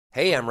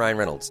Hey, I'm Ryan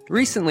Reynolds.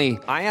 Recently,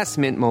 I asked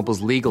Mint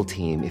Mobile's legal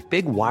team if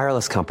big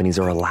wireless companies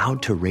are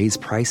allowed to raise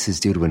prices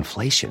due to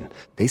inflation.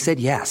 They said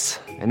yes.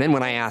 And then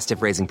when I asked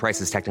if raising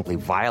prices technically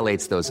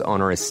violates those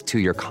onerous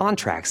two-year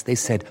contracts, they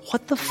said,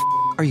 "What the f***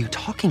 are you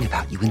talking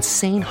about, you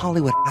insane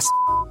Hollywood ass?"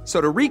 So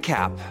to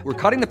recap, we're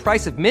cutting the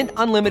price of Mint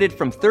Unlimited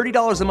from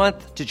 $30 a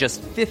month to just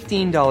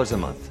 $15 a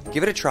month.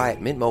 Give it a try at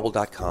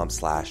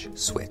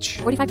mintmobile.com/switch.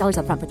 $45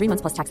 up front for 3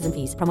 months plus taxes and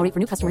fees. Promo rate for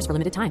new customers for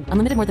limited time.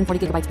 Unlimited more than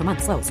 40 gigabytes per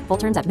month. Slows full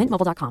terms at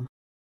mintmobile.com.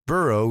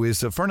 Burrow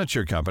is a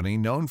furniture company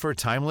known for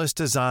timeless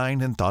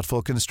design and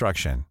thoughtful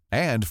construction,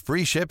 and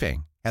free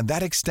shipping, and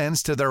that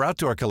extends to their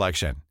outdoor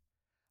collection.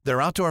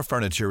 Their outdoor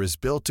furniture is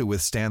built to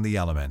withstand the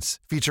elements,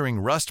 featuring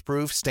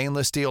rust-proof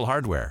stainless steel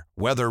hardware,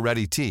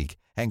 weather-ready teak,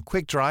 and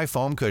quick-dry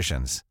foam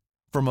cushions.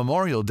 For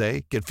Memorial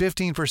Day, get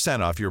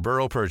 15% off your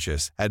Burrow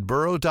purchase at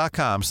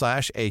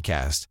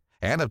burrow.com/acast,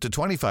 and up to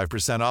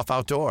 25% off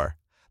outdoor.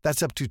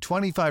 That's up to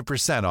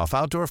 25% off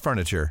outdoor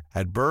furniture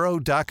at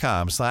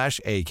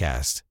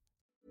burrow.com/acast.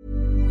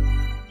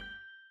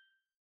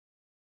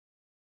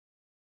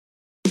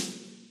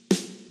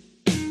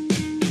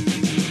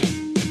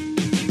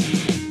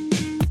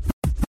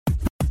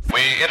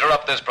 We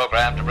interrupt this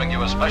program to bring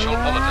you a special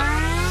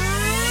bulletin.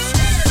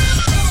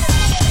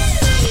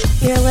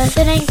 You're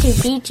listening to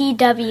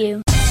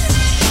BTW.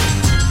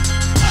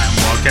 I'm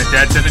Wildcat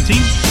Dad 17.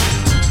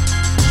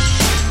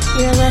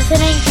 You're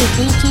listening to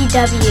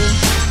BTW.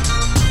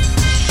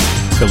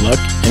 Good luck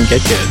and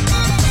get good.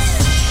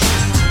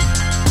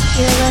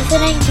 You're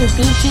listening to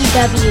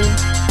BTW.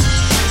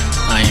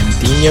 I am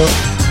Dino.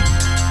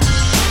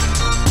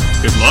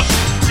 Good luck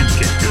and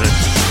get good.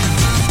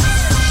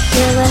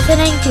 You're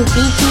listening to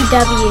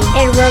BTW.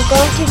 And we're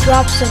going to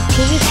drop some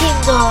PvP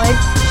knowledge.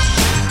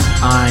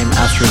 I'm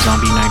Astro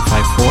Zombie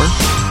 954.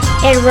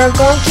 And we're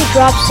going to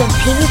drop some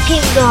PvP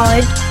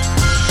knowledge.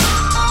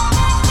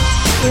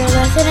 You're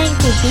listening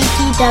to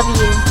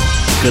BTW.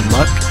 Good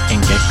luck and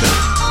get good.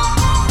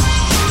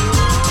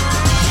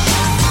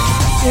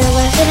 You're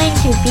listening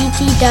to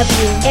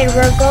BTW. And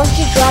we're going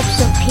to drop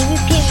some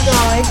PvP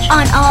knowledge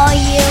on all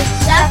you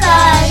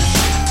suckers.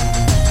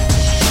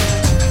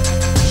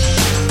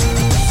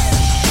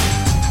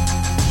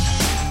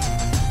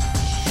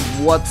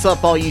 What's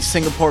up, all you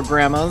Singapore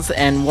grandmas,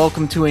 and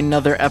welcome to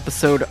another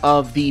episode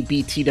of the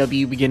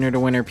BTW Beginner to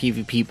Winner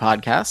PvP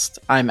podcast.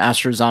 I'm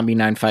Astro Zombie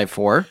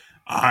 954.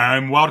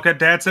 I'm Wildcat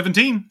Dad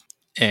 17.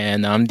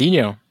 And I'm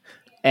Dino.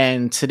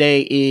 And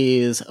today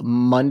is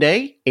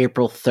Monday,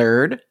 April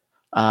 3rd.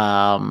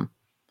 Yeah.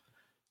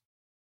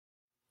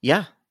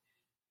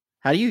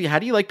 How do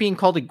you like being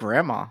called a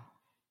grandma?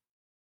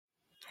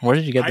 Where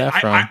did you get that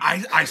from?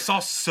 I saw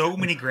so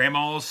many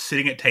grandmas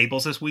sitting at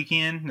tables this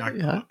weekend.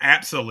 Yeah.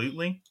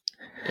 Absolutely.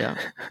 Yeah.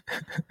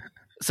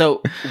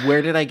 So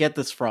where did I get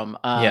this from?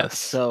 Yes.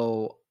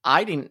 So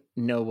I didn't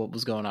know what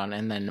was going on,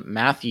 and then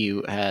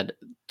Matthew had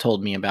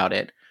told me about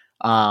it.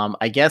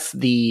 I guess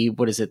the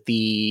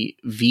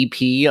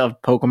VP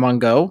of Pokemon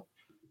Go?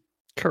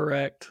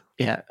 Correct.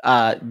 Yeah.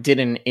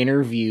 Did an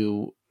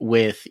interview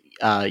with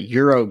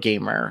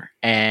Eurogamer,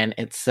 and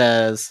it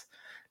says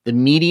the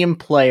medium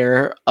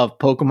player of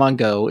Pokemon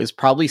Go is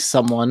probably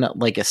someone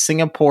like a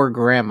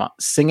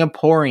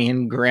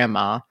Singaporean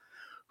grandma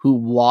who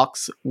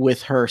walks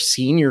with her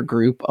senior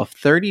group of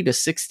 30 to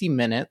 60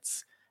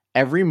 minutes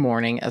every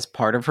morning as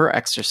part of her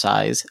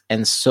exercise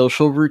and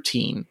social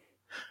routine,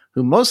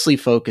 who mostly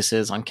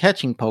focuses on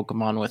catching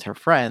Pokemon with her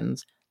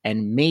friends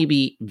and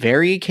maybe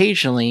very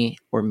occasionally,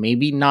 or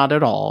maybe not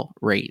at all,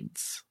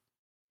 raids.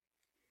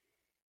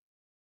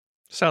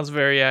 Sounds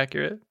very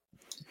accurate.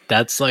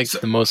 That's like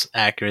the most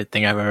accurate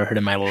thing I've ever heard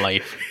in my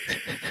life.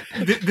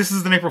 This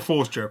is an April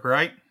Fool's joke,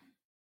 right?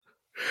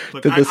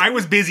 Look, I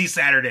was busy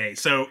Saturday,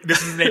 so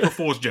this is an April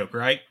Fool's joke,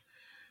 right?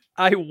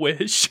 I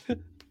wish.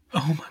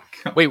 Oh my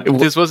god! Wait,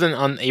 this wasn't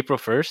on April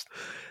 1st?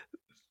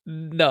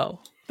 No,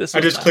 this.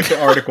 I just clicked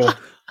the article.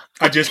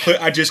 I just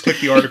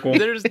clicked the article.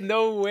 There's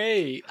no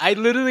way. I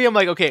literally am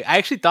like, okay. I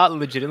actually thought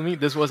legitimately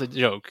this was a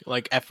joke.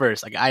 Like at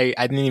first, like I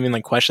didn't even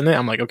like question it.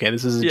 I'm like, okay,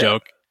 this is a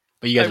joke.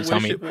 But you guys are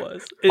telling me it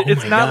was.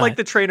 It's not like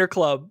the Trainer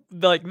Club.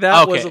 Like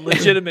that was a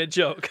legitimate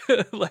joke.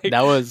 Like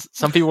that was.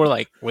 Some people were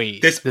like,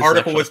 "Wait." This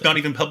article was not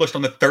even published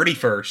on the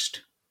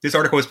 31st. This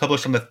article was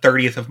published on the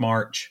 30th of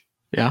March.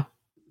 Yeah.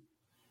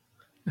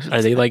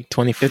 Are they like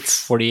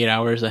 48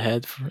 hours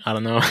ahead? I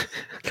don't know.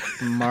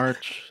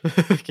 March.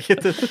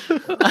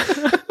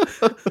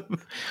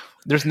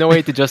 There's no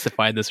way to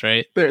justify this,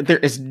 right? There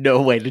is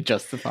no way to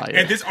justify it.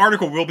 And this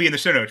article will be in the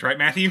show notes, right,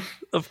 Matthew?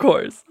 Of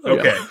course.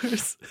 Okay. Of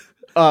course.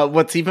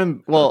 What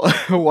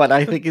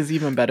I think is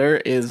even better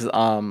is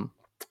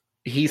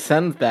he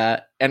sends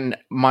that, and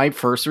my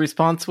first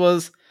response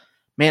was,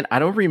 man, I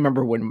don't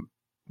remember when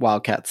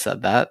Wildcat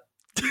said that.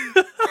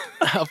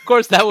 Of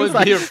course, that was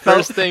your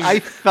first thing.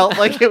 I felt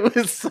like it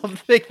was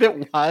something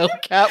that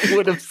Wildcat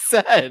would have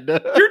said.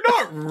 You're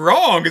not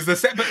wrong, but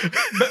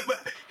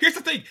here's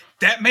the thing.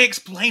 That may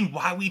explain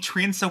why we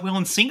trend so well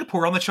in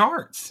Singapore on the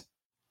charts.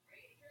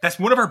 That's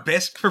one of our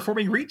best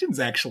performing regions,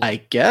 actually. I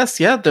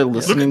guess, yeah, they're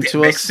listening to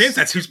us. Makes sense.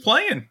 That's who's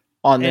playing.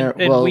 on there.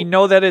 And we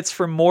know that it's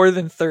for more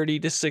than 30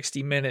 to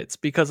 60 minutes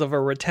because of a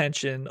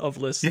retention of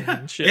listening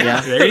and shit.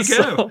 Yeah, there you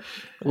go.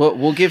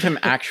 We'll give him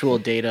actual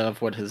data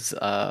of what his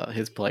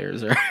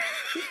players are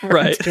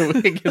right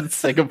doing in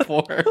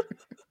Singapore.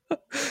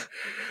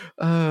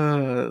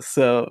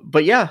 So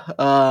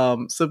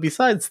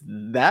besides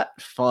that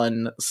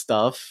fun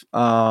stuff,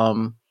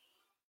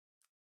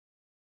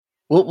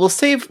 let's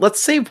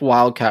save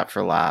Wildcat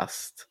for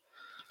last.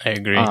 I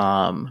agree.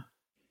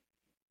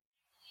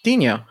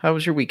 Dino, how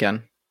was your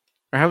weekend?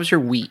 Or how was your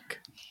week?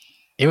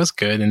 It was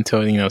good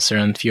until,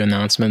 certain few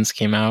announcements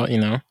came out,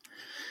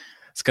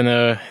 It's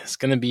gonna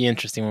be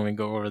interesting when we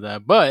go over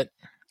that. But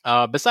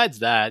besides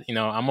that,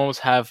 I'm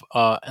almost have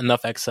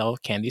enough XL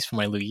candies for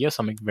my Lugia,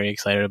 so I'm very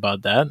excited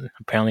about that.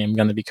 Apparently I'm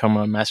gonna become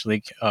a Master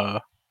League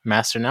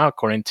master now,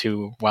 according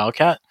to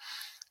Wildcat.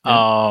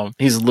 Yeah.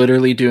 He's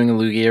literally doing a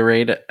Lugia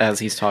raid as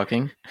he's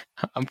talking.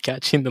 I'm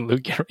catching the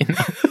Lugia right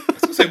now.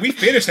 So we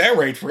finished that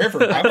raid forever.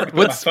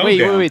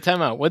 Wait,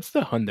 time out. What's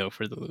the hundo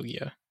for the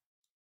Lugia?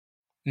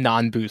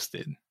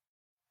 Non-boosted.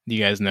 Do you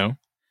guys know?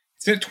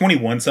 Is it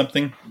 21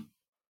 something?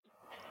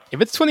 If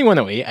it's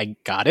 2108, I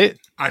got it.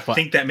 I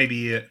think that may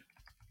be it.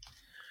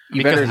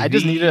 Because I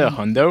just needed a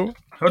hundo.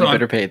 Hold on. You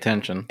better pay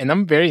attention. And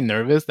I'm very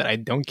nervous that I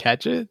don't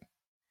catch it.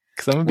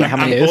 Because I'm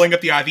pulling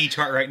up the IV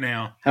chart right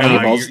now. How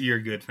many balls? You're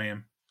good,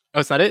 fam. Oh,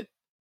 it's not it?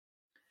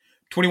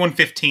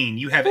 21-15.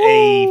 You have a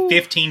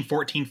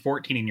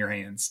 15-14-14 in your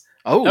hands.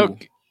 Oh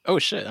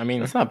shit! I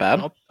mean, that's not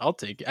bad. I'll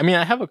take it. I mean,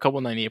 I have a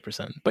couple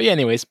 98%. But yeah,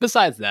 anyways,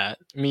 besides that,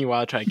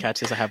 while I try to catch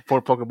this, I have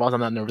 4 Pokeballs.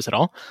 I'm not nervous at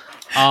all.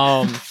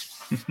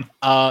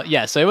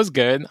 Yeah, so it was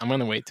good. I'm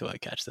gonna wait till I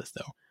catch this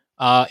though.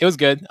 It was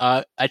good.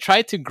 I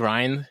tried to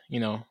grind,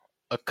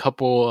 a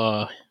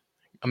couple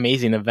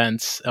amazing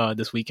events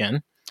this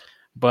weekend,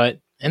 but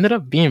ended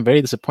up being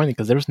very disappointed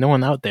because there was no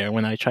one out there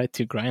when I tried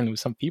to grind with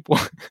some people.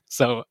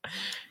 So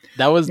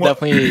that was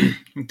definitely.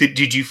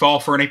 Did you fall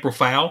for an April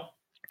foul?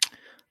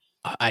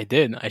 I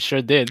did. I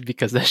sure did,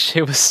 because that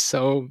shit was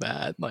so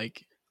bad.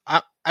 Like,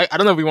 I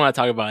don't know if we want to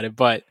talk about it,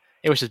 but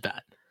it was just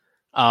bad.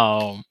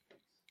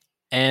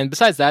 And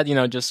besides that,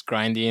 just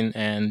grinding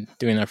and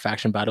doing our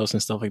faction battles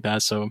and stuff like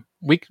that. So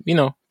we,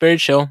 very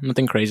chill,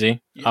 nothing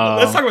crazy.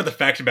 Let's talk about the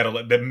faction battle,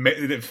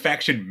 the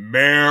faction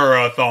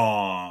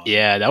marathon.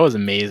 Yeah, that was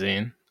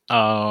amazing.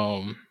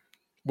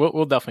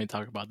 We'll definitely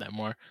talk about that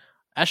more.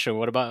 Asher,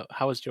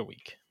 how was your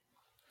week?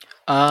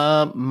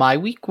 My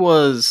week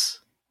was.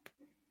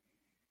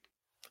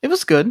 It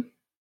was good.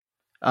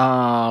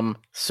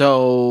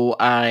 So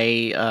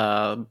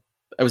I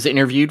was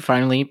interviewed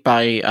finally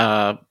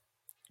by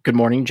Good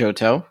Morning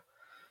Johto.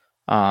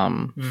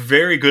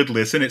 Very good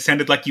listen. It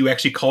sounded like you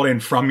actually called in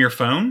from your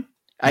phone.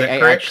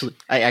 I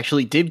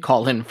actually did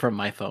call in from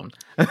my phone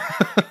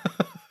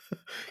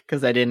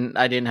because I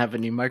didn't have a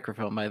new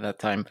microphone by that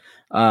time.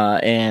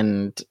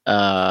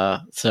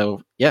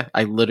 So yeah,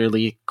 I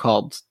literally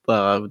called.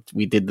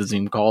 We did the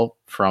Zoom call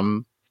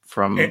from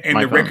and the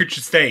phone. record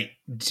should state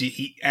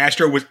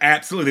Astro was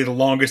absolutely the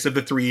longest of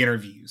the 3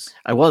 interviews.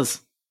 I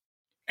was,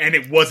 and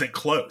it wasn't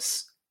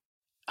close.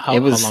 How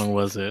long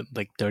was it?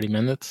 Like 30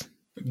 minutes?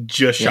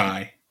 Just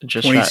shy.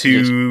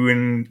 22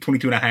 and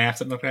 22 and a half,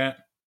 something like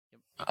that.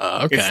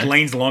 Okay. It's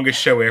Lane's longest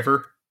show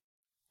ever.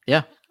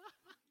 Yeah.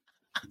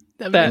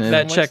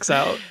 That checks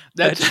out.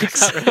 That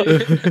checks out.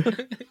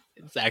 Right?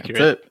 It's accurate.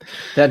 That's it.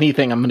 If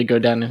anything, I'm going to go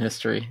down in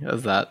history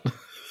as that.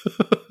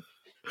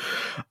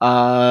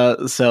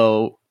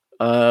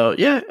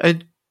 Yeah,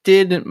 I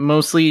did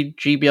mostly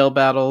GBL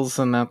battles,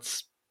 and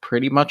that's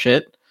pretty much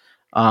it.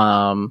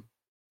 And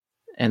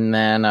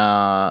then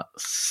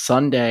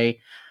Sunday.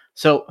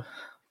 So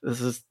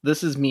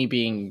this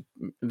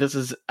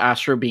is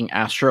Astro being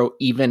Astro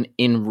even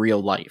in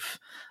real life.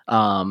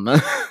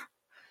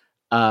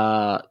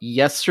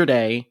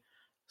 Yesterday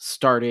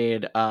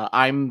started.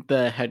 I'm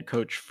the head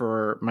coach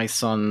for my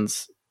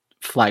son's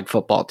flag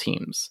football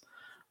teams.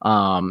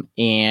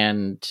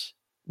 And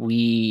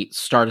we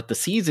started the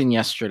season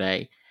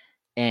yesterday,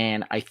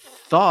 and I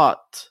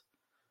thought,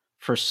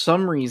 for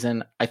some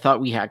reason,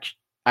 we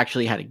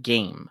actually had a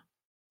game,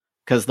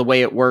 because the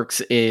way it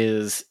works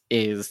is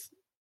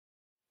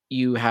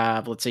you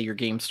have, let's say your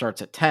game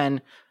starts at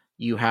 10,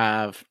 you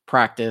have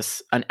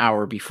practice an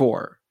hour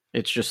before.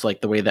 It's just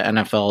like the way the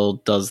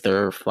NFL does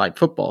their flag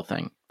football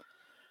thing.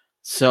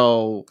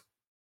 So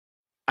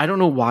I don't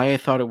know why I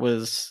thought it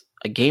was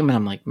a game, and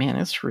I'm like, man,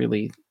 it's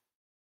really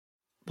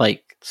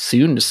like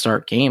soon to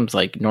start games.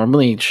 Like,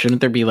 normally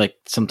shouldn't there be like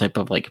some type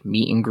of like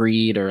meet and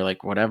greet or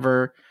like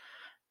whatever?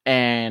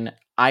 And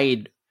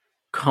I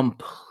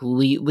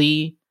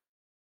completely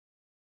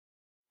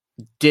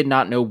did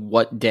not know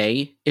what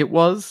day it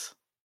was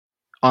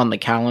on the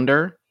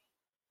calendar,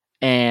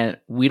 and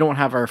we don't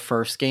have our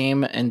first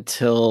game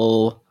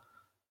until,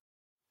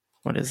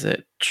 what is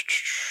it,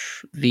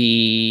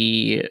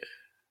 the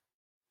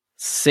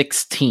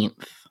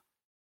 16th.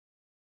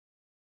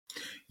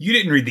 You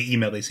didn't read the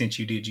email they sent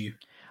you, did you?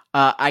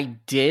 I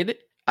did.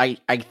 I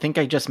think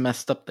I just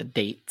messed up the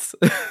dates.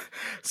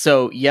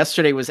 So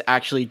yesterday was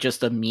actually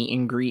just a meet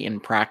and greet in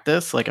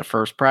practice, like a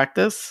first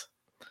practice.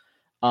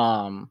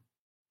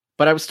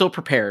 But I was still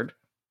prepared,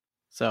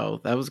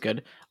 so that was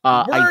good.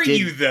 Were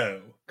you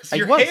though? Because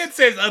your head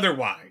says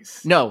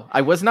otherwise. No,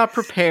 I was not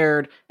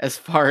prepared as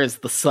far as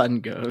the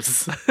sun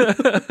goes.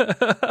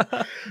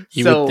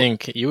 You would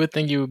think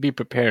you would be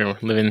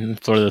prepared living in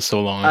Florida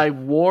so long. I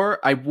wore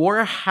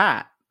a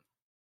hat.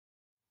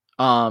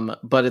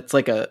 But it's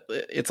like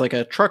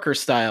a trucker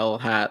style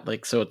hat,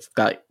 like, so it's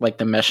got like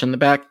the mesh in the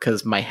back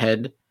because my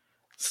head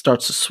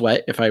starts to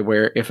sweat if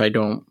I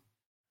don't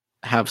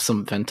have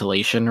some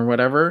ventilation or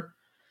whatever.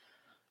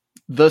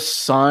 The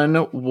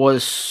sun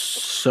was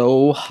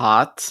so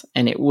hot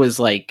and it was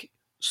like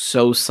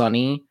so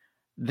sunny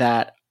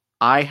that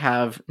I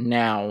have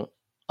now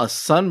a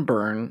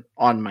sunburn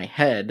on my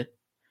head,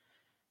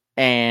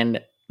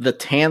 and the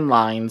tan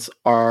lines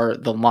are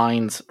the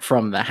lines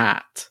from the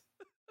hat.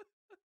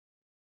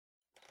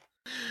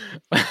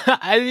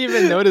 I didn't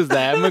even notice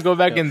that. I'm gonna go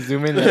back and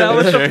zoom in. That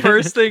was the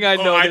first thing I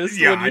noticed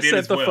when you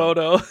sent the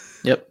photo.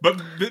 Yep.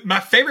 But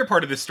my favorite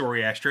part of this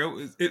story, Astro,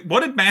 is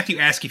what did Matthew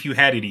ask if you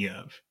had any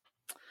of?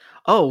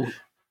 Oh,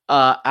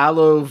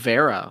 aloe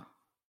vera.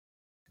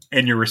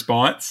 And your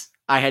response?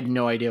 I had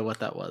no idea what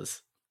that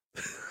was.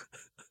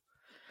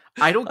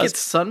 I don't get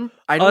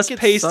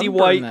pasty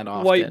white that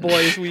often. white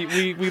boys.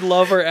 We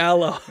love our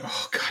aloe.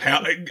 Oh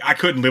God, I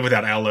couldn't live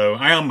without aloe.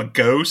 I am a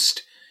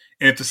ghost,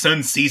 and if the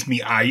sun sees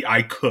me,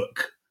 I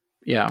cook.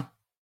 Yeah.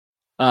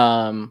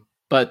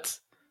 But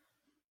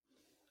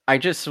I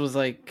just was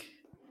like,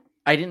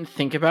 I didn't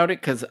think about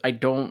it because I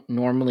don't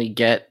normally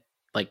get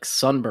like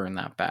sunburn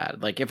that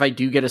bad. Like if I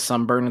do get a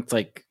sunburn, it's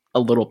like a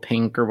little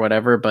pink or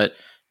whatever, but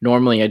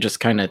normally I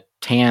just kind of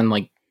tan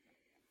like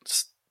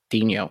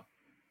Dino.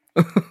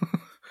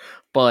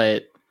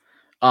 But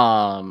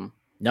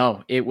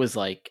no, it was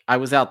like I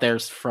was out there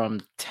from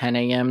 10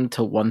 a.m.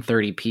 to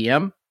 1:30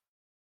 p.m.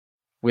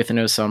 with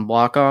no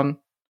sunblock on.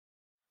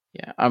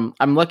 Yeah,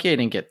 I'm lucky I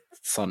didn't get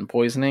sun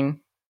poisoning.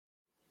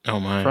 Oh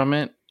my! From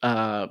it.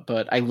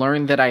 But I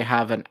learned that I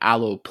have an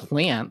aloe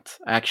plant.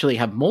 I actually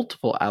have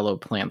multiple aloe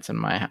plants in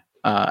my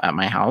at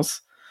my house.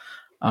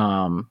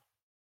 And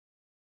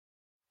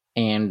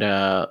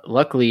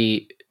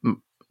luckily,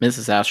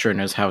 Mrs. Astro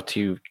knows how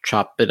to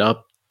chop it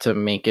up to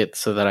make it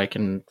so that I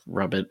can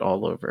rub it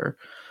all over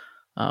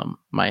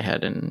my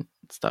head and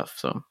stuff.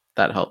 So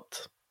that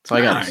helped. So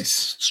I got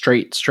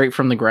straight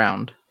from the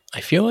ground. I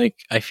feel like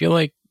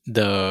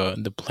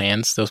the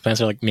plants, those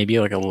plants are like maybe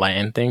like a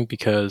land thing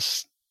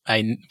because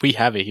we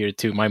have it here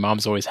too. My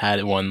mom's always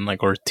had one,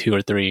 like, or two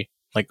or three,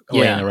 like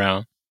laying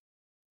around.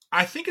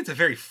 I think it's a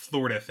very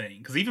Florida thing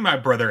because even my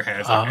brother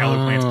has like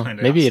aloe plants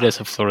planted. Maybe it is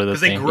a Florida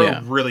thing because they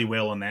grow really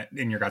well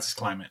in your guys'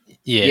 climate.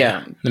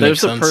 Yeah.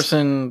 There's a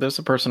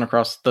person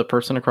across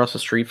the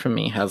street from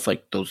me has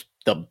like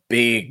the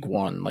big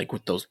one, like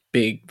with those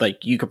big,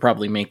 like you could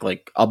probably make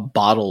like a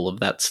bottle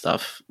of that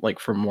stuff, like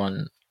from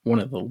one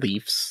of the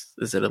leaves.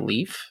 Is it a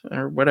leaf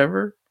or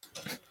whatever?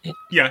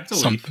 Yeah,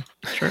 it's a leaf.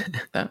 Sure.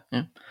 That,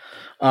 yeah.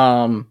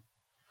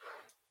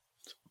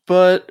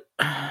 But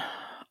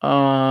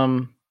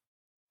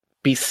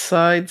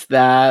besides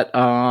that,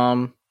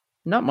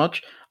 not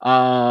much.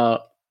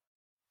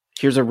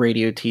 Here's a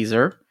radio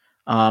teaser.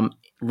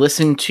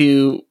 Listen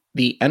to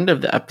the end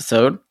of the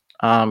episode,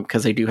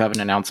 because I do have an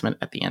announcement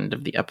at the end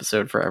of the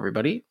episode for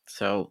everybody.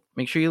 So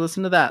make sure you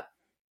listen to that.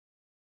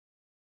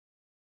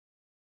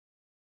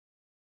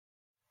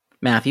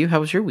 Matthew, how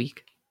was your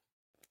week?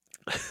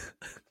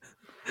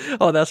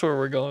 Oh, that's where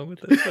we're going with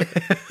this.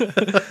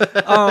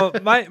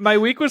 My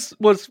week was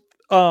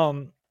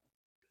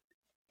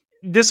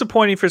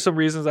disappointing for some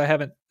reasons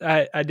I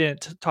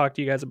didn't talk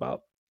to you guys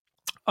about.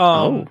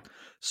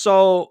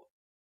 So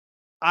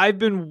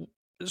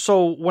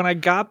when I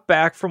got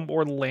back from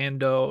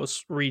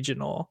Orlando's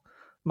regional,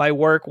 my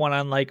work went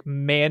on like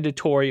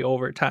mandatory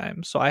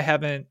overtime. So I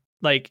haven't,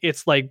 like,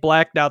 it's like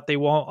blacked out. They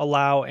won't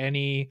allow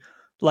any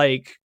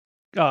like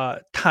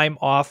time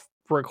off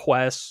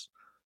requests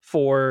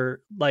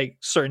for like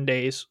certain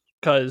days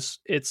because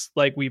it's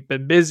like we've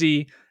been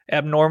busy,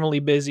 abnormally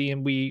busy,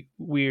 and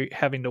we're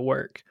having to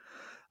work.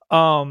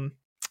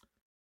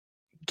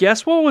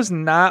 Guess what was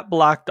not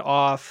blocked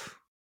off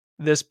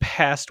this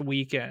past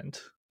weekend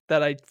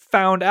that I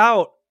found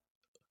out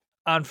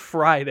on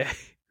Friday?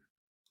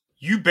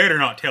 You better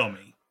not tell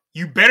me.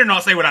 You better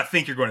not say what I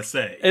think you're going to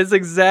say. It's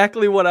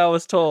exactly what I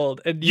was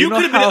told. And you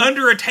could have been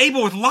under a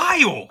table with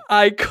Lyle.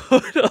 I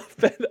could have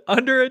been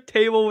under a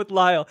table with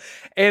Lyle.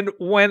 And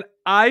when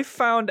I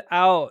found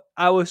out,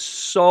 I was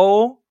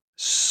so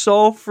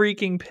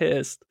freaking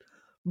pissed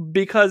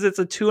because it's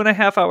a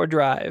 2.5 hour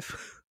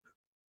drive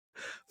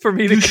for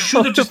me to go. You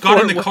should have just got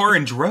in the car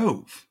and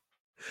drove.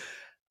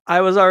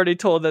 I was already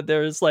told that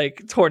there's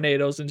like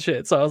tornadoes and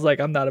shit, so I was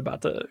like, I'm not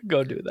about to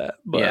go do that.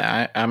 But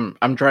yeah,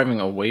 I'm driving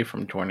away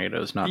from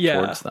tornadoes, not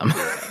towards them.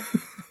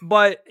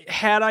 But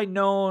had I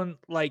known,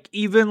 like,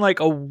 even like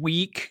a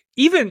week,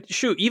 even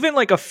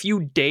like a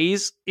few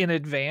days in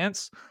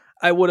advance,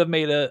 I would have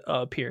made a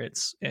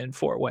appearance in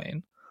Fort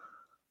Wayne.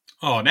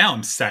 Oh, now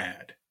I'm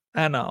sad.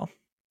 I know.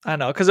 I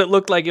know, because it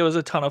looked like it was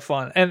a ton of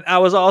fun. And I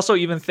was also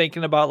even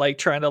thinking about like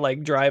trying to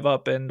like drive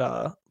up and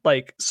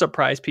like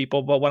surprise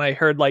people. But when I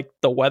heard like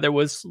the weather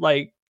was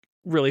like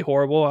really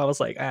horrible, I was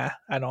like, I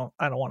don't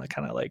want to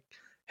kind of like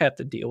have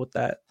to deal with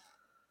that.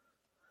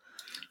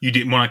 You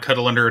didn't want to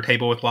cuddle under a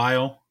table with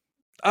Lyle?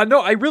 No,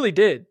 I really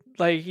did.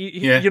 Like,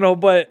 you know,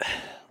 but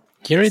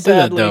he already did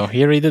that though.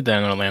 He already did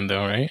that in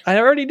Orlando, right? I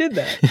already did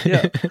that.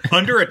 Yeah.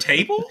 Under a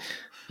table?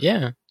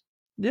 Yeah.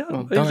 Yeah.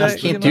 Well,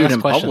 exactly. Can't do it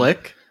in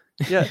public.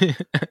 Yeah.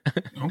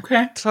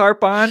 Okay.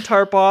 Tarp on,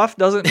 tarp off,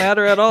 doesn't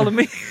matter at all to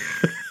me.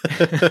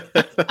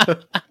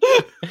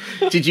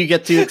 Did you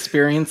get to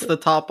experience the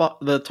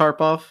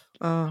tarp off,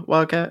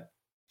 Wildcat?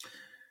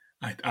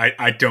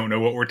 I don't know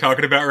what we're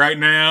talking about right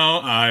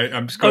now.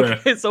 I'm just gonna.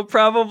 Okay, so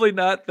probably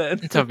not then.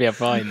 Yeah,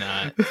 probably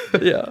not.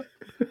 Yeah.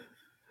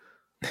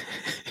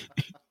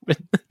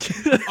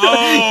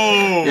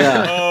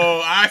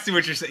 Oh, I see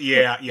what you're saying.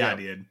 Yeah, I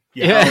did.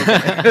 Yeah.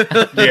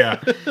 Okay. Yeah.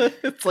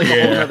 It's like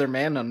a whole other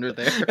man under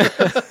there.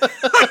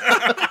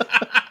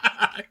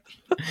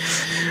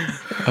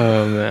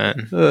 Oh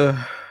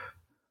man.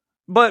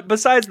 But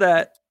besides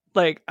that,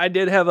 like I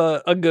did have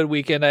a good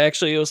weekend.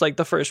 It was like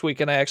the first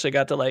weekend I actually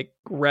got to like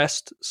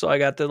rest. So I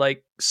got to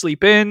like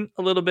sleep in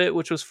a little bit,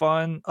 which was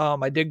fun.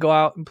 I did go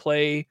out and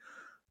play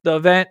the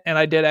event, and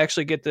I did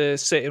actually get to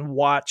sit and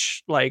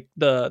watch like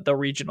the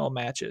regional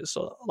matches.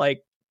 So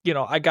like, you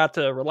know, I got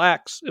to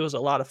relax. It was a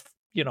lot of,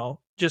 you know,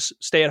 just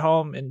stay at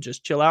home and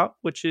just chill out,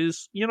 which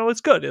is, you know,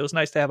 it's good. It was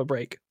nice to have a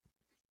break.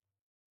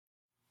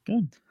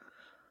 Good.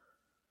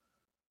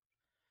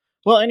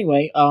 Well,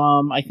 anyway,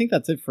 I think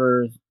that's it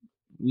for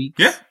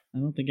weeks. Yeah. I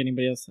don't think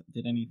anybody else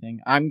did anything.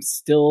 I'm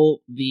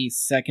still the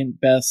second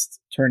best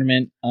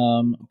tournament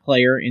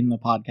player in the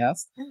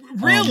podcast.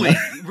 Really?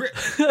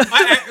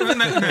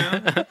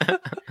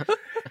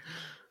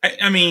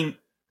 I mean,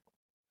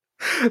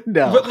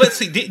 no. But let's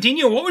see,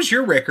 Dino, what was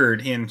your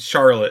record in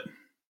Charlotte?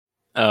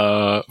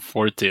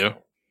 4-2.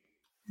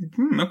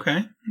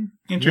 Okay,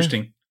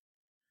 interesting.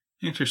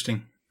 Yeah.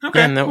 Interesting. Okay,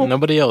 yeah, cool.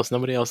 Nobody else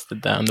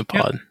did that on the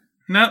pod.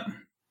 No.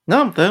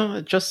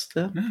 No, just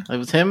it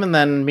was him and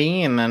then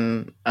me, and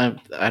then I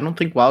don't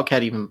think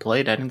Wildcat even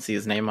played. I didn't see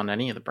his name on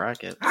any of the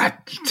brackets. I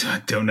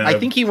don't know. I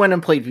think he went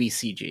and played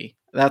VCG.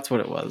 That's what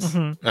it was.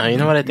 Mm-hmm. No, you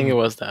know what? I think it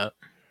was that.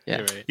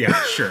 Yeah, right. Yeah,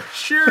 sure.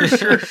 Do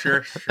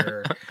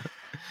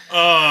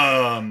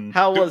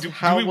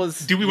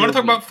we want to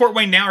talk about Fort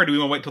Wayne now, or do we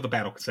want to wait till the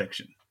battle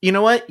section? You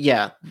know what?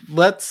 Yeah,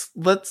 let's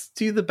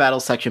do the battle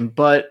section.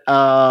 But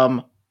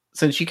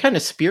since you kind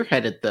of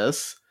spearheaded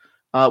this,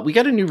 we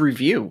got a new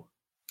review.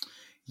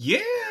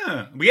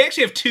 Yeah, we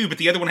actually have two, but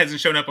the other one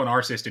hasn't shown up on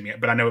our system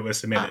yet. But I know it was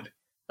submitted.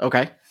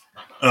 Okay.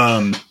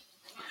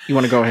 You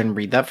want to go ahead and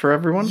read that for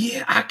everyone?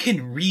 Yeah, I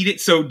can read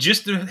it. So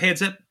just a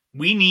heads up,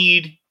 we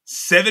need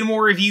 7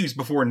 more reviews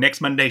before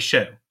next Monday's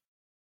show.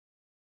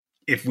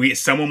 If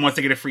someone wants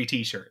to get a free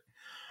T-shirt.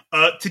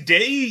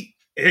 Today,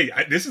 hey,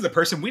 this is a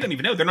person we don't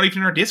even know. They're not even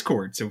in our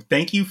Discord. So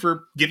thank you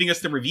for giving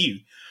us the review.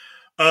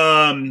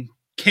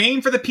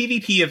 Came for the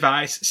PvP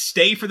advice,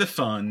 stay for the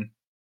fun,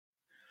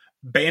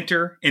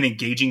 banter, and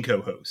engaging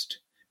co-host.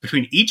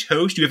 Between each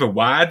host, you have a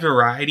wide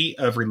variety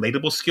of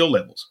relatable skill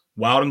levels.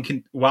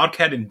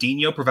 Wildcat and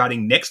Dino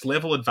providing next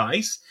level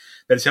advice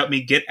that has helped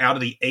me get out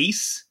of the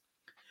ace.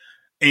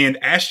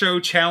 And Astro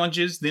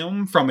challenges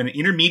them from an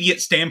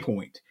intermediate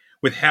standpoint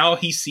with how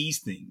he sees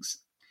things.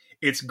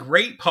 It's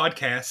great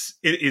podcasts.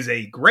 It is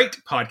a great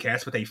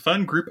podcast with a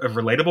fun group of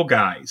relatable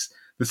guys.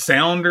 The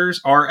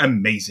Sounders are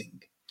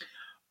amazing.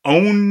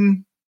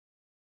 Own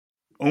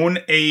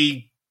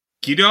a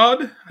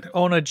G-Dude?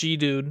 Own a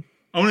G-Dude.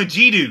 Own a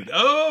G-Dude.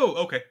 Oh,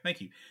 okay.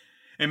 Thank you.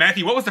 And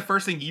Matthew, what was the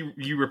first thing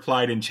you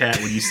replied in chat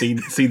when you seen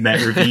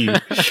that review?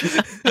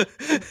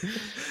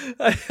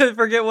 I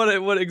forget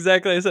what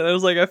exactly I said. I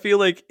was like, I feel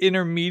like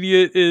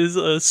intermediate is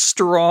a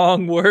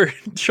strong word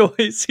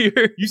choice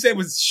here. You said it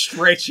was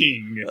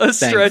stretching.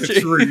 Stretching.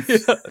 The truth.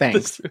 Yeah,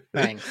 Thanks.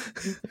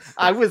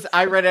 I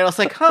read it. I was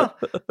like, huh,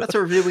 that's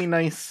a really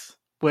nice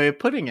way of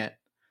putting it.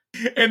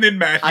 And then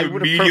Matthew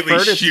immediately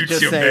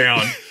shoots him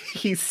down.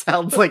 He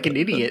sounds like an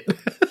idiot.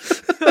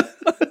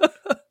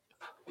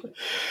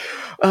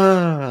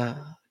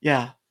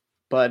 Yeah,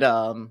 but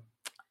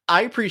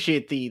I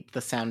appreciate the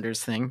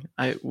Sounders thing.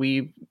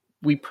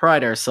 We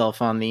pride ourselves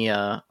on the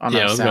our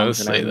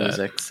sounds and our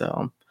music.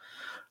 So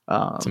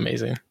it's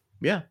amazing.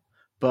 Yeah,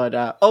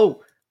 but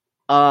so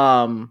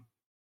on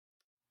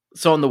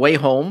the way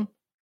home,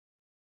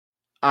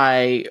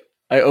 I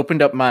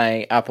opened up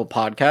my Apple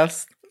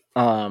Podcast,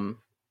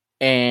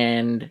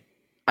 and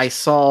I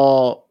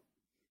saw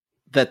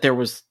that there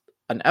was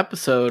an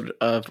episode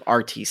of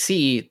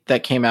RTC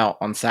that came out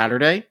on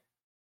Saturday.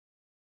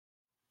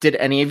 Did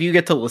any of you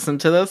get to listen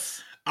to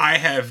this? I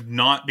have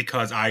not,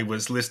 because I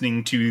was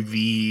listening to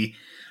the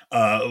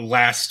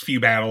last few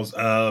battles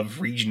of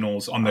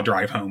regionals on the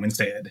drive home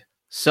instead.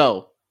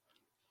 So,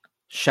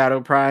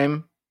 Shadow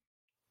Prime,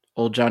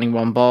 old Johnny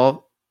One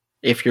Ball,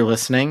 if you're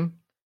listening,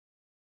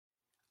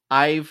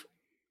 I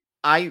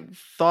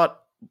thought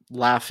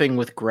laughing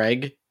with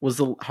Greg was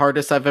the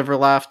hardest I've ever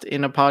laughed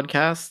in a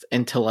podcast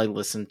until I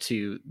listened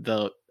to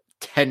the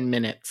 10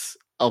 minutes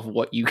of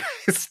what you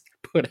guys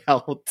put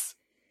out.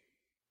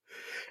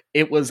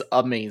 It was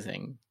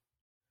amazing.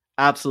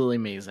 Absolutely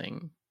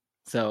amazing.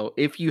 So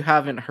if you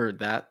haven't heard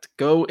that,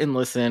 go and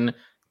listen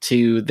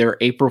to their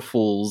April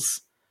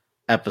Fool's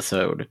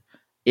episode.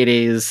 It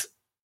is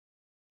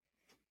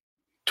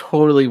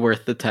totally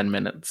worth the 10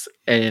 minutes,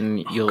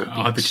 and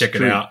I'll have to check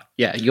it out.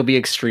 Yeah, you'll be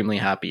extremely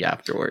happy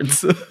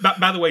afterwards.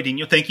 By the way,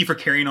 Daniel, thank you for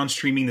carrying on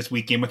streaming this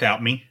weekend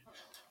without me.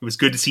 It was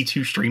good to see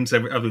 2 streams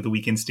over the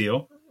weekend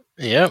still.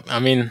 Yep. I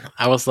mean,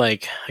 I was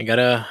like, I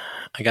gotta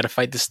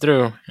fight this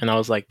through, and I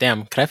was like,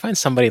 damn, can I find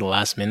somebody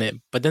last minute?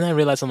 But then I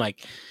realized I'm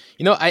like,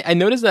 I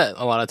noticed that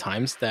a lot of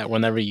times that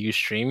whenever you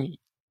stream,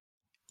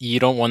 you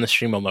don't want to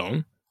stream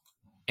alone,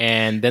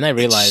 and then I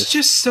realized it's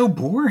just so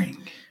boring.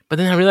 But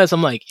then I realized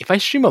I'm like, if I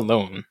stream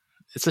alone,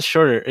 it's a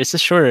shorter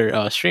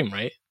stream,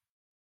 right?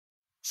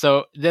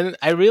 So then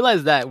I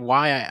realized that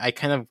why I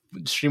kind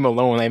of stream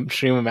alone. I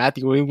stream with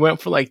Matthew. We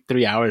went for like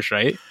 3 hours,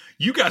 right?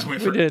 You guys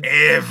went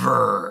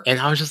forever. And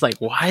I was just like,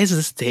 why is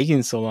this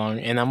taking so long?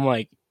 And I'm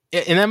like,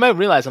 and I might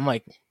realize, I'm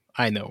like,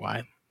 I know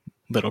why.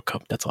 Little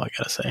cup, that's all I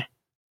gotta say.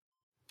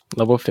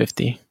 Level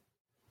 50.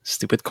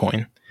 Stupid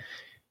coin.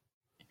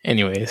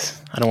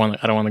 Anyways, I don't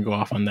want to go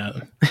off on that.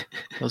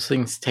 Those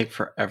things take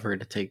forever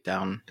to take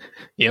down.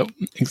 Yep,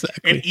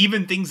 exactly. And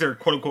even things that are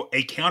quote unquote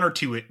a counter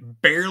to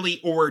it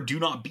barely or do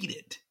not beat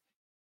it.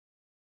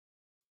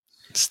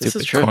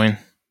 Stupid coin.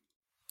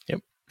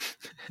 Yep.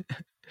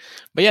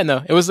 But yeah,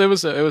 no, it was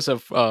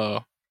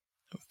a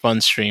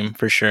fun stream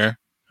for sure.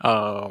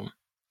 On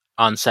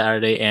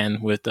Saturday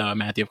and with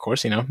Matthew, of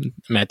course.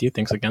 Matthew,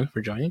 thanks again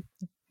for joining.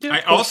 Yeah,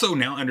 I also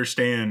now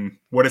understand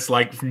what it's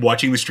like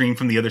watching the stream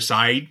from the other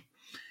side.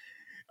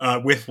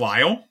 With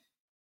Lyle,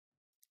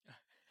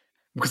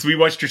 because we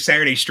watched your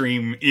Saturday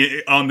stream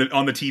on the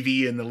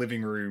TV in the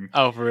living room.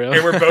 Oh, for real?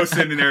 And we're both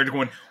sitting there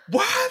going,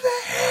 "Why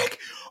the heck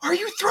are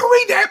you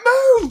throwing that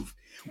move?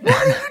 What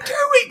are you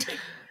doing?"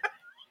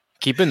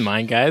 Keep in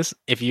mind, guys,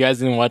 if you guys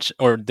didn't watch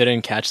or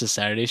didn't catch the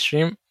Saturday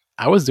stream,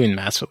 I was doing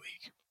Master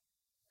League,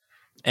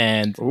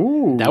 and we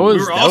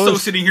were also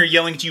sitting here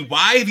yelling at you.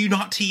 Why have you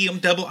not TM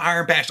double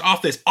Iron Bash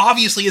off this?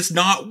 Obviously, it's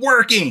not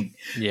working.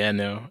 Yeah,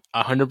 no,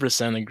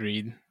 100%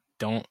 agreed.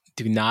 Do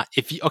not.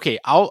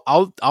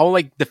 I'll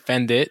like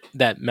defend it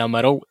that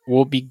Melmetal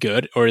will be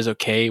good or is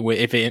okay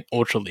if it in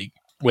Ultra League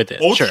with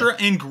it. Ultra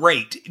and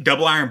great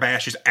double Iron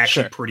Bash is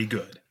actually pretty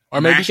good.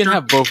 Or maybe you can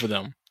have both of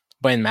them.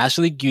 But in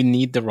Master League, you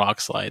need the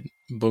Rock Slide.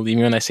 Believe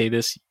me when I say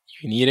this,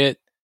 you need it.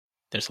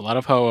 There's a lot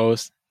of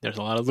Ho-Ohs. There's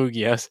a lot of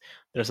Lugias.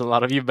 There's a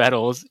lot of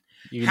Battles.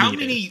 How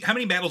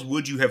many battles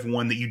would you have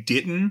won that you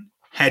didn't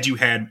had you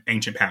had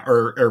Ancient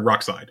Power or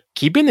Rock Slide?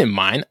 Keeping in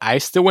mind, I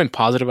still went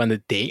positive on the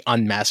day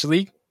on Master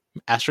League.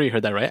 Astro, you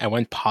heard that right? I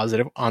went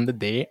positive on the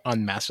day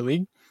on Master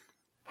League.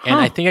 And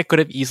I think I could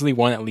have easily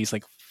won at least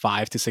like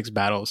 5 to 6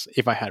 battles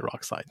if I had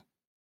Rock Slide.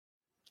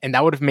 And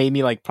that would have made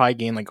me like probably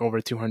gain like over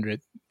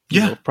 200.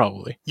 Yeah.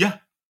 Probably. Yeah.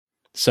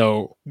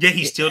 So. Yeah,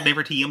 he still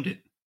never TM'd it.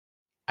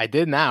 I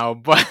did now,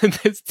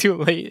 but it's too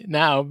late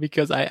now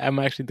because I'm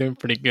actually doing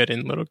pretty good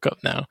in Little Cup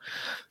now.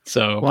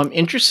 So. Well, I'm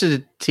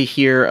interested to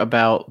hear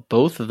about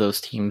both of those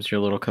teams,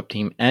 your Little Cup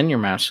team and your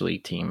Master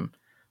League team.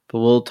 But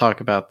we'll talk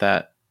about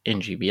that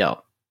in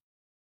GBL.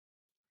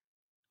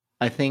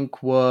 I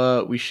think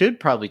what we should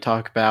probably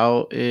talk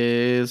about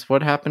is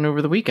what happened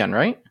over the weekend,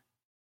 right?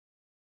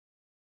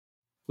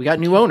 We got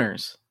new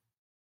owners.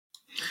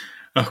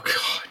 Oh,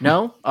 God.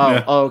 No?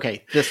 Oh,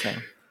 okay. This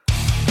thing.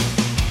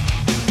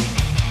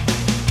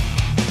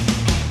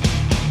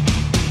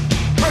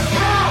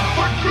 Prepare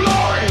for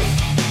glory!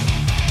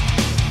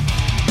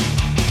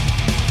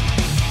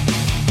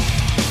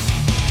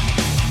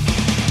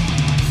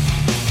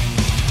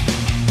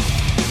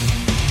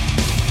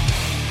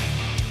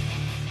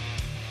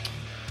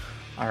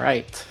 All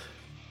right.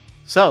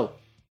 So,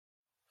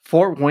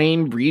 Fort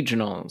Wayne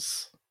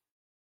Regionals.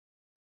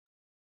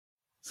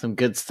 Some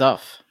good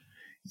stuff.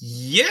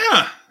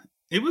 Yeah.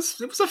 It was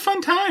a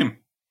fun time.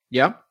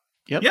 Yeah.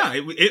 Yep. Yeah,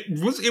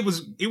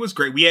 it was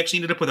great. We actually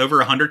ended up with over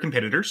 100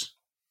 competitors.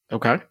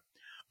 Okay.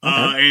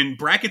 And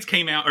brackets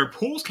came out, or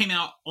pools came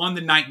out on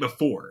the night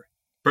before,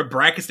 but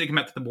brackets didn't come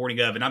out to the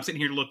morning of. And I'm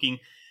sitting here looking.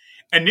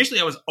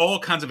 Initially, I was all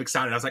kinds of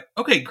excited. I was like,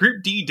 okay,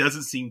 Group D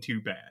doesn't seem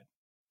too bad.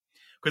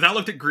 Because I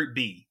looked at Group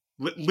B.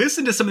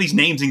 Listen to some of these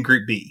names in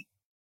Group B.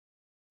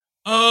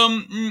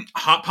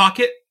 Hot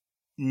Pocket,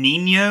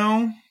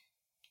 Nino,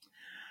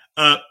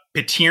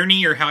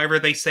 Paterni, or however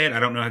they say it.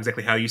 I don't know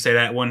exactly how you say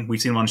that one. We've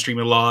seen them on stream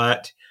a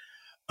lot.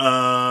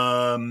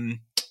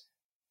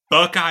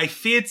 Buckeye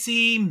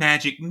Fitzy,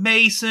 Magic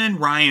Mason,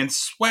 Ryan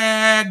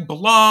Swag,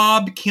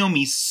 Blob, Kill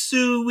Me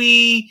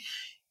Suey.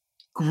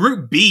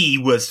 Group B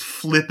was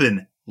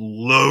flipping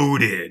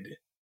loaded.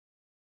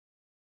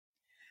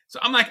 So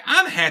I'm like,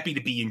 I'm happy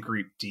to be in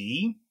Group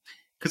D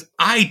because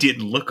I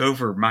didn't look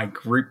over my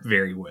group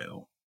very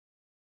well.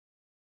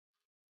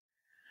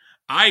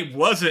 I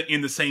wasn't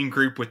in the same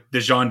group with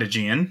Dejan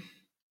Dejin.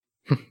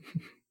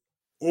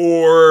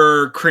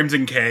 or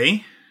Crimson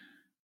K,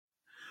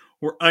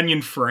 or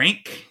Onion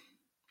Frank,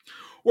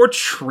 or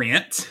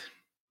Trent,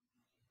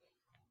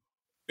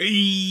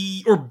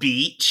 or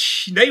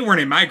Beach. They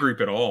weren't in my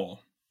group at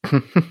all.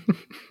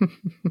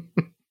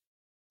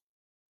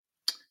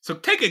 So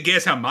take a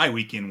guess how my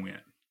weekend went.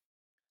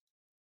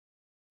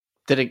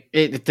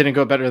 It didn't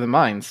go better than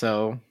mine,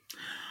 so...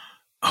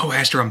 Oh,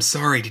 Astro, I'm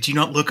sorry. Did you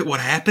not look at what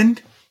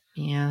happened?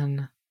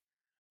 Man.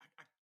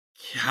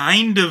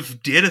 Kind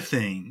of did a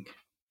thing.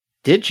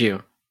 Did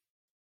you?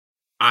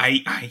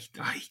 I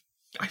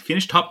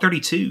finished top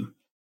 32.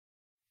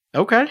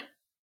 Okay.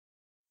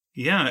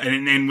 Yeah,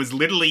 and was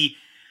literally,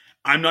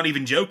 I'm not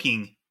even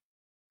joking,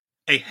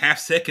 a half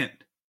second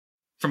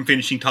from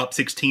finishing top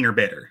 16 or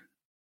better.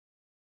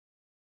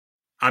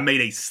 I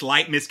made a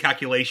slight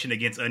miscalculation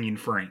against Onion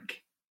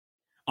Frank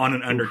on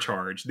an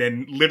undercharge.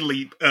 Then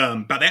literally,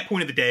 by that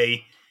point of the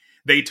day,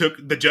 they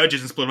took the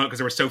judges and split them up because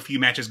there were so few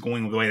matches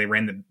going the way they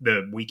ran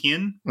the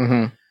weekend.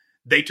 Mm-hmm.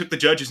 They took the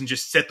judges and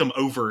just set them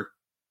over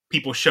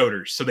people's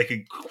shoulders so they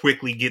could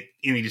quickly get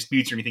any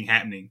disputes or anything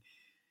happening.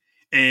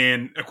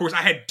 And, of course,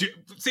 I had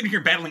sitting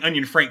here battling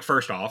Onion Frank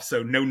first off,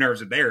 so no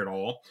nerves are there at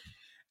all.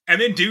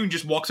 And then Dune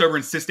just walks over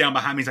and sits down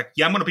behind me. He's like,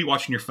 yeah, I'm going to be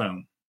watching your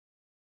phone.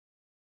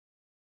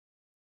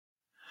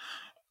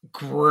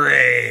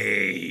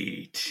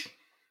 Great.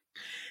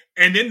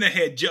 And then the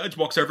head judge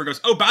walks over and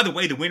goes, oh, by the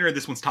way, the winner of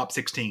this one's top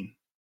 16.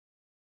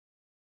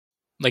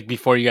 Like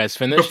before you guys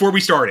finished? Before we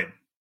started.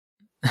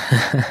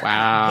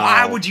 Wow.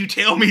 Why would you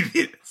tell me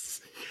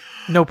this?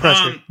 No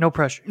pressure. No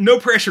pressure. No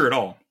pressure at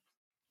all.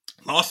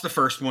 Lost the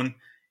first one.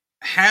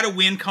 Had a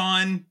win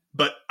con,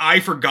 but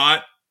I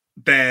forgot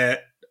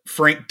that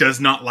Frank does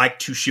not like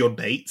to shield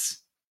baits.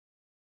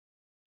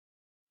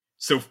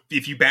 So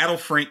if you battle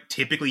Frank,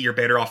 typically you're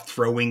better off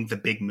throwing the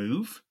big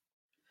move.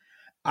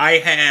 I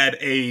had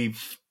a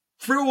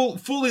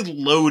fully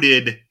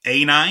loaded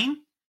A9.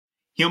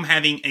 Him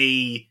having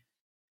a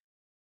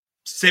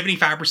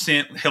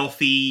 75%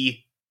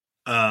 healthy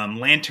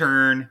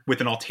lantern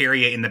with an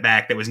Altaria in the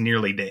back that was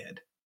nearly dead.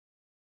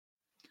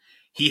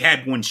 He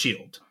had one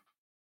shield.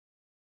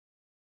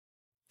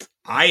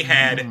 I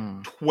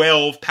had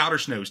 12 powder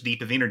snows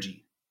deep of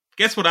energy.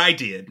 Guess what I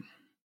did?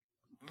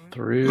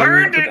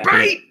 Learn to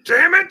bait,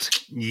 damn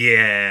it!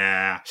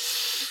 Yeah.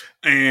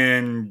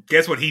 And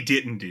guess what he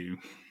didn't do?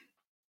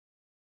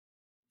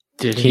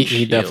 Did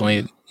he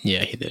definitely...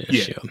 Yeah, he didn't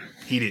shield.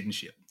 He didn't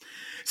shield.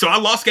 So I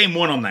lost game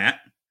one on that.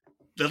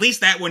 At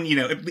least that one,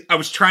 I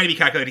was trying to be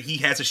calculated. He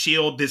has a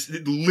shield. This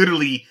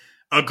literally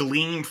a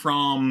gleam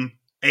from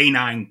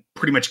A9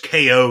 pretty much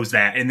KOs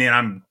that. And then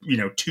I'm,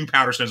 2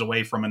 powder snows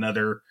away from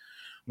another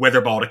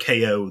weather ball to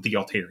KO the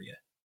Altaria.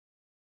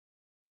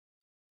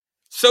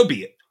 So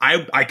be it.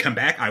 I come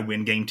back. I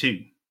win game 2.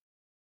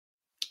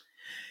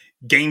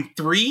 Game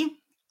 3,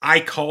 I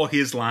call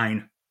his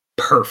line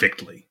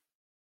perfectly.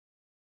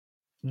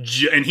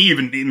 And he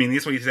even,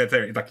 that's what he said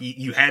there. Like,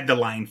 you had the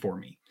line for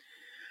me.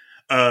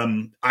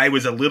 I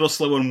was a little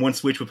slow on one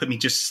switch, would put me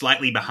just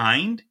slightly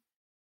behind.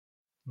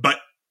 But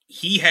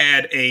he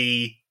had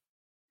I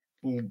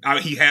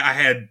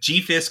had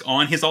G-Fisk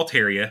on his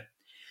Altaria,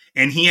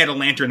 and he had a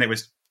lantern that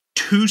was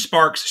 2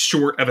 sparks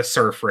short of a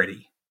Surf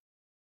ready.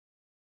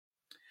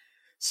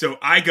 So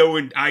I go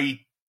and I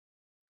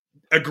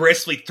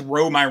aggressively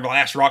throw my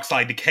last Rock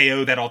Slide to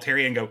KO that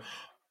Altaria and go,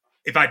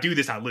 if I do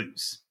this, I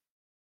lose.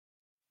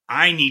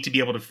 I need to be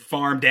able to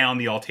farm down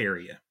the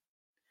Altaria.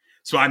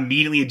 So I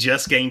immediately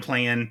adjust game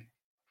plan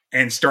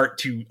and start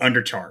to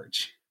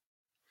undercharge.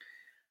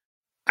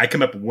 I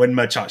come up 1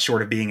 mudshot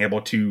short of being able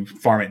to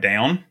farm it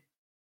down.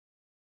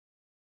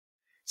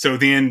 So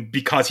then,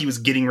 because he was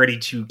getting ready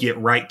to get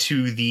right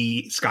to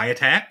the Sky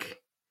Attack,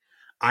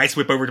 I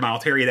swip over to my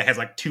Altaria that has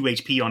like 2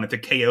 HP on it to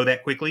KO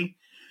that quickly,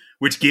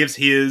 which gives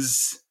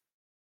his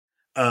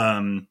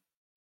Lantern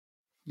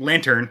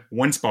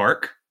 1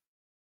 spark.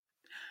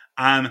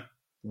 I'm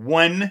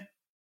 1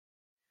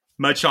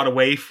 mudshot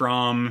away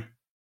from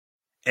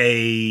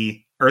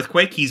a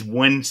Earthquake. He's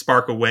 1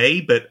 spark away,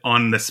 but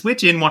on the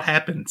switch in, what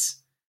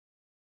happens?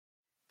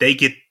 They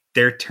get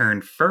their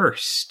turn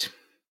first.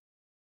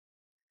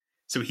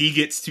 So he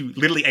gets to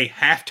literally a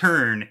half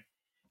turn,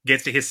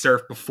 gets to his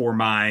Surf before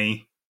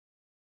my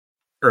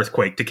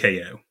Earthquake to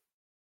KO.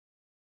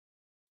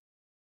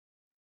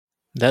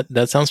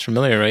 That sounds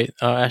familiar, right,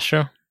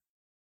 Astro?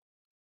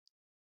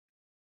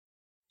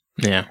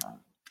 Yeah.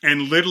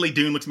 And literally,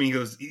 Dune looks at me and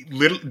goes,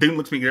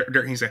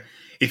 he said,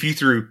 if you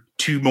threw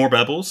 2 more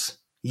bubbles,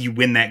 you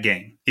win that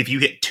game. If you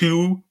hit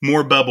 2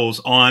 more bubbles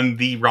on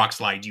the Rock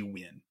Slide, you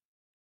win.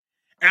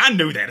 And I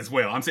knew that as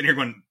well. I'm sitting here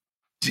going,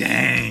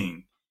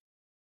 dang.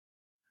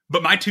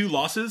 But my 2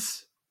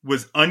 losses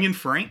was Onion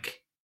Frank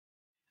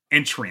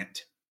and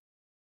Trent.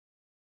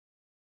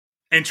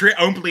 And Trent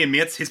openly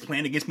admits his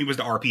plan against me was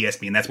to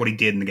RPS me, and that's what he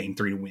did in the game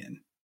 3 to win.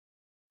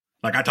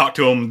 Like, I talked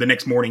to him the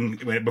next morning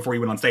before he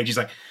went on stage. He's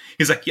like,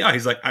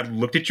 I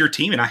looked at your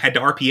team and I had to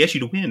RPS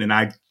you to win, and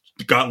I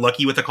got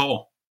lucky with the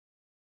call.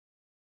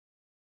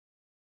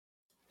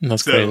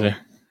 That's crazy.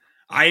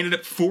 I ended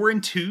up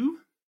 4-2.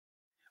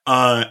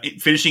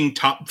 Finishing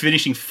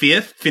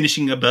fifth,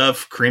 finishing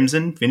above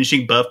Crimson,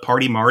 finishing above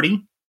Party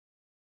Marty.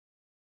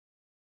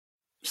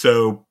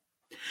 So,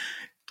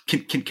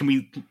 can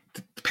we?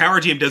 The Power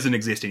Gym doesn't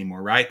exist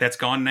anymore, right? That's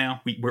gone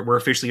now. We're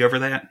officially over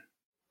that.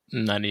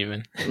 Not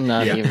even.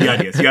 Not Yeah, even.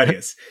 yeah, it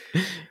is.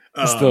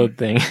 It's still a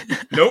thing.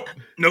 Nope,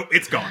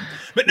 it's gone.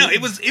 But no,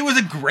 it was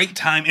a great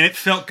time, and it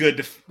felt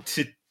good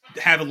to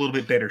have a little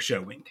bit better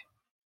showing.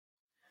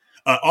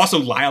 Also,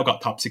 Lyle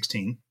got top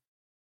 16.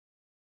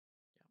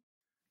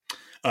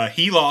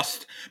 He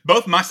lost.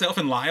 Both myself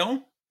and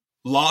Lyle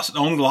lost.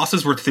 Only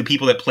losses were to the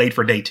people that played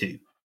for day 2.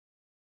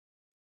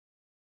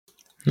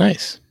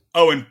 Nice.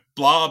 Oh, and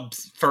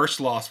Blob's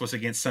first loss was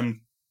against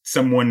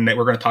someone that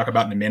we're going to talk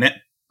about in a minute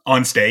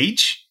on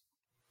stage.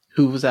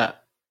 Who was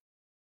that?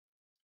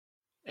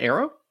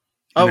 Arrow?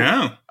 Oh,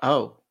 no.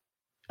 Oh,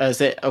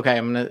 is it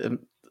okay?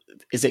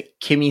 Is it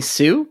Kimmy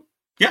Sue?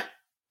 Yeah.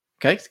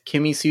 Okay,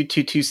 Kimmy Sue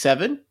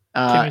 227.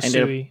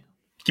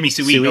 Kimmy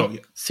Sui. Oh, yeah.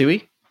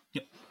 Sui.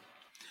 Yep.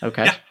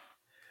 Okay.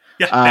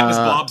 Yeah, that was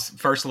Blob's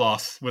first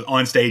loss was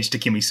on stage to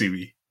Kimmy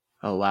Sui.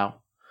 Oh wow.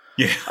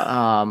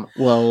 Yeah.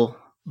 Well.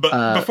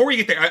 But before we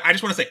get there, I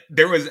just want to say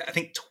there was, I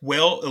think,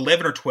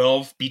 11 or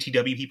 12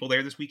 BTW people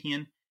there this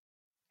weekend.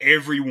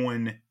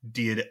 Everyone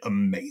did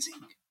amazing.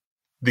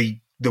 The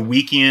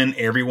weekend,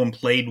 everyone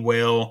played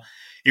well.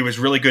 It was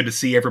really good to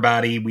see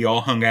everybody. We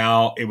all hung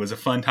out. It was a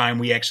fun time.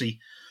 We actually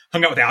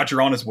hung out with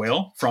Algeron as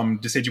well from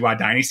Decidueye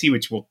Dynasty,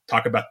 which we'll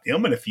talk about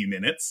them in a few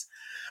minutes.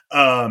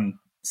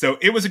 So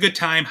it was a good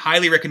time.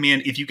 Highly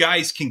recommend. If you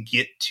guys can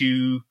get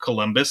to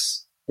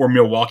Columbus or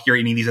Milwaukee or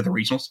any of these other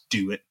regionals,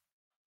 do it.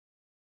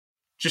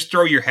 Just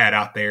throw your hat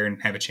out there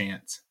and have a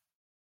chance.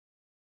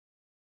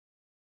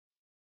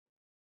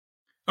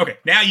 Okay,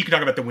 now you can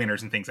talk about the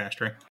winners and things,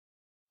 Astro.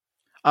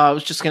 I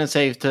was just going to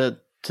say to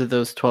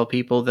those 12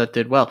 people that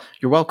did well,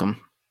 you're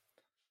welcome.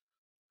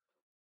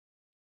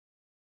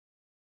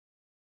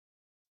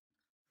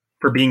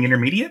 For being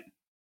intermediate?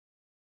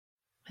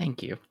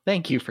 Thank you.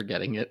 Thank you for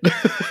getting it.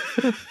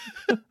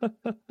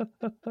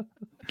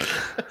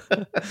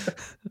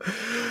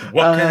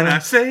 What can I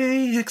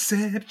say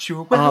except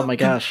you're welcome? Oh my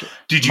gosh.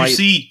 Did you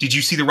see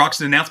the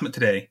Roxas announcement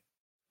today?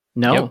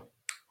 No. Yep.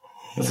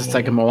 Is this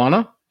like a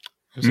Moana?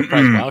 I'm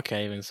surprised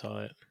Wildcat even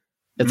saw it.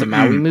 It's a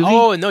Maui movie?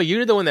 Oh, no,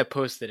 you're the one that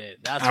posted it.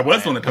 I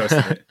was the one that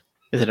posted it.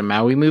 Is it a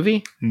Maui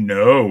movie?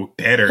 No,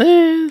 better.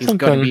 He's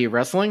going to be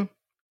wrestling?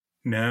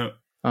 No.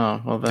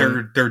 Oh, well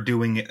then. They're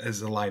doing it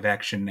as a live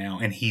action now,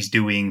 and he's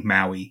doing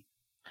Maui.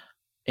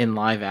 In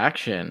live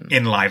action?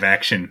 In live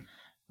action.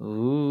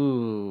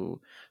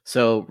 Ooh.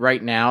 So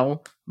right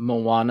now,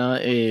 Moana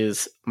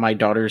is my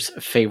daughter's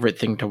favorite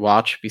thing to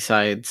watch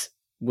besides,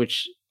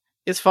 which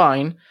is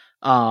fine.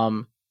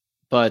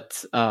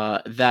 But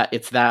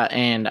it's that,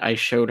 and I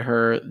showed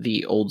her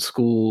the old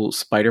school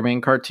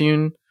Spider-Man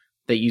cartoon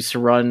that used to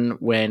run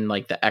when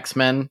like the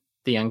X-Men,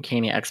 the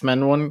Uncanny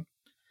X-Men one.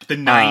 The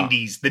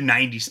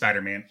 90s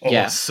Spider-Man. Oh,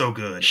 yeah. So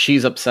good.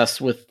 She's obsessed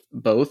with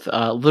both.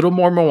 A little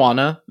more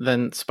Moana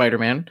than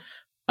Spider-Man.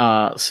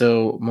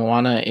 So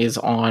Moana is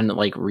on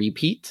like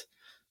repeat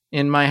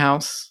in my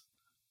house.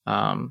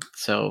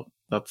 So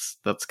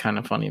that's kind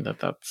of funny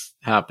that's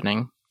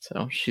happening.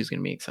 So she's going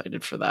to be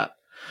excited for that.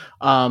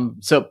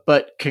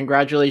 But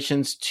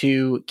congratulations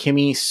to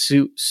Kimmy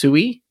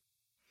Sui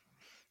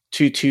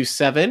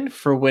 227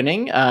 for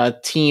winning. A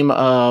team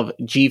of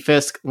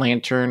G-Fisk,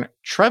 Lantern,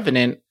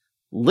 Trevenant,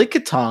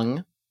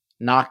 Lickitung,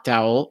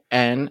 Noctowl,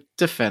 and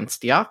Defense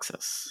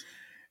Deoxys.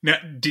 Now,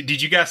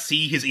 did you guys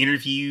see his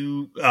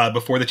interview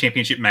before the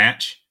championship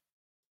match?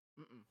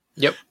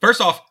 Yep.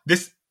 First off,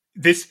 this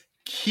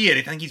kid,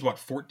 I think he's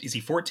is he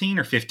 14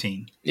 or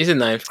 15? He's in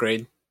 9th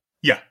grade.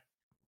 Yeah.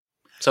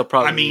 So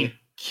probably. I mean,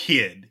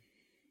 kid.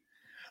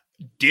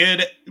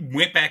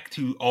 Went back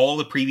to all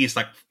the previous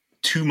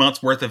 2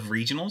 months worth of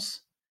regionals,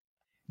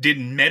 did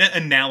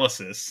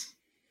meta-analysis,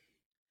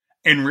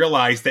 and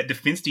realized that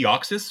Defense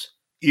Deoxys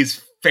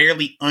is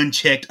fairly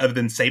unchecked other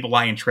than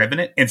Sableye and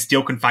Trevenant, and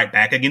still can fight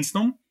back against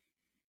them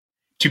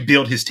to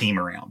build his team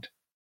around.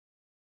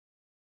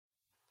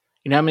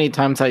 You know how many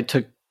times I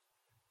took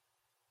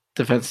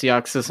Defense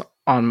Deoxys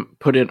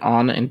put it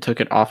on and took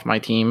it off my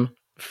team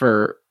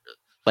for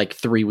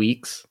 3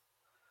 weeks?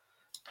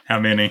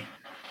 How many?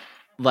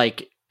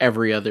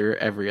 Every other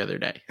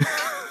day.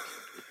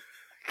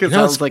 Because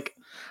I was like,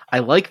 I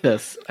like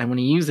this. I want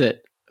to use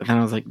it. And then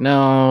I was like,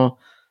 no.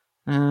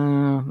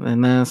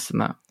 And this and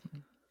that.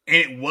 And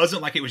it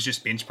wasn't like it was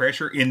just bench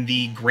pressure in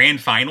the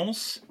grand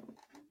finals.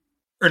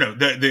 Or no,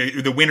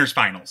 the winners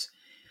finals.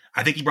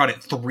 I think he brought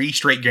it 3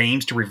 straight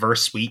games to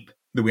reverse sweep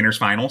the winners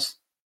finals.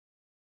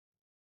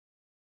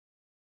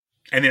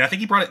 And then I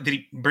think did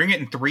he bring it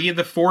in 3 of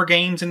the 4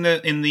 games in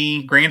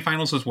the grand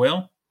finals as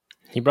well?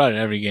 He brought it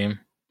every game.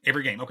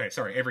 Every game. Okay,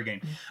 sorry, every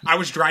game. I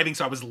was driving,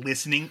 so I was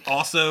listening.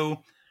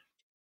 Also,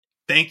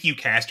 thank you,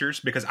 casters,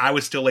 because I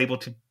was still able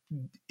to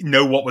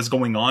know what was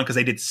going on because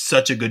they did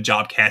such a good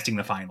job casting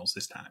the finals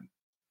this time.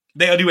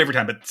 They do every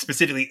time, but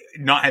specifically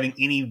not having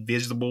any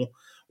visible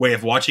way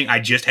of watching. I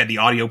just had the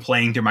audio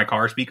playing through my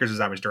car speakers as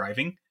I was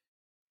driving.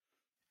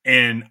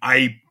 And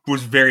I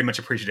was very much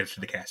appreciative to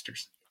the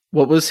casters.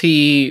 What was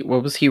he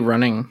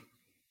running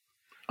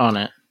on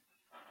it?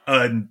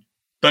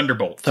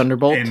 Thunderbolt.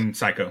 And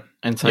Psycho.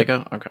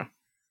 Yep. Okay.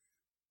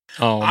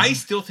 I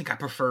still think I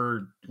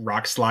prefer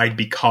Rock Slide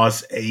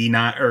because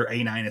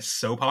A9 is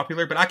so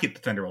popular, but I get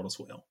the Thunderbolt as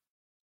well.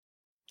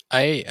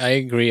 I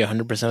agree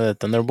 100% with the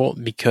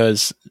Thunderbolt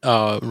because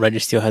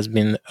Registeel has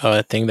been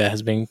a thing that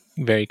has been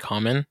very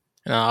common.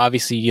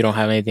 Obviously, you don't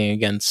have anything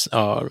against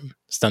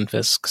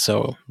Stunfisk,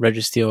 so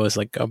Registeel is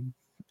like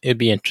it'd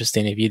be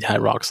interesting if you'd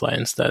had Rock Slide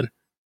instead.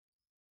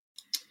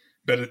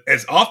 But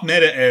as off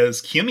meta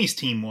as Kimmy's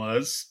team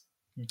was,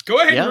 go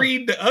ahead and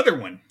read the other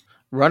one.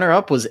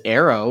 Runner-up was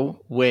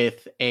Arrow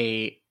with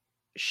a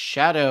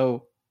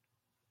Shadow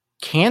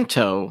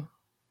Kanto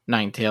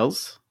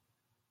Ninetales,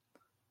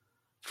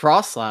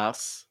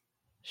 Frostlass,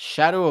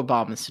 Shadow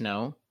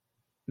Abomasnow,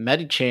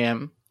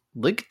 Medicham,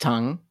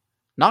 Lickitung,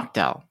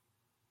 Noctowl.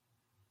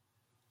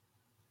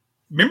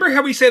 Remember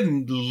how we said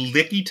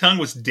Lickitung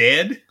was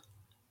dead?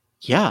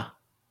 Yeah.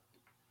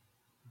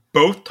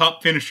 Both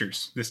top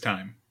finishers this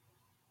time.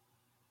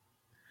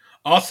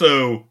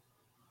 Also,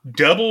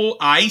 Double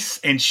Ice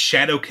and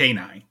Shadow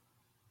K9.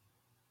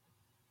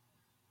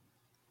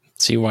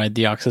 See why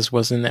Deoxys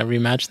was in every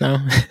match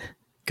now?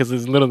 Because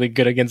it's literally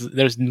good against...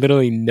 There's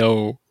literally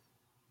no...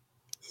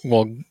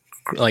 Well,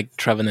 like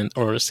Trevenant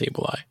or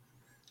Sableye.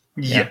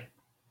 Yeah.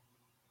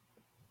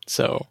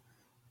 So,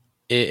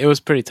 it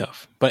was pretty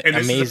tough. But and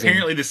this amazing. is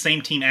apparently the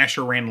same team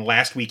Asher ran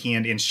last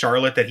weekend in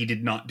Charlotte that he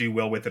did not do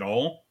well with at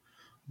all.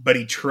 But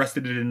he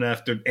trusted it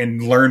enough to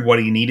and learned what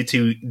he needed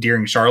to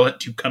during Charlotte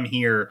to come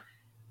here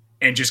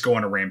and just go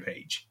on a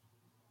rampage.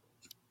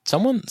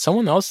 Someone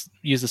else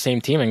used the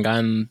same team and got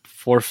in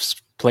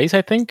 4th place,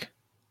 I think.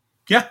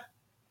 Yeah.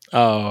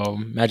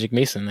 Magic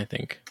Mason, I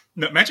think.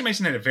 No, Magic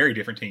Mason had a very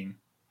different team.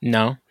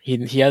 No,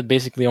 he had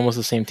basically almost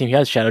the same team. He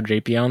had Shadow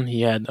Drapion.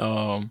 He had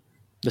the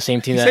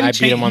same team that I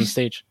beat him on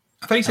stage.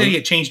 I thought he said he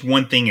had changed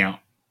one thing out.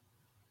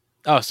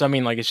 Oh, so I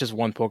mean, like, it's just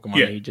one Pokemon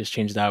that he just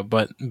changed out.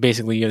 But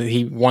basically,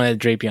 he wanted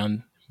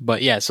Drapion.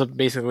 But yeah, so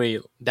basically,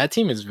 that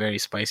team is very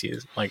spicy.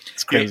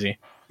 It's crazy. Yeah.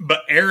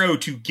 But Arrow,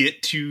 to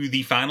get to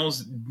the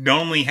finals,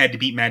 not only had to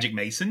beat Magic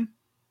Mason,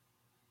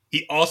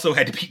 he also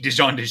had to beat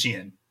Dijon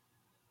Dejin.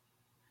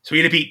 So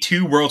he had to beat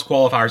 2 Worlds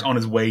qualifiers on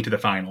his way to the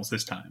finals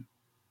this time.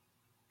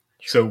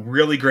 So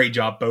really great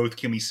job, both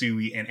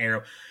Kimisui and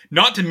Arrow.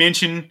 Not to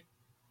mention,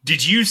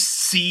 did you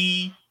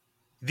see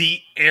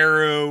the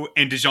Arrow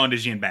and Dijon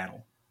Dejin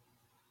battle?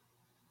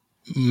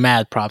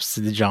 Mad props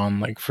to Dijon,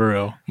 like, for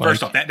real.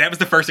 First off, that was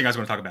the first thing I was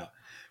going to talk about.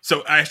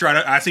 So, Astro,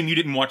 I assume you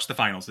didn't watch the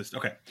finals.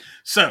 Okay.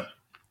 So,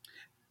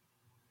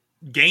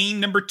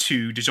 game number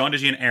 2, Dijon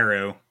Dejin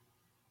Arrow.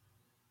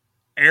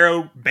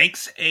 Arrow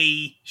banks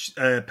a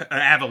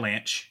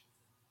avalanche,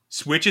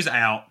 switches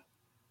out,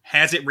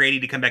 has it ready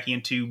to come back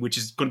into, which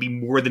is going to be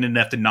more than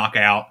enough to knock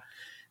out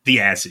the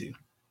Azu.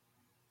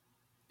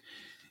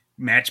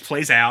 Match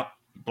plays out,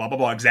 blah, blah,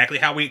 blah, exactly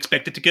how we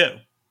expect it to go.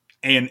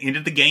 And end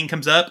of the game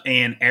comes up,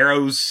 and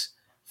Arrow's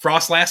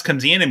Frostlass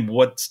comes in, and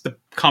what's the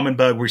common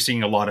bug we're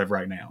seeing a lot of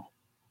right now?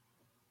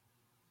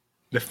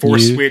 The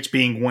force switch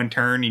being one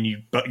turn, and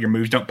your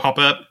moves don't pop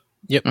up.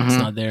 Yep, it's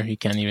not there. He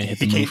can't even hit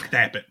the move. He can't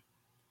tap it.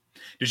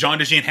 Dijon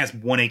Dejin has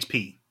 1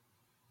 HP.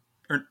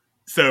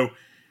 So,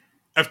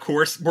 of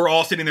course, we're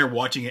all sitting there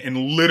watching it, and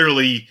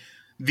literally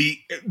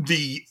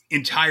the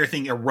entire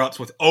thing erupts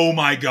with, oh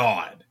my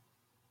god.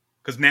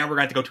 Because now we're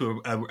going to go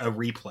to a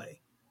replay.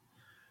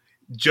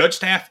 Judge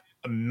staff,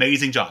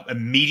 amazing job.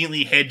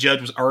 Immediately, head judge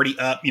was already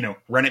up,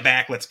 run it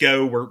back, let's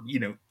go.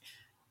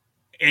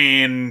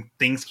 And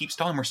things keep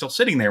stalling. We're still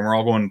sitting there, and we're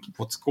all going,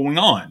 what's going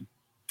on?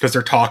 Because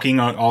they're talking,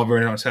 all of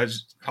everyone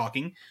else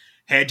talking.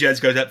 Head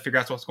judge goes up to figure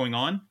out what's going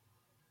on.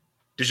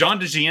 Dijon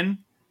Dejin,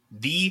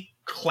 the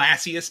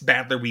classiest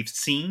battler we've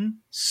seen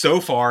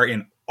so far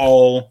in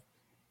all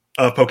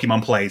of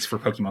Pokemon plays for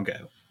Pokemon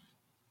Go.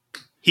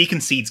 He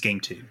concedes game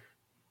 2.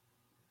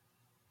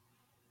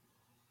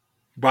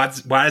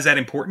 Why is that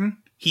important?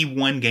 He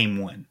won game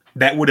 1.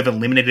 That would have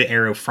eliminated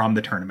Arrow from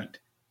the tournament.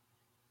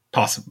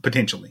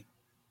 Potentially.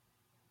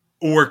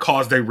 Or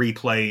caused a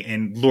replay,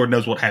 and Lord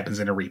knows what happens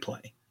in a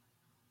replay.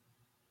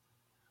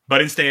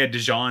 But instead,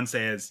 Dijon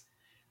says,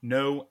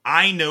 no,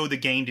 I know the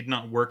game did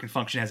not work and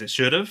function as it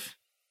should have.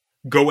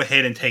 Go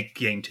ahead and take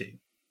game 2.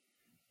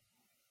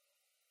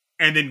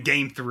 And then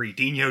game 3.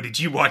 Dino, did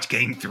you watch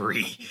game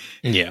 3?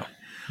 Yeah.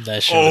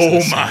 That shit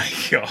was my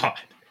god.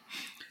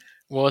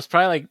 Well, it's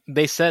probably like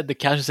they said, the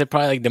casual said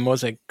probably like the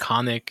most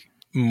iconic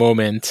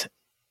moment,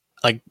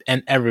 like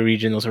in every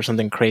regionals or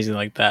something crazy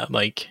like that.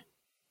 Like,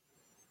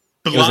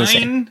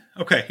 blind.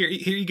 Okay,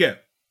 here you go.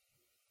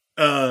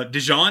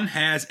 Dijon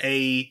has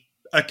a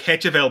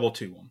catch available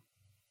to him.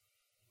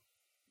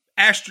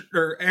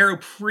 Arrow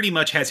pretty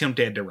much has him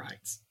dead to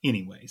rights,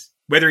 anyways,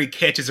 whether he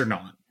catches or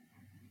not.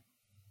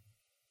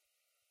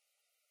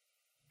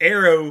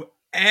 Arrow,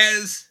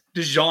 as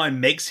Dijon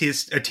makes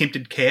his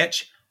attempted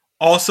catch,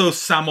 also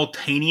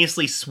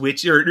simultaneously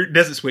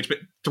doesn't switch, but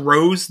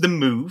throws the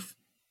move,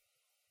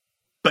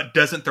 but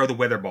doesn't throw the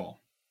weather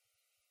ball.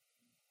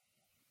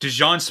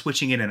 Dijon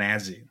switching in an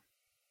Azu.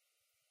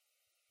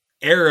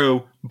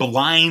 Arrow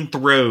blind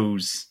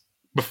throws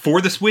before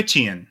the switch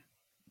in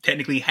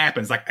technically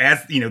happens. Like,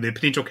 as the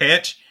potential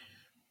catch,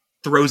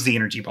 throws the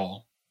energy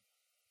ball.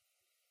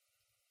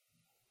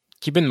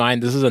 Keep in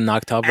mind, this is a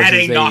Noctowl versus At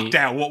a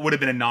knockdown. What would have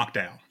been a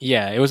knockdown?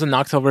 Yeah, it was a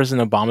Noctowl versus an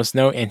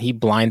Abomasnow, and he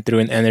blind threw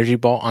an energy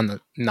ball on the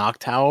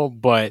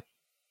Noctowl, but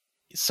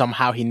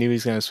somehow he knew he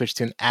was going to switch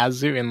to an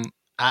Azu, and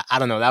I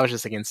don't know, that was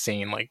just like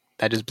insane. Like,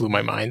 that just blew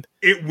my mind.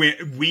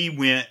 We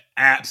went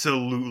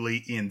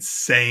absolutely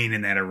insane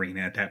in that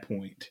arena at that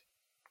point.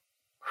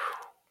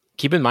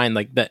 Keep in mind,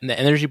 like, the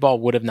energy ball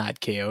would have not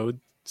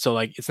KO'd, so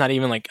like it's not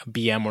even like a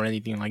BM or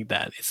anything like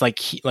that. It's like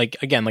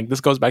again, like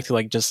this goes back to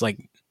like just like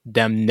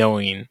them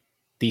knowing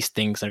these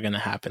things are gonna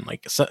happen.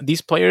 Like, so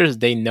these players,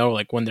 they know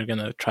like when they're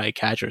gonna try to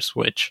catch or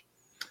switch.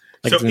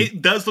 Like, so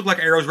it does look like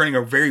Arrow's running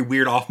a very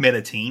weird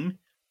off-meta team,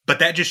 but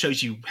that just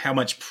shows you how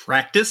much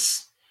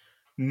practice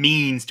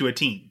means to a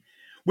team.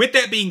 With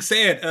that being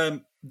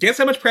said, guess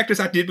how much practice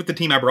I did with the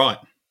team I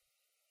brought?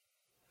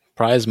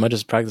 Probably as much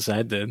as practice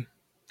I did.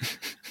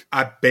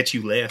 I bet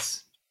you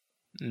less.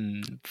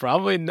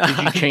 Probably not.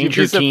 Did you change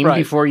your team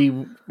before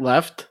you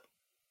left?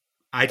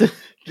 I did,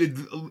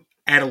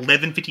 at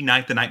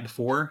 11:59 the night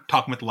before,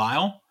 talking with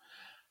Lyle,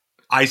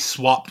 I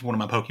swapped one of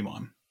my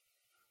Pokemon.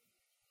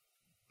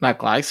 Not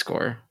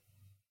Gliscor.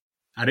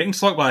 I didn't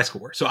swap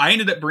Gliscor. So I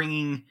ended up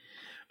bringing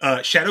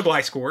Shadow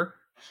Gliscor,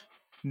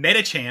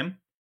 Medicham.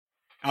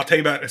 I'll tell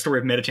you about a story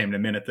of Medicham in a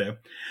minute, though.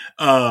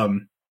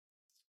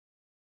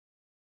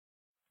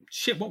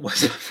 What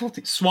was it?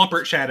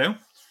 Swampert Shadow,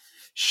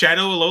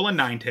 Shadow Alola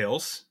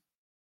Ninetales,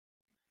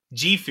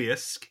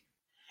 G-Fisk.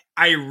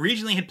 I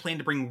originally had planned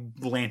to bring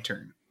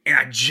Lantern,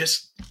 and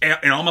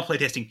in all my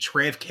playtesting,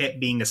 Trev kept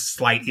being a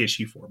slight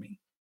issue for me.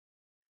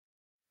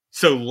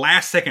 So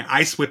last second,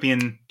 I swip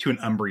in to an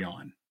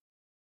Umbreon.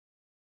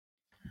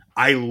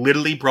 I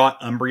literally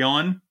brought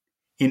Umbreon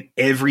in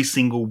every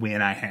single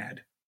win I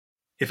had.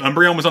 If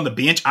Umbreon was on the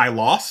bench, I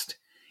lost.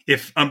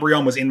 If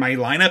Umbreon was in my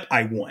lineup,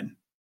 I won.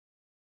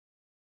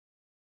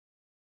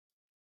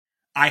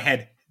 I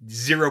had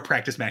 0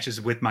 practice matches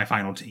with my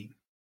final team.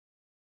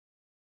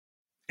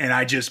 And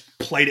I just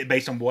played it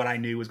based on what I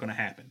knew was going to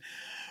happen.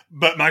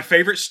 But my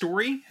favorite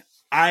story,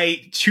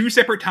 2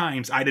 separate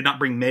times, I did not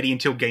bring Medi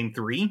until game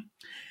 3.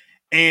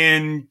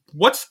 And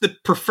what's the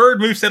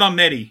preferred moveset on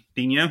Medi,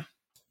 Dino?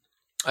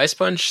 Ice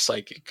Punch,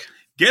 Psychic.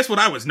 Guess what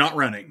I was not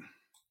running?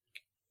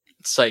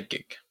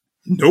 Psychic.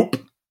 Nope.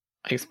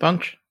 Ice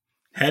Punch?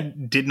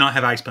 Did not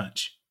have Ice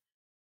Punch.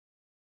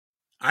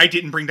 I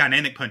didn't bring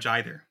Dynamic Punch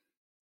either.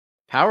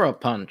 Power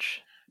Up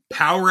Punch.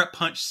 Power Up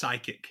Punch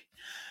Psychic.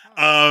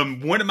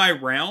 One of my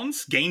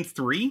rounds, game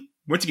 3,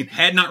 once again,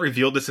 had not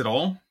revealed this at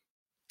all.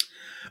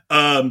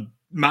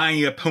 My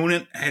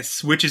opponent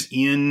switches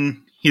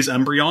in his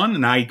Umbreon,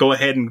 and I go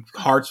ahead and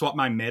hard swap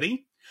my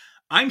Medi.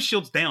 I'm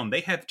shields down.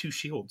 They have 2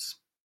 shields.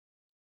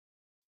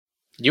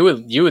 You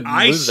would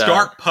I lose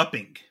start that.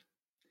 pupping.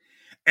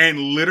 And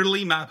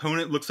literally my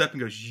opponent looks up and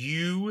goes,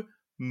 "You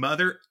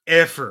mother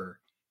effer."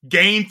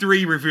 Game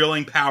 3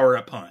 revealing Power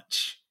Up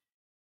Punch.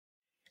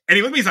 And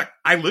he looked at me, he's like,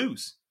 "I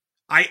lose.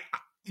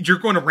 You're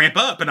going to ramp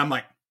up." And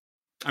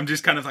I'm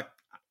just kind of like,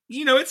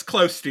 it's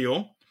close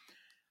still.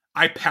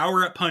 I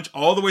Power Up Punch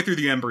all the way through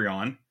the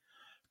Umbreon,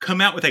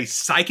 come out with a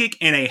Psychic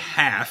and a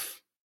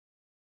half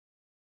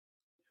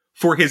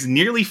for his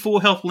nearly full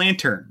health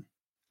Lantern.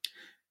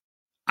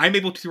 I'm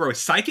able to throw a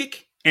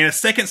Psychic and a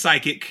second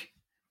Psychic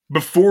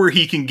before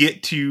he can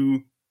get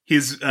to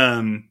his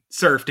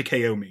Surf to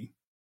KO me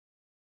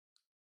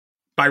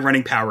by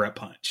running Power Up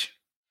Punch.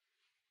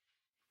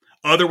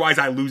 Otherwise,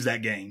 I lose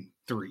that game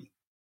 3.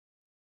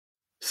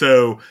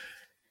 So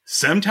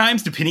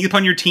sometimes, depending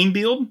upon your team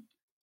build,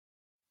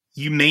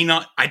 you may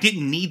not. I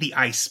didn't need the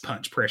Ice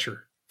Punch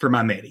pressure for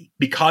my Medi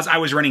because I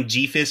was running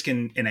G-Fisk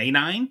and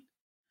A9.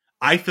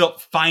 I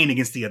felt fine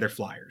against the other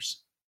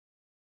flyers.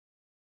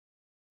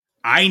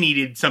 I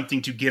needed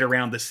something to get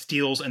around the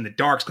steals and the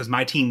darks because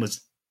my team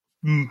was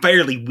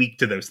fairly weak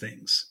to those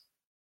things.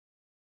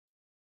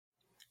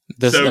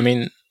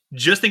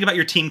 Just think about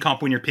your team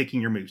comp when you're picking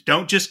your moves.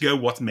 Don't just go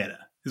what's meta,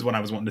 is what I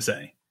was wanting to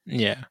say.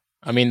 Yeah.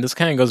 I mean, this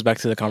kind of goes back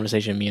to the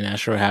conversation me and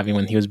Ash were having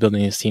when he was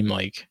building his team,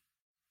 like,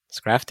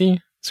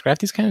 Scrafty?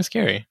 Scrafty's kind of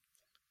scary.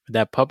 With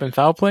that pup and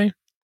foul play?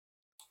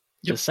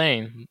 Just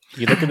saying.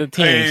 You look at the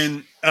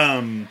teams.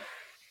 And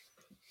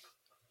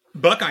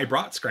Buckeye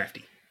brought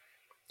Scrafty.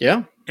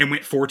 Yeah. And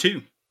went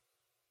 4-2.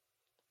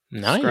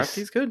 Nice.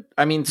 Scrafty's good.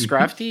 I mean,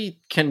 Scrafty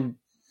can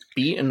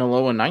beat an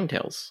Alola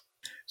Ninetales.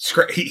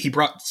 He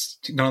brought,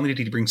 not only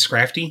did he bring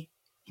Scrafty,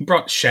 he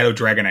brought Shadow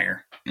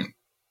Dragonair.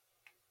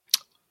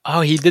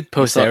 Oh, he did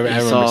post that. I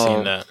remember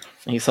seeing that.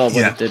 He saw what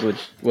it did with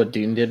what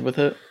Dune did with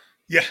it.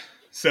 Yeah.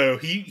 So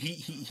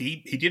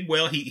he did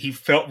well. He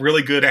felt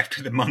really good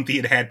after the month he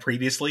had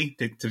previously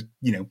to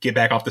get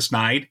back off the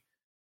snide.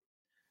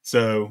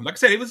 So, like I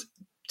said, it was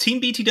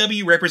Team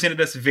BTW represented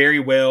us very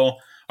well.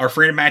 Our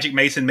friend Magic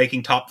Mason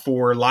making top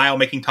 4, Lyle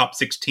making top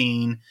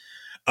 16.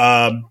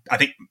 I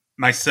think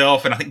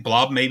myself, and I think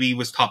Blob maybe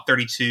was top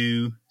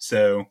 32.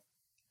 So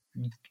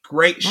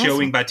great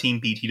showing by Team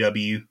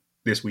BTW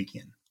this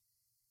weekend.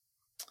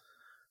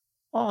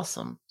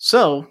 Awesome.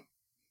 So,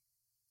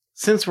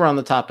 since we're on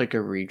the topic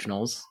of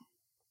regionals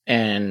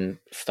and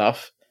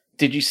stuff,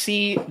 did you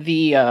see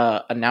the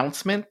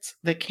announcement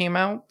that came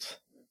out?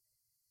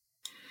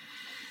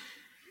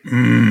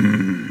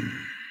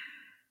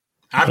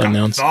 I've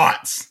got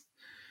thoughts.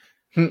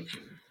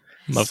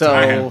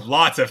 I have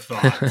lots of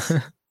thoughts.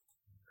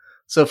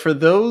 So for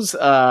those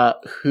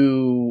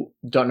who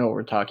don't know what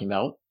we're talking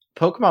about,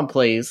 Pokemon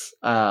Plays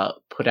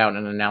put out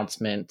an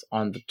announcement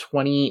on the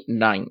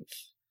 29th.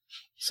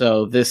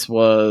 So this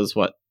was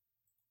what?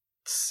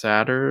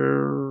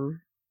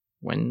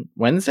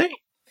 Wednesday?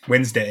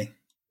 Wednesday.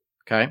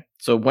 Okay.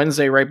 So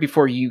Wednesday, right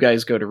before you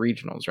guys go to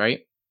regionals,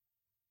 right?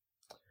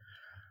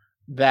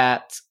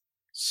 That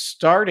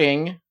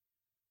starting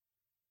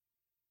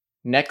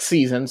next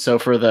season, so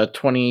for the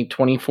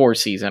 2024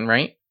 season,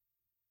 right?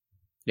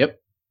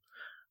 Yep.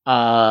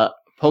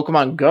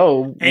 Pokemon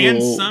Go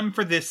and some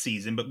for this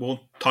season, but we'll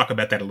talk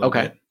about that a little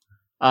bit.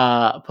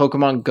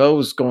 Pokemon Go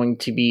is going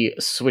to be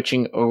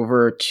switching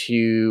over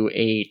to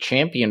a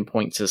champion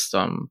point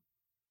system.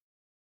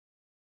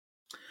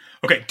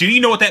 Okay, do you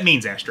know what that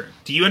means, Astro?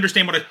 Do you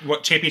understand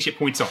what championship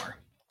points are?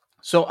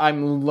 So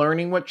I'm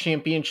learning what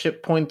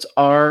championship points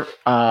are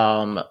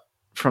from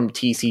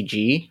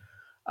TCG.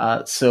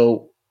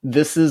 So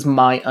this is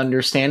my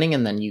understanding,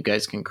 and then you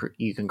guys can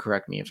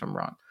correct me if I'm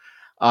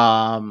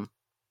wrong.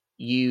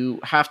 You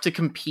have to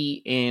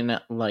compete in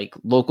like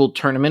local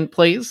tournament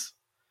plays.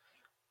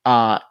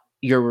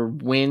 Your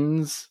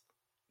wins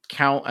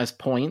count as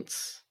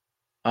points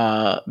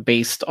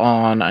based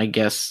on, I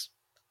guess,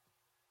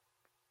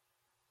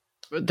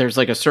 there's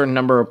like a certain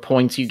number of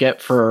points you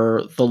get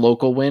for the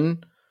local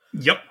win.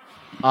 Yep.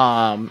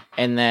 And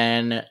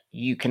then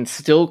you can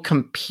still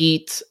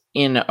compete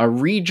in a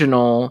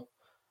regional,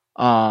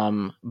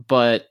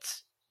 but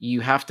you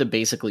have to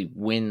basically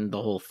win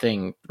the whole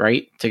thing,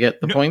 right, to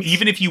get the points?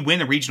 Even if you win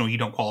the regional, you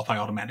don't qualify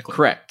automatically.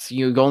 Correct.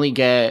 You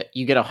get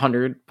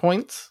 100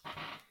 points.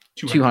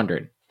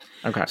 200.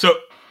 Okay. So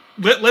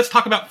let's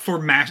talk about for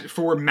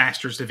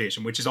Masters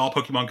Division, which is all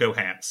Pokemon Go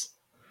has.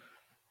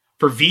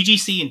 For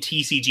VGC and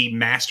TCG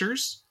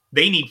Masters,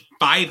 they need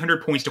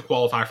 500 points to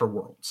qualify for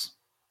Worlds.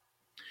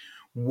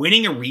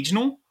 Winning a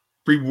regional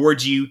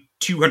rewards you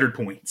 200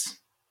 points.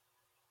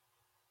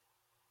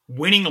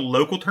 Winning a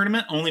local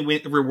tournament only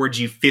rewards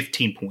you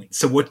 15 points.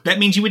 So what that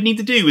means you would need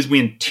to do is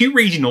win 2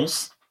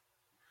 regionals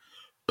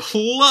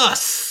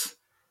plus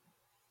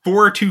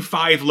 4 to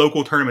 5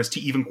 local tournaments to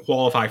even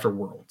qualify for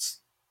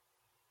Worlds.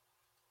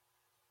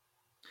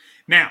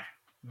 Now,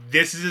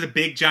 this is a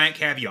big giant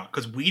caveat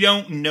because we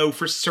don't know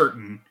for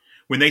certain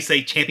when they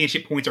say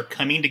championship points are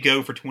coming to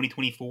go for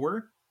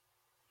 2024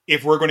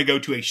 if we're going to go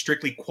to a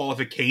strictly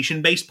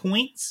qualification-based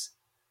points,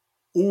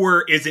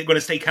 or is it going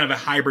to stay kind of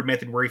a hybrid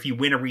method where if you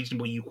win a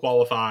regional, you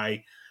qualify,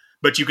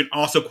 but you can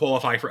also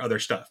qualify for other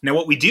stuff. Now,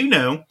 what we do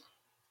know,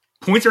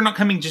 points are not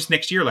coming just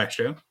next year,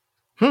 Lastro.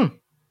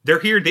 They're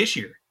here this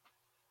year.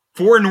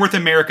 For North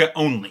America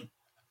only.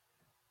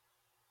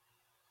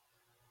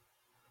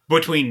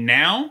 Between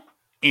now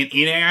and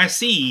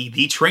NAIC,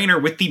 the trainer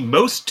with the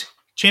most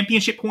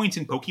championship points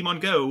in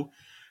Pokemon Go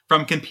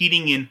from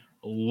competing in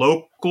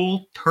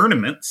local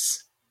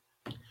tournaments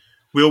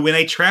will win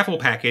a travel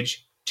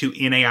package to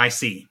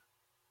NAIC.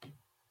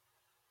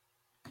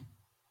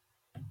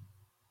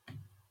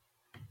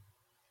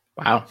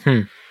 Wow.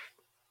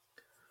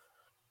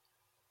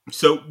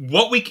 So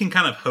what we can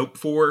kind of hope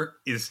for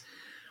is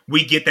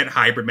we get that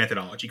hybrid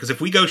methodology. Because if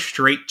we go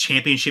straight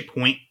championship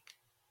point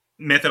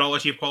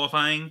methodology of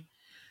qualifying,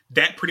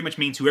 that pretty much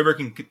means whoever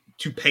can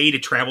to pay to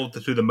travel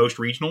through the most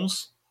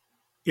regionals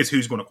is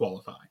who's going to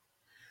qualify.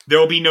 There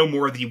will be no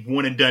more of the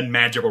one and done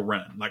magical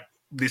run. Like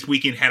this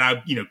weekend, had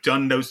I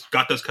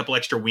got those couple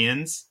extra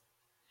wins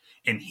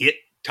and hit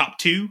top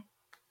 2,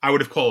 I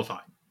would have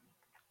qualified.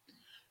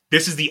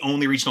 This is the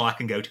only regional I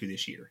can go to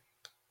this year.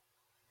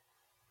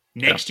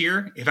 Next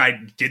year, if I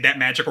did that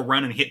magical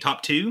run and hit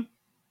top 2,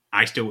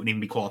 I still wouldn't even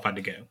be qualified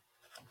to go.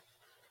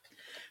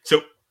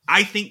 So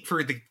I think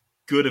for the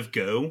good of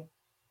Go,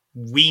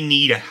 we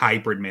need a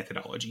hybrid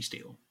methodology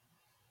still.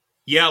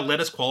 Yeah, let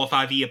us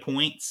qualify via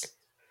points,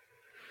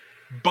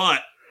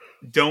 but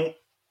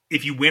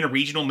if you win a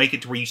regional, make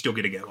it to where you still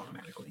get to go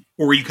automatically.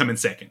 Or you come in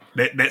second.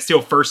 That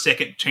still first,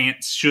 second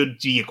chance should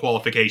be a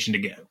qualification to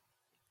go.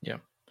 Yeah.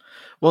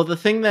 Well, the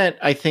thing that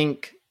I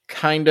think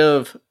kind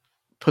of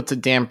puts a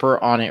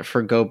damper on it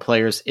for Go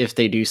players if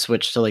they do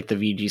switch to like the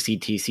VGC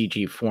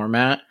TCG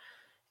format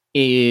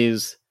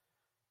is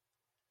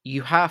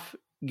you have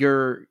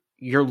your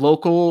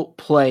local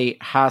play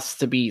has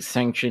to be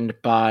sanctioned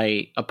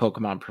by a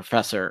Pokemon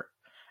professor,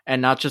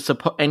 and not just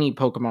any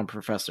Pokemon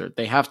professor.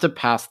 They have to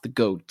pass the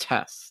Go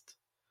test.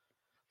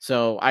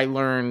 So I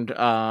learned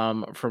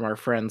from our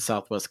friend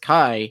Southwest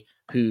Kai,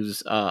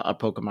 who's a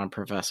Pokemon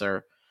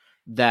professor,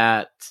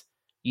 that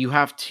you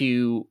have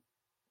to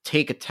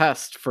take a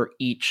test for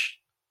each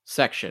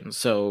sections.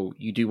 So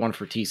you do one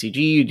for TCG,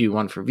 you do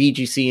one for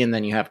VGC, and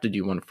then you have to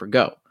do one for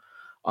Go.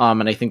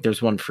 And I think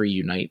there's one for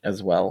Unite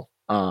as well.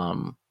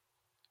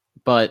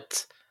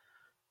 But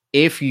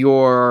if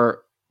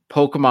your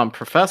Pokemon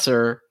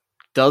professor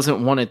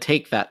doesn't want to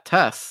take that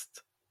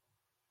test,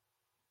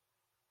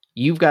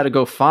 you've got to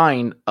go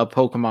find a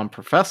Pokemon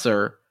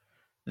professor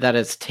that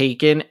has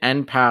taken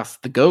and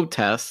passed the Go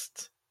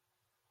test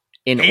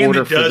in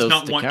order for those to count. And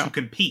does not want to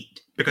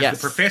compete, because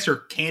the professor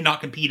cannot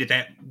compete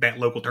at that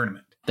local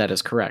tournament. That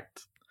is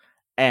correct.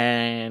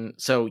 And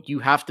so you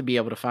have to be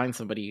able to find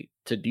somebody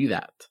to do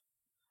that.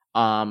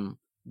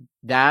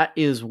 That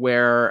is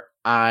where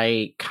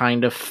I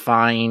kind of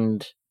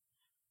find...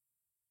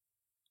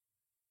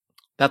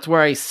 That's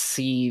where I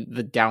see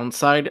the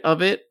downside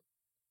of it.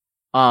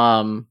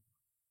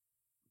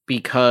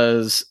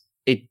 Because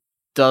it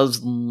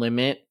does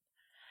limit,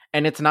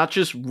 and it's not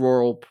just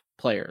rural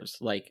players.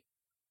 Like,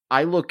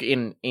 I look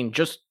in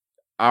just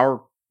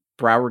our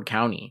Broward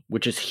County,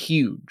 which is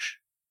huge.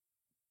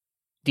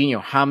 Dino,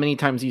 how many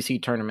times do you see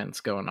tournaments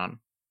going on?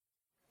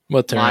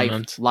 What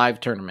tournaments?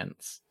 Live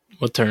tournaments.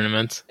 What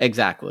tournaments?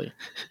 Exactly.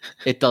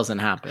 It doesn't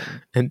happen.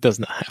 It does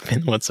not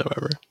happen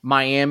whatsoever.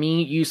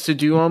 Miami used to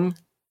do them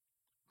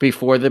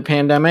before the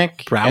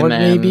pandemic. Broward,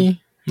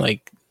 maybe?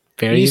 Like,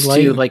 very used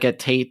light? to, like, at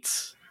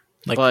Tate's.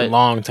 Like, a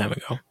long time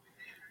ago.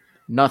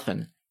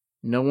 Nothing.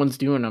 No one's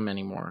doing them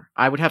anymore.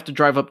 I would have to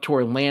drive up to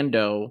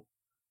Orlando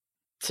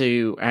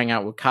to hang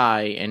out with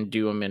Kai and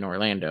do them in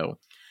Orlando.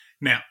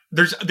 Now,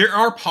 there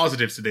are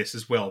positives to this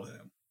as well,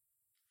 though.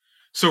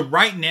 So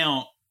right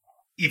now,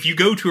 if you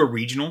go to a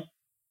regional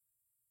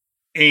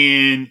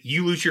and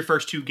you lose your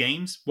first 2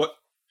 games,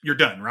 you're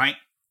done, right?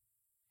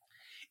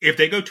 If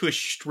they go to a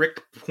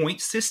strict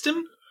point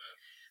system,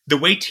 the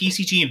way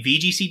TCG and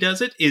VGC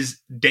does it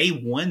is day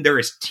 1, there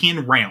is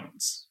 10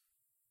 rounds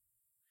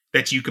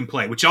that you can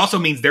play, which also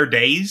means their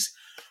days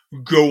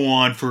go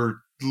on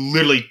for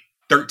literally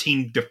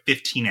 13 to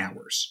 15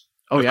 hours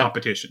of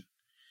competition.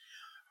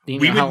 We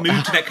would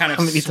move to that kind of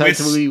how many Swiss...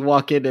 times we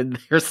walk in and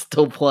they're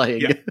still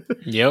playing? Yeah.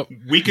 Yep.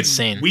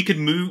 Insane.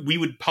 We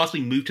would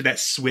possibly move to that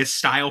Swiss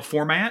style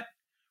format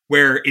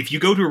where if you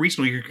go to a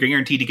regional, you're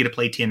guaranteed to get to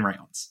play 10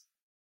 rounds,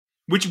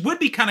 which would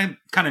be kind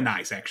of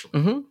nice, actually.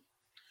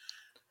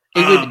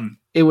 Mm-hmm.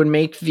 It would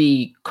make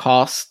the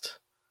cost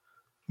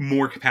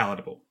more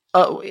palatable.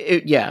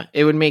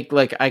 It would make,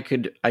 like, I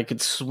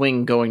could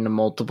swing going to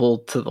multiple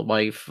to the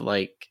wife,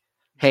 like,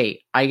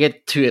 hey, I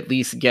get to at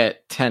least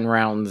get 10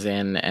 rounds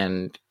in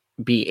and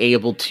be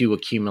able to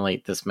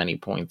accumulate this many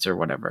points or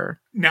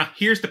whatever. Now,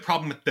 here's the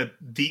problem with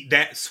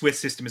that Swiss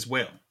system as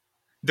well.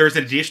 There's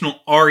an additional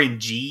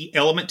RNG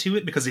element to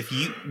it, because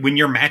when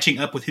you're matching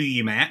up with who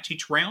you match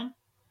each round,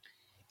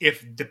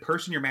 if the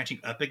person you're matching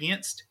up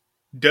against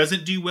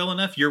doesn't do well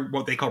enough, your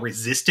what they call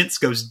resistance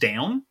goes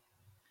down,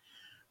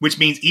 which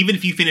means even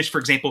if you finish, for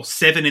example,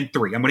 7-3,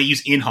 I'm going to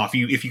use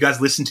Inhofe. If you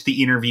guys listened to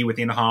the interview with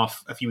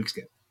Inhofe a few weeks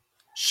ago,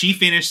 she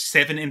finished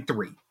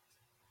 7-3,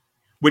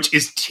 which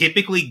is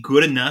typically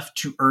good enough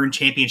to earn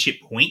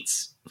championship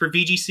points for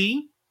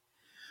VGC.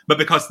 But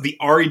because the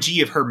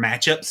RNG of her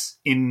matchups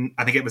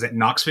I think it was at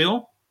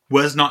Knoxville,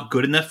 was not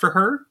good enough for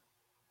her,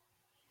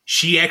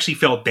 she actually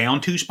fell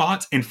down 2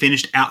 spots and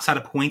finished outside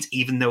of points,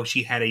 even though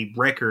she had a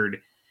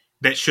record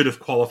that should have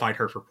qualified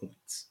her for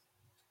points.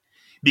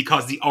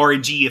 Because the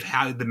RNG of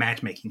how the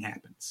matchmaking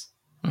happens.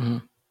 Mm-hmm.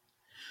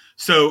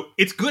 So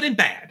it's good and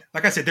bad.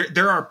 Like I said,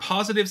 there are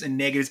positives and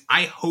negatives.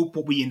 I hope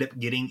what we end up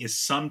getting is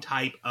some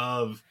type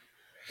of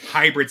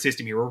hybrid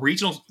system here, where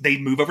regionals, they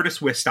move over to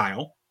Swiss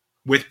style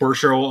with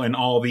Burchell and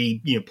all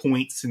the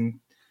points and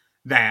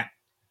that.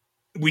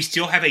 We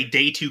still have a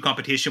day 2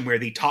 competition where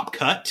the top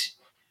cut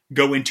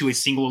go into a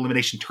single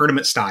elimination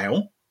tournament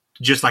style,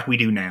 just like we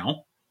do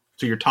now.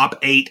 So your top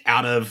 8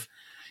 out of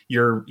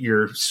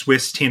your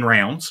Swiss 10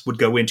 rounds would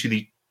go into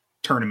the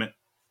tournament.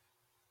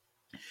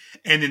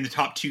 And then the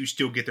top 2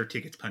 still get their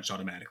tickets punched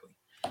automatically.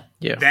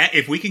 Yeah. That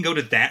if we can go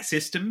to that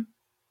system,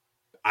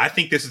 I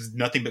think this is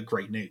nothing but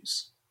great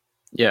news.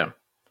 Yeah.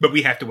 But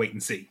we have to wait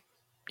and see.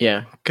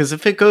 Yeah, because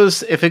if it goes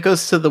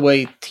to the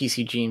way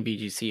TCG and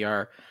BGC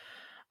are,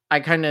 I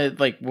kind of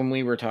like when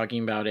we were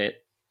talking about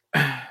it,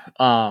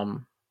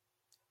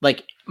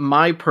 like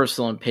my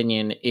personal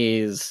opinion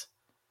is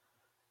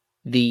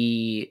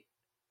the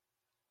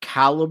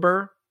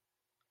caliber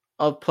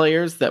of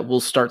players that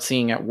we'll start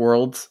seeing at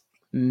Worlds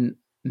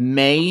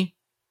may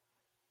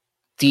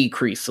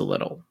decrease a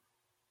little.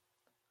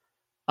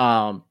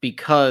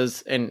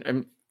 Because,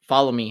 and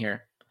follow me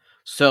here.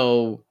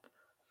 So,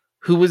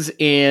 who was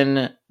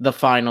in the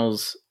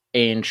finals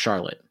in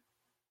Charlotte?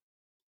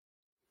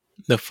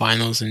 The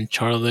finals in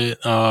Charlotte?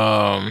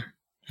 Why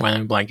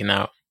am I blanking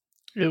out?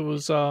 It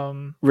was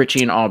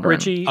Richie and Auburn.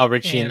 Richie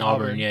and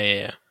Auburn.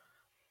 Yeah.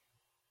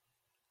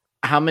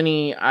 How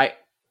many? I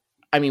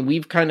mean,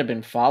 we've kind of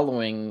been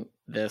following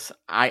this.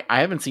 I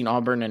haven't seen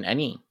Auburn in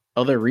any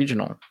other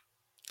regional.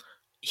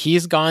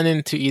 He's gone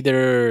into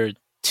either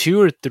 2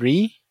 or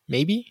 3,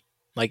 maybe,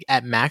 like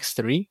at max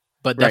 3,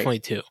 but definitely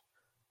 2.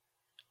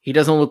 He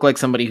doesn't look like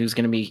somebody who's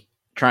going to be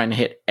trying to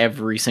hit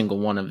every single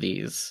one of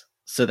these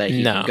so that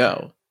he can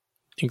go.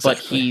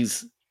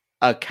 Exactly.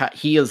 But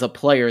he is a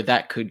player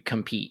that could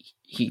compete.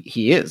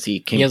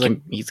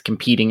 He's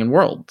competing in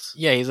Worlds.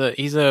 Yeah, he's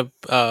a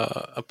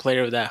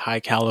player of that high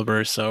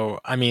caliber. So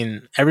I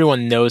mean,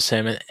 everyone knows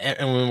him,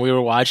 and when we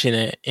were watching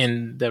it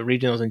in the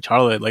regionals in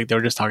Charlotte, like they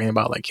were just talking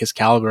about like his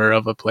caliber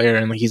of a player,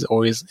 and like he's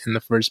always in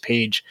the first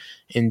page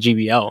in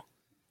GBL.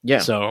 Yeah.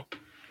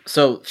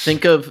 So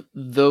think of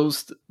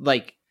those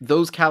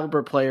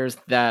caliber players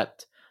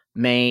that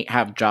may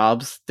have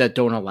jobs that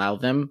don't allow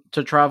them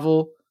to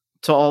travel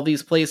to all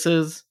these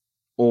places,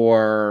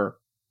 or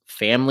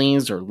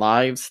families or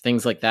lives,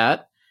 things like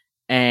that.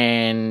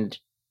 And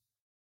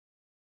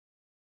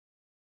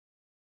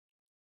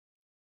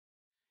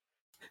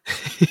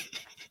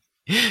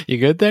you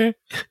good there?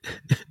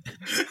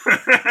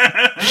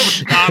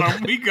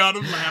 We got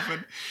him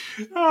laughing.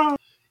 Oh.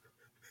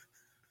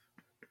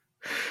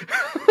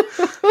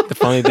 The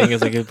funny thing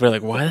is, like, we're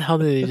like, why the hell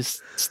did they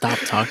just stop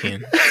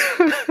talking?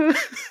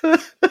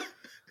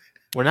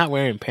 We're not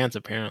wearing pants,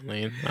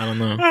 apparently. I don't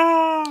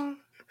know.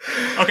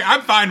 Okay,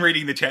 I'm fine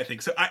reading the chat thing.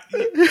 So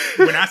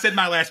when I said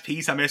my last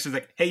piece, I messaged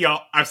like, "Hey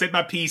y'all, I've said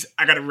my piece.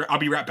 I'll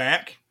be right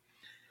back."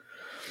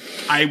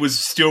 I was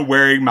still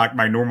wearing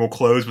my normal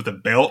clothes with a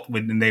belt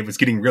when they was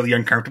getting really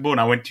uncomfortable,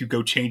 and I went to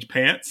go change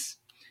pants.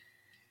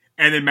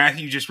 And then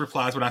Matthew just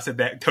replies when I said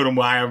that, told him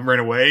why I ran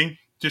away.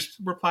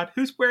 Just replied,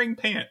 "Who's wearing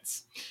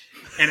pants?"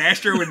 And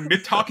Astro and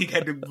mid talking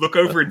had to look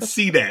over and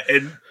see that,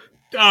 and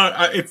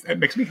it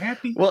makes me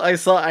happy. Well,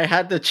 I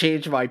had to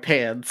change my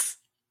pants.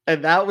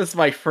 And that was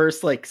my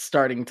first, like,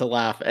 starting to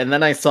laugh. And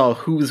then I saw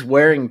who's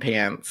wearing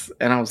pants.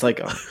 And I was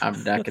like, oh,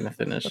 I'm not going to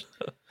finish.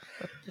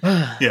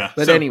 Yeah.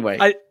 But anyway.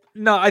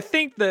 I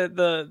think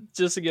that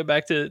just to get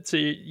back to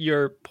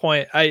your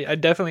point, I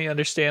definitely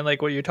understand,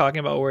 like, what you're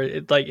talking about, where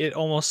it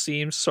almost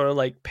seems sort of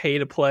like pay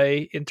to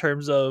play in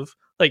terms of,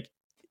 like,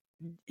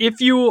 if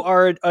you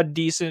are a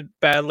decent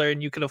battler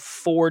and you can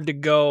afford to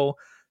go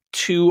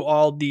to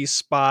all these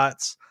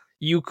spots,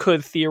 you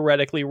could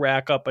theoretically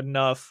rack up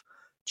enough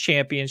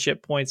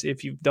championship points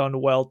if you've done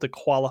well to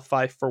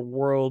qualify for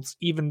Worlds,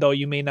 even though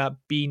you may not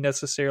be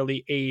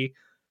necessarily a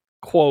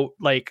quote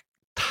like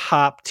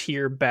top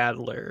tier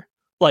battler.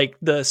 Like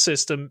the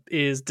system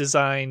is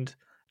designed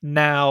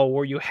now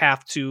where you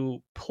have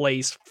to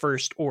place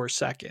first or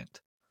second.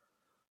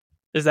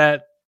 Is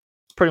that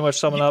pretty much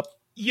summing up?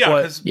 Yeah,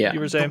 because you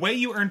were saying? The way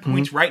you earn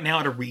points right now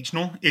at a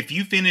regional, if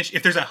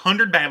there's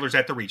 100 battlers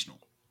at the regional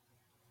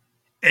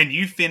and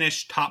you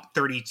finish top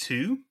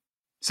 32,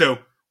 so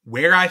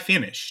where I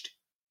finished,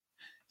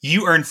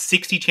 you earn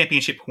 60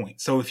 championship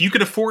points. So if you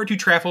could afford to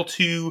travel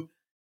to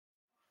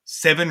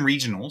 7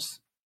 regionals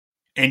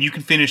and you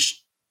can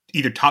finish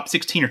either top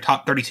 16 or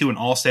top 32 in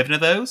all 7 of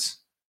those,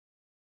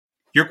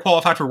 you're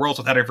qualified for Worlds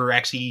without ever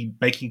actually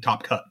making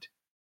top cut.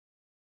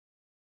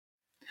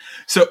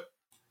 So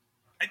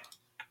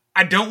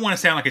I don't want to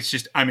sound like it's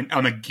just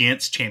I'm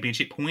against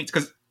championship points,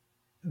 because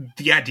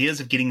the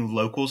ideas of getting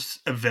locals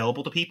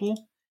available to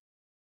people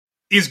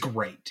is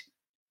great.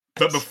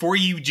 But before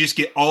you just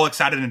get all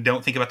excited and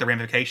don't think about the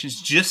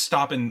ramifications, just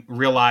stop and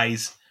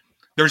realize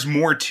there's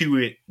more to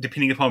it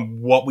depending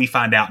upon what we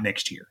find out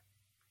next year.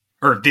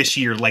 Or this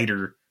year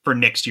later for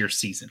next year's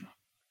season.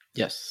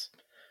 Yes.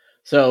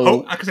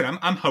 So, like I said,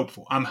 I'm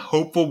hopeful. I'm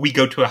hopeful we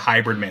go to a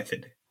hybrid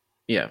method.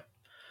 Yeah.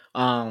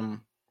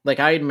 Like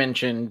I had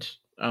mentioned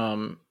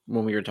when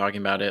we were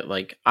talking about it,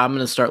 like I'm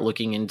going to start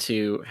looking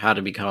into how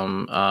to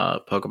become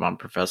a Pokemon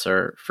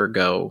professor for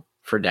Go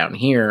for down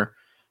here.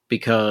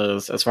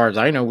 Because as far as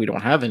I know, we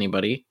don't have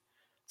anybody.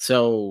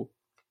 So,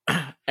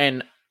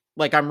 and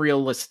like, I'm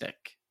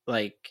realistic.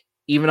 Like,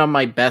 even on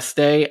my best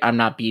day, I'm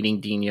not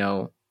beating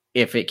Dino.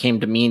 If it came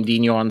to me and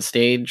Dino on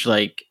stage,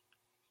 like,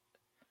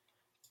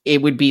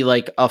 it would be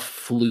like a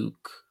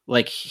fluke.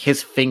 Like,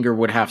 his finger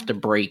would have to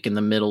break in the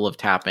middle of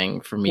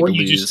tapping for me to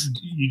lose.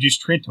 You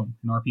just Trent him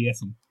and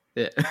RPS him.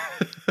 Yeah.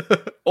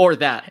 Or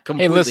that.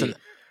 Completely. Hey, listen.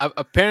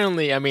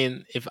 Apparently, I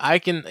mean, if I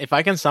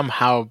can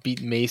somehow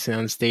beat Mason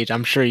on stage,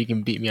 I'm sure you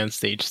can beat me on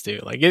stage too.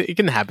 Like it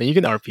can happen. You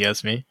can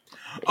RPS me.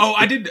 Oh,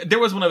 I did. There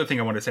was one other thing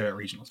I wanted to say about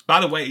regionals. By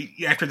the way,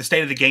 after the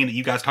state of the game that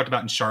you guys talked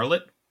about in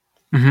Charlotte,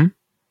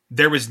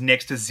 there was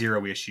next to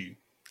zero issue.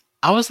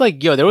 I was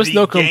like, yo, there was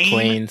no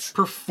complaints.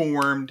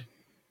 Performed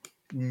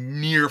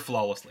near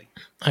flawlessly.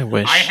 I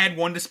wish. I had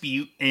one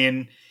dispute,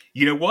 and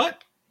you know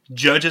what?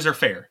 Judges are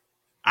fair.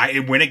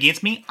 It went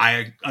against me.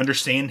 I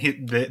understand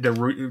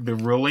the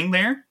ruling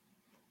there.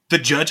 The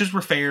judges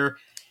were fair,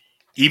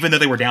 even though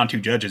they were down 2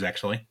 judges,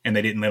 actually, and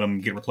they didn't let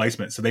them get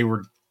replacements. So they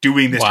were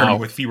doing this tournament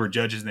with fewer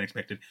judges than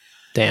expected.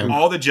 Damn.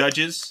 All the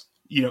judges,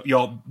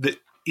 y'all,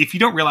 if you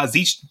don't realize,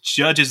 these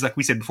judges, like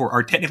we said before,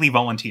 are technically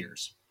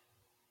volunteers.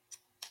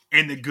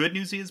 And the good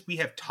news is we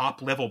have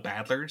top-level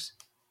battlers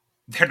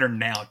that are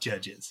now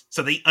judges.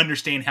 So they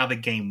understand how the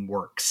game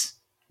works.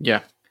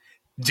 Yeah.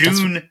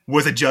 Dune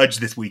was a judge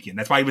this weekend.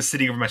 That's why he was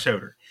sitting over my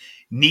shoulder.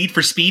 Need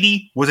for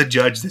Speedy was a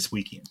judge this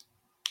weekend.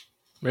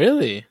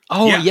 Really?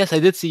 Oh, yeah. Yes, I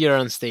did see her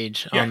on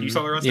stage. Yeah, you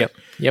saw her on stage.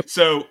 Yep.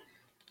 So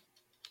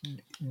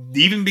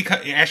even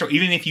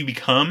if you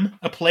become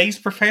a plays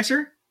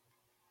professor,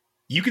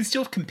 you can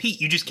still compete.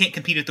 You just can't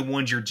compete at the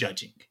ones you're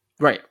judging.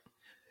 Right.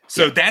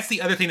 So that's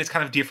the other thing that's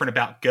kind of different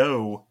about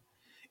Go,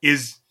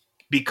 is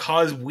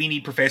because we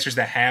need professors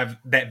that have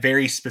that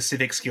very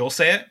specific skill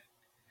set,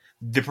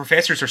 the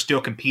professors are still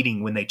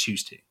competing when they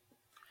choose to.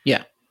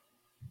 Yeah.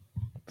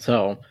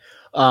 So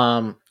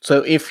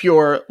if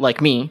you're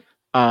like me,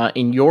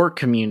 in your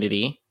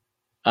community,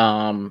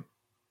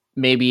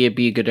 maybe it'd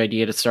be a good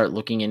idea to start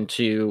looking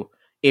into,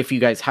 if you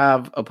guys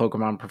have a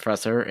Pokemon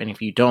professor, and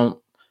if you don't,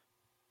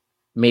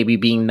 maybe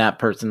being that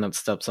person that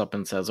steps up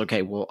and says,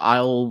 okay, well,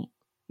 I'll,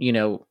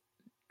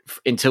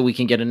 until we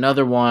can get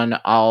another one,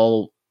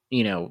 I'll,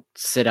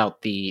 sit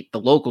out the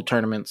local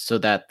tournaments so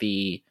that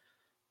the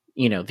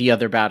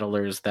other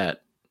battlers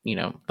that,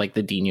 like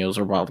the Dinos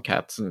or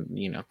Wildcats and,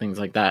 things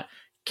like that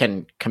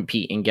can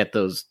compete and get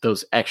those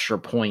extra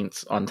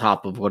points on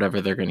top of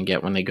whatever they're going to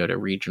get when they go to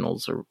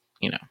regionals or,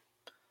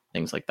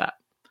 things like that.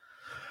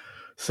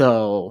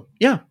 So,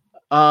 yeah.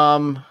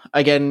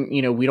 Again,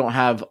 we don't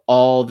have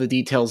all the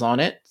details on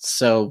it.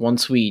 So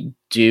once we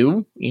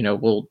do,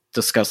 we'll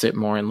discuss it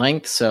more in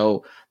length.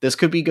 So this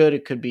could be good.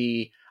 It could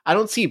be, I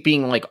don't see it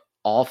being like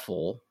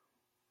awful.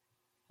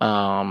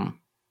 I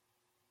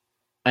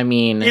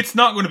mean, it's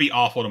not going to be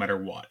awful no matter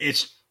what.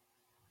 It's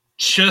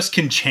just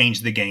can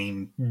change the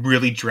game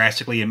really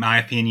drastically, in my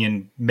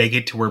opinion, make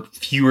it to where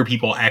fewer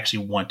people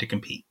actually want to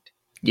compete.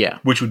 Yeah.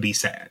 Which would be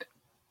sad.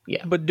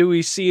 Yeah. But do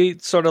we see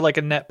sort of like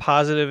a net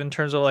positive in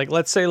terms of like,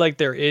 let's say like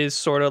there is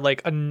sort of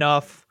like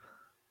enough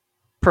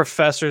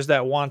professors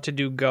that want to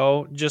do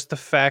Go, just the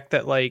fact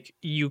that like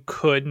you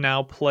could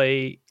now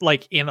play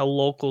like in a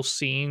local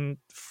scene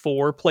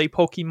for play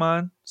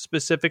Pokemon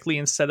specifically,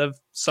 instead of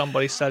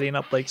somebody setting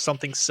up like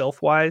something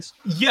self-wise?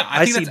 Yeah,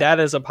 I see that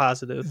as a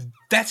positive.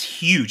 That's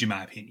huge in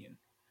my opinion,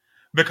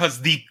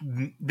 because the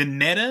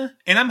meta,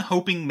 and I'm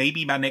hoping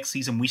maybe by next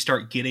season we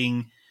start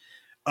getting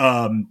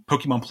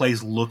Pokemon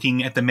plays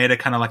looking at the meta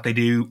kind of like the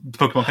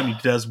Pokemon Company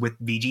does with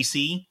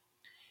VGC,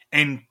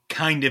 and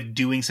kind of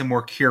doing some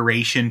more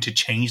curation to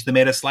change the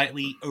meta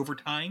slightly over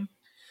time.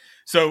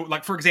 So,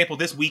 like, for example,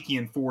 this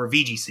weekend for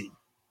VGC,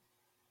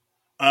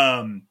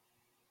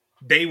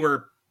 they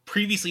were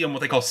previously on what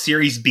they call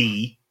Series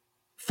B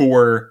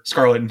for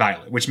Scarlet and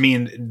Violet, which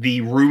means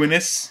the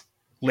Ruinous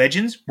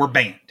Legends were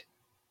banned.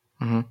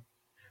 Mm-hmm.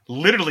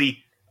 Literally,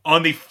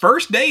 on the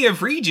first day of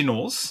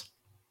regionals,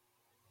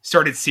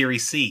 started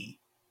Series C,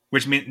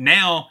 which meant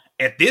now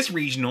at this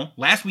regional,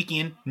 last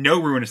weekend,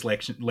 no Ruinous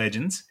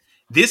Legends.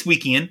 This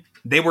weekend,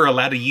 they were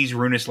allowed to use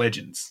Ruinous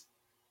Legends.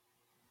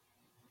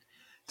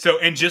 So,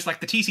 and just like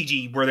the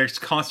TCG, where there's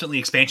constantly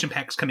expansion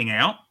packs coming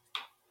out,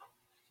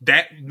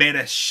 that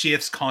meta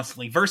shifts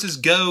constantly. Versus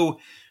Go,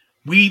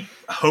 we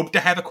hope to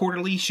have a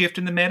quarterly shift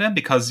in the meta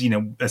because,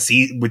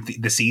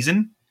 with the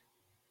season,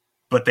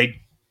 but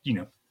they,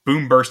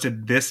 boom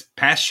bursted this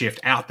past shift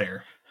out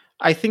there.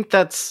 I think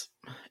that's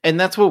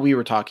what we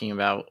were talking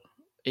about,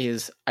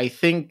 is I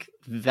think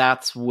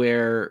that's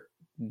where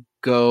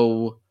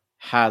Go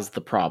has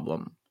the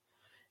problem,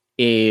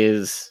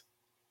 is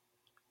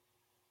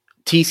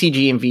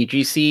TCG and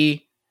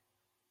VGC,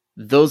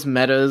 those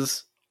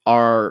metas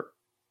are,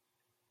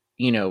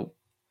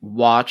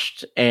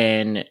 watched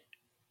and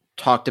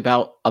talked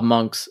about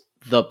amongst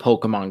the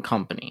Pokemon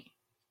Company.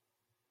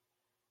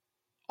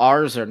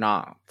 Ours are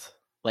not.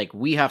 Like,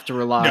 we have to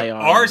rely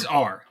on... Ours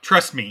are.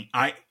 Trust me,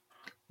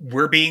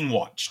 we're being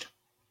watched.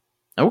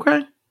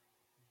 Okay.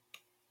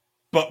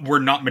 But we're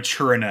not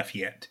mature enough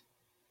yet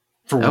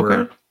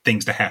for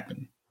things to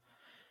happen.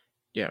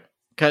 Yeah.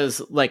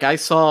 Because, like, I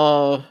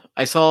saw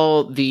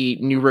the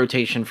new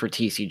rotation for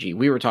TCG.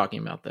 We were talking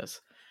about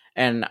this.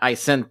 And I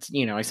sent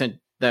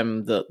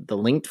them the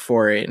link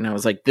for it, and I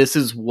was like, this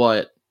is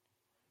what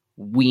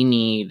we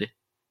need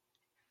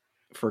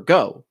for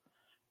Go.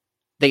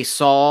 They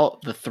saw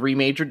the 3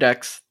 major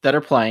decks that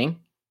are playing,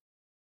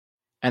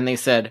 and they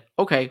said,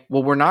 okay,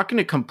 well, we're not going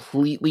to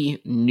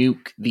completely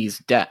nuke these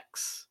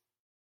decks,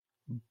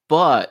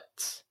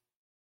 but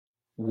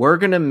we're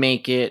going to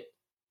make it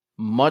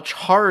much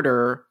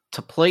harder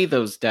to play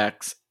those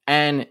decks,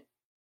 and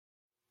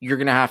you're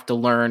going to have to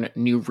learn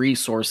new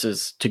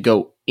resources to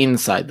go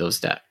inside those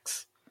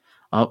decks.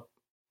 Oh,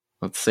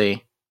 let's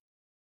see.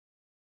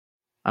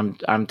 I'm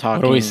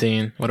talking. What are we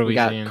seeing? We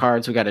got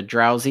cards. We got a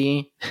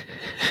Drowsy.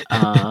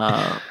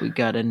 We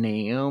got a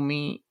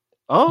Naomi.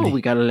 Oh,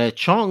 we got a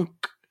Lechonk.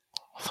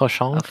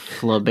 Lechonk. A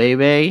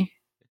Flabebe.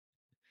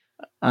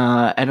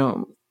 I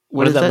don't.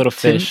 What is that little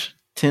fish?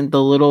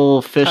 The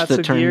little fish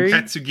that turns.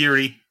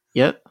 Tatsugiri.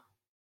 Yep.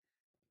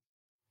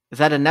 Is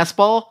that a nest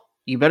ball?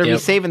 You better be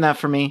saving that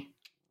for me.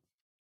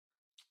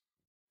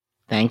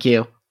 Thank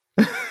you.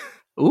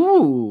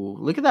 Ooh,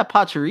 look at that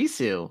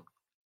Pachirisu.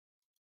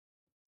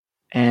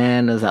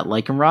 And is that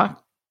Lycanroc?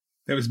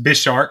 That was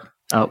Bisharp.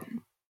 Oh.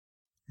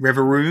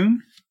 Reveroom.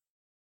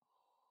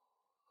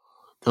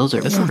 Those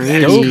are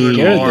pretty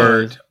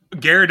Gyarados.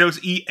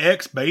 Gyarados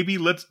EX, baby.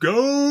 Let's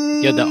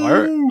go. Yeah, the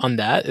art on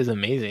that is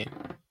amazing.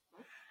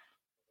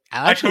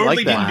 I actually totally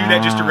like didn't that. do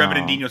that just to rub it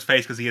in Wow. Dino's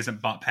face because he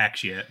hasn't bought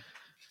packs yet.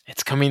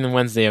 It's coming on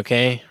Wednesday,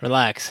 okay?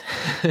 Relax.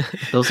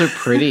 Those are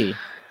pretty.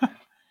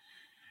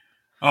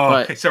 Oh,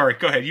 But- okay. Sorry.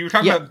 Go ahead. You were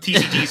talking Yeah. about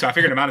TCG, so I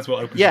figured I might as well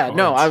open. Yeah, some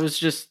no, cards. I was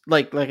just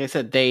like I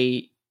said,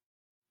 they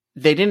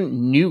didn't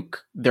nuke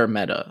their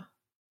meta.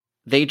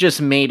 They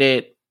just made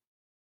it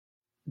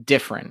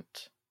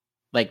different.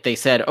 Like they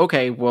said,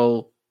 okay,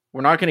 well,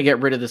 we're not going to get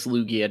rid of this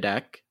Lugia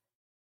deck,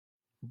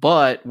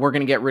 but we're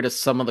going to get rid of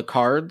some of the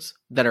cards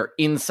that are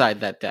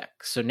inside that deck.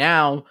 So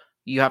now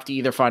you have to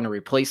either find a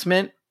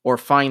replacement or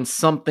find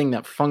something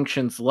that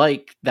functions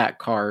like that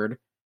card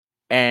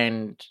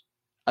and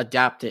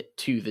adapt it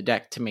to the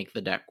deck to make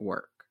the deck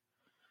work.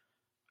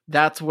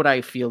 That's what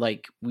I feel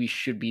like we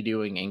should be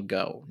doing in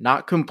Go.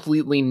 Not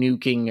completely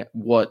nuking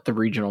what the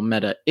regional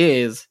meta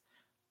is,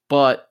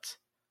 but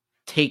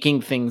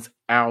taking things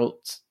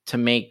out to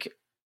make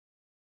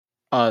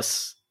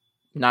us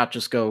not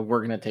just go, we're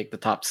going to take the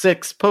top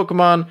 6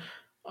 Pokemon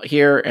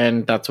here,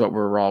 and that's what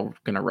we're all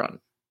going to run.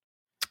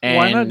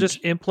 Why not And-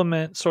 just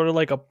implement sort of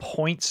like a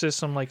point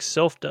system like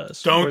Sylph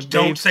does? where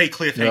Don't they- say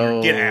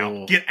cliffhanger. Get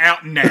No. out. Get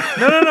out now.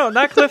 No,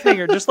 not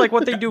cliffhanger. Just like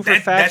what they do for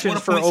That's factions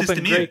what a for point open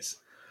system great. is.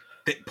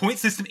 The point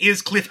system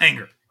is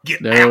cliffhanger.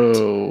 Get out.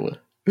 No.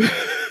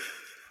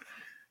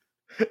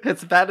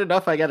 It's bad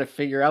enough I got to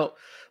figure out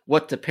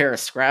what to pair a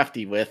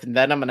Scrafty with, and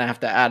then I'm going to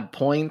have to add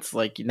points.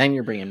 Like, then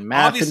you're bringing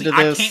math Obviously, into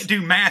I this. can't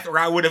do math, or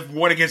I would have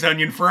won against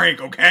Onion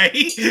Frank.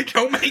 Okay,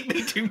 don't make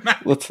me do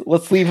math.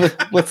 Let's leave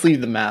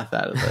the math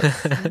out of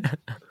this.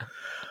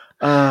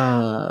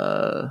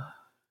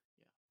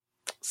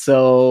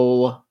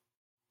 So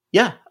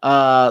yeah.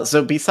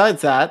 So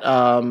besides that,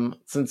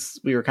 since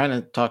we were kind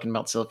of talking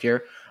about Sylph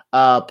here,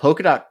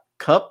 Polka Dot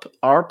Cup,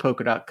 our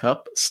Polka Dot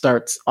Cup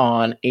starts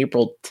on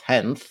April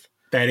 10th.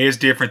 That is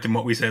different than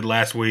what we said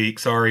last week.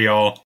 Sorry,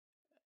 y'all.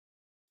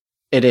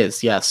 It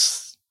is,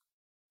 yes.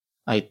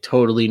 I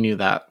totally knew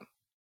that.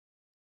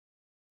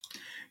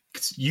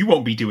 'Cause you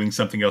won't be doing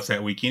something else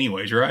that week,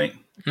 anyways, right?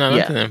 No, Yeah.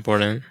 nothing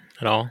important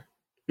at all.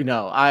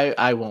 No,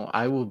 I won't.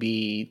 I will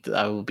be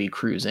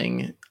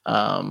cruising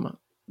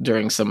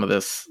during some of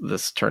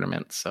this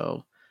tournament.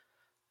 So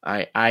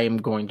I am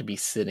going to be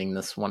sitting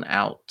this one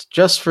out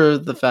just for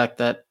the fact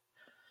that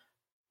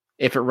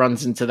if it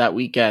runs into that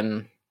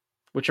weekend,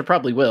 which it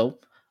probably will,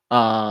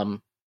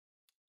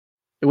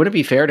 it wouldn't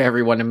be fair to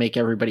everyone to make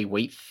everybody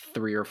wait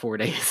 3 or 4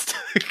 days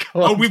to go.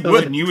 Oh, we onto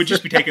wouldn't. it. You would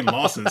just be taking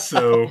losses.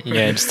 So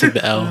Yeah, just take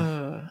the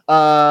L.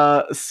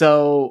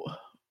 So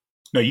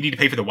no, you need to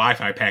pay for the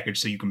Wi-Fi package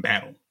so you can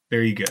battle.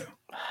 There you go.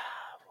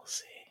 we'll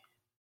see.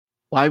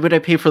 Why would I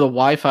pay for the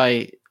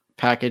Wi-Fi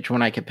package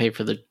when I could pay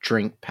for the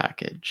drink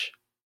package?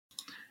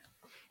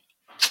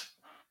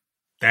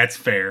 That's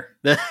fair.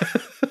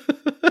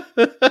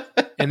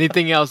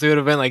 Anything else, it would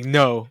have been like,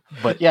 no,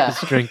 but Yeah.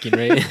 it's drinking,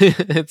 right?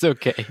 It's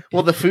okay.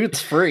 Well, the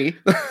food's free.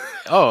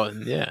 Oh,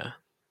 yeah.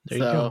 There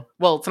you go.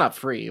 Well, it's not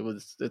free.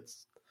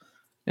 It's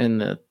in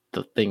the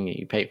thing that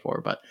you pay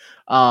for. But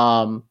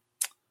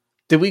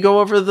did we go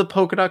over the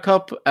Polka Dot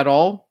Cup at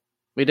all?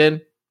 We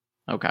did.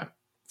 Okay.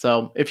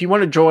 So if you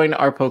want to join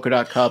our Polka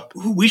Dot Cup,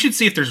 Ooh, we should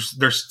see if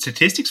there's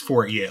statistics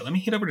for it yet. Let me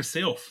hit over to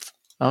Sylph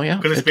oh yeah,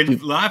 because it's been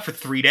live for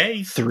 3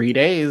 days. 3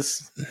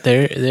 days.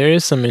 There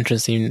is some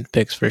interesting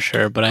picks for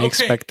sure, but I Okay,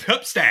 expect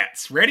cup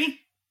stats. Ready?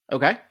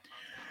 Okay.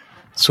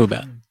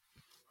 Swoobat.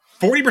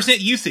 40%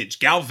 usage,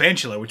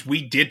 Galvantula, which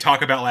we did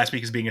talk about last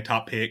week as being a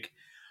top pick.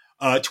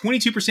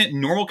 22%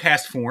 normal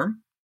cast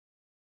form.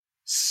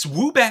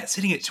 Swoobat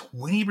sitting at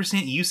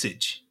 20%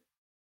 usage.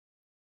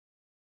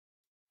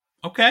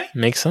 Okay.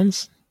 Makes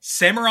sense.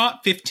 Samurott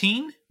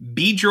 15,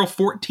 Beedrill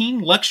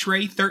 14,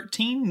 Luxray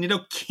 13,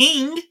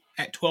 Nidoking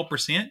at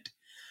 12%,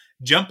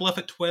 Jumpluff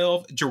at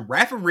 12,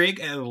 Girafarig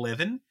at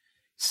 11,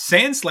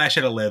 Sandslash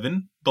at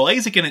 11,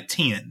 Blaziken at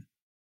 10.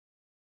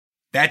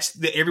 That's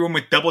everyone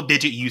with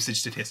double-digit usage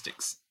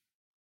statistics.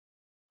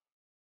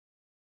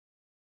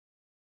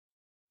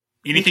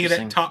 Anything of that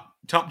Interesting.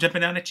 top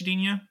jumping out at you,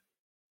 Dino?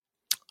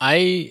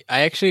 I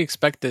actually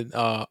expected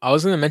I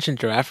was gonna mention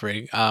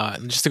Girafarig.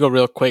 Just to go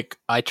real quick,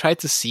 I tried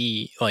to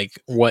see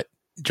like what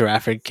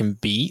Girafarig can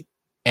beat,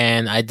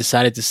 and I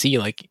decided to see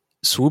like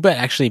Swoobat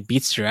actually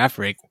beats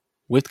Girafarig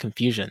with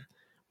confusion.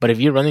 But if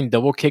you're running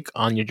double kick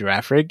on your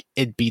Girafarig,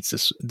 it beats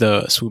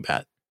the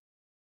Swoobat.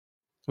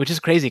 Which is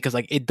crazy because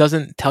like it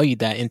doesn't tell you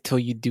that until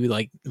you do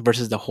like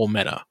versus the whole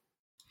meta.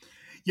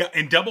 Yeah,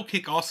 and double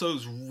kick also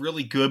is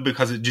really good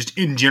because it just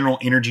in general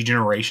energy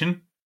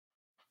generation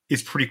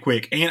is pretty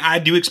quick. And I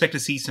do expect to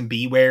see some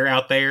Beware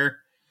out there,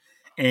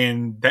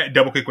 and that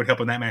double kick would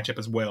help in that matchup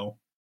as well.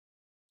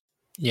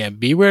 Yeah,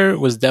 Beware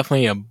was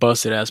definitely a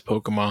busted ass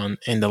Pokemon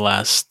in the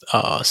last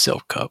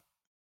Silph Cup.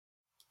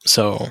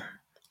 So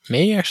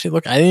maybe actually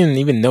look. I didn't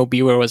even know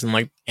Beware wasn't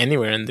like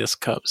anywhere in this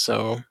cup,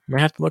 so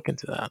might have to look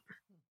into that.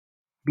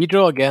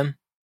 Beedrill again.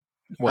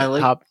 What I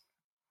like-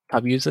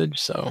 top usage?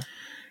 So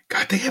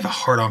God, they have a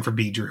hard on for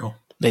Beedrill.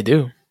 they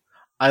do.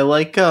 I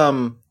like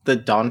the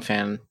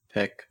Donphan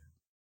pick.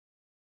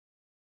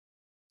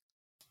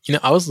 You know,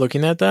 I was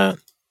looking at that,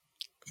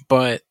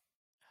 but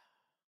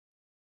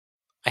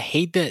I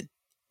hate that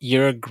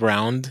you're a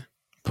ground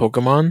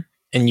Pokemon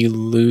and you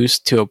lose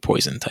to a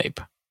poison type,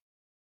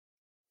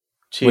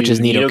 which is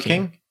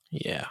Nidoking.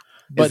 Yeah,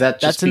 but Is that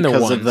just that's in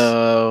because the of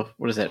the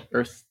what is it?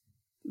 Earth?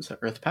 Is that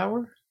Earth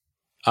power?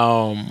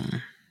 What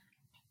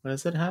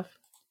does it have?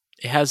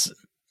 It has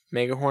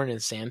Megahorn and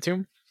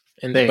Sandtomb,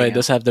 and There you but it go.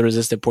 does have the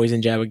resisted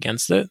poison jab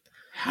against it.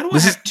 How do I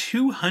have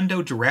 2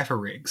 Hundo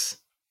Giraffarigs?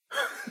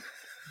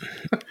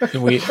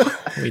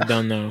 We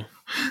don't know.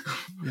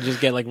 You just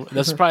get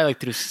that's probably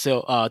through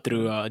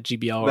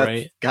GBL, That's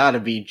right? gotta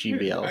be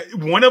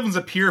GBL. One of them's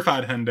a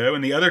purified Hundo,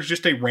 and the other's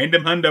just a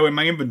random Hundo in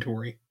my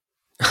inventory.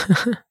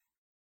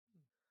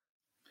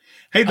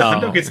 Hey, the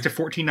Hundo gets to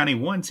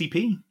 1491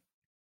 CP.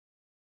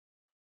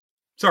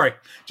 Sorry,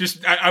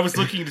 just I was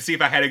looking to see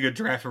if I had a good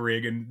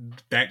Girafarig, and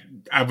that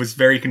I was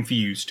very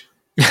confused.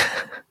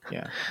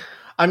 Yeah.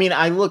 I mean,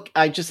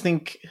 I just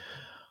think,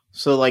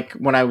 so like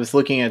when I was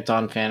looking at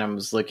Don Fan, I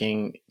was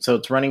looking, so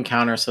it's running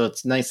counter, so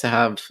it's nice to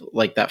have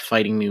like that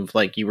fighting move,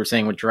 like you were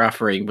saying with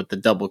Girafarig with the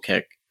double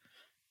kick.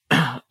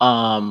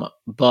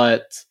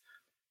 But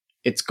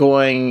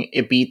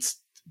it beats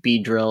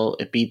Beedrill,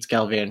 it beats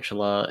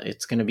Galvantula,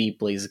 it's going to beat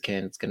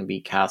Blaziken, it's going to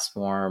beat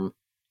Castform,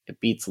 it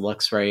beats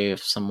Luxray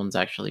if someone's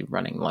actually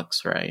running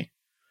Luxray.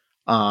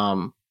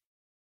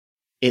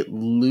 It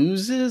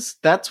loses.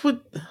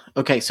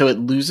 So it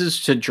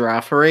loses to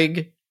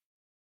Girafarig,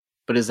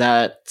 but is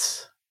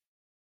that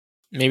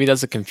maybe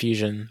that's a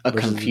confusion? A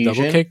versus the confusion?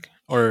 double kick,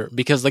 or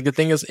because the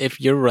thing is, if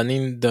you're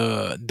running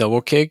the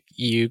double kick,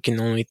 you can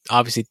only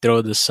obviously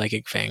throw the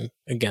Psychic Fang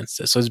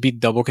against it. So it'd be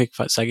double kick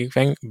Psychic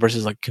Fang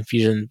versus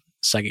confusion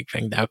Psychic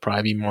Fang. That would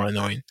probably be more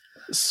annoying.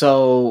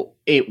 So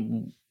it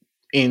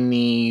in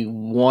the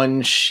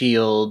one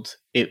shield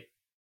it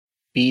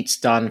beats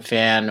Don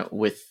Fan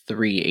with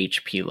 3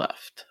 HP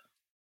left.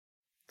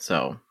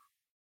 So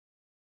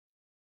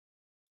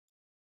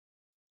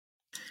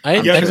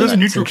Yeah, because those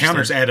neutral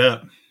counters add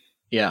up.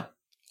 Yeah.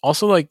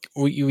 Also,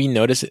 we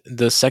noticed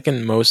the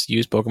second most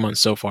used Pokemon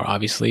so far,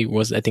 obviously,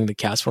 was I think the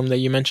Castform that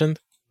you mentioned.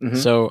 Mhm.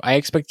 So I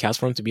expect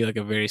Castform to be a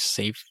very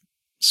safe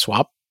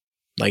swap,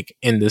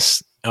 in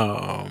this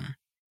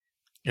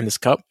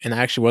cup. And I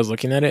actually was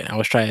looking at it. I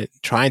was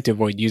trying to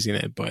avoid using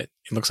it, but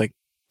it looks like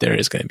there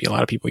is going to be a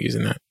lot of people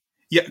using that.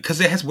 Yeah,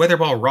 because it has Weather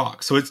Ball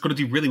Rock, so it's going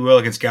to do really well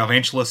against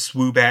Galvantula,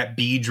 Swoobat,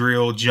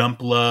 Beedrill,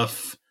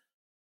 Jumpluff.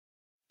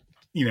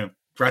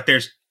 Right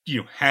there's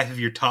half of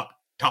your top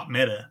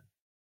meta.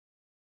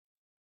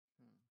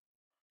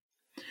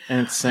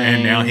 And it's saying,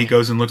 and now he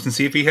goes and looks and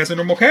see if he has a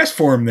normal cast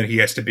form that he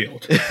has to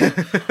build.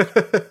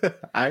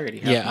 I already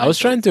have. Yeah, I was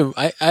trying to.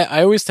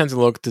 I always tend to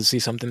look to see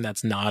something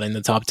that's not in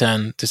the top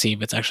 10 to see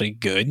if it's actually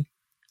good.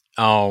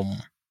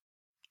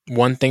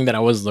 One thing that I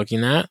was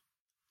looking at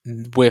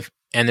with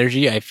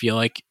energy, I feel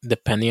like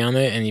depending on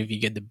it, and if you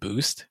get the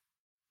boost,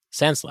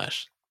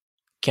 Sandslash,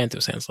 Kanto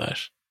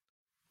Sandslash.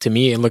 To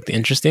me, it looked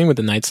interesting with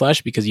the Night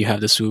Slash because you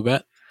have the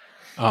Swoobat,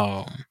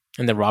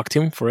 and the Rock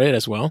Tomb for it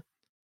as well.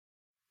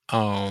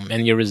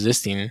 And you're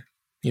resisting,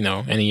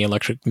 any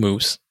electric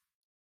moves.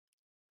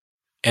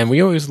 And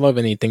we always love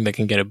anything that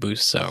can get a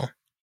boost, so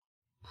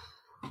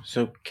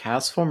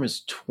Castform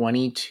is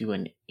 22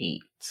 and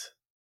 8.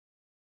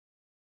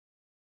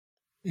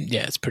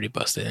 Yeah, it's pretty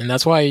busted. And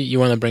that's why you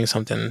want to bring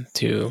something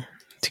to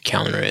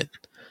counter it.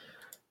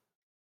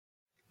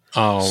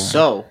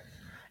 So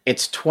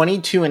it's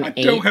 22 and 8.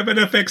 I don't have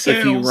enough XLs.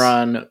 If you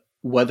run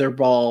Weather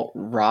Ball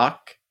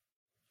Rock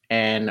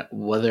and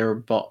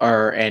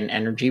and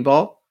Energy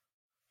Ball.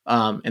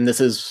 And this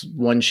is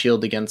one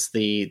shield against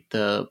the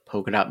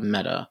Polkadot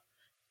meta.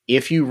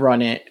 If you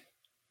run it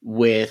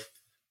with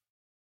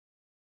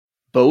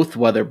both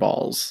Weather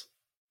Balls,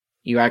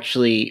 you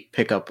actually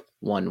pick up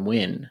 1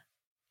 win.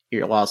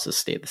 Your losses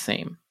stay the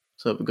same.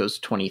 So it goes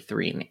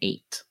 23 and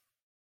 8.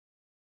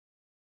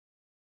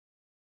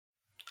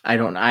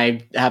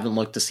 I haven't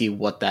looked to see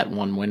what that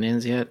 1 win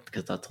is yet,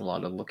 because that's a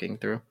lot of looking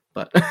through.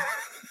 But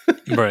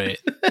right.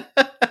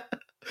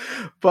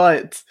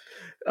 But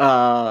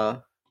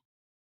I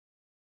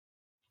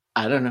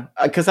don't know,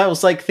 because I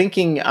was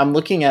thinking, I'm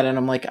looking at it and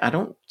I'm like, I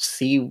don't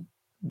see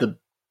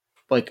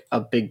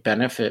a big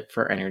benefit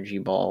for Energy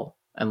Ball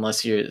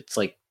unless it's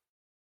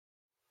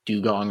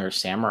Dugong or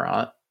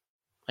Samurott.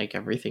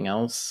 Everything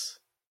else,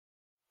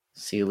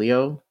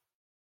 Celio.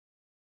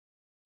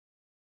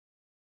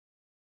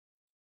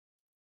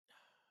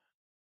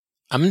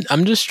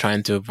 I'm just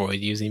trying to avoid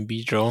using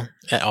Beedrill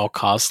at all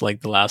costs, like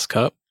the last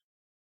cup.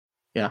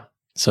 Yeah.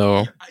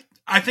 So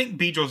I think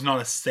Beedrill's not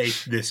as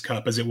safe this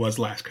cup as it was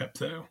last cup,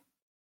 though.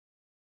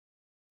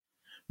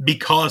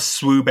 Because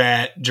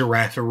Swoobat,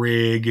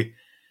 Girafarig,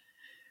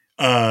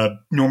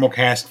 normal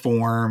cast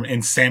form,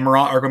 and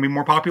Samurott are going to be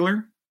more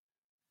popular,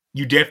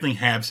 you definitely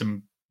have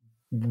some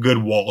good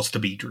walls to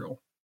Beedrill.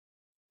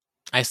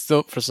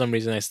 For some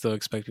reason, I still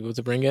expect people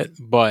to bring it,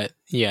 but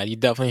yeah, you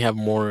definitely have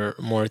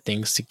more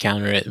things to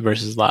counter it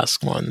versus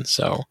last one.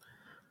 So,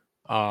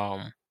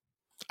 I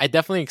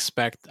definitely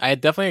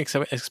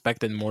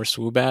expected more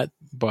Swoobat,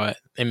 but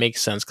it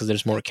makes sense because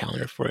there's more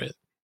counter for it.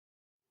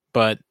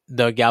 But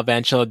the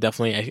Galvantula,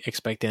 definitely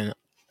expecting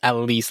at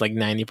least like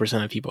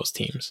 90% of people's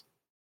teams.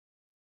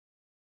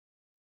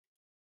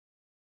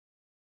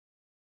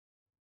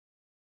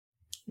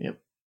 Yep.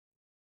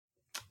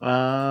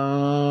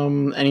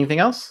 Anything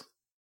else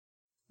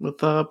with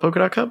Polka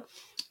Dot Cup?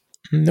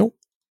 Nope.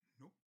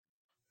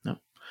 No.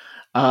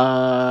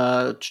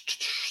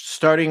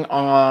 Starting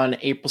on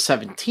April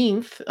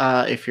 17th,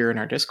 if you're in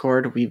our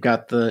Discord, we've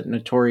got the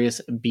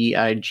Notorious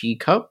BIG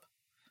Cup.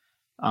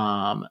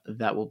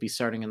 That will be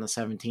starting on the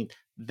 17th.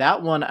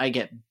 That one I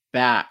get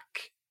back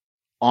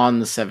on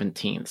the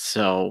 17th.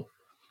 So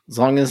as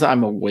long as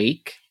I'm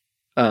awake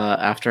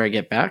after I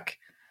get back,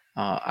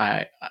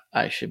 I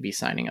should be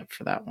signing up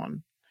for that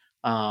one.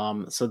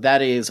 So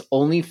that is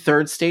only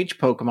third stage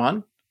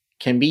Pokemon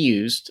can be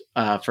used.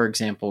 For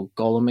example,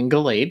 Golem and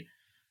Gallade,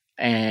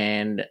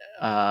 and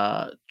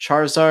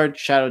Charizard,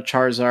 Shadow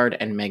Charizard,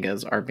 and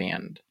Megas are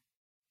banned.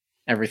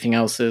 Everything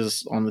else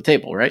is on the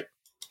table, right?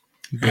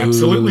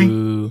 Absolutely.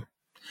 Boo.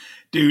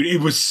 Dude,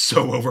 it was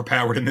so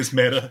overpowered in this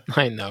meta.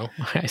 I know.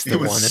 I still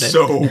It was wanted it.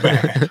 so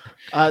bad.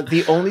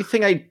 The only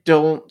thing I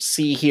don't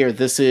see here,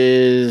 this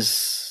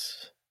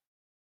is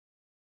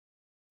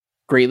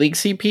Great League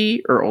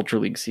CP or Ultra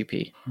League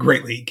CP?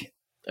 Great League.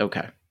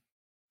 Okay.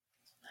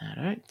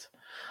 All right.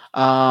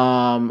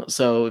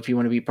 So if you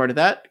want to be part of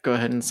that, go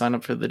ahead and sign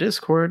up for the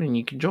Discord and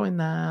you can join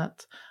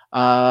that.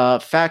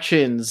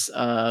 Factions,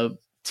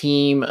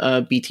 Team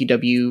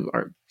BTW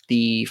are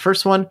the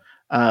first one.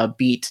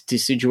 Beat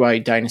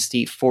Decidueye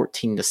Dynasty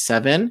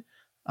 14-7.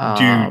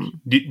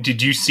 Dude,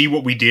 did you see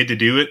what we did to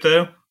do it,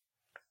 though?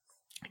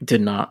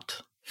 Did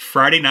not.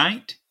 Friday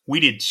night,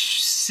 we did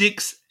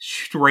 6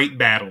 straight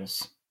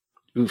battles.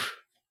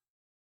 Oof.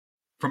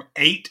 From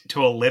 8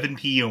 to 11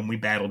 p.m., we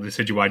battled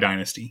Decidueye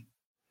Dynasty.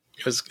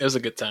 It was a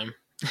good time.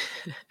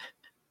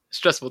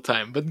 Stressful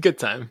time, but good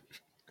time.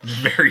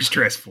 Very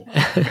stressful.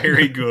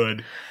 Very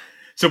good.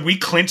 So we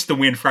clinched the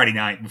win Friday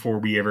night before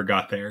we ever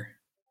got there.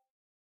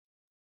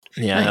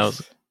 Yeah, Nice. that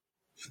was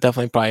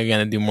definitely probably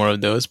going to do more of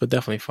those, but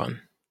definitely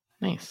fun.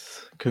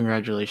 Nice.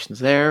 Congratulations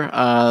there.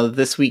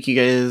 This week you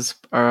guys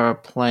are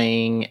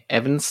playing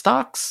Evan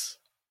Stocks.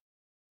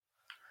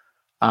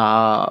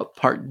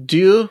 Part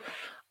 2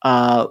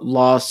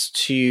 lost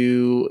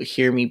to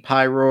Hear Me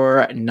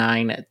Pyroar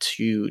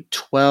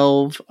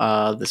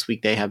 9-12. This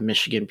week they have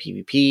Michigan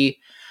PvP.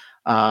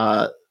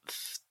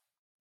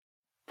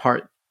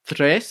 Part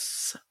 3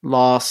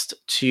 lost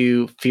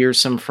to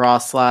Fearsome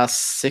Frostlass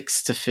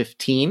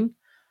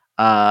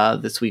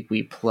 6-15. This week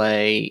we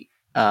play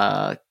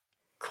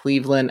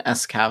Cleveland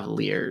S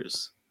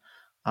Cavaliers.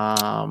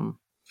 That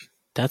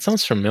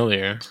sounds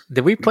familiar.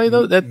 Did we play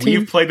that team?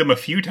 We've played them a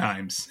few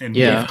times, and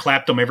Yeah. we've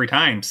clapped them every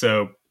time.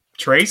 So,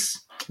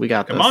 Trace, We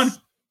got come this. on.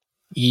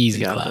 Easy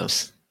We got claps.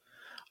 this.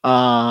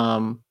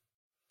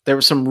 There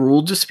were some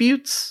rule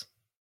disputes.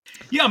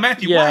 Yeah,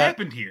 Matthew, Yeah. what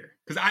happened here?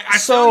 Because I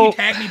So- saw you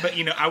tag me, but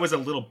I was a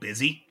little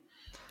busy.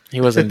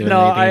 He wasn't doing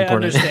No, anything I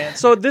important. understand.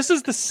 So this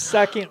is the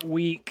second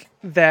week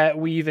that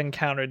we've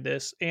encountered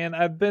this, and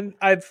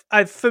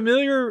I've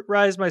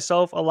familiarized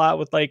myself a lot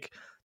with like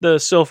the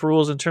Sylph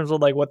rules in terms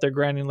of like what they're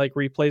granting like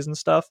replays and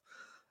stuff.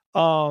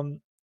 And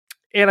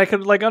I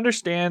could like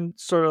understand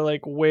sort of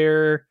like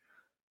where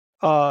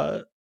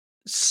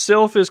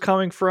Sylph is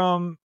coming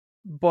from,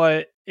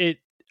 but it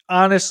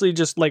honestly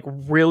just like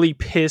really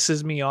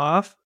pisses me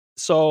off.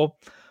 So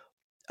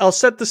I'll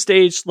set the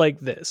stage like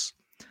this.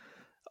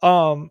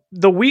 The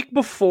week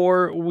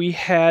before we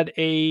had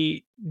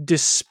a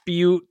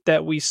dispute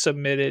that we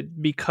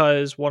submitted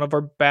because one of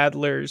our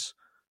battlers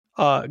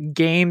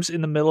games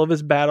in the middle of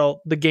his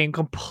battle, the game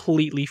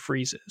completely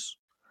freezes.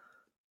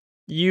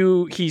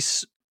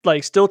 He's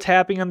like still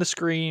tapping on the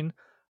screen,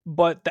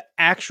 but the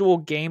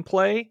actual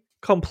gameplay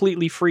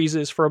completely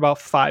freezes for about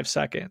 5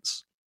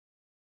 seconds.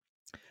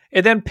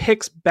 It then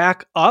picks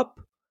back up.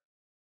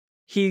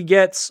 He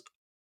gets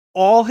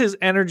all his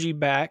energy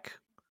back,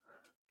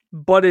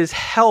 but his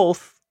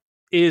health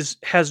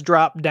has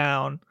dropped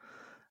down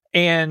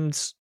and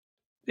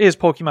his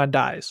Pokemon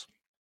dies.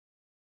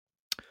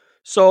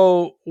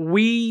 So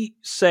we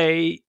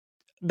say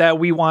that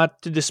we want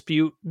to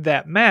dispute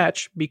that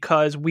match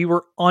because we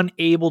were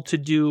unable to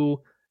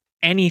do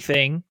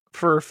anything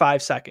for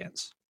 5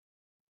 seconds.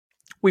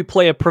 We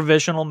play a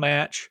provisional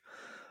match,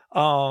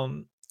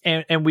 and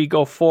we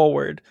go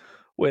forward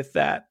with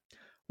that.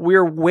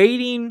 We're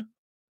waiting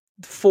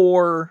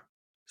for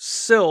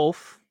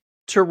Sylph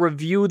to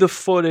review the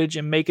footage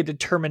and make a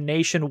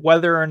determination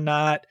whether or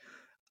not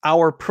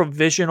our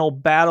provisional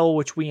battle,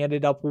 which we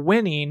ended up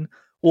winning,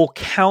 will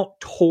count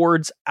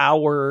towards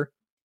our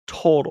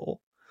total.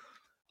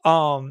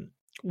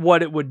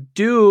 What it would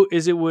do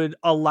is it would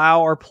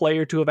allow our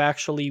player to have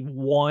actually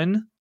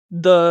won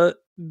the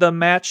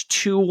match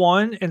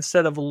 2-1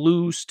 instead of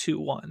lose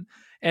 2-1.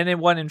 And then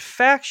when in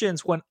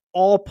factions, when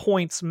all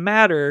points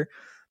matter,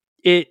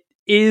 it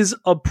is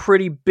a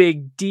pretty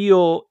big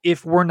deal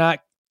if we're not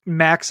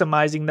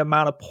maximizing the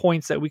amount of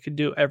points that we could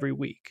do every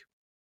week.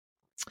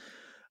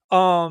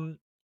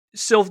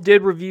 Sylph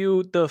did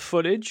review the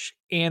footage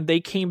and they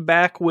came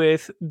back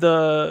with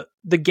the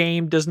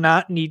game does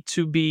not need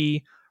to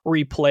be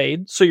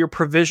replayed. So your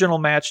provisional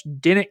match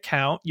didn't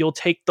count. You'll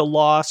take the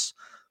loss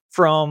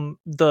from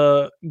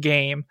the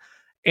game.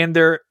 And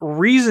their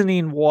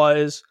reasoning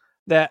was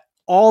that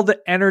all the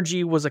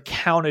energy was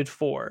accounted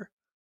for.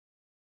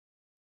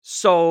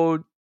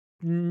 So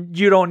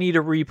you don't need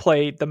to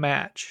replay the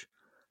match.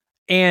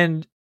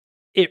 And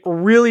it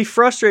really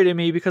frustrated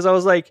me because I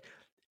was like,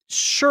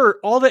 sure,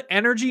 all the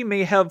energy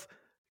may have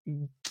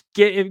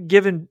been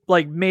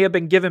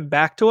given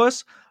back to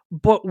us,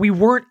 but we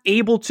weren't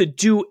able to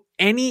do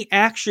any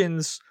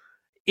actions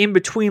in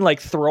between, like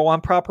throw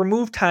on proper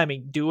move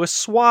timing, do a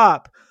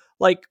swap.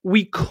 Like,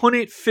 we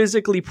couldn't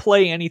physically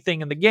play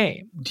anything in the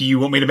game. Do you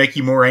want me to make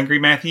you more angry,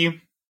 Matthew?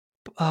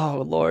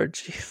 Oh, Lord.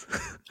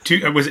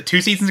 Jeez. Was it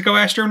 2 seasons ago,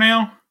 Astro,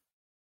 now?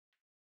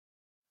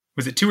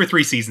 Was it 2 or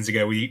 3 seasons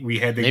ago we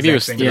had the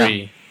exact same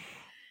thing?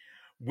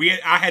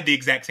 I had the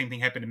exact same thing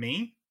happen to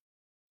me.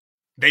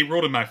 They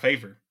ruled in my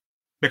favor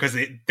because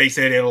they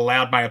said it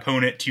allowed my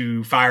opponent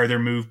to fire their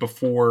move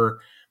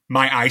before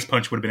my Ice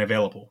Punch would have been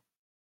available.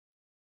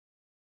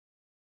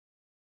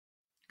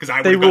 Because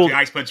I would have got the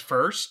Ice Punch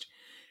first,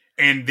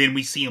 and then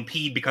we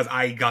CMP'd because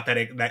I got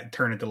that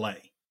turn of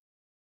delay.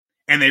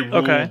 And they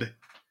ruled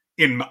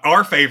in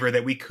our favor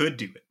that we could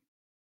do it.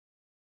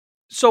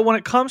 So when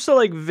it comes to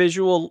like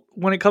visual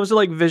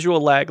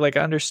lag, like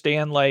I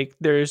understand like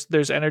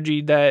there's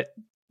energy that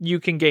you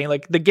can gain,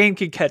 like the game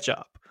can catch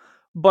up.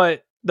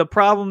 But the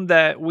problem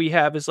that we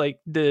have is like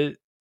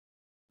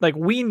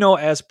we know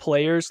as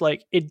players,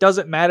 like it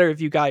doesn't matter if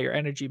you got your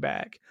energy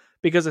back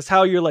because it's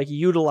how you're like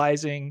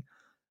utilizing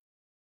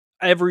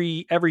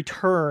every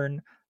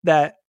turn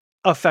that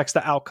affects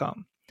the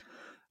outcome.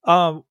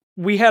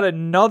 We had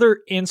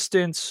another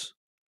instance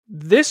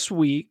this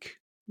week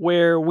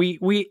where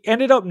we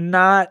ended up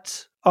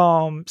not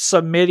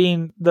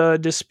submitting the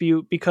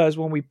dispute because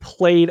when we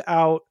played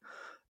out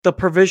the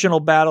provisional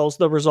battles,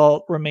 the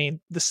result remained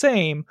the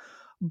same.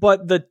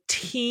 But the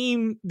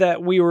team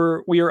that we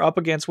were up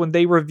against, when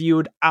they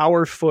reviewed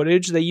our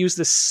footage, they used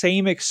the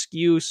same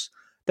excuse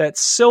that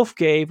Sylph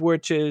gave,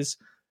 which is,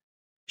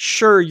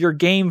 sure, your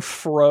game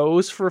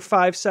froze for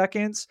 5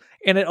 seconds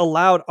and it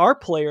allowed our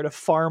player to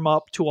farm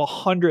up to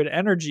 100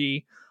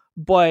 energy,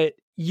 but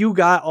you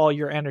got all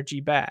your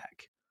energy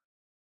back.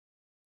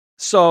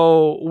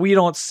 So we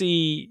don't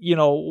see,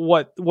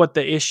 what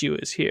the issue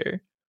is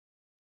here.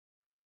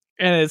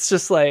 And it's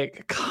just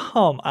like,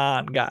 come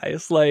on,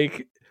 guys.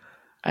 Like,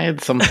 I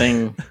had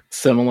something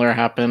similar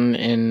happen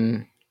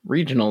in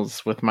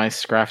regionals with my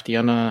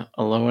Scraftiana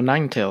Aloha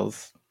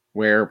Ninetales,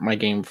 where my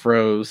game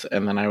froze,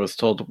 and then I was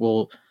told,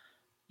 well,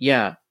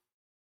 yeah,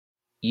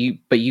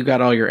 but you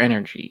got all your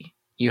energy.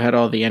 You had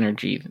all the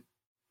energy.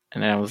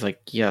 And I was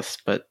like, yes,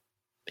 but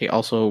they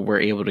also were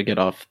able to get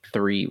off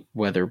 3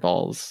 weather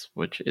balls,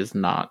 which is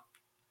not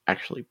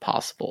actually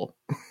possible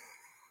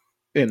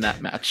in that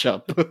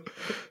matchup.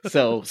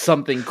 So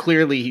something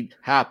clearly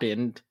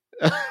happened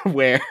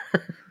where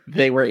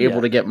they were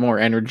able to get more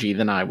energy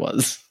than I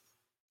was.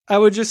 I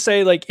would just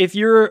say, like, if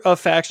you're a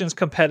factions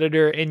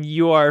competitor and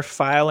you are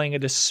filing a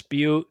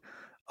dispute,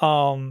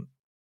 I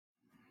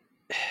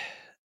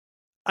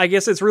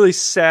guess it's really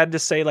sad to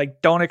say,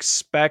 like, don't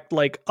expect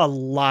like a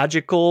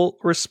logical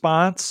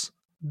response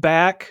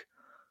back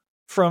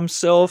from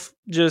Sylph.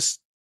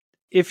 Just,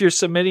 if you're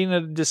submitting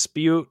a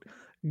dispute,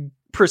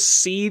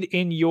 proceed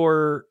in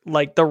your,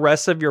 like, the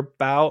rest of your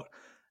bout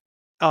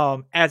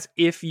as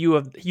if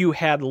you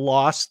had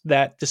lost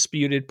that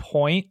disputed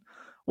point,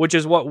 which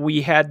is what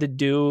we had to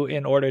do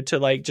in order to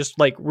like just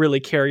like really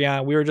carry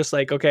on. We were just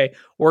like, okay,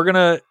 we're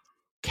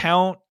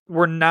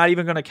not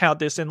even gonna count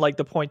this in like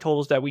the point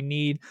totals that we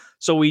need.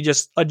 So we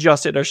just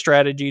adjusted our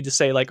strategy to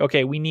say like,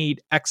 okay, we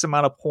need X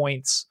amount of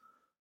points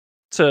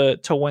to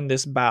win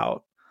this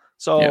bout.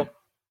 So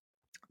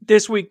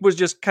this week was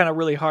just kind of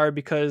really hard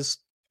because,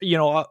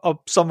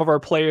 some of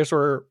our players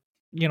were,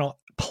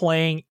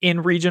 playing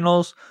in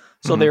regionals.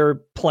 So they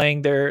were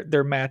playing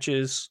their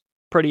matches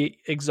pretty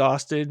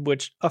exhausted,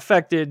 which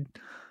affected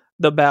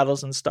the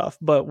battles and stuff.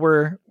 But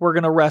we're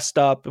gonna rest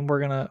up and we're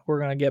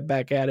gonna get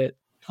back at it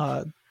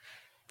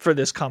for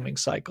this coming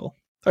cycle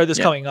or this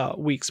coming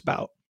week's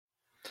bout.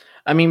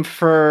 I mean,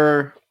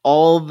 for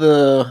all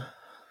the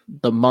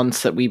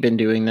months that we've been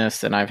doing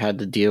this, and I've had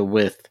to deal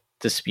with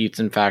disputes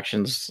and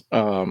factions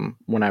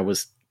when I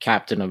was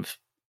captain of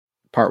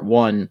part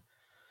 1.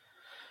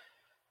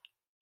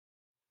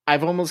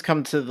 I've almost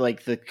come to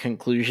like the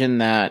conclusion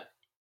that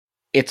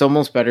it's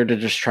almost better to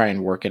just try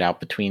and work it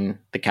out between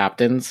the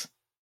captains.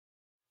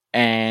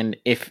 And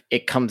if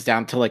it comes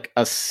down to like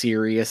a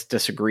serious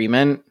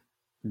disagreement,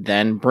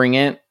 then bring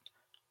it.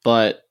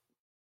 But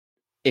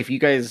if you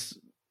guys,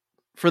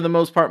 for the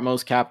most part,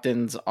 most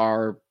captains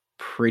are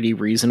pretty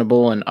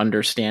reasonable and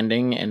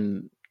understanding.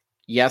 And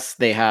yes,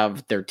 they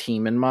have their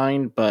team in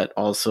mind, but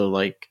also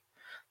like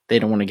they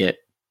don't want to get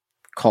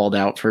called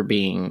out for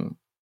being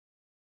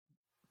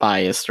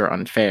biased or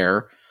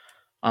unfair.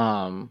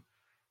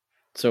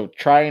 So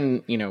try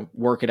and,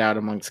 work it out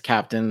amongst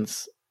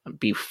captains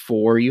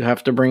before you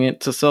have to bring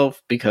it to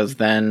Sylph, because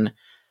then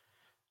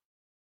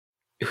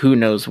who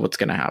knows what's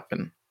going to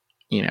happen.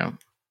 you know,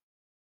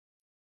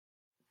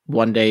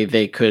 one day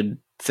they could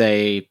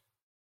say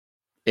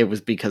it was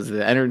because of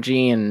the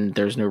energy and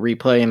there's no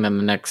replay, and then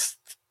the next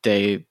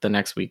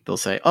week they'll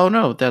say, oh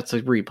no, that's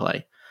a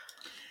replay.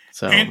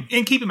 So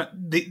and keep in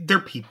mind, they're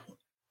people.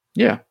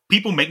 Yeah,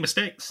 people make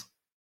mistakes.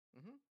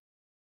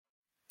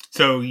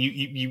 So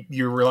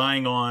you're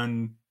relying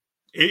on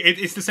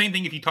it's the same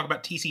thing if you talk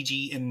about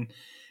TCG and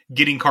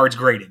getting cards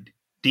graded.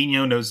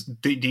 Dino knows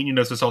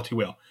this all too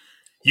well.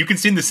 You can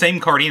send the same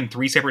card in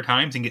 3 separate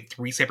times and get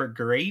 3 separate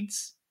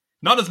grades.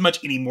 Not as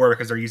much anymore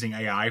because they're using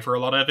AI for a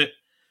lot of it.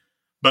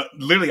 But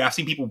literally, I've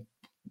seen people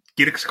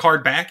get a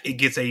card back. It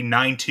gets a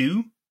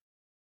 9-2.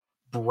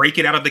 Break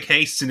it out of the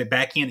case, send it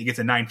back in. It gets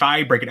a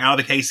 9-5. Break it out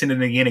of the case, send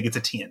it again. It gets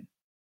a 10.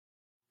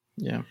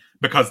 Yeah.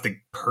 Because the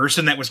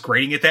person that was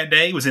grading it that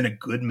day was in a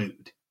good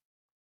mood.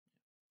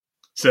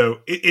 So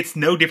it's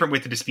no different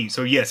with the dispute.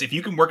 So yes, if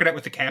you can work it out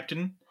with the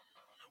captain,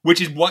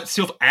 which is what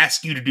Sylph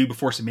asks you to do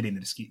before submitting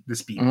the dispute,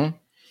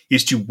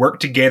 is to work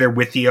together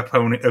with the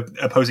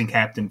opposing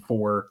captain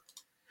for,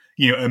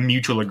 a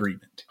mutual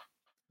agreement.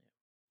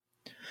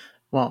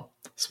 Well,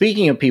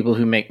 speaking of people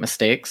who make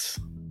mistakes,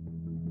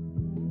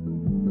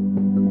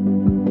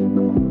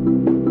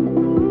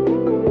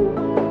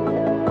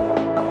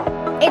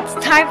 it's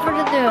time for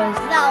the news.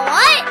 The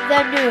what?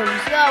 The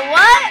news. The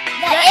what?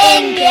 The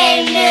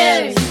in-game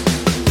news.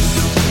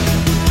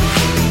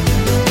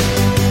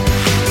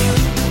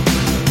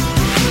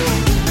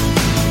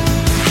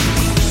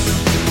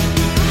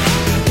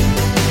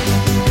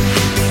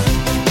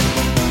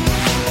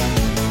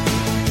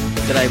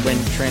 Did I win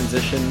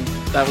transition?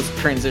 That was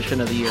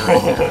transition of the year.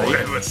 Right there,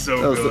 right? That was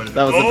so good.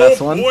 That was the best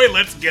one. Boy,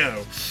 let's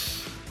go.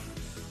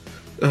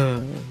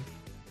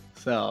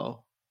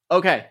 So,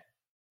 okay.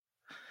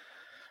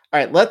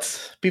 All right,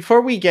 before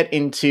we get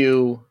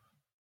into,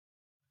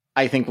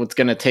 I think what's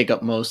going to take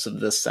up most of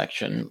this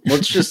section,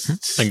 let's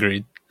just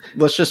agreed.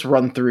 Let's just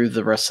run through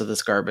the rest of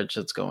this garbage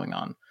that's going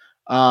on.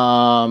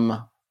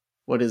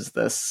 What is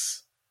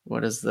this?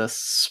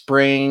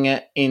 Spring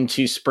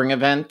into spring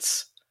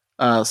events.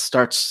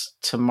 Starts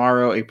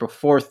tomorrow, April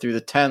 4th through the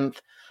 10th.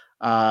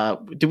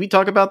 Did we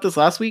talk about this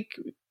last week?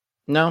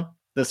 No?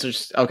 This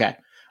is okay.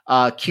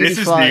 This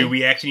is new.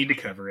 We actually need to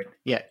cover it.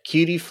 Yeah,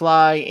 Cutie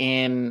Fly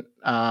and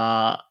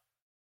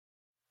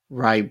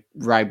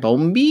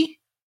Ribombi?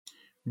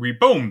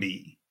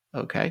 Ribombi.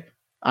 Okay.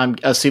 I'm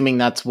assuming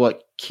that's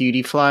what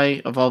Cutie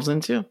Fly evolves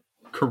into?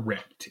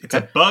 Correct. It's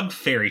a bug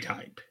fairy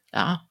type.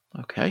 Ah,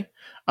 okay.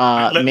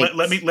 Let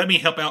me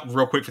help out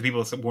real quick for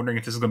people wondering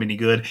if this is going to be any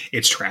good.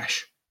 It's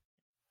trash.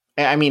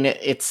 I mean,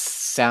 it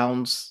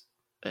sounds...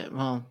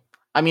 Well,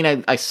 I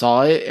mean, I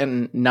saw it,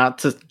 and not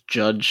to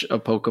judge a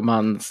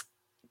Pokemon's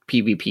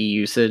PvP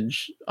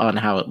usage on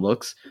how it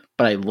looks,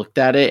 but I looked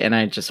at it, and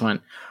I just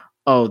went,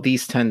 oh,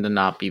 these tend to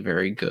not be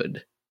very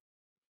good.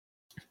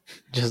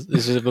 Just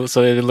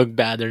so they look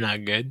bad, they're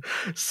not good?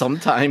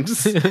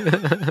 Sometimes.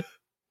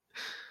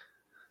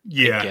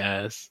 Yeah. I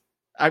guess.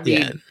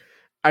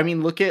 I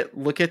mean, look at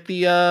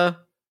the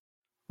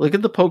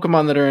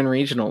Pokemon that are in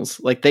regionals.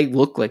 Like, they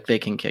look like they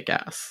can kick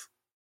ass.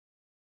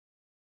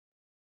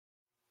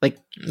 Like,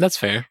 that's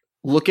fair.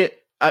 Look at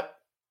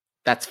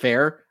that's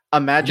fair.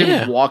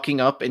 Imagine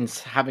walking up and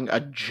having a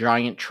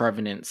giant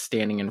Trevenant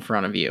standing in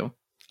front of you.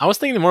 I was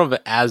thinking more of an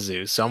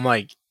Azu, so I'm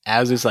like,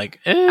 Azu's like,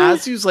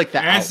 Azu's like the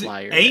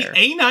outlier.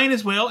 A9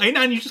 as well.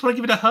 A9, you just want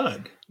to give it a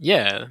hug.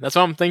 Yeah, that's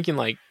what I'm thinking.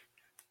 Like,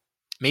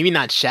 maybe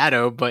not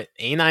Shadow, but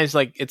A9's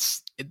like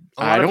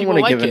I don't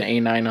want to give an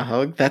A9 a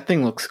hug. That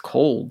thing looks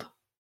cold.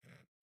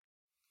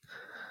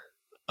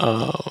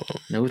 Oh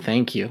no,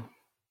 thank you.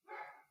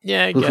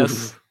 Yeah, I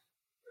guess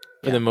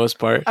for the most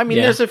part. I mean,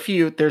 there's a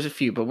few,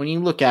 but when you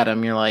look at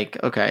them, you're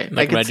like, okay,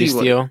 like I can see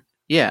Registeel.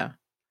 Yeah,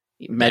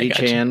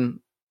 Medichan,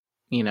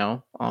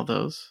 all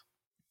those.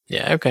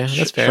 Yeah, okay,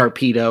 that's fair.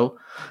 Sharpedo.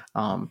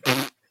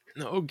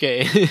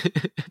 Okay,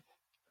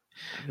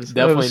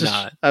 definitely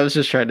not. I was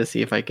just trying to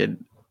see if I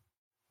could.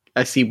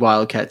 I see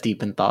Wildcat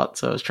deep in thought,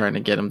 so I was trying to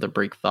get him to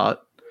break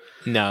thought.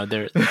 No,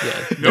 they're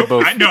nope.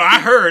 both. I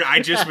heard. I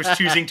just was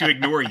choosing to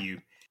ignore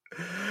you.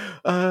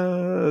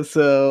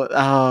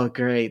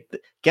 Great.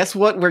 Guess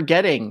what we're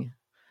getting?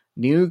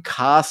 New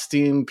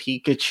costume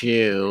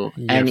Pikachu.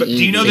 Yeah, but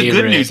do you know the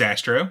good news,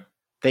 Astro?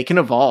 They can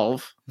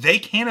evolve. They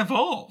can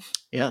evolve.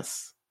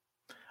 Yes.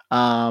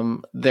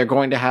 They're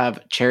going to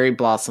have cherry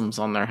blossoms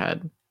on their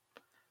head.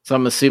 So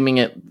I'm assuming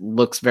it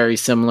looks very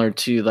similar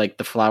to like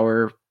the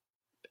flower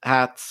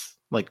hats,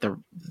 like the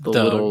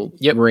little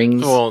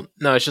rings. Well,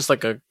 no, it's just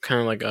like a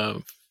kind of like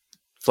a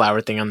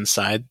flower thing on the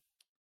side.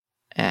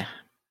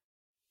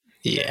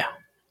 Yeah.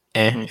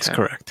 It's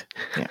correct.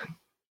 Yeah.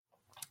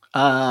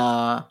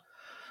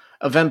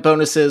 Event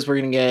bonuses, we're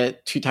going to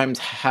get 2 times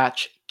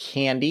hatch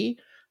candy,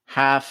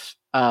 half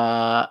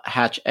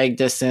hatch egg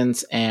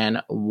distance,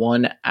 and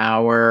 1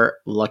 hour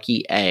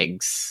lucky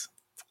eggs.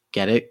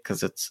 Get it?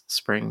 Because it's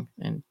spring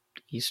and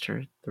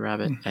Easter, the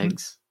rabbit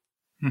eggs.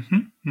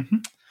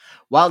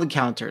 Wild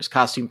encounters,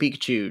 costume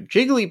Pikachu,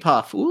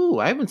 Jigglypuff. Ooh,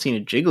 I haven't seen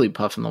a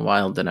Jigglypuff in the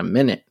wild in a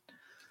minute.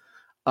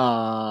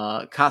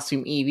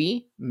 Costume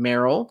Eevee,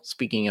 Meryl,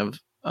 speaking of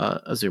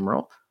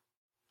Azumarill,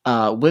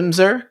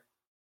 Whimsir,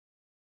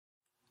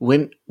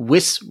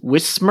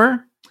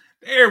 Whismer,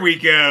 There we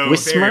go.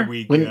 Whismer, There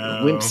we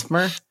go.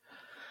 Whimsmer,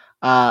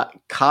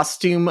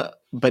 Costume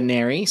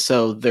Baneri.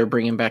 So they're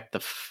bringing back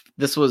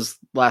this was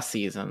last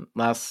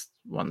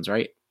ones,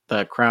 right?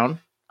 The crown,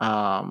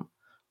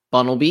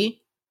 Bunnelby,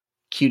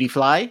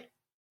 Cutiefly,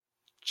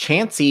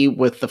 Chansey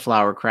with the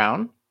flower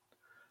crown,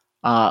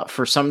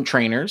 for some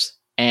trainers,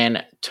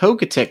 and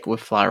Togetic with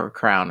flower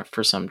crown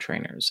for some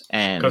trainers.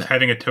 And because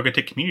having a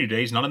Togetic community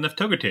day is not enough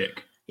Togetic.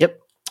 Yep.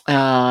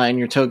 And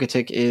your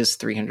Togetic is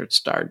 300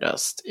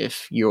 Stardust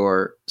if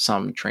you're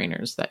some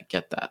trainers that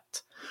get that.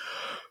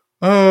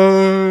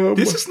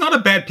 This is not a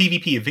bad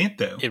PvP event,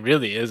 though. It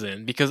really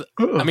isn't, because,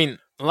 I mean,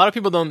 a lot of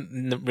people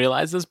don't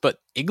realize this, but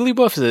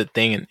Igglybuff is a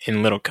thing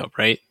in Little Cup,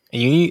 right?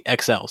 And you need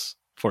XLs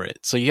for it.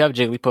 So you have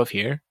Jigglypuff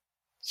here.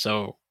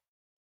 So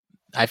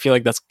I feel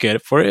like that's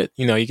good for it.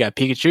 You know, you got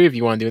Pikachu if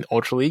you want to do an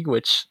Ultra League,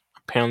 which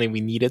apparently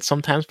we need it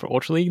sometimes for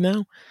Ultra League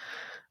now.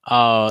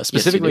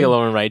 Specifically,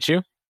 Alolan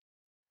Raichu,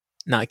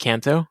 not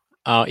Kanto,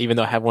 even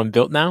though I have one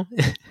built now.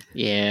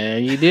 Yeah,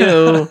 you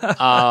do.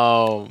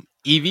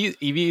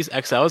 Eevee's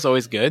XL is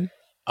always good.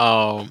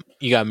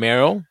 You got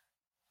Meryl,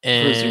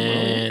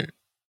 and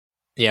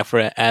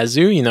for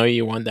Azu, you know,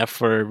 you want that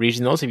for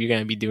regionals if you're going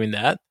to be doing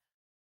that.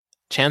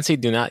 Chansey,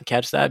 do not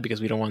catch that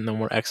because we don't want no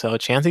more XL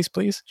Chanseys,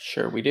 please.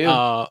 Sure, we do.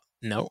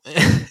 No.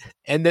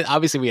 And then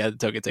obviously we had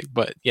the Togetic,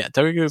 but yeah,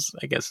 Togetic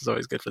I guess is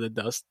always good for the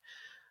dust.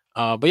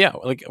 But yeah,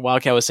 like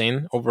Wildcat was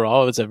saying,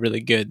 overall it's a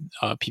really good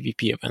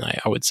PvP event,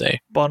 I would say.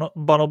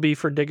 Bunnelby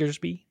for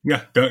Diggersby.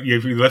 Yeah,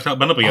 you left out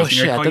Bunnelby. Oh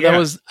shit!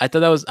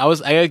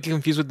 I got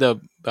confused with the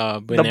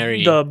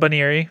Baneri. The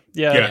Baneri,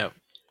 yeah.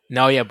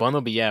 No, yeah,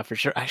 Bunnelby, yeah, for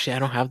sure. Actually, I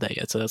don't have that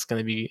yet, so that's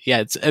gonna be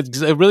it's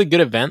a really good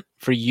event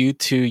for you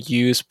to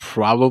use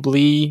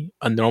probably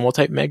a normal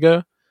type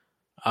Mega,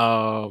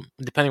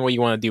 depending what you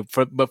want to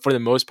do. But for the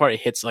most part, it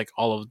hits like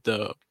all of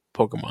the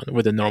Pokemon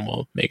with a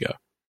normal Mega.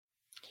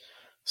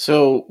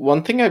 So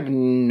one thing I've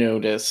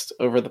noticed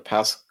over the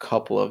past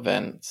couple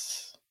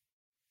events,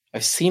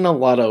 I've seen a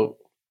lot of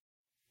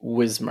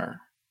Whismer.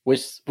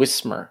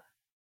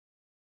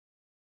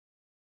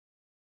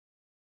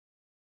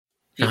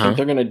 Do you think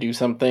they're going to do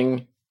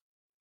something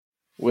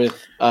with...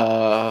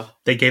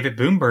 They gave it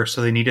Boom Burst,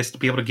 so they need us to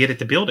be able to get it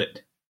to build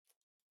it.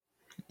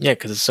 Yeah,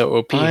 because it's so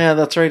OP. Oh yeah,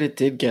 that's right, it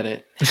did get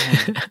it.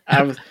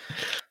 I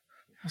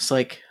was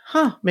like,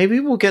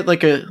 maybe we'll get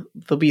like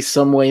there'll be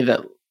some way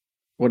that,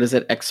 what is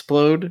it,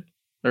 Explode?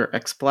 Or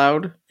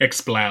Exploud?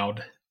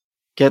 Exploud.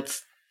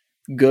 Gets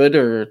good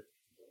or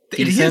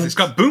It decent? is, it's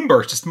got Boom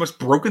Burst. It's the most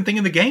broken thing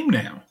in the game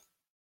now.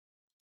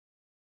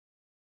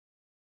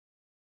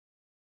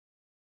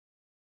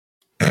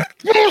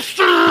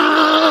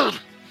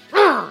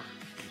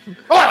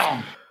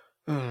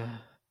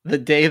 The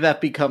day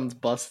that becomes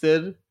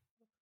busted,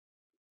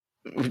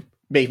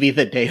 maybe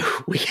the day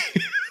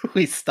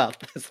we stop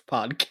this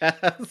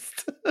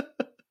podcast.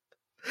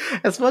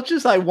 As much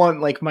as I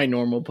want like my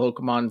normal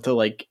Pokemon to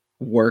like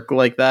work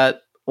like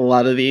that, a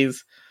lot of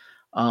these,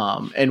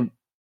 and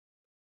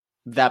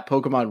that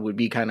Pokemon would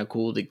be kind of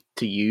cool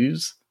to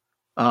use,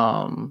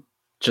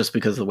 just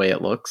because of the way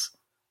it looks.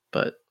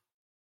 But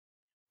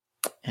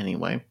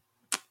anyway,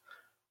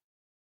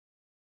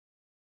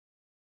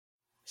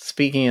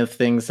 speaking of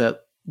things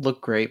that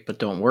look great but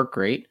don't work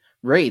great,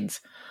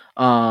 raids.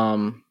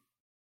 1-star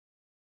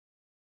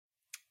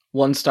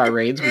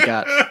raids. We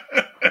got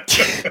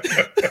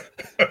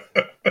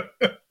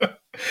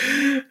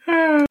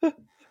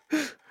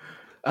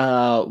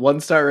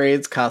 1-star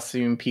raids,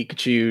 Costume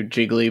Pikachu,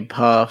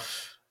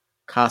 Jigglypuff,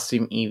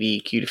 Costume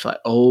Eevee, Cutiefly.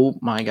 Oh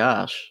my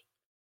gosh.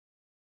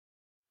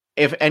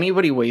 If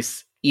anybody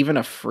wastes even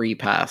a free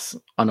pass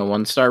on a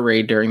 1-star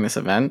raid during this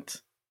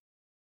event,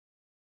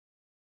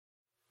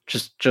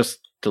 just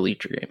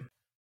delete your game.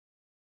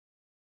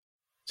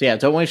 So yeah,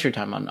 don't waste your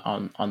time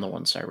on the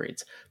 1-star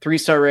raids.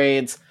 3-star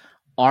raids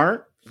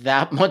aren't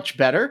that much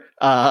better.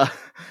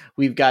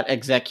 We've got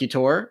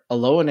Executor,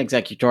 Alolan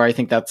Executor. I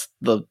think that's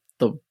the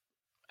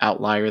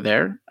outlier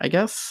there, I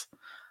guess.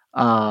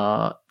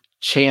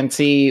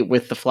 Chansey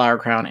with the Flower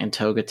Crown and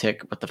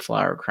Togetic with the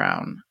Flower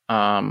Crown.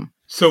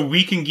 So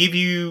we can give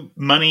you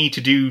money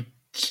to do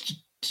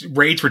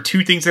raids for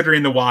 2 things that are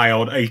in the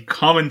wild, a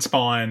common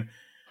spawn,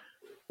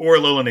 or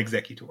Alolan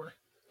Executor.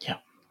 Yeah.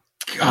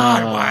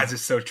 God, why is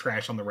this so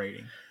trash on the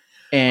rating?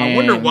 And I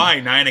wonder why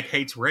Niantic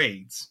hates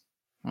raids.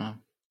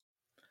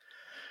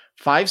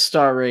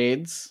 5-star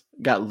raids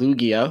got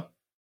Lugia.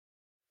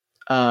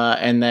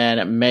 And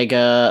then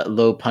Mega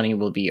Lopunny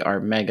will be our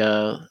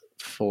Mega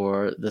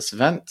for this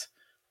event.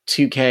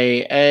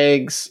 2K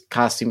eggs,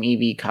 Costume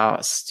Eevee,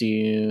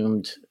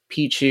 Costumed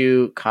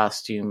Pichu,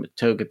 Costume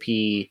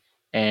Togepi,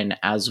 and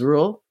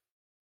Azurill.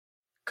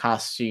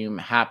 Costume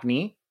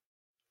Happiny,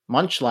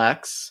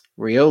 Munchlax,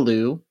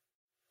 Riolu,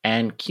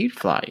 and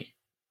Cutefly.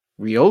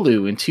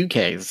 Riolu in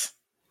 2Ks.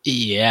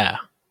 Yeah.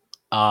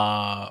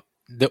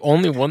 the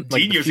only one,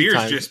 like, Dino's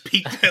ears just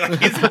peaked. Like,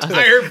 his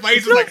entire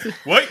face was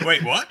like,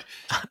 wait, what?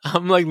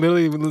 I'm like,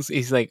 literally,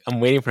 he's like, I'm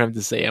waiting for him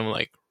to say, I'm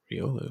like,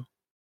 Riolu.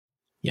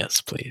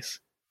 Yes, please.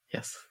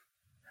 Yes.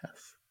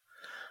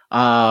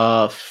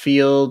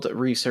 Field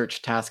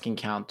research task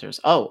encounters.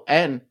 Oh,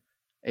 and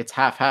it's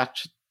half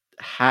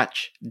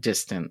hatch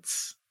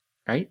distance,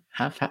 right?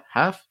 Half.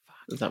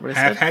 Is that what it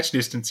Half said? hatch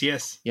distance,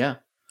 yes. Yeah.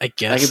 I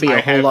guess. That could be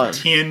a whole have lot.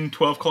 10,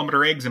 12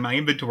 kilometer eggs in my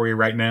inventory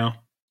right now.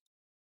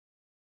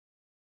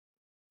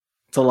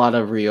 It's a lot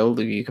of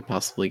Riolu you could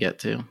possibly get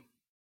to.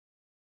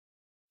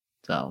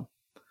 So,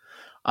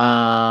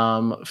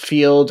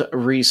 field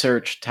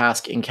research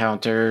task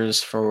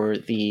encounters for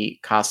the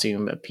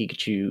costume of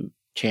Pikachu,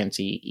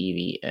 Chansey,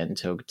 Eevee, and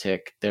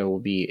Togetic. There will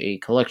be a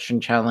collection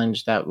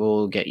challenge that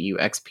will get you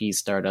XP,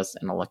 Stardust,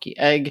 and a lucky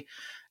egg.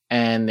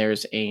 And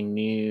there's a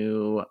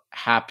new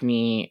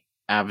Happiny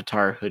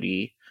avatar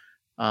hoodie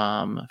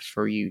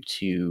for you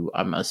to,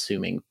 I'm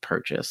assuming,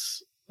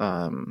 purchase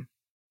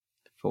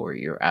for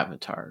your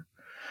avatar.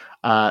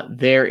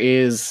 There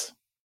is...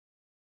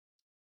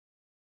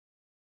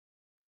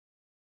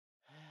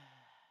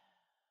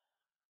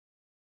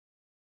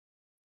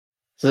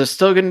 So they're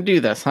still going to do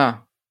this, huh?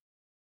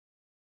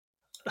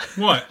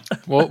 What?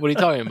 What are you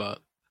talking about?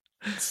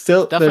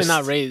 Still, Definitely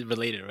not raid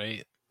related,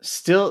 right?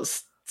 Still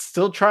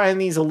trying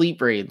these elite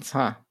raids,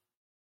 huh?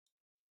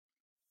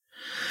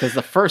 Because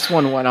the first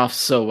one went off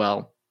so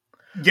well.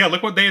 Yeah,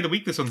 look what day of the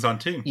week this one's on,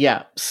 too.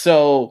 Yeah,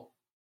 so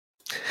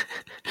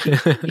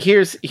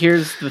here's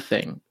the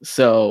thing.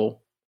 So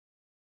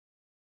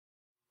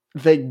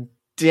the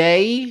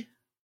day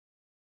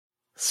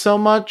so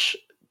much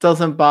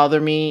doesn't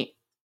bother me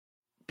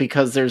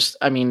because we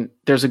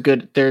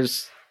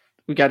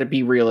got to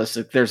be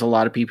realistic. There's a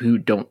lot of people who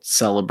don't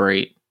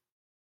celebrate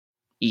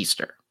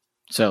Easter.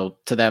 So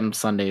to them,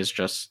 Sunday is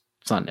just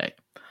Sunday.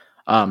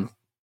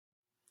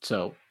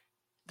 So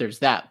there's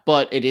that,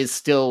 but it is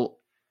still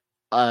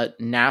a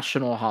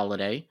national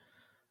holiday.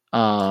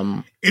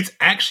 It's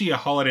actually a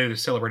holiday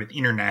that's celebrated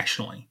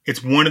internationally.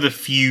 It's one of the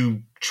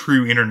few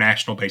true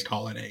international based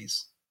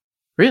holidays.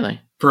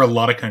 Really? For a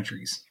lot of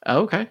countries.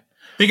 Oh, okay.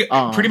 Think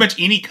pretty much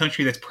any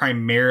country that's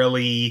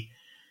primarily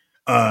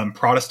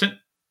Protestant,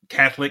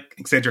 Catholic,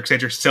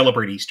 etc.,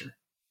 celebrate Easter.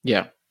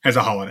 Yeah. As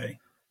a holiday.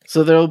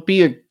 So there'll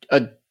be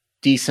a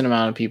decent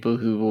amount of people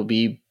who will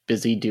be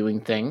busy doing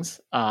things.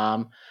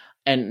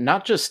 And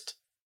not just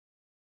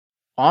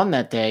on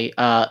that day,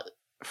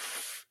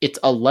 it's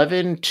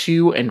 11,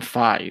 2, and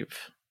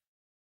 5.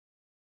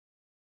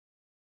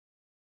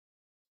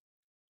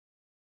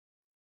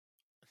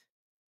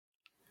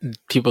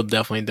 People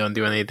definitely don't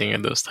do anything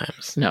at those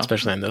times. No.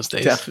 Especially in those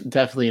days.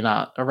 Definitely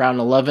not.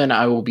 Around 11,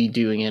 I will be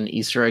doing an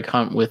Easter egg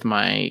hunt with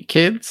my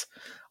kids.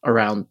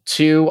 Around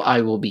 2, I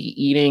will be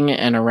eating.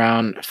 And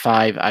around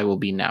 5, I will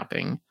be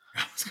napping.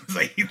 I was going to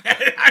say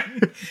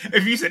that.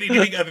 If you said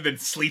anything other than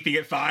sleeping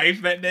at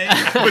 5 that day,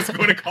 I was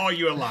going to call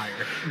you a liar.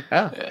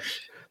 Yeah.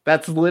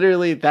 That's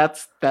literally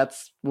that's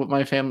what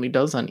my family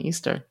does on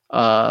Easter.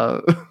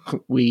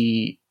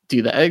 We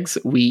do the eggs,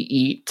 we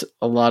eat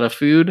a lot of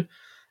food,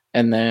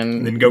 and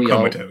then go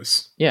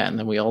comatose. And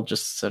then we all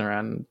just sit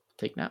around and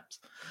take naps.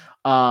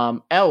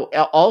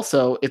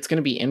 Also, it's going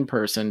to be in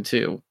person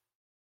too.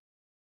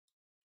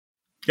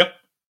 Yep.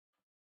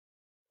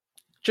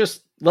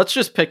 Let's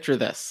just picture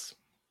this,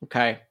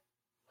 okay?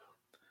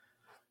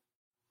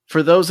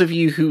 For those of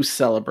you who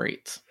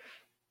celebrate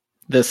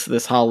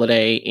this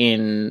holiday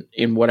in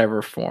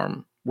whatever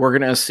form, we're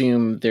going to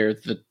assume they're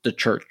the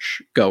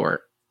church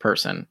goer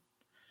person.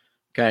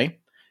 Okay.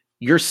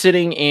 You're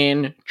sitting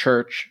in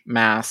church,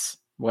 mass,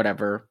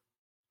 whatever.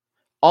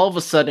 All of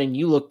a sudden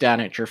you look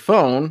down at your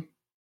phone.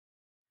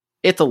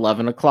 It's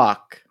 11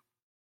 o'clock.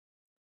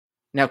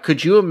 Now,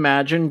 could you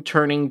imagine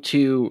turning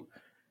to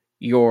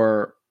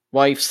your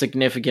wife,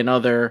 significant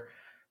other,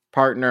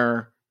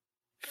 partner,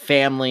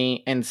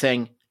 family, and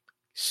saying,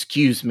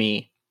 "Excuse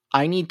me,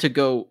 I need to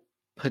go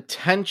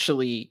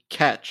potentially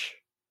catch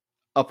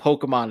a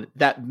Pokemon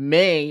that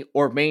may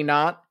or may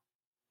not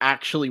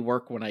actually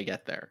work when I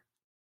get there"?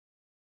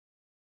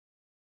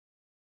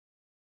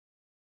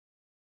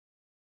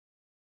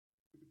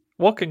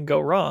 What can go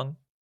wrong?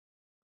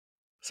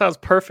 Sounds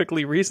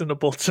perfectly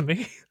reasonable to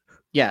me.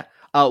 Yeah.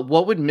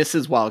 What would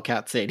Mrs.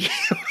 Wildcat say to you?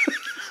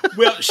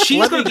 Well,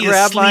 she's going to be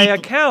grab asleep. my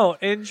account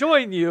and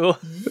join you.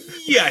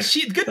 Yeah,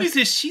 the good news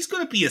is she's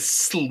going to be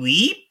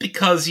asleep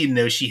because,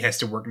 she has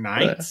to work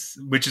nights,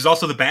 which is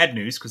also the bad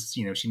news because,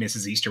 she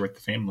misses Easter with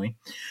the family.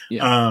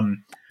 Yeah.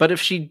 But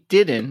if she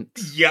didn't...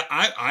 Yeah,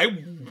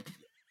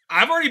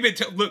 I've already been...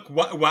 Look,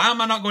 why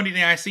am I not going to the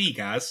NAIC,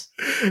 guys?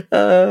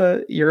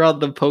 You're on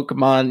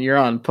Pokemon,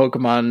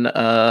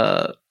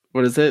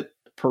 what is it?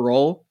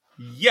 Parole?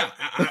 Yeah,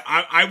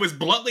 I was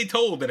bluntly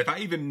told that if I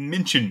even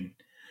mention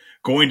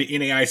going to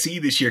NAIC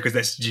this year, because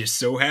that's just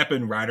so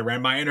happened right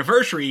around my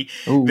anniversary,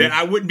 that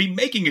I wouldn't be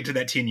making it to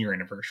that 10-year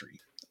anniversary.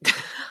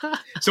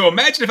 So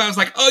imagine if I was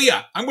like, oh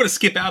yeah, I'm going to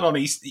skip out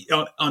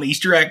on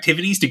Easter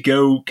activities to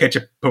go catch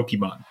a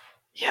Pokemon.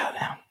 Yeah,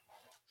 man.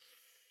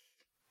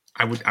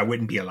 I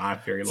wouldn't be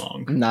alive very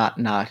long. Not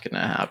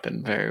gonna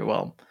happen very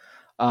well.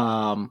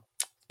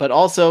 But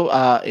also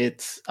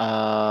it's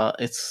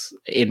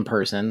in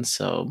person,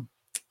 so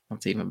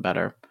that's even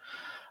better.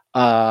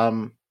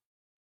 Let's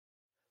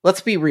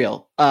be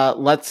real.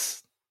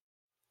 Let's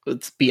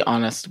be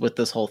honest with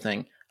this whole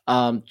thing.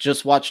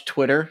 Just watch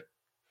Twitter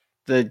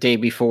the day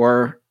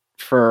before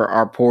for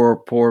our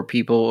poor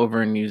people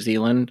over in New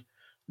Zealand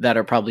that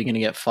are probably going to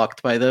get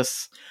fucked by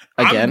this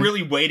again. I'm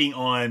really waiting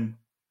on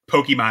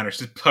Pokemoners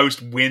to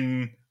post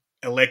when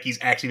Aleki's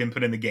actually been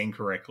put in the game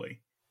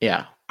correctly.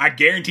 Yeah. I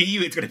guarantee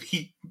you it's going to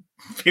be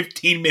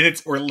 15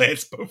 minutes or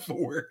less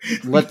before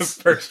the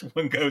first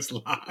one goes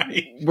live.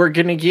 We'll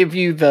give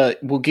you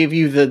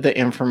the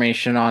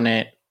information on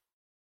it.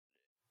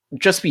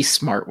 Just be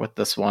smart with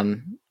this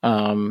one.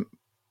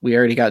 We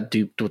already got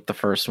duped with the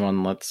first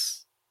one.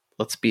 Let's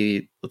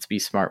be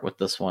smart with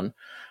this one.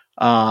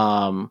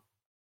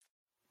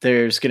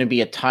 There's going to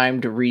be a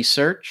time to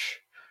research.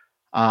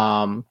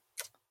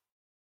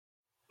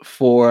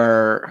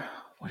 For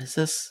what is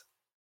this?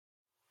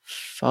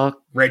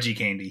 Fuck Reggie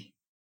candy.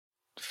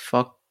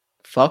 Fuck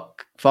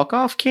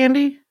off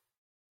candy?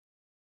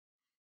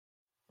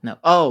 No.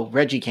 Oh,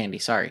 Reggie candy.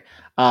 Sorry.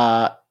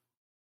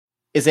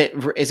 Is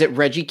it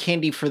Reggie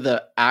candy for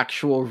the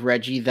actual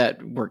Reggie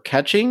that we're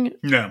catching?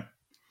 No.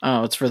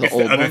 Oh, it's for the it's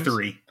old the other ones?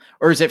 three.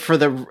 Or is it for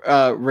the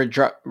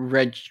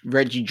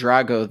Reggie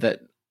Drago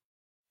that?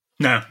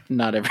 No,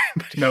 not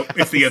everybody. No,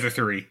 it's the other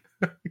three.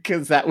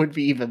 Because that would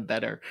be even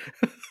better.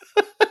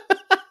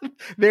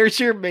 There's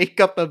your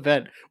makeup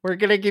event. We're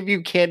gonna give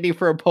you candy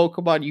for a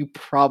Pokemon you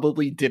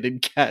probably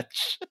didn't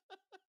catch.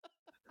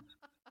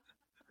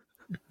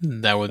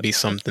 That would be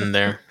something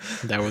there.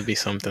 That would be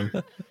something.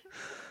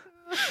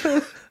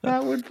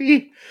 That would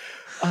be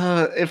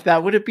if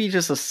that wouldn't be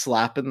just a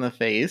slap in the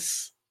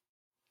face.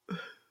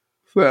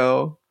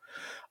 So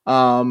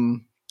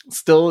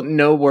still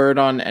no word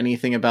on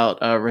anything about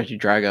Reggie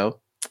Drago.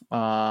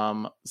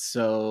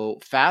 So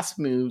fast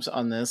moves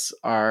on this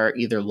are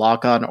either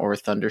Lock On or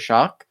Thunder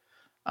Shock.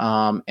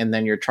 And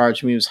then your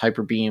charge moves,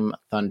 Hyper Beam,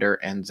 Thunder,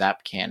 and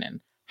Zap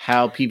Cannon.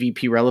 How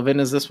PvP relevant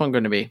is this one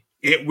going to be?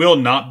 It will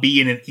not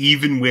be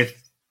even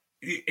with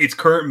its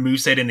current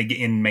moveset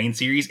in main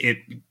series.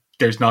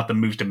 There's not the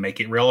moves to make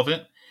it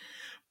relevant.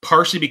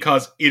 Partially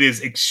because it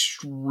is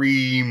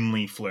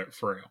extremely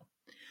frail.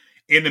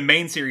 In the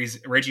main series,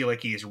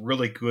 Regieleki is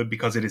really good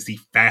because it is the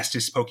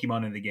fastest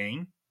Pokemon in the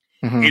game.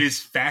 Mm-hmm. It is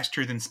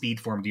faster than Speed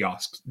Form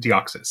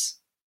Deoxys.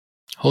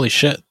 Holy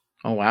shit.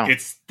 Oh, wow.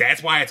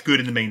 That's why it's good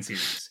in the main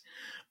series.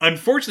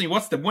 Unfortunately,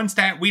 what's the one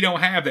stat we don't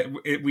have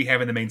that we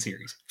have in the main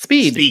series?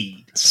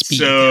 Speed.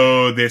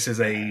 So this is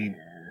a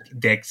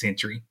Dex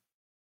entry.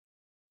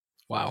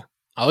 Wow.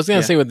 I was going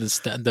to say with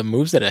the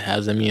moves that it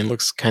has, I mean, it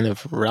looks kind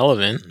of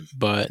relevant,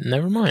 but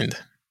never mind.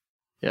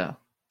 Yeah.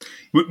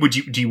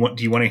 Do you want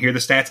to hear the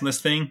stats on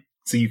this thing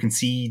so you can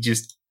see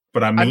just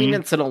what I mean? I mean,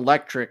 it's an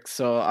electric,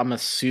 so I'm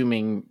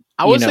assuming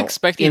I was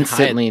expecting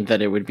instantly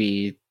that it would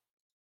be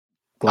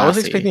glassy. I was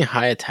expecting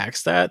high attack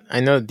stat. I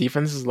know the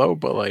defense is low,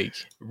 but like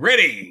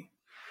ready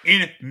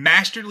in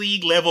Master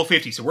League level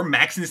 50. So we're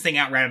maxing this thing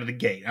out right out of the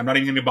gate. I'm not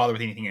even going to bother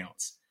with anything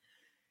else.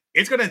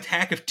 It's got an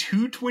attack of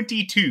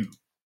 222.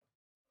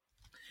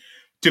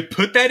 To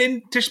put that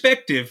in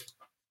perspective,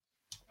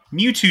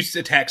 Mewtwo's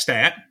attack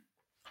stat,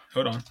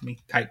 hold on, let me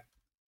type,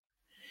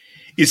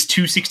 is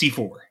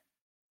 264.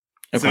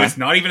 Okay. So it's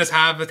not even as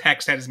high of an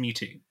attack stat as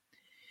Mewtwo.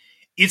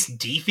 Its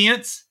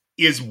defense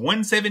is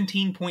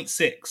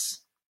 117.6.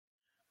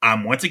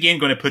 I'm once again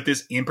going to put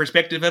this in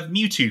perspective of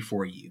Mewtwo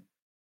for you.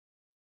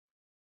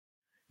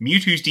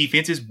 Mewtwo's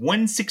defense is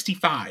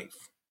 165.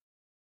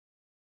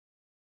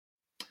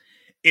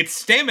 Its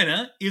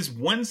stamina is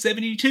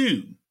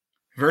 172.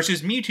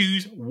 Versus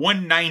Mewtwo's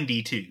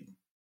 192.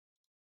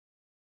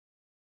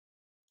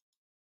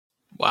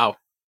 Wow.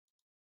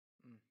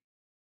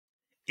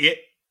 It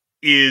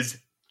is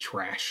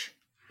trash.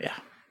 Yeah.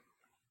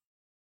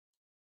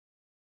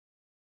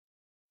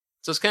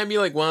 So it's going to be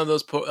like one of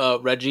those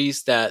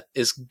Reggies that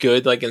is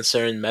good like in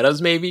certain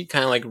metas maybe?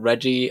 Kind of like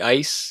Reggie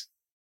Ice?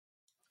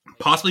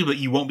 Possibly, but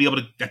you won't be able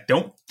to... I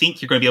don't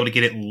think you're going to be able to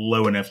get it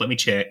low enough. Let me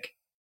check.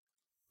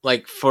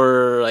 Like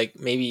for like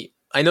maybe...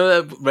 I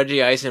know that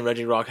Reggie Ice and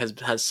Reggie Rock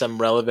has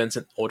some relevance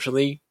in Ultra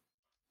League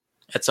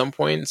at some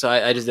point, so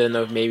I just didn't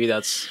know if maybe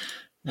that's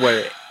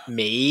where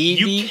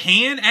maybe... You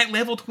can, at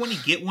level 20,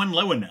 get one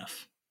low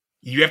enough.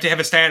 You have to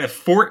have a stat of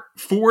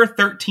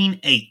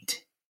 413.8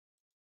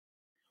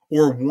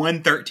 or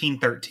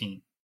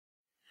 113.13.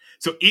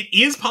 So it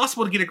is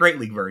possible to get a Great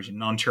League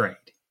version on trade.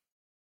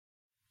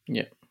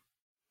 Yeah.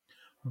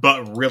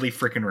 But really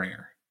freaking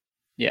rare.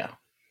 Yeah.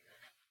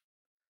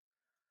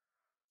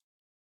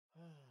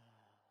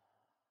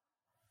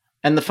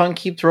 And the fun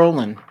keeps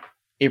rolling.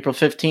 April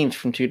 15th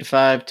from 2 to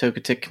 5,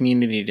 Togetic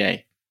Community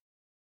Day.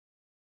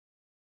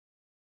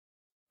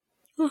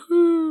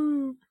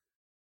 Woohoo!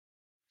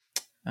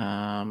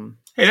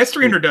 Hey, that's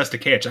 300 dust to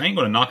catch. I ain't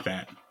going to knock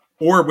that.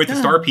 Or with the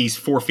star piece,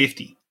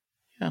 450.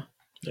 Yeah.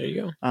 There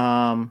you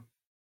go.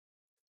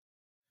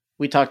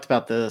 We talked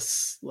about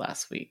this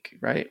last week,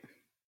 right?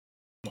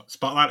 What,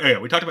 Spotlight? Oh, yeah,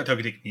 we talked about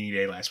Togetic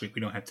Day last week.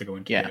 We don't have to go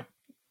into it.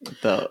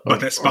 But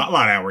that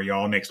Spotlight Hour,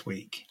 y'all, next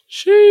week.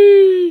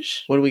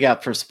 Sheesh. What do we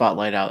got for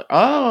Spotlight Hour?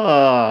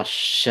 Oh,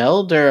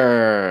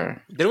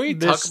 Shelder. Didn't we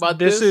talk about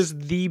this? this? This is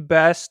the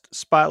best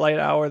Spotlight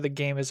Hour the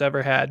game has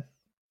ever had.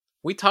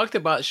 We talked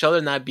about Shelder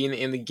not being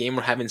in the game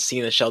or haven't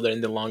seen a Shelder in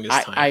the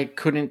longest time. I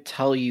couldn't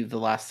tell you the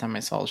last time I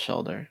saw a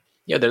Shelder.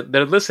 Yeah,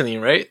 they're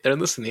listening, right? They're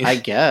listening. I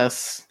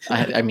guess.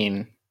 I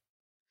mean,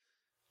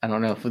 I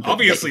don't know. If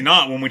Obviously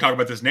not when we talk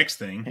about this next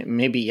thing.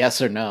 Maybe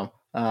yes or no.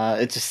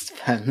 It just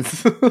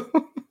depends.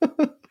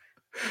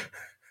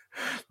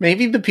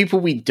 Maybe the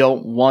people we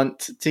don't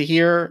want to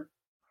hear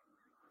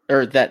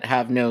or that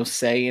have no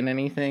say in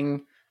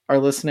anything are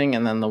listening,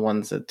 and then the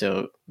ones that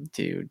do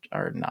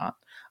are not.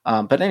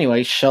 But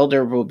anyway,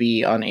 Shelder will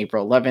be on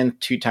April 11th,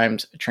 2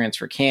 times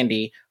transfer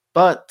candy,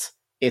 but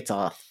it's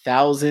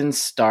 1,000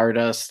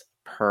 Stardust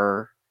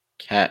per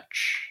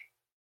catch.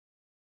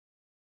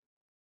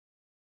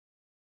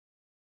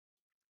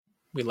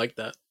 We like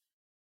that.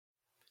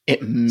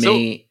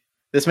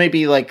 This may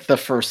be like the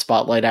first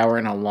Spotlight Hour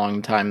in a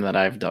long time that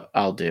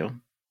I'll do.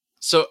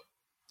 So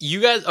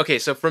you guys, okay,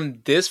 so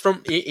from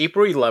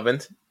April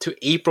 11th to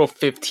April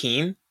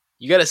 15th,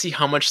 you got to see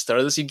how much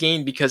Stardust you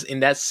gain, because in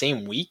that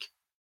same week,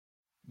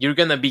 you're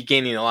going to be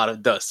gaining a lot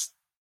of dust.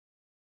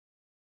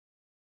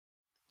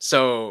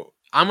 So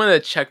I'm going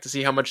to check to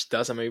see how much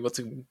dust I'm able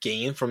to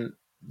gain from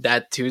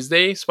that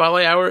Tuesday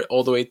Spotlight Hour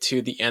all the way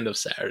to the end of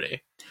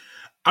Saturday.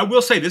 I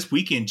will say this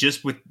weekend,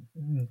 just with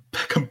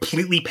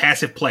completely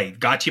passive play,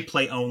 gotcha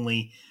play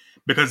only,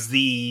 because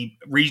the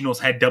regionals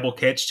had double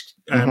catch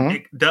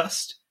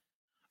dust,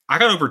 I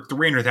got over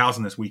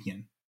 300,000 this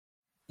weekend.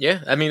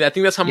 Yeah, I mean, I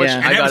think that's how much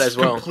I got as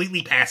well.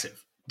 Completely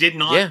passive. Did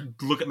not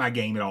look at my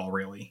game at all,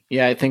 really.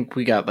 Yeah, I think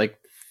we got like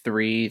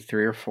three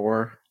or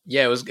four.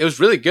 Yeah, it was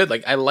really good.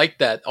 Like, I like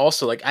that.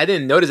 Also, like, I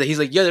didn't notice that. He's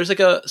like, yeah, there's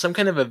like some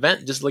kind of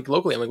event just like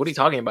locally. I'm like, what are you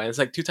talking about? And it's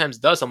like 2 times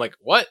dust. I'm like,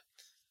 what?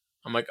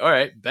 I'm like, all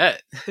right,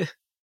 bet.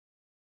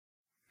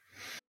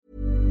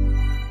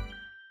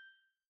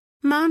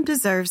 Mom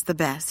deserves the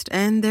best,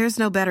 and there's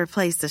no better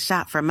place to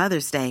shop for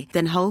Mother's Day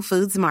than Whole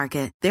Foods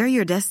Market. They're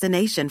your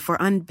destination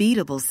for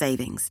unbeatable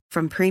savings,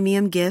 from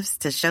premium gifts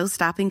to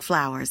show-stopping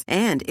flowers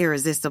and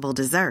irresistible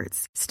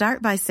desserts.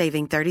 Start by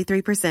saving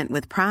 33%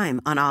 with Prime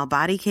on all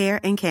body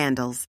care and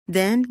candles.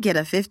 Then get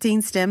a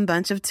 15-stem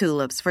bunch of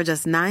tulips for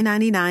just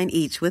 $9.99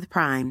 each with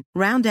Prime.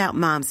 Round out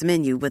Mom's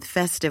menu with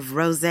festive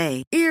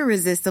rosé,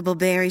 irresistible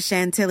berry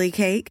chantilly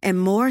cake,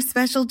 and more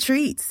special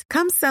treats.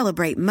 Come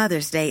celebrate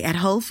Mother's Day at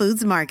Whole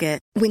Foods Market.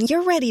 When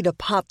you're ready to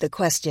pop the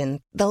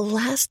question, the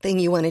last thing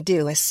you want to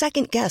do is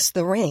second-guess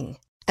the ring.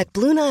 At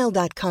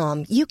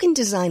BlueNile.com, you can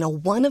design a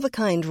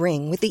one-of-a-kind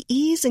ring with the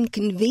ease and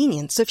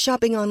convenience of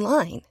shopping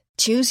online.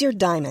 Choose your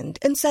diamond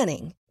and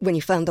setting. When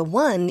you find the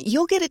one,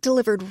 you'll get it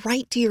delivered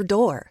right to your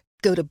door.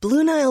 Go to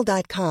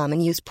BlueNile.com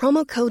and use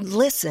promo code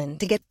LISTEN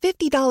to get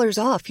 $50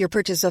 off your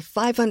purchase of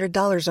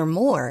 $500 or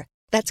more.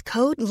 That's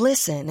code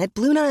LISTEN at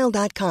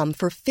BlueNile.com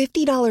for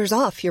 $50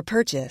 off your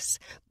purchase.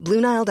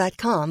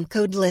 BlueNile.com,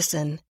 code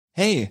LISTEN.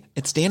 Hey,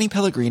 it's Danny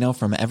Pellegrino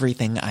from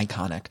Everything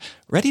Iconic.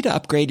 Ready to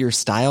upgrade your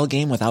style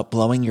game without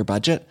blowing your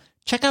budget?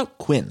 Check out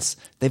Quince.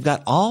 They've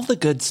got all the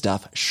good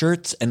stuff,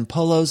 shirts and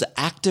polos,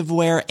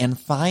 activewear, and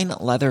fine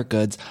leather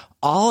goods,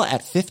 all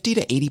at 50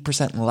 to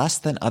 80% less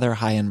than other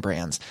high-end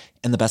brands.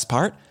 And the best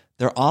part?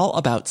 They're all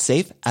about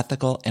safe,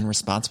 ethical, and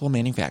responsible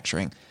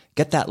manufacturing.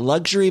 Get that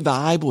luxury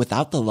vibe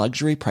without the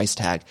luxury price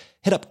tag.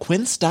 Hit up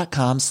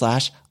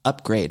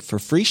quince.com/upgrade for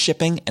free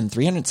shipping and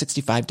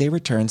 365-day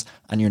returns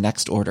on your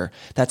next order.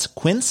 That's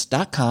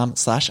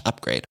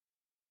quince.com/upgrade.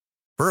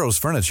 Burrow's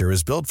furniture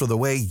is built for the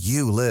way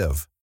you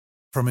live.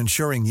 From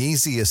ensuring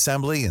easy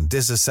assembly and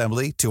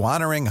disassembly to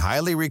honoring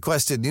highly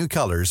requested new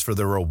colors for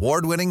their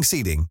award-winning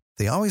seating,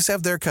 they always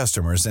have their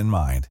customers in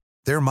mind.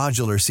 Their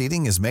modular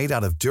seating is made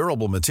out of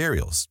durable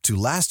materials to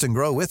last and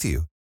grow with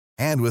you.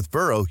 And with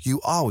Burrow, you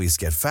always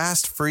get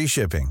fast, free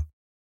shipping.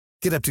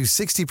 Get up to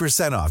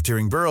 60% off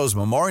during Burrow's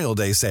Memorial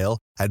Day sale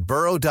at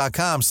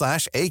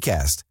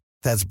burrow.com/ACAST.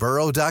 That's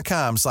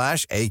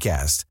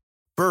burrow.com/ACAST.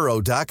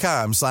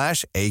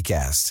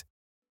 burrow.com/ACAST.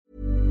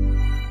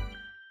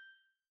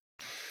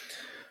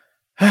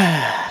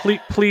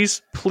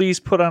 Please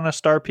put on a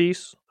star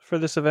piece for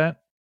this event,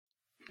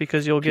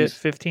 because you'll get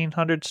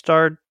 1,500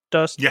 star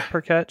dust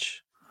per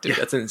catch. Dude,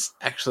 that's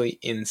actually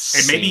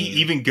insane. And maybe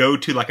even go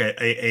to like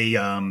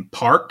a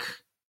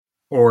park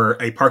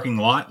or a parking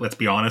lot. Let's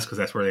be honest, because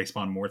that's where they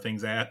spawn more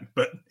things at.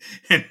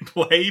 And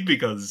play,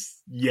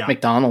 because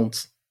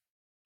McDonald's,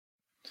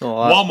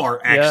 Walmart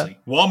actually,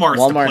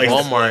 Walmart's the place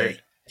to play.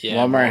 Yeah,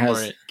 Walmart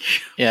has those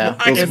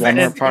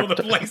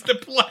the place to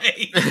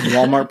play.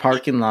 Walmart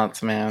parking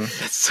lots, man.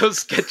 That's so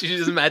sketchy.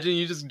 Just imagine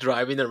you just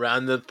driving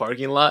around the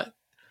parking lot.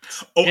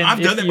 Oh, and I've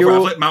done that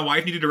before. My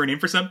wife needed to run in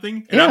for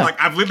something, and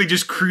I've literally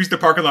just cruised the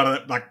parking lot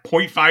at like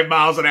 0.5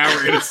 miles an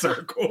hour in a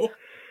circle.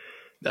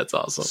 That's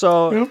awesome.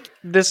 So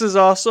this is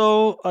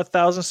also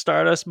 1,000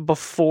 Stardust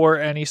before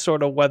any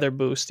sort of weather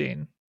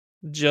boosting.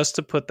 Just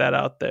to put that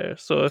out there.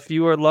 So if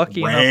you are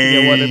lucky enough to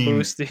get one in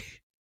Boosty,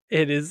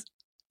 it is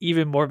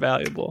even more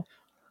valuable.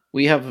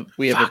 We have a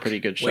pretty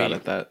good shot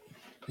at that.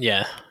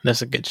 Yeah,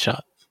 that's a good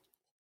shot.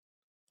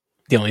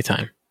 The only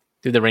time.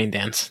 Do the rain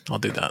dance. I'll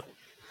do that.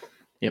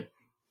 Yep.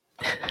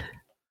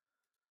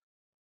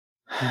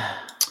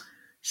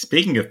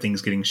 Speaking of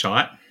things getting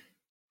shot,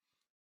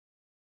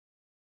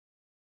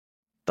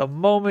 the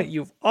moment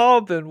you've all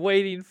been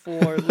waiting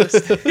for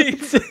listening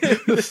to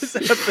this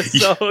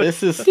episode.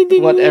 This is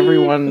what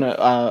everyone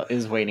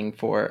is waiting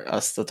for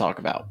us to talk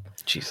about.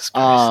 Jesus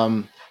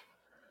Christ.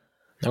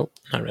 Nope,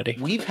 not ready.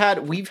 We've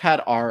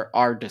had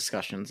our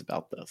discussions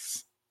about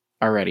this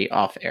already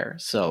off air.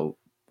 So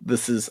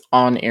this is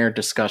on air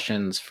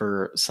discussions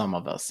for some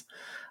of us.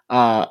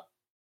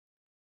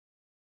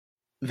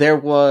 There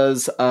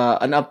was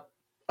not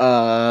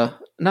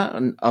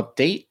an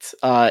update.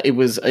 It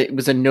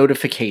was a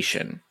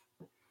notification.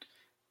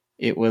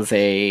 It was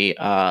a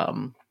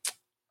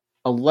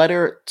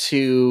letter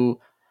to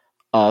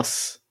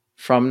us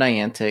from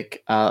Niantic,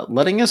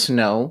 letting us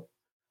know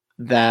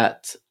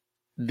that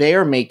they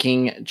are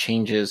making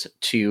changes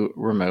to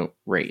remote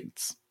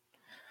raids.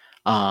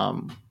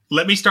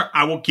 Let me start.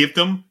 I will give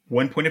them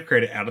 1 point of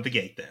credit out of the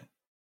gate then.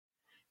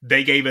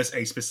 They gave us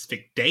a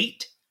specific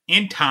date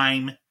and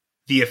time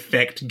the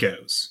effect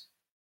goes.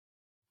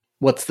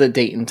 What's the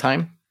date and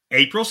time?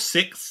 April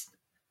 6th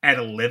at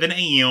 11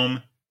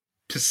 a.m.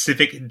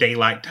 Pacific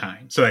Daylight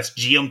Time. So that's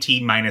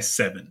GMT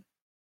 -7.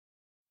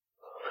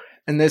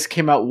 And this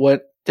came out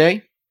what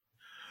day?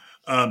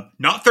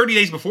 Not 30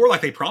 days before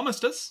like they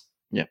promised us.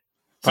 Yeah.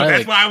 So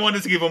that's why I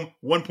wanted to give them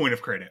 1 point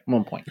of credit.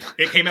 1 point.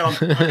 It came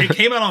out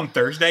on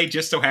Thursday.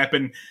 Just so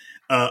happened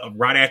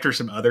right after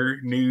some other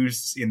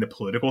news in the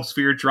political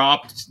sphere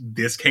dropped.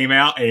 This came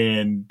out,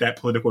 and that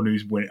political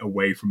news went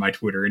away from my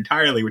Twitter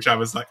entirely. Which I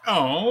was like,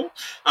 oh,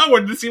 I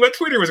wanted to see what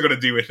Twitter was going to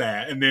do with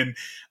that. And then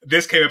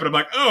this came up, and I'm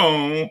like,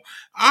 oh,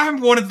 I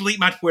want to delete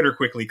my Twitter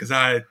quickly because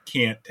I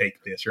can't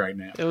take this right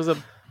now. It was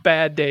a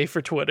bad day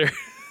for Twitter.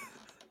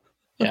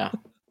 Yeah.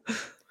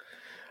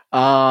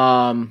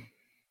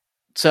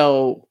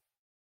 So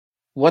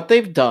what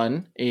they've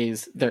done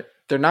is they're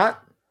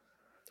not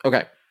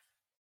okay.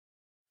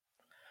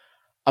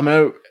 I'm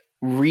going to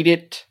read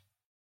it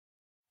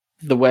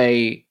the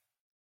way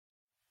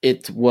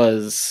it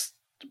was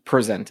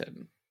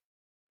presented.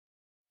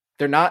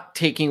 They're not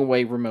taking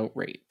away remote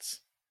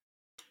raids.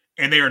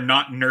 And they are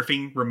not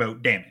nerfing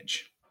remote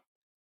damage.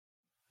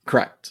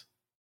 Correct.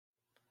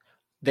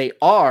 They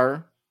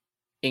are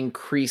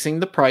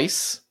increasing the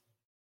price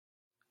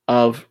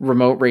of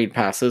remote raid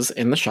passes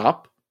in the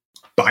shop.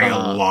 By a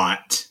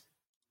lot.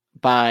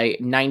 By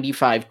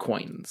 95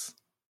 coins.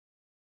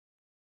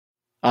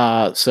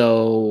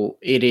 So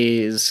it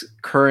is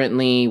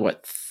currently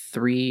what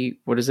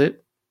is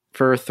it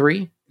for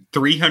 3?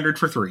 300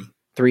 for 3.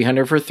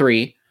 300 for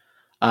 3.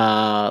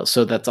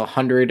 So that's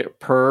 100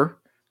 per.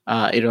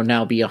 It'll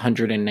now be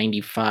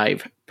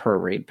 195 per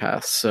raid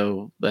pass.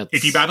 So that's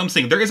if you buy them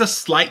single. There is a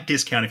slight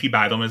discount if you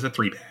buy them as a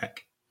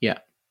 3-pack. Yeah.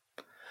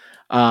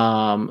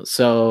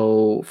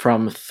 So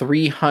from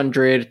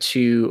 300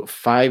 to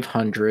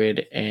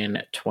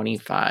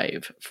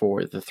 525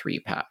 for the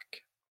 3-pack.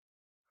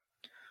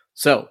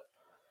 So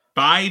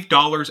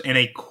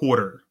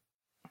 $5.25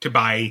 to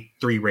buy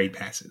 3 raid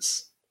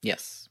passes.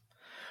 Yes.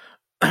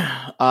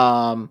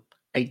 I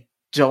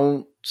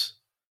don't.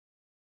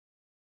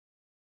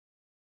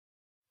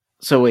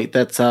 So wait,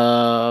 that's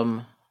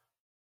how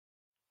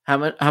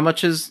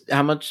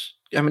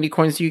many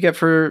coins do you get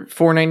for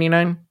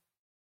 $4.99?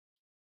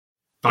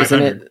 500.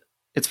 Isn't it?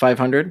 It's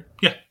 500.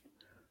 Yeah.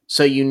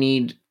 So you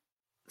need.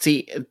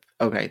 See,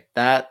 okay,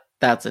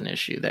 that's an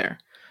issue there.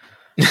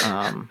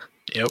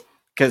 Yep.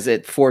 Because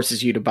it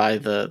forces you to buy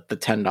the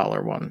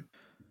 $10 one.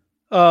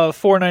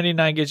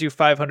 $4.99 gives you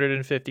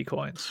 550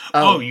 coins.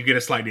 Oh, you get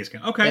a slight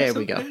discount. Okay, there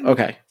we go.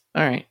 Okay,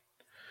 all right.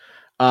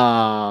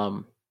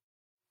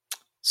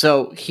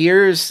 So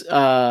here's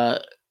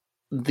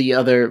the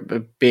other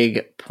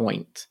big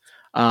point.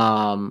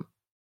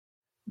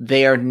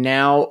 They are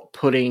now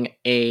putting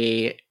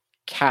a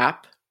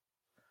cap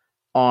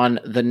on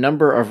the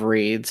number of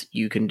raids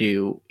you can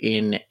do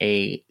in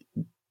a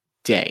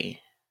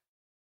day.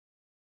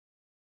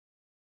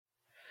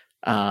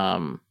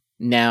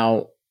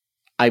 Now,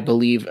 I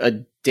believe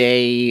a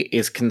day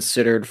is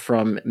considered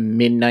from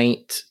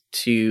midnight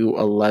to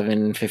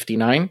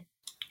 11:59.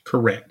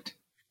 Correct.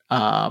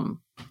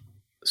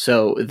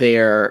 So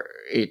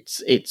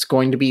it's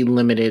going to be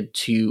limited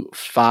to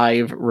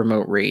 5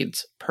 remote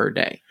raids per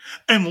day.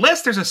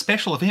 Unless there's a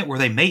special event where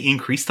they may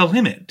increase the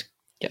limit.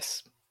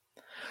 Yes.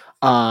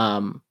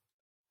 Now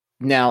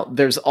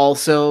there's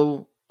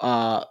also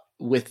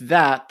with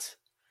that,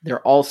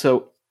 they're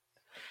also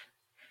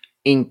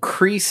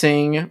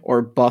increasing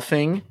or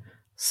buffing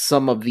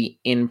some of the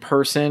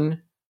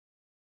in-person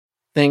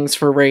things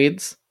for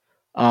raids.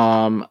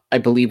 I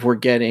believe we're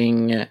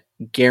getting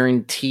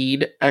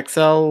guaranteed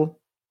XL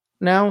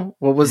now.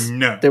 What was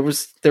no? There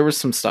was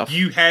some stuff.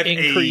 You have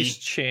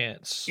increased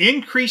chance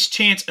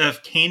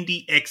of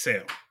Candy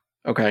XL.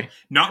 Okay.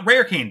 Not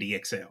rare candy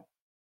XL.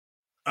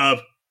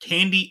 Of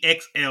candy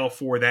XL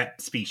for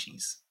that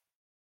species.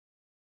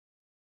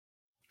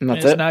 And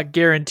that's it's it? not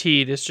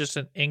guaranteed. It's just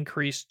an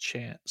increased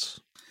chance.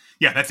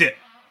 Yeah, that's it.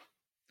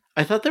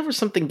 I thought there was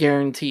something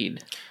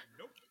guaranteed.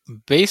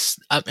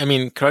 I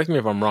mean, correct me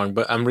if I'm wrong,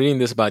 but I'm reading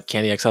this about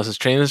Candy XL. Says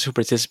trainers who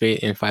participate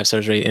in 5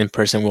 stars rate in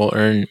person will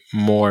earn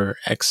more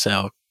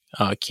XL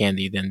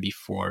candy than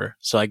before.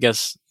 So I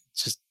guess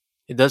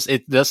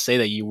it does say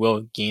that you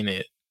will get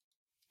it.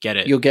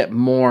 You'll get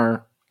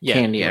more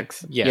Candy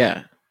X.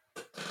 Yeah.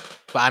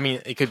 But I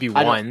mean, it could be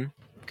one.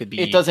 Could be.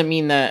 It doesn't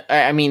mean that.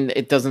 I mean,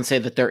 it doesn't say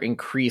that they're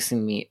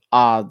increasing the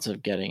odds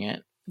of getting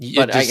it.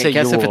 But I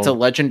guess if it's a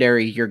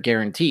legendary, you're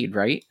guaranteed,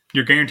 right?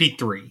 You're guaranteed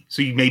 3,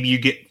 so maybe you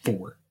get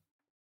 4.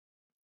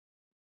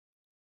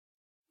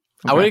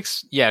 Okay. I would,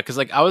 because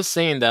like I was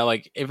saying that,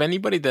 like if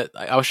anybody that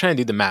I was trying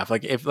to do the math,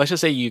 like if let's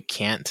just say you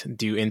can't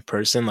do in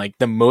person, like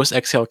the most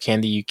XL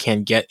candy you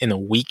can get in a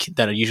week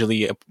that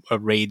usually a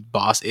raid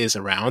boss is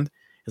around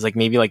is like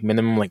maybe like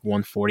minimum like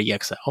 140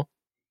 XL.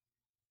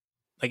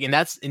 Like and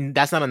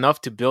that's not enough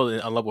to build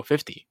a level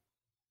 50.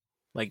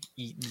 Like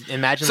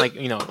imagine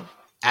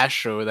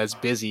Astro that's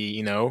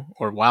busy,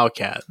 or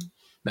Wildcat.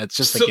 That's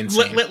just like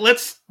insane.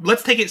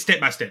 Let's take it step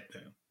by step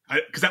though,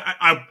 because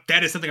I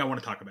that is something I want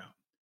to talk about.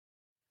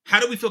 How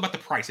do we feel about the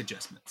price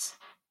adjustments?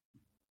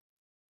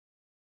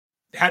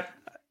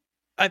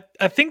 I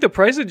think the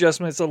price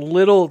adjustment is a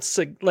little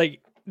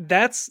like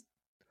that's.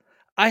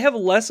 I have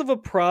less of a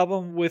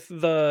problem with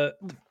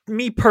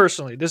me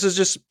personally. This is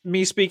just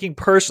me speaking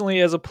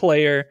personally as a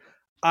player.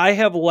 I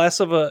have less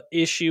of a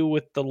issue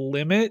with the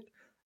limit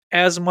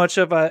as much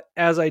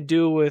as I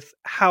do with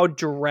how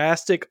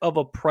drastic of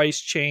a price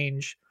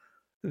change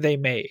they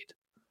made.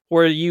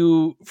 Where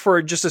you,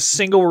 for just a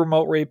single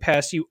remote raid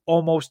pass, you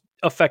almost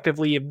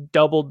effectively have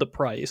doubled the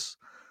price.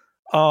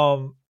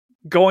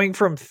 Going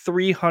from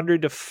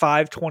 300 to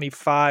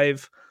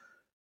 525,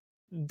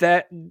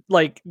 that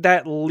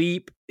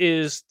leap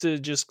is to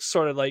just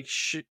sort of like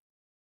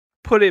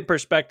put it in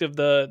perspective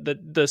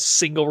the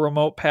single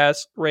remote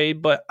pass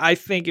raid. But I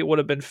think it would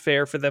have been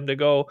fair for them to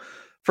go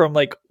from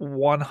like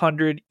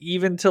 100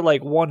 even to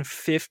like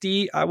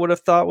 150. I would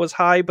have thought was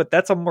high, but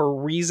that's a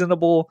more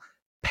reasonable,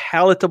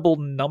 palatable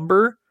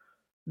number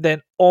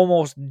than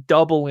almost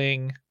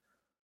doubling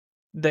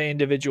the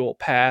individual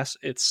pass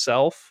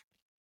itself.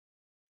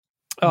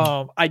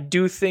 I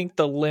do think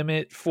the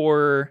limit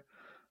for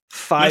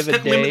 5 a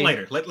day.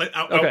 Limit later.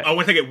 I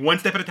want to take it one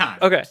step at a time.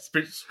 Okay.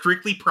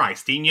 Strictly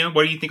price. Dino,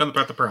 what do you think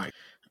about the price?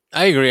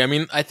 I agree. I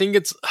mean, I think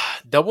it's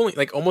doubling,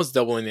 like almost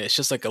doubling it. It's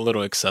just like a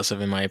little excessive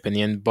in my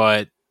opinion,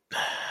 but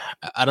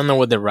I don't know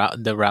what the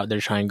route they're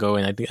trying to go,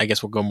 and I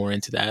guess we'll go more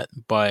into that.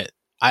 But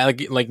I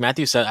like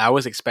Matthew said, I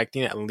was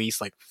expecting at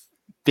least like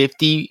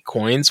 50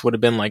 coins would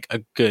have been like a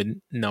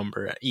good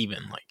number,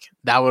 even like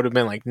that would have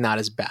been like not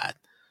as bad.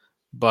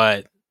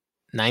 But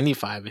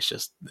 95 is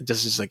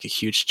just like a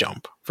huge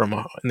jump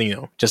from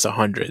just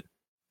 100.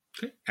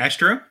 Okay.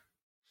 Astro,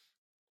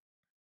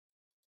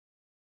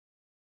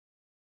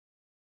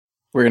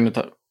 we're gonna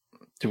talk.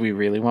 Do we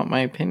really want my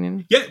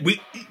opinion? Yeah, we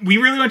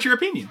really want your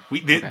opinion.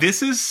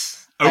 This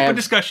is open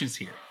discussions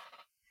here.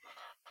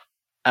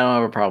 I don't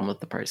have a problem with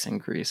the price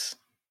increase.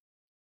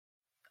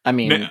 I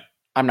mean,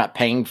 I'm not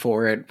paying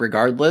for it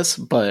regardless,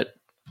 but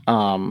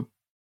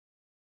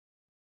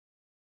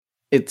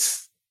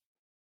it's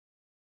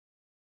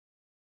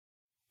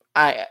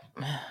I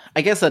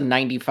guess a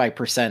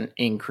 95%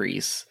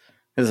 increase.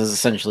 This is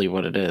essentially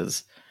what it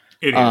is.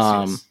 It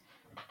is.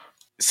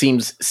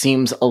 Yes.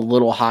 Seems a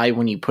little high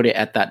when you put it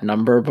at that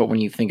number, but when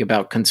you think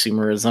about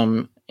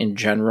consumerism in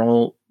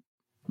general,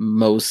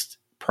 most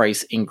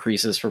price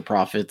increases for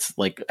profits,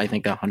 like I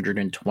think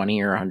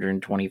 120 or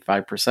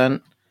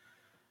 125%.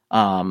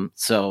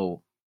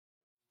 So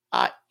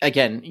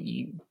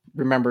you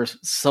remember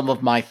some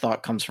of my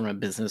thought comes from a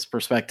business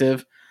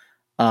perspective,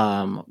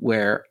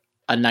 where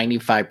a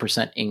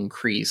 95%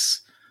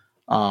 increase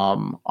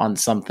on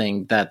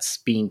something that's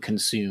being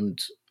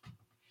consumed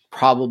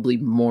probably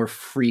more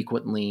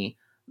frequently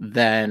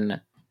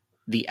than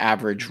the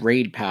average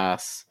raid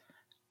pass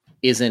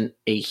isn't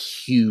a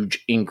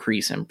huge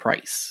increase in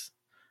price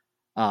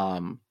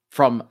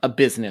from a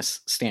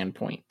business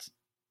standpoint.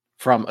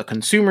 From a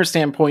consumer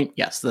standpoint,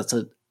 yes, that's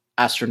an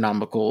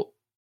astronomical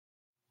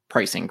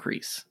price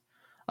increase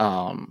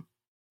from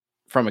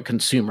a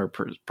consumer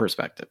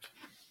perspective.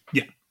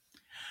 Yeah.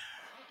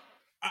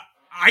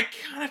 I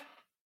kind of,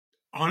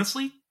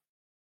 honestly,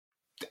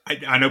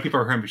 I know people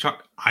are going to be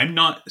shocked. I'm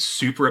not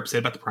super upset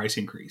about the price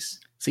increase.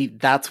 See,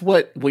 that's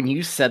what, when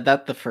you said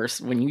that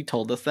when you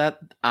told us that,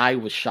 I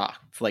was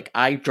shocked. Like,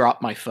 I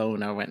dropped my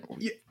phone. I went,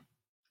 yeah.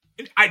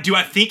 Do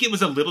I think it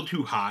was a little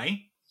too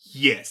high?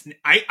 Yes.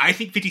 I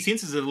think 50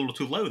 cents is a little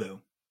too low,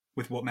 though,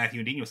 with what Matthew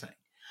and Dino were saying.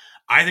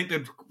 I think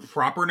the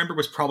proper number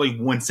was probably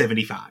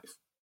 175.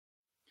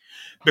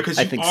 Because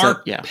you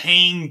are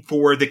paying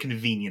for the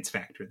convenience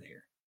factor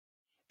there.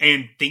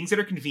 And things that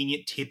are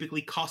convenient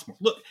typically cost more.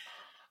 Look,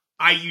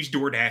 I use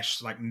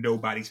DoorDash like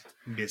nobody's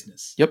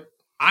business. Yep.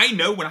 I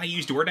know when I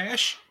use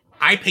DoorDash,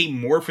 I pay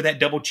more for that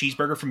double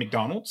cheeseburger from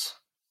McDonald's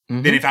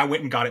than if I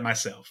went and got it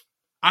myself.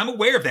 I'm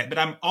aware of that, but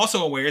I'm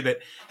also aware that,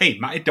 hey,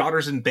 my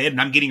daughter's in bed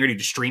and I'm getting ready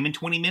to stream in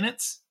 20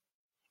 minutes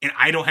and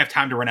I don't have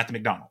time to run out to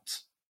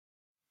McDonald's.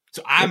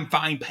 So I'm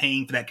fine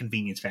paying for that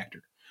convenience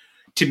factor.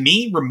 To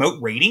me, remote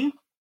raiding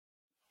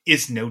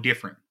is no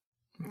different.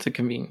 It's a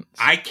convenience.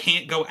 I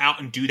can't go out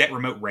and do that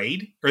remote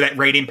raid or that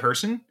raid in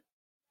person.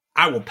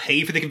 I will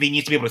pay for the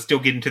convenience to be able to still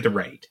get into the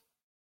raid.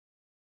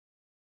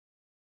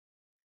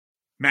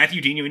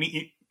 Matthew, Dino,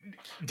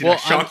 did I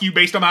shock you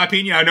based on my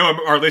opinion? I know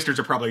our listeners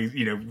are probably,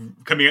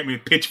 coming at me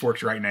with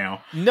pitchforks right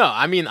now. No,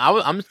 I mean,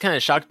 I'm kind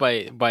of shocked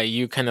by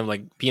you kind of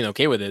like being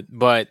okay with it.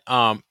 But,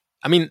 I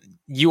mean,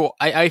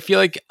 I feel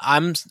like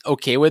I'm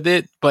okay with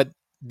it, but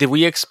did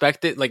we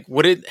expect it? Like,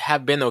 would it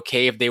have been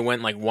okay if they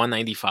went like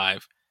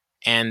 195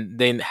 and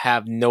they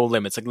have no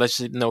limits? Like, let's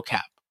just no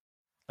cap.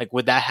 Like,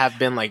 would that have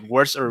been like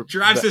worse or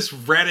drives this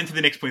right into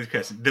the next point of the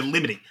question? The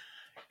limiting.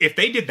 If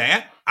they did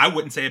that, I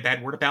wouldn't say a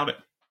bad word about it.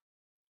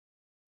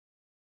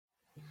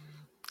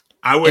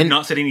 I would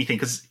not say anything,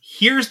 because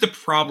here's the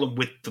problem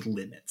with the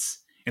limits.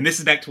 And this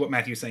is back to what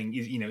Matthew was saying.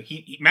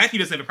 Matthew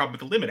doesn't have a problem with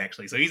the limit,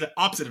 actually. So he's the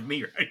opposite of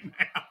me right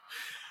now.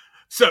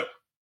 So,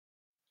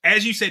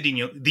 as you said,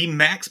 Dino, the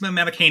maximum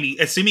amount of candy,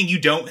 assuming you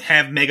don't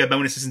have mega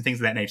bonuses and things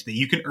of that nature, that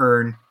you can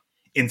earn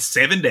in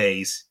 7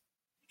 days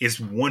is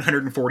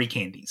 140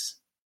 candies.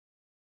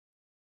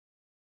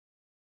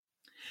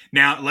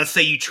 Now, let's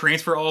say you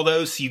transfer all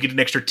those, so you get an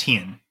extra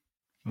 10.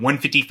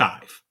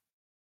 155.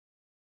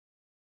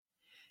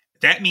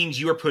 That means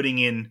you are putting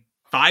in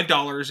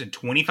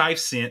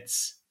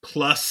 $5.25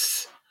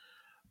 plus,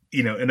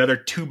 another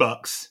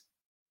 $2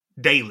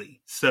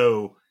 daily.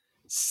 So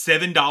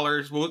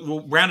 $7.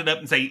 We'll round it up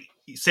and say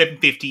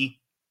 $7.50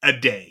 a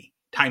day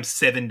times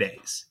 7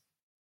 days.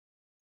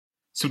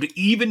 So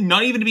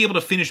not even to be able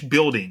to finish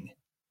building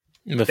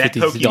the that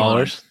 $52.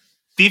 Pokemon,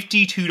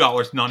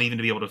 $52 not even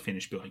to be able to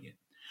finish building it.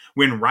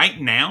 When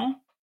right now,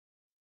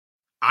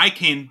 I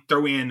can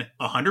throw in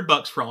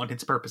 $100 for all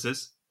intents and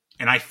purposes,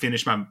 and I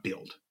finish my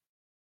build.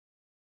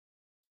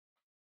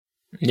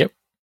 Yep.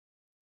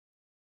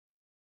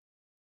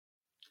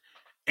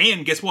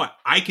 And guess what?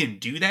 I can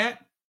do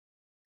that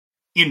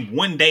in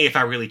 1 day if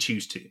I really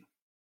choose to.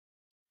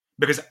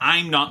 Because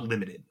I'm not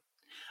limited.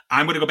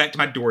 I'm going to go back to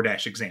my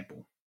DoorDash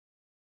example.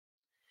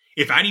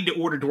 If I need to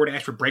order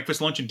DoorDash for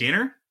breakfast, lunch, and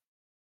dinner,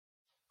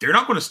 they're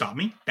not going to stop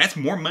me. That's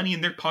more money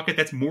in their pocket.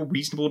 That's more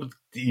reasonable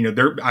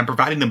to, I'm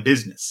providing them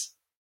business.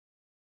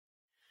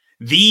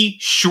 The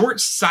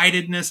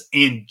short-sightedness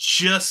and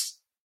just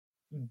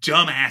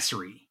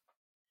dumbassery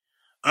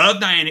of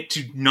Niantic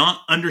to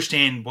not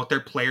understand what their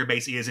player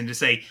base is and to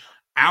say,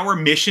 our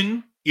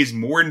mission is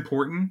more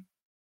important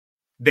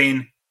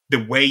than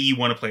the way you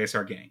want to play us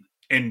our game.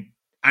 And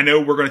I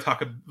know we're going to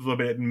talk a little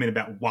bit in a minute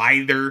about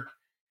why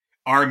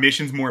our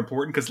mission's more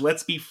important, because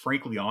let's be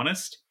frankly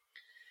honest,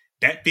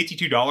 that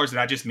 $52 that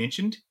I just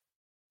mentioned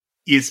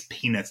is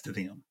peanuts to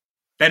them.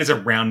 That is a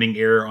rounding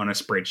error on a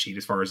spreadsheet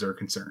as far as they're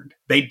concerned.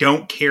 They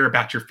don't care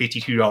about your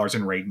 $52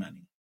 in raid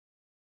money.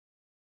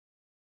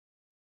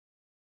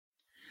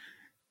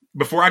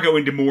 Before I go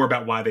into more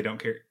about why they don't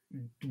care,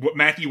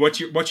 Matthew, why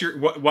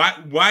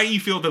do you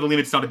feel that the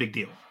limit's not a big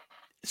deal?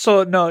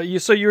 So no,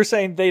 you were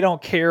saying they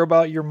don't care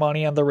about your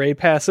money on the raid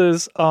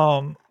passes.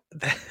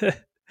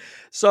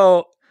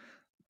 So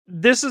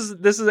this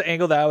is an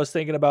angle that I was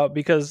thinking about,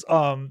 because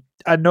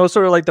I know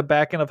sort of like the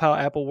back end of how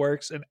Apple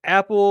works, and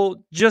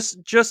Apple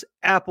just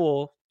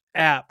Apple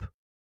app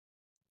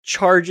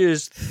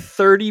charges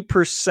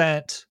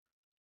 30%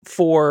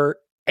 for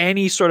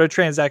any sort of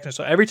transaction.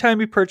 So every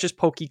time you purchase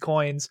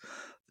Pokecoins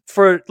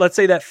for, let's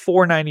say, that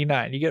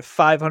 $4.99, you get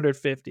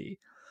 550.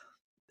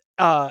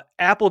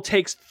 Apple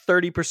takes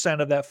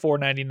 30% of that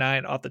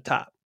 $4.99 off the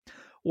top.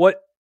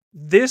 What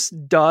this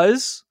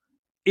does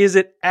is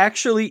it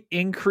actually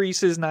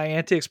increases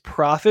Niantic's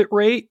profit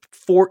rate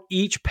for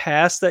each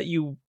pass that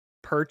you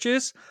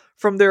purchase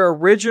from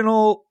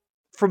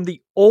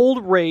the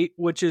old rate,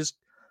 which is,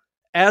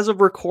 as of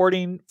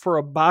recording, for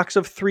a box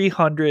of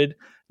 300,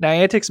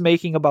 Niantic's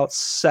making about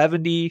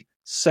 70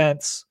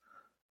 cents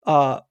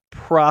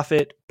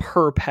profit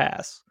per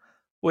pass.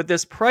 With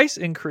this price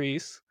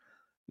increase,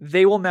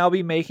 they will now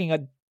be making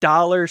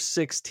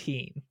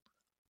 $1.16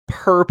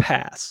 per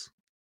pass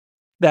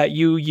that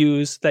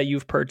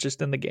you've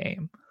purchased in the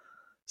game.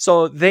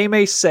 So they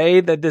may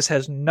say that this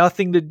has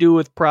nothing to do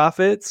with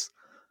profits.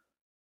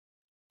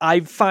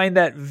 I find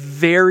that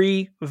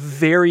very,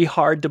 very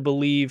hard to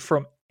believe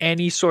from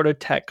any sort of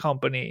tech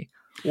company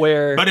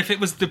where... But if it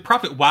was the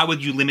profit, why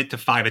would you limit to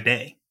 5 a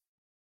day?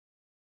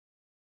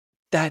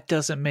 That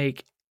doesn't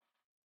make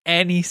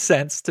any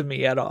sense to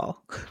me at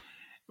all.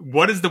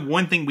 What is the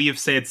one thing we have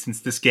said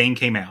since this game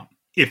came out?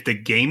 If the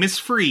game is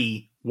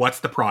free,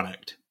 what's the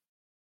product?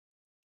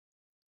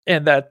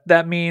 And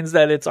that means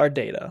that it's our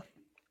data.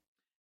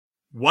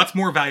 What's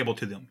more valuable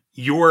to them?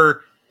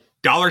 Your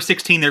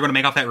 $1.16 they're going to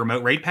make off that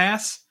remote raid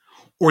pass,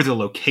 or the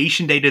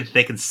location data that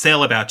they can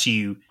sell about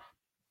you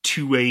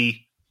to a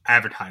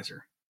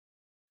advertiser?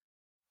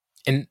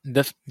 And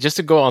just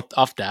to go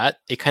off that,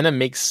 it kind of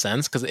makes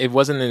sense because it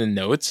wasn't in the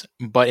notes,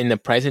 but in the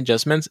price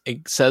adjustments,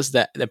 it says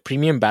that the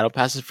premium battle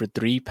passes for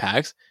 3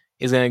 packs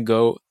is going to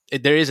go.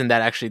 There isn't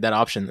that actually that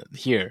option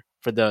here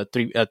for the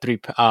three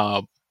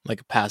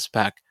like a pass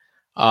pack.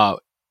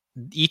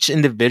 Each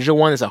individual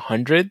one is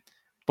 100,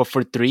 but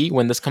for 3,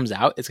 when this comes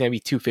out, it's going to be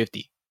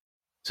 250.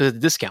 So it's a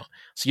discount.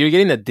 So you're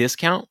getting a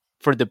discount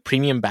for the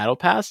premium battle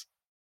pass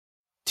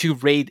to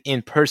raid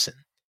in person.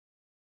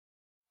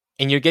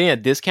 And you're getting a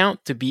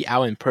discount to be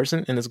out in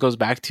person. And this goes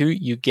back to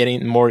you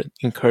getting more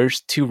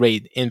encouraged to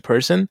raid in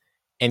person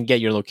and get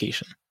your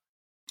location.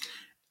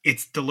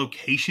 It's the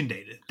location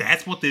data.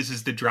 That's what this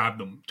is to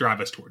drive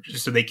us towards.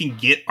 Just so they can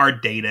get our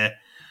data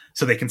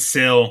so they can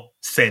sell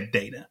said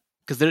data.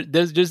 Because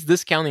there's just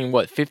discounting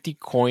 50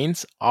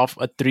 coins off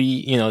a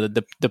 3,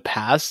 the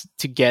pass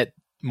to get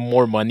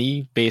more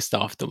money based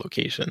off the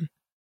location.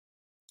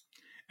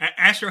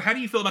 Astro, how do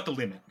you feel about the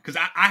limit? Because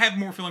I have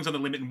more feelings on the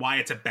limit and why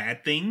it's a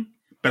bad thing.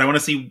 But I want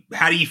to see,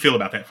 how do you feel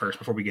about that first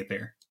before we get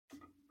there?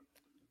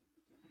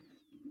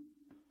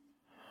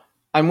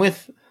 I'm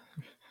with...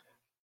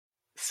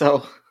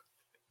 So...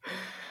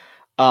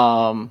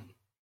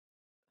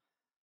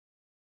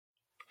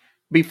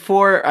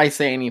 Before I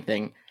say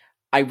anything,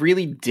 I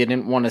really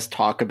didn't want to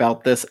talk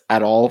about this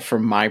at all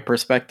from my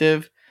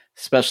perspective,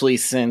 especially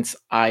since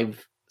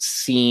I've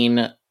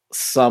seen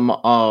some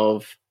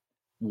of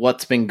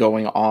what's been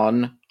going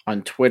on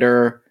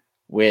Twitter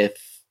with,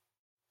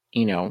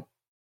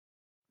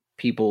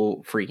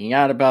 people freaking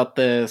out about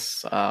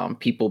this,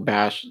 people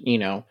bash,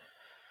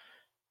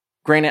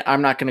 granted,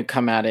 I'm not going to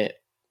come at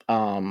it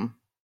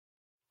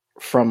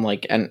from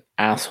like an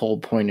asshole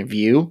point of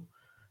view,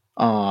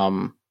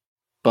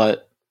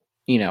 but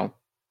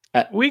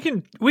we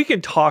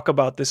can talk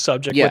about this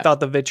subject without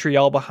the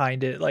vitriol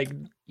behind it. Like,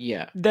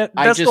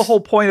 that's the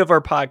whole point of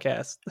our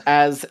podcast.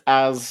 As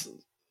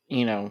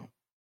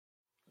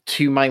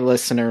to my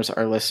listeners,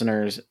 our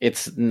listeners,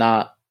 it's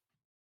not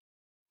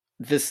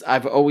this.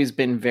 I've always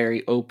been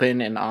very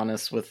open and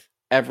honest with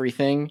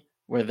everything,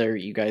 whether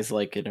you guys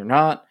like it or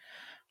not.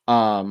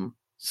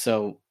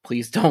 So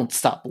please don't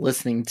stop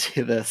listening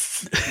to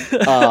this.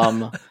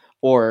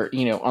 Or,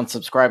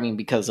 unsubscribing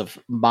because of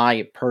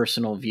my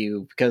personal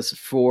view, because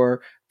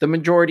for the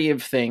majority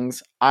of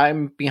things,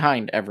 I'm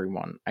behind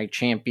everyone. I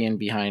champion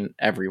behind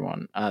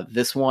everyone.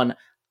 This one,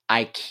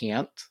 I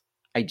can't.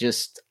 I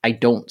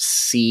don't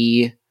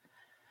see...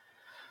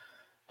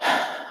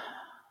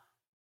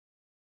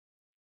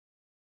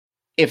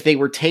 If they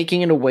were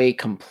taking it away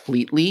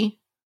completely,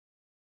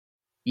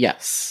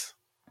 yes.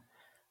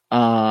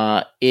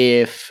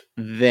 If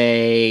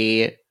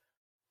they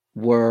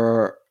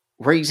were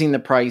raising the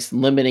price,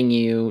 limiting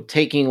you,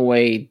 taking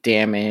away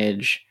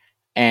damage,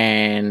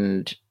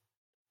 and,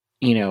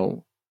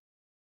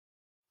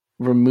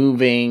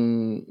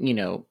 removing,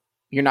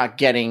 you're not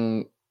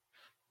getting,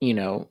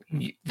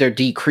 they're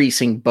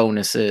decreasing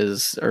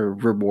bonuses or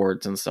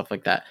rewards and stuff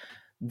like that.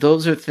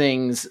 Those are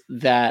things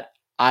that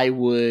I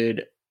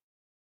would,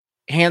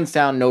 hands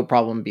down, no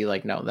problem, be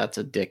like, no, that's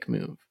a dick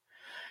move.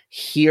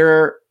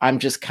 Here, I'm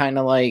just kind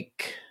of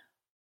like...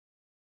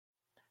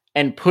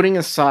 And putting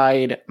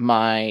aside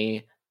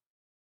my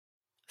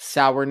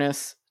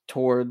sourness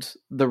towards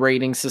the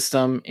rating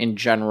system in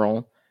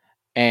general,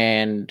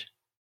 and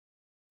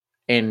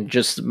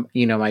just,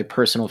 my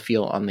personal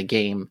feel on the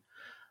game,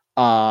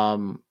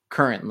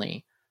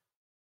 currently,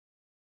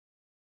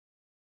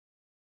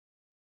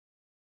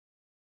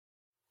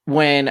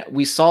 when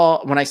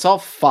I saw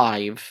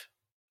 5,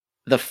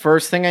 the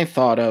first thing I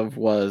thought of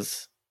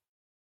was,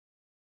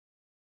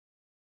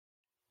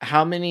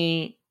 how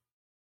many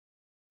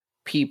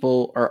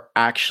people are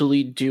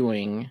actually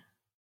doing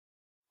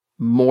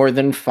more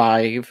than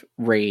 5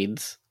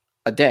 raids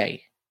a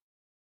day?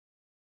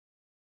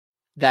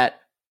 That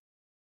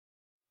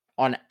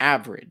on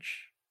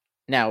average.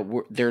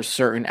 Now, there's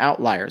certain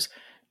outliers.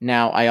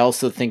 Now, I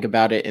also think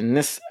about it in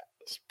this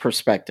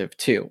perspective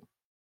too.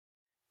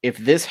 If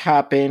this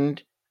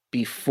happened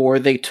before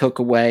they took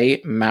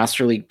away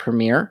Master League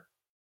Premier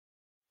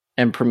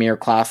and Premier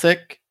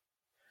Classic,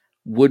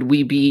 would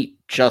we be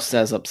just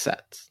as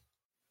upset?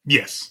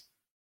 Yes.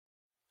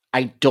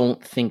 I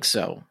don't think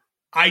so.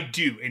 I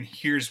do, and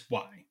here's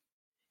why.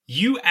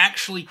 You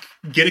actually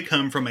get to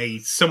come from a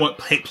somewhat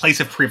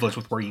place of privilege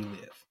with where you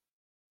live.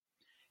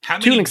 How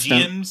many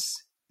gyms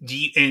do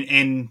you,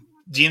 and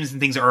gyms and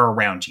things are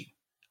around you?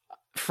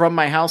 From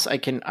my house, I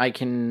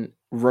can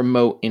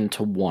remote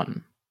into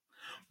one.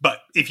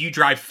 But if you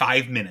drive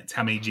 5 minutes,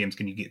 how many gyms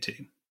can you get to?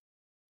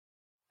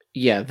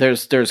 Yeah,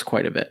 there's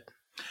quite a bit.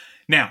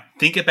 Now,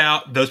 think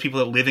about those people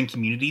that live in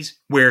communities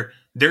where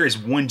there is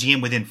one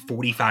gym within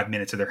 45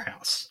 minutes of their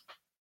house.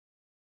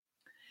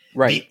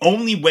 Right. The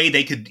only way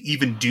they could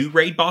even do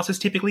raid bosses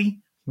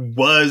typically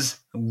was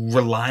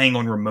relying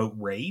on remote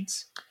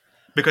raids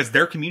because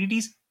their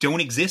communities don't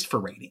exist for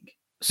raiding.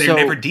 They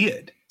never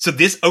did. So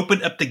this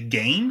opened up the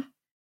game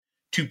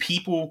to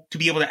people to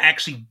be able to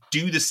actually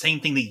do the same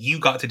thing that you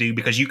got to do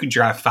because you can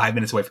drive 5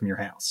 minutes away from your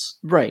house.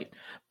 Right.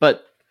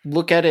 But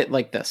look at it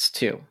like this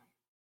too.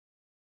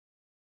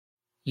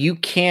 You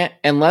can't,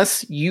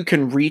 unless you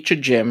can reach a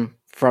gym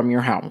from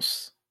your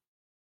house.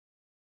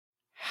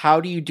 How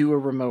do you do a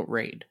remote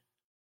raid?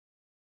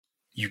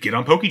 You get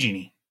on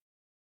PokeGenie.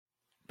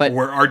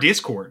 Or our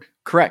Discord.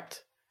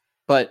 Correct.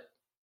 But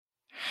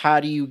how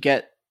do you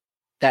get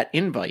that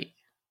invite?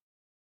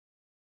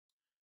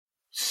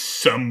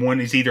 Someone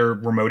is either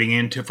remoting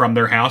into from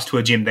their house to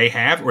a gym they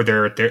have, or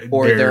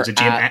there's a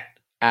gym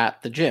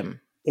at the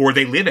gym. Or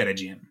they live at a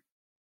gym.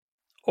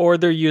 Or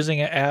they're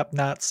using an app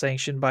not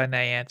sanctioned by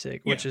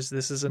Niantic, which is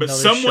another. But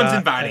someone's shot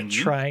inviting at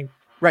you. Trying,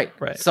 right.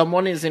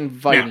 Someone is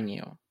inviting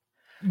you.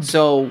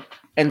 So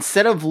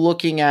instead of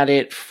looking at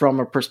it from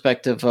a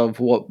perspective of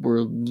what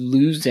we're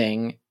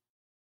losing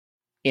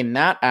in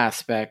that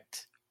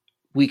aspect,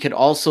 we could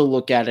also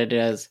look at it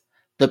as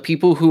the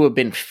people who have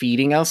been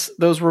feeding us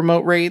those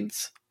remote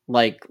raids,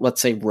 like,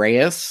 let's say,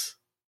 Reyes,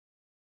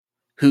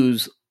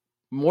 who's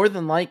more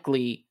than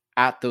likely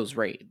at those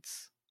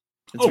raids.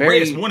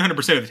 Reyes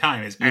 100% of the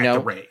time is at the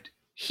raid.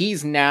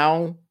 He's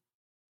now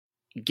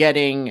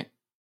getting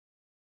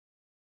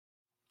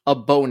a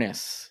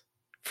bonus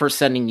for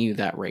sending you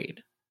that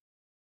raid.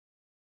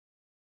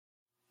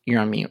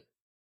 You're on mute.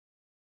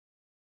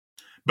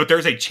 But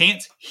there's a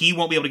chance he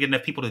won't be able to get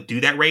enough people to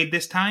do that raid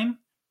this time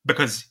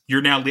because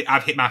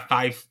I've hit my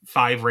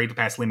five raid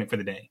pass limit for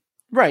the day.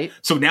 Right.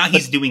 So now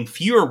he's doing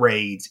fewer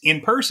raids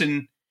in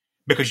person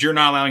because you're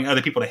not allowing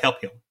other people to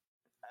help him.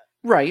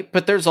 Right.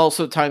 But there's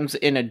also times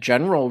in a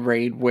general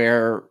raid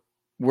where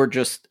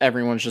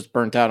everyone's just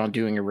burnt out on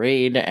doing a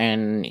raid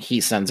and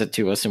he sends it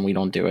to us and we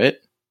don't do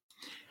it.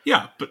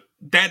 Yeah, but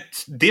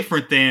that's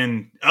different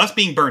than us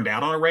being burned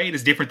out on a raid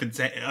is different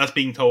than us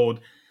being told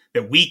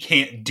that we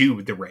can't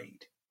do the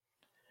raid.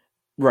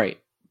 Right.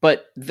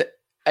 But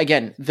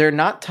again, they're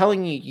not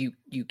telling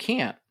you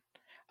can't.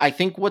 I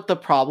think what the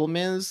problem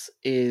is,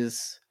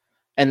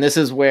 and this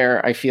is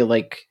where I feel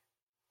like,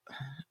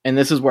 and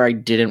this is where I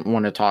didn't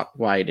want to talk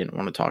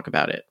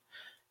about it,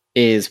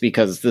 is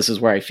because this is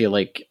where I feel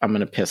like I'm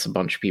going to piss a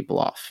bunch of people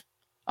off.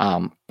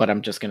 But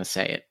I'm just going to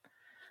say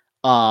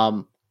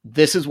it.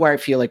 This is where I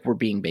feel like we're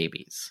being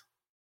babies.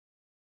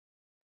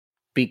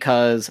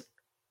 Because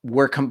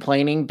we're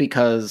complaining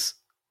because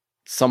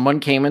someone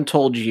came and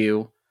told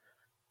you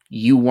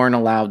weren't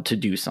allowed to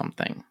do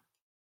something.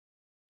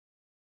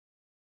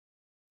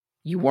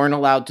 You weren't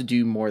allowed to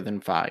do more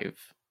than 5.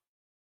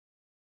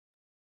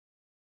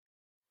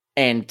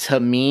 And to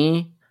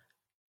me,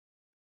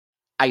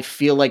 I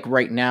feel like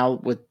right now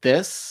with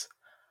this,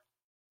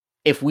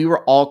 if we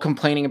were all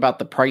complaining about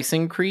the price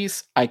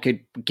increase, I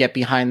could get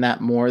behind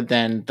that more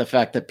than the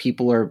fact that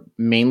people are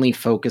mainly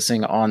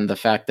focusing on the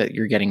fact that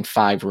you're getting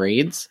 5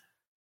 raids.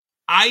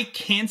 I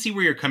can see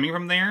where you're coming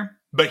from there,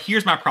 but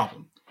here's my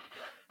problem.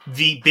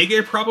 The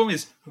bigger problem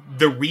is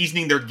the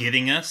reasoning they're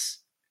giving us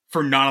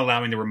for not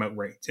allowing the remote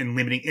raids and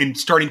limiting and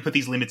starting to put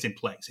these limits in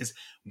place is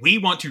we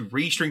want to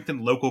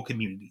re-strengthen local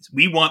communities.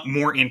 We want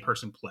more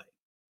in-person play.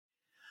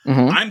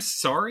 Mm-hmm. I'm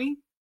sorry,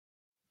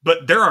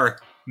 but there are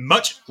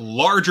much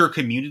larger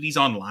communities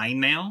online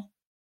now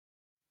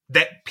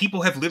that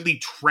people have literally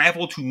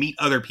traveled to meet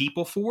other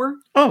people for.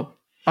 Oh,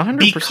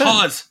 100%.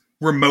 Because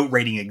remote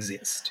raiding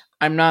exists.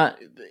 I'm not,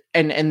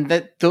 and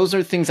that those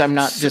are things I'm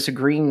not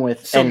disagreeing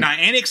with. So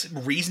Niantic's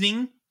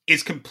reasoning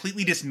is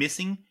completely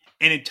dismissing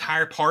an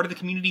entire part of the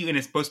community, and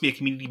it's supposed to be a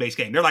community-based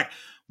game. They're like,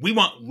 we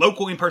want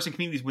local in-person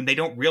communities when they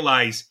don't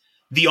realize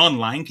the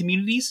online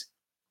communities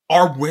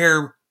are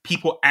where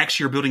people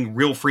actually are building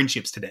real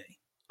friendships today.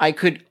 I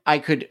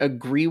could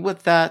agree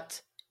with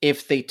that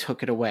if they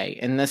took it away.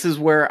 And this is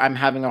where I'm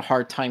having a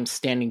hard time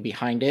standing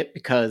behind it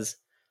because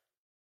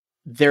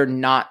they're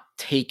not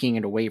taking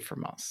it away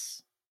from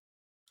us.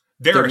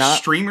 There are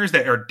streamers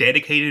that are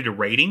dedicated to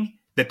raiding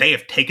that they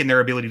have taken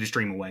their ability to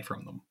stream away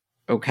from them.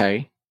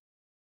 Okay.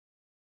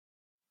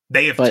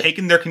 They have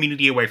taken their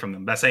community away from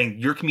them by saying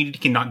your community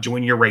cannot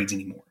join your raids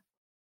anymore.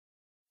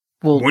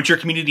 Well, once your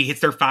community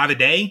hits their 5 a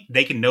day,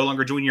 they can no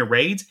longer join your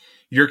raids.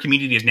 Your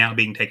community is now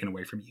being taken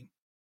away from you.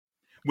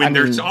 When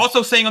they're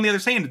also saying on the other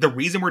side, the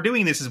reason we're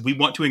doing this is we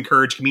want to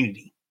encourage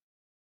community.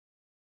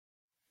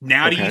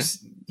 Now do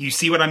you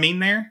see what I mean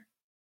there?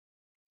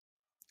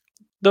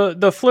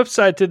 The flip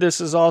side to this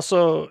is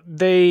also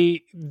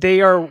they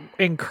are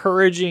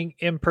encouraging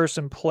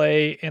in-person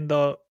play, and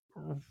the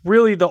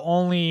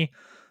only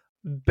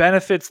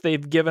benefits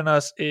they've given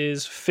us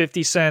is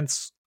 50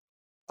 cents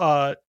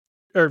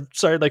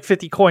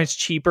 50 coins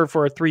cheaper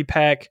for a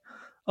 3-pack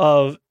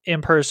of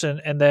in-person,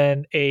 and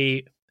then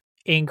a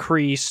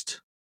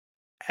increased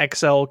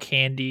XL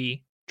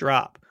candy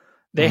drop.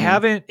 They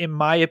haven't, in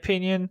my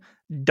opinion,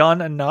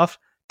 done enough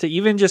to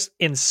even just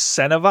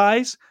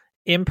incentivize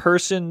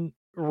in-person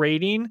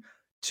rating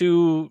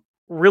to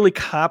really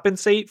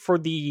compensate for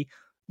the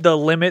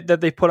limit that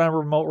they put on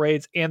remote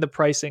raids and the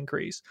price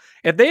increase.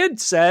 If they had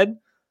said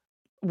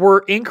we're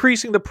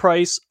increasing the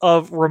price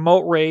of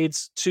remote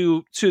raids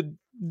to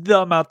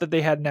the amount that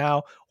they had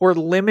now, we're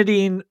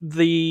limiting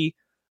the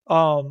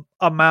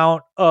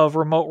amount of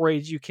remote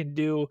raids you can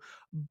do,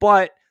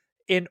 but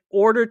in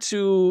order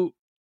to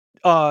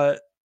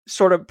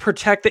sort of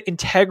protect the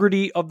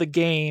integrity of the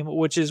game,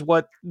 which is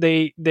what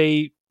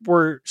they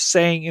were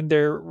saying in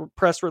their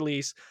press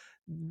release,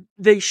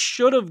 they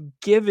should have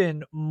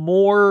given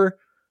more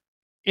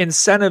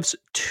incentives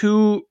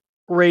to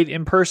raid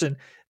in person.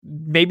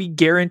 Maybe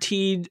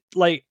guaranteed,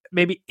 like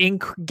maybe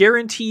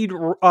guaranteed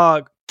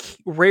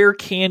rare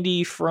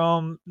candy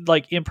from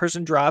like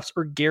in-person drops,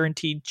 or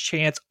guaranteed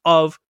chance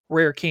of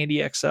rare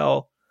candy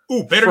XL.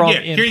 Ooh, better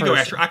yet, here you go,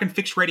 Asher. I can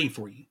fix raiding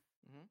for you.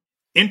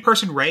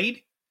 In-person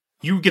raid,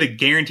 you get a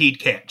guaranteed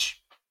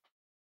catch.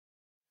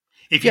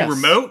 If you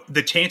remote,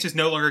 the chance is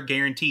no longer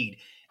guaranteed,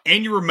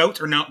 and your remotes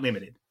are not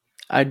limited.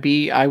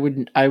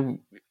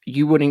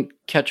 You wouldn't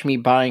catch me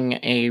buying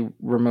a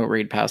remote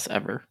raid pass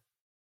ever.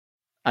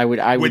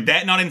 Would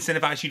that not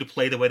incentivize you to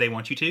play the way they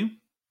want you to?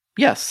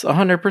 Yes,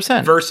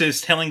 100%.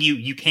 Versus telling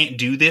you can't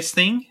do this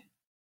thing?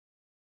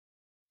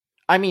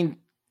 I mean,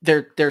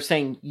 they're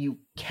saying you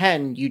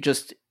can, you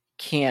just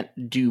can't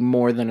do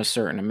more than a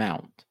certain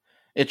amount.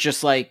 It's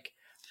just like,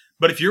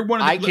 but if you're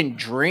one of the, I can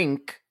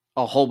drink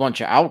a whole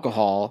bunch of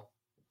alcohol,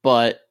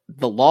 but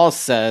the law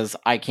says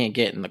I can't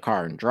get in the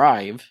car and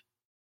drive.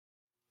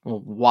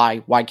 Well,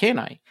 why can't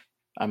I?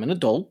 I'm an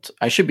adult.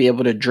 I should be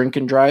able to drink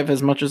and drive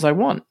as much as I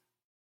want.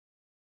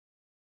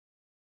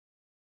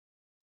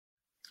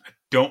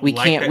 We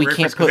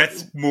can't put,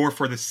 that's more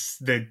for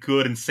the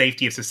good and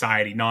safety of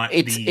society, not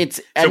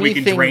so we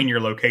can drain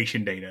your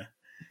location data.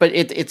 But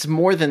it's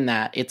more than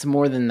that. It's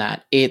more than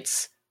that.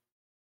 It's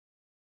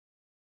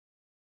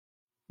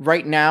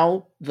right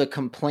now the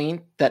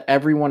complaint that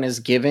everyone is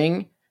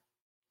giving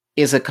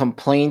is a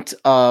complaint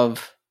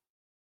of,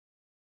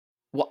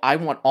 well, I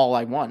want all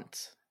I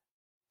want.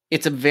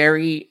 It's a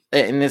very,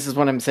 and this is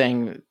what I'm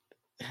saying.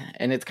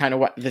 And it's kind of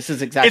what this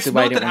is exactly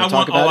why I didn't want to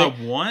talk about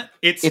it. I want.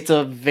 It's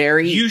a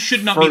very you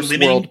should not be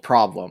limiting world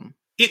problem.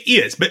 It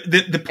is, but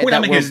the point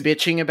I'm making is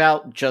bitching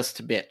about just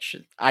to bitch.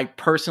 I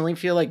personally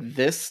feel like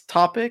this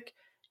topic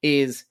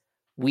is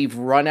we've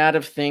run out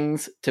of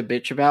things to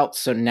bitch about,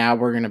 so now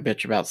we're going to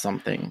bitch about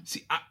something.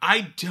 See,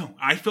 I don't.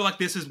 I feel like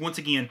this is once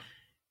again,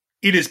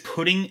 it is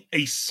putting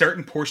a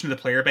certain portion of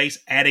the player base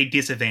at a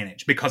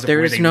disadvantage because of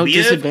where they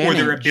live or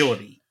their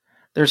ability.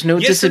 There's no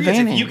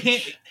disadvantage. If you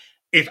can't.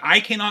 If I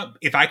cannot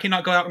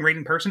go out and raid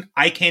in person,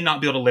 I cannot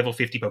build a level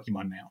 50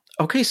 Pokemon now.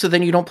 Okay, so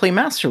then you don't play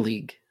Master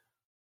League.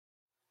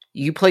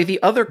 You play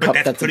the other cup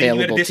that's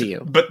available to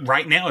you. But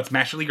right now it's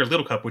Master League or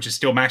Little Cup, which is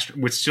still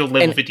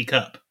level 50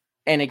 cup.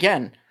 And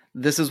again,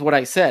 this is what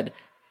I said.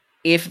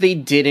 If they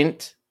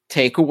didn't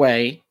take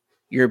away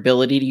your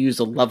ability to use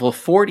a level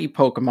 40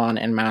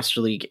 Pokemon in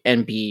Master League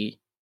and be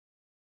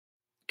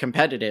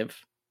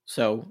competitive,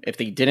 so if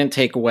they didn't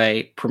take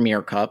away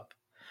Premier Cup,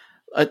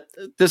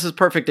 this is a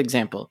perfect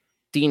example.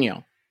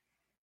 Dino,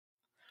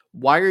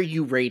 why are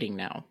you raiding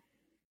now?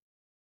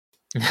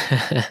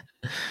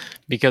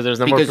 Because there's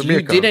no more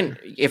Premier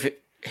Cup.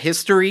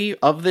 History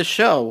of the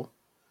show,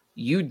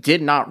 you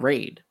did not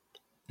raid.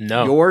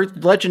 No. Your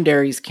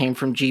legendaries came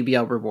from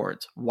GBL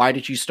rewards. Why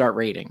did you start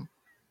raiding?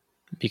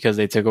 Because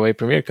they took away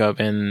Premier Cup,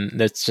 and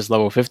that's just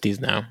level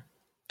 50s now.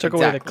 Took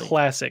away the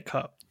Classic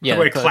Cup.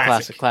 Yeah,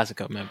 Classic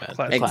Cup, my bad.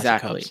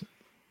 Exactly.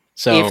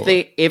 So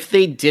if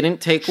they didn't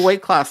take away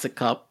Classic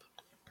Cup,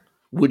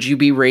 would you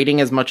be raiding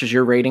as much as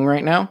you're raiding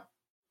right now?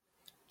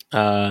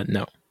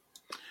 No.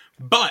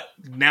 But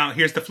now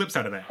here's the flip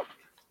side of that.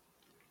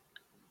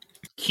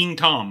 King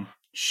Tom,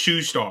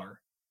 Shoestar,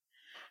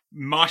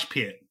 Mosh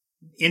Pit,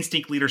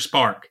 Instinct Leader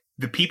Spark,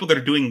 the people that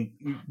are doing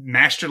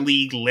Master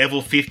League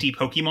level 50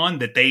 Pokemon,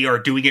 that they are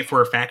doing it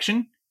for a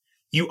faction,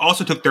 you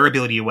also took their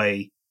ability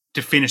away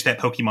to finish that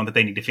Pokemon that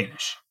they need to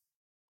finish.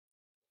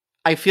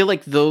 I feel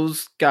like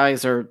those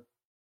guys are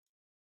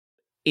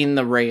in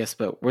the Reyes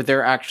boat, where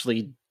they're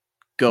actually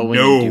going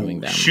and doing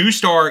them.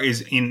 Shoestar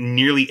is in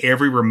nearly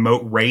every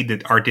remote raid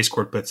that our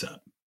Discord puts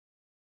up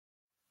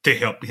to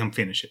help him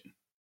finish it.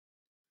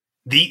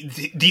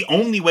 The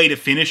only way to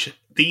finish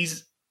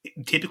these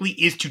typically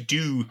is to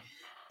do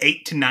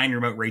 8 to 9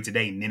 remote raids a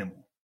day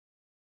minimal.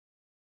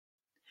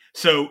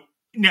 So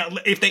now,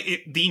 if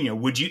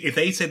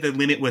they said the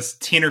limit was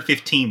 10 or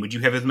 15, would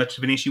you have as much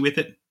of an issue with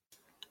it?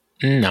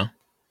 No,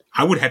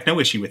 I would have no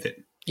issue with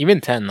it.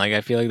 Even 10,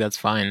 I feel like that's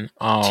fine.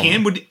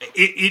 10 would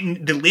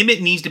the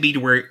limit needs to be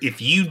to where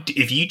if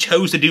you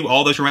chose to do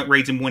all those remote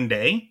raids in one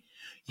day,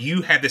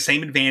 you have the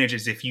same advantage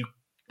as if you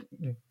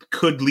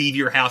could leave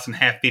your house and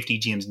have 50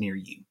 gyms near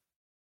you.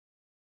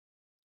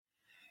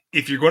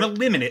 If you're going to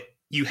limit it,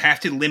 you have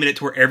to limit it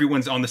to where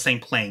everyone's on the same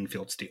playing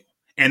field still,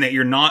 and that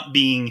you're not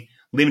being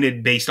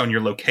limited based on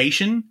your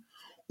location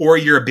or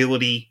your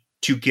ability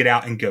to get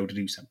out and go to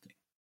do something.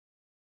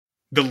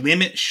 The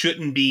limit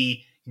shouldn't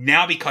be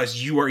now because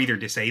you are either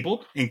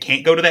disabled and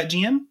can't go to that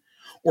gym,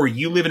 or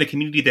you live in a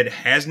community that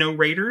has no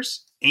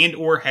raiders and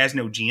or has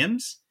no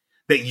gyms,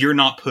 that you're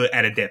not put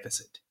at a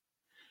deficit.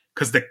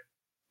 Because the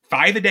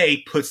 5 a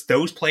day puts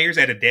those players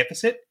at a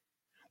deficit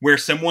where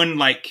someone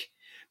like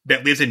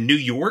that lives in New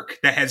York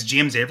that has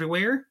gyms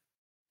everywhere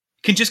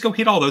can just go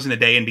hit all those in a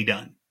day and be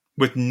done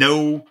with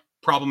no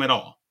problem at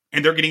all.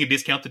 And they're getting a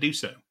discount to do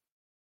so.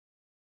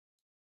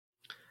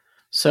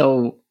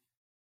 So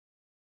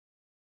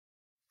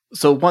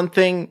one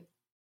thing,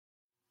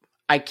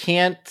 I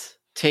can't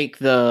take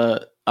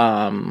the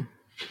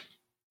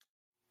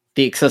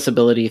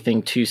accessibility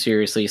thing too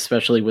seriously,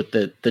 especially with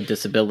the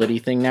disability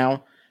thing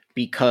now,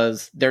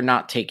 because they're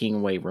not taking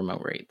away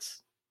remote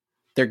rates.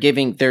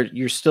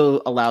 You're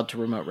still allowed to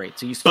remote rate.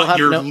 So you still have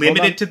you're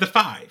limited to the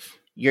 5.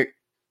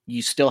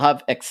 You still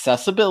have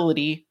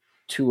accessibility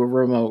to a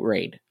remote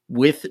raid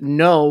with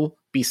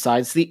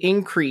besides the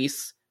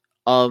increase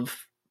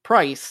of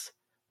price,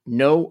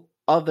 no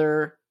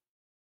other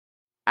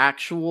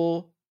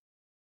actual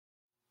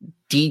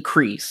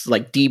decrease,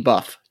 like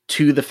debuff,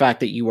 to the fact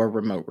that you are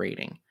remote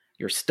raiding.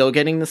 You're still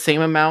getting the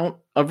same amount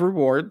of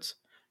rewards.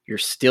 You're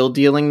still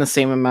dealing the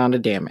same amount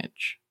of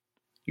damage.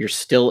 You're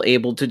still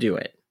able to do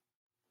it.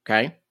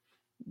 Okay?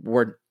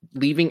 We're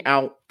leaving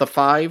out the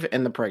 5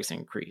 and the price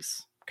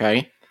increase.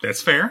 Okay?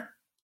 That's fair.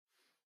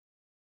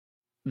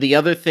 The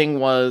other thing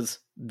was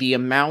the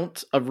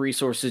amount of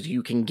resources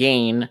you can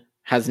gain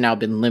has now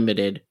been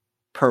limited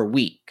per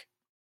week.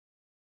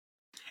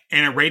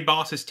 And a raid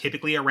boss is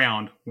typically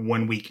around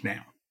 1 week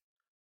now.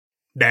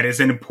 That is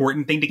an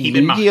important thing to keep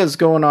in mind. Lugia's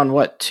going on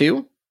what,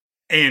 2?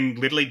 And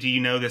literally, do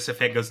you know this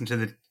effect goes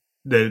into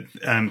the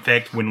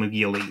effect when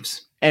Lugia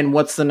leaves? And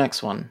what's the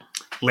next one?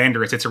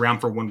 Landorus, it's around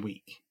for 1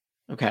 week.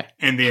 Okay.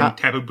 And then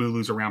Tapu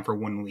Bulu's around for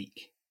 1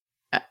 week.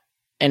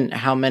 And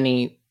how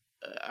many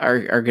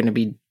are going to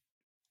be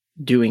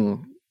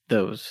doing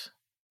those?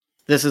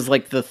 This is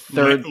like the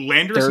third time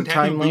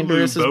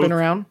Landorus has been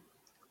around?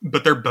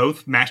 But they're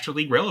both Master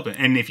League relevant.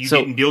 And if you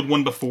didn't build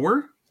one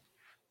before,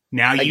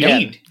 now you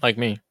need. Like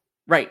me.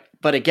 Right.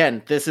 But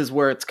again, this is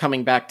where it's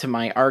coming back to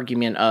my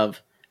argument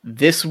of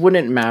this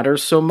wouldn't matter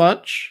so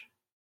much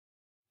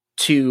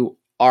to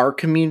our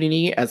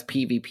community as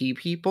PvP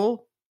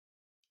people,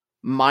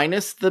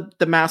 minus the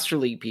Master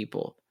League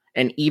people.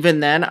 And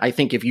even then, I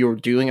think if you're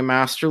doing a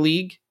Master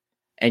League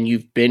and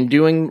you've been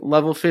doing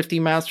level 50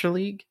 Master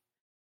League,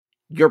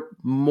 you're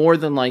more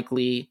than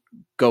likely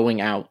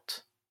going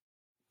out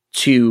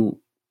to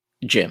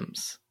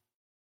gyms.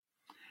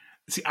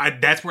 See,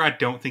 that's where I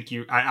don't think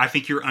I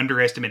think you're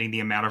underestimating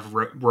the amount of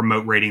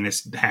remote raiding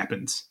this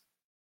happens.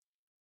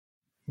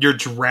 You're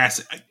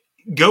drastic.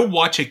 Go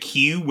watch a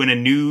queue when a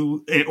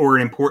new or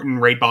an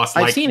important raid boss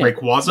like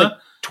Rayquaza. Like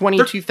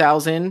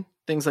 22,000,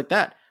 things like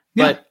that.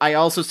 Yeah. But I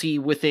also see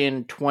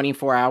within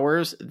 24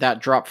 hours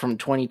that dropped from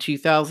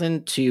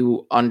 22,000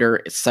 to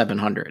under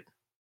 700.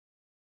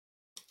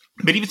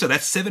 But even so,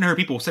 that's 700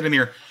 people sitting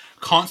there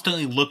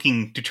constantly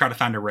looking to try to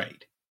find a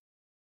raid.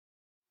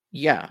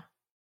 Yeah.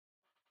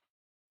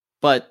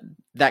 But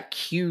that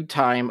queue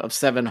time of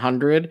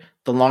 700,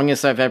 the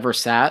longest I've ever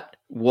sat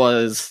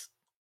was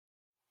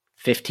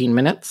 15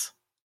 minutes.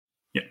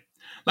 Yeah.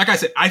 Like I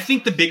said, I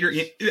think the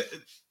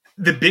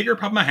bigger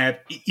problem I have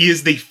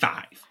is the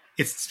 5.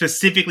 It's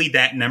specifically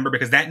that number,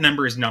 because that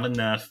number is not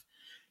enough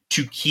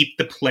to keep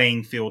the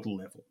playing field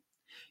level.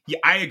 Yeah,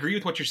 I agree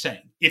with what you're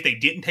saying. If they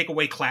didn't take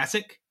away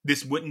Classic,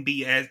 this wouldn't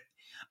be as...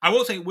 I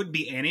will say it wouldn't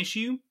be an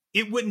issue.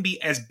 It wouldn't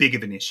be as big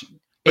of an issue.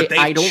 But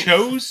they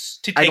chose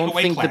to take away Classic.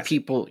 I don't think the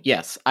people...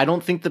 Yes, I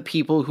don't think the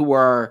people who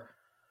are...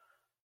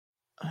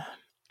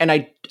 And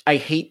I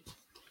hate...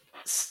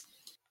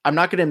 I'm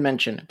not going to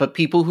mention, but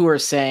people who are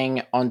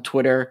saying on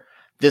Twitter,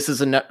 this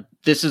is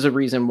a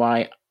reason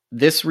why...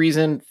 This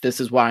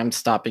is why I'm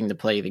stopping to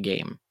play the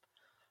game.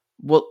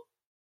 Well,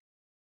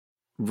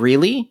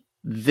 really?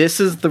 This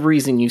is the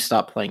reason you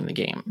stop playing the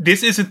game.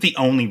 This isn't the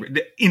only...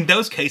 In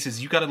those cases,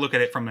 you got to look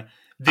at it from...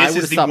 This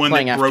is the one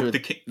that broke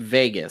the...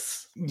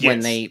 Vegas,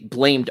 when they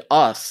blamed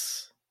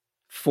us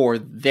for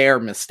their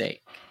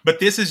mistake. But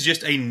this is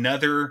just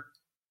another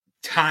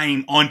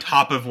time on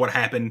top of what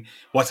happened.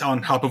 What's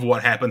on top of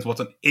what happens.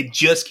 It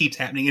just keeps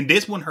happening. And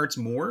this one hurts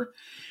more,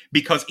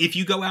 because if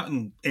you go out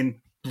and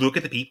look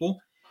at the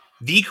people...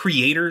 The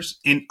creators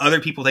and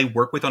other people they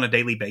work with on a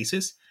daily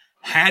basis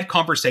had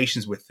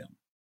conversations with them,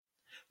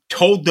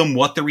 told them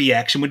what the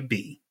reaction would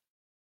be,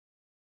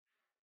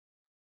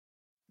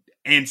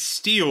 and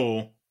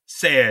still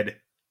said,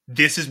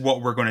 this is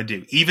what we're going to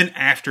do. Even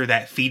after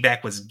that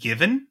feedback was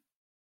given,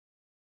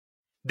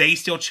 they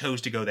still chose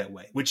to go that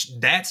way, which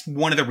that's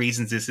one of the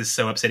reasons this is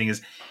so upsetting,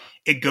 is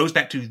it goes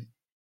back to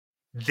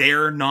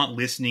they're not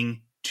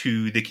listening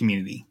to the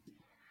community.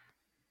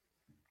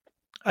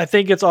 I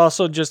think it's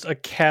also just a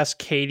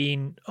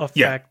cascading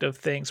effect of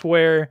things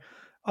where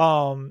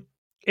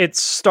it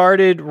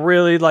started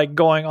really like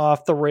going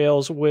off the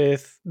rails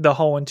with the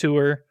Hoenn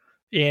Tour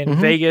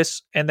in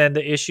Vegas, and then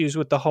the issues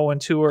with the Hoenn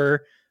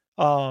Tour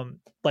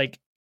like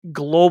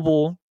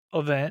global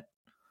event.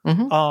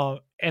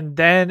 And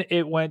then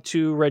it went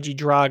to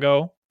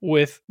Regidrago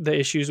with the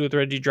issues with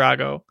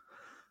Regidrago.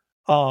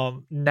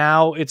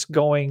 Now it's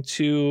going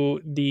to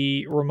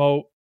the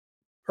remote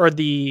or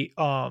the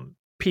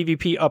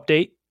PvP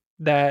update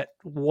that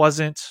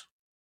wasn't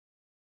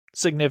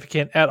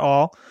significant at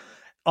all,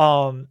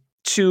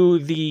 to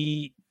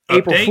the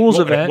April Fool's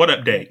event. What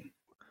update?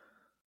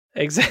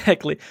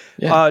 Exactly.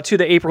 Yeah. To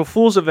the April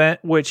Fool's event,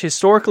 which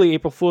historically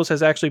April Fool's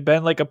has actually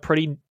been like a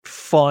pretty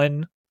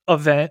fun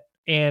event,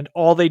 and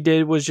all they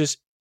did was just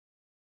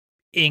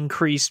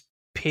increase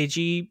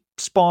Pidgey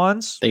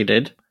spawns. They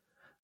did.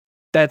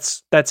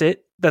 That's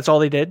it. That's all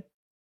they did.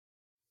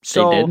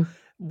 So They did.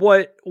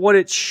 what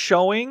it's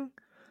showing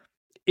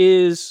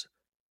is,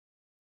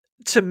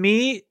 to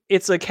me,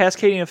 it's a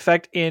cascading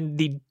effect in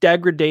the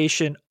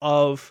degradation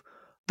of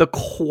the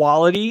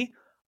quality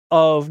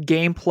of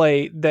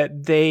gameplay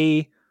that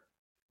they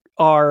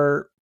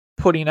are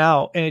putting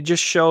out, and it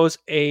just shows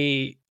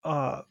a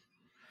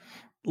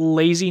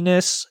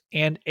laziness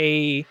and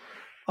a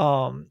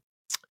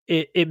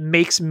it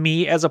makes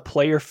me as a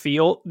player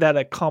feel that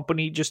a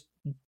company just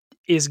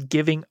is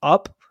giving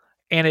up,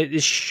 and it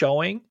is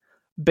showing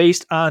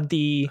based on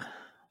the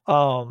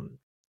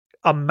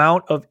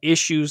amount of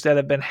issues that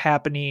have been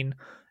happening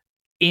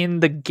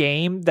in the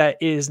game that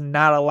is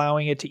not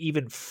allowing it to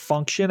even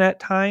function at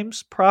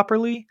times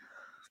properly.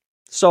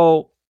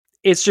 So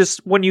it's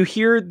just, when you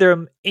hear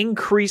them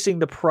increasing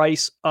the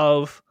price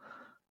of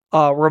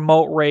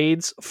remote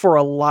raids for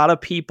a lot of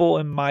people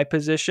in my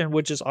position,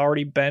 which has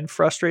already been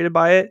frustrated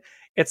by it,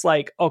 it's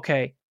like,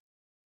 okay,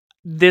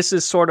 this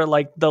is sort of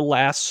like the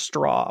last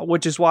straw,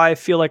 which is why I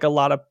feel like a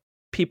lot of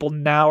people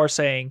now are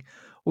saying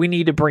we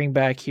need to bring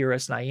back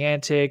Heroes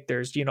Niantic.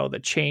 There's, the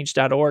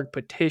change.org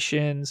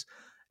petitions,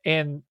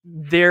 and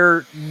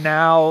they're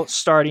now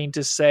starting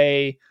to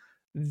say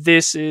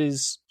this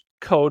is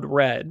code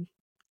red,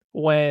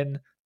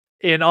 when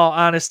in all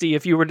honesty,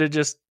 if you were to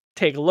just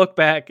take a look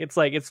back, it's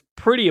like, it's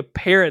pretty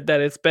apparent that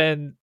it's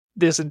been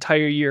this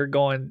entire year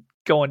going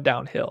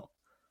downhill.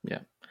 Yeah.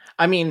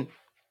 I mean,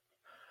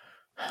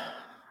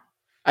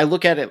 I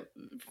look at it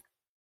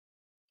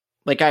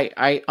like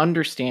I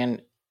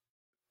understand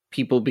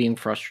people being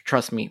frustrated.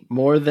 Trust me,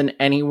 more than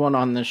anyone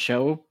on the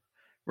show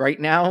right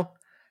now,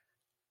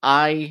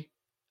 I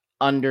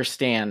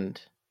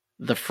understand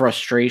the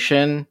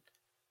frustration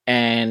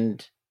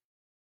and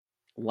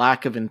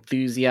lack of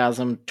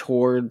enthusiasm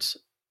towards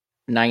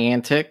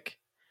Niantic.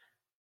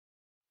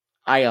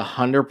 I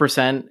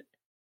 100%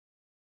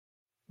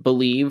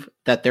 believe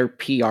that their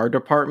PR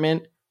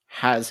department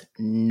has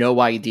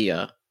no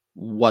idea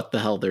what the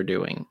hell they're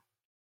doing.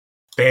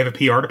 They have a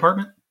PR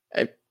department?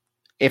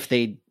 If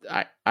they,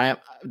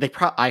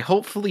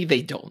 hopefully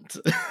they don't.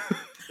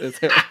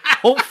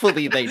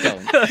 Hopefully they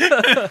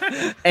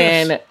don't.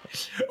 And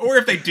or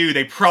if they do,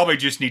 they probably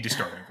just need to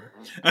start over.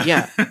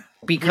 Yeah,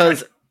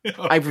 because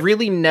I've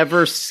really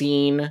never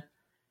seen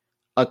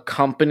a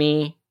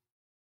company,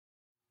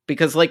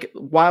 because like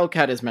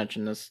Wildcat has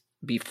mentioned this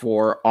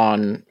before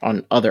on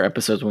other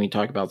episodes when we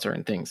talk about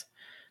certain things.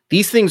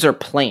 These things are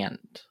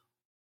planned.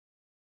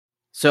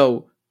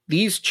 So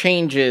these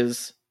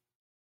changes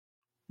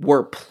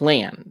were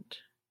planned.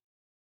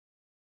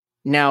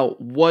 Now,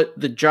 what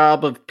the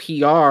job of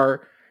PR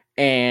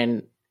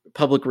and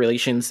public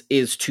relations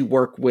is to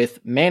work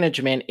with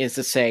management is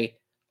to say,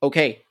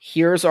 okay,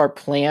 here's our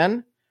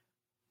plan.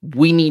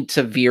 We need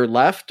to veer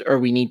left or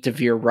we need to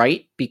veer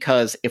right,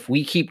 because if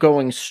we keep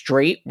going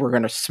straight, we're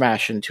going to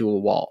smash into a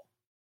wall.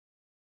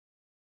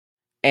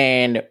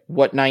 And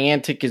what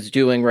Niantic is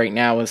doing right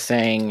now is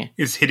saying,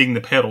 is hitting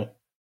the pedal.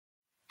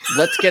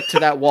 Let's get to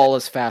that wall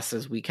as fast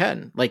as we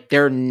can. Like,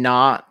 they're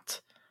not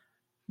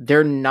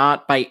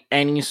by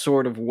any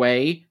sort of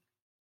way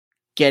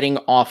getting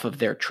off of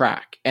their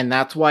track. And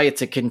that's why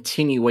it's a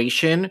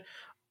continuation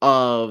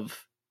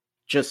of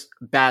just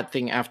bad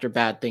thing after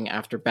bad thing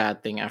after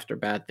bad thing after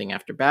bad thing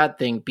after bad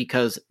thing,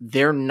 because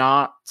they're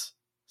not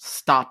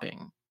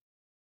stopping.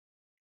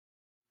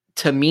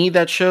 To me,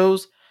 that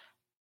shows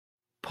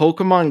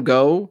Pokemon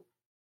Go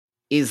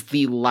is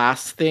the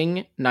last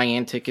thing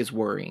Niantic is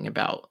worrying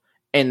about.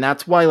 And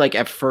that's why, like,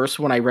 at first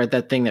when I read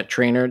that thing that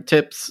Trainer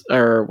Tips,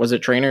 or was it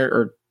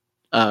Trainer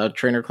or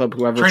Trainer Club,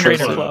 whoever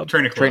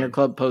Trainer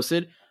Club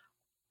posted,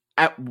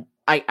 I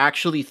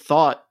actually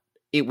thought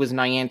it was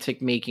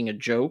Niantic making a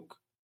joke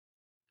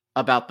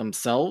about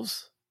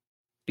themselves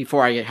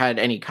before I had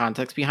any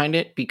context behind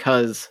it,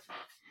 because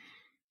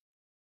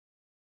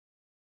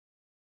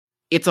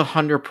it's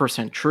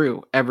 100%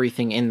 true,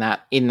 everything in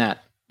that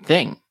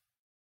thing.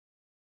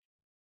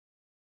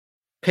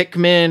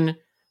 Pikmin,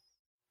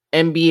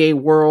 NBA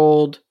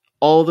World,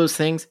 all those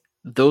things,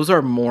 those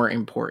are more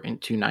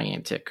important to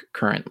Niantic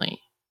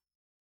currently.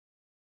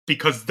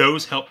 Because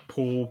those help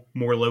pull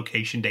more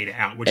location data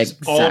out, which is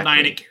all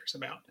Niantic cares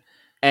about.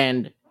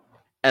 And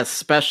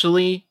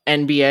especially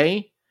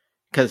NBA,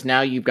 because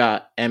now you've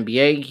got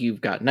NBA,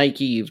 you've got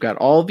Nike, you've got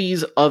all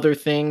these other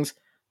things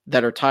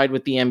that are tied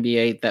with the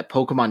NBA that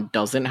Pokemon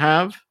doesn't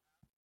have.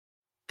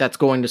 That's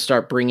going to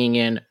start bringing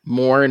in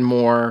more and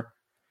more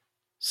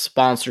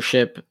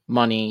sponsorship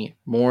money,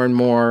 more and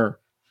more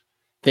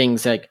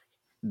things like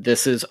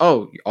this is,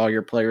 all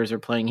your players are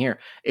playing here.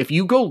 If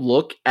you go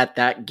look at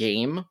that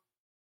game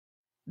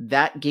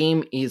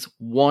is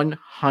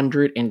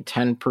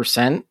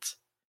 110%.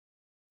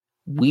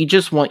 We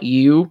just want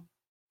you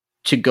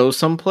to go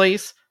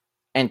someplace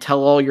and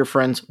tell all your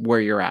friends where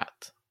you're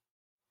at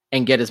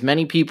and get as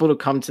many people to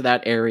come to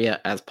that area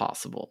as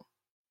possible.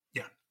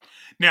 Yeah.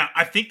 Now,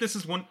 I think this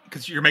is one,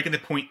 because you're making the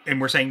point,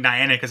 and we're saying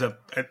Niantic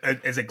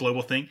as a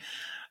global thing.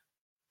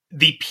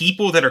 The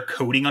people that are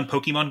coding on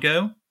Pokemon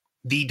Go,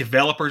 the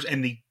developers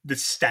and the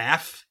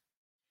staff,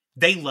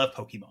 they love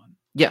Pokemon.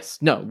 Yes.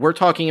 No, we're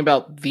talking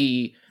about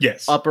the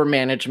upper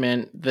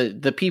management,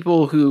 the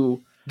people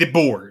who... The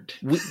board.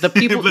 The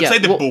people... Let's say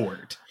the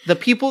board. The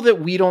people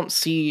that we don't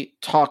see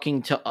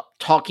talking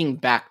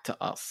back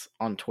to us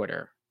on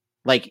Twitter.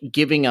 Like,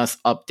 giving us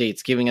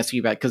updates, giving us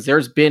feedback. Because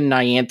there's been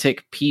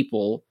Niantic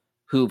people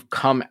who've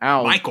come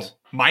out.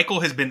 Michael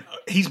has been...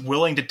 He's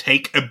willing to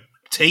take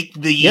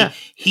the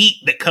heat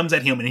that comes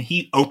at him, and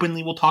he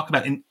openly will talk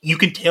about it, and you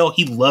can tell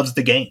he loves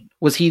the game.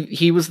 Was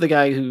he was the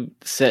guy who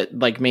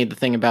made the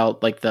thing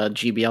about like the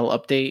GBL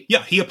update?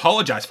 Yeah, he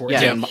apologized for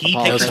it. Yeah, he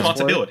takes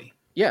responsibility.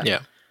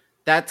 Yeah.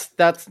 That's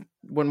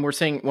when I'm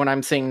saying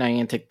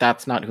Niantic,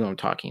 that's not who I'm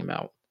talking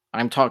about.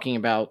 I'm talking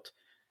about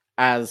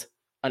as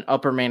an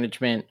upper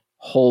management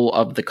whole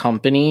of the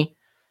company.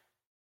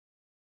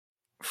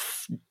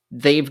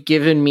 They've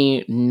given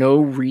me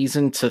no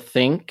reason to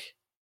think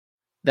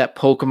that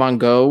Pokemon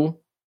Go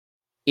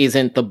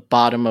isn't the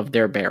bottom of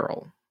their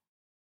barrel.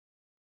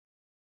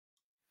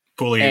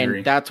 Fully agree.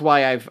 And that's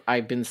why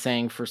I've been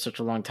saying for such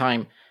a long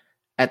time,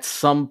 at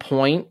some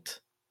point,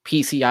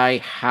 PCI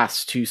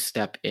has to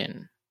step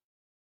in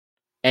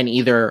and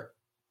either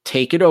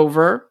take it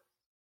over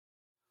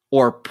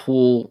or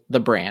pull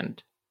the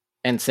brand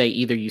and say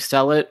either you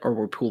sell it or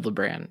we'll pull the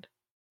brand.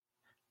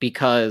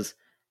 Because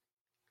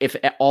if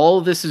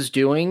all this is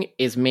doing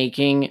is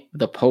making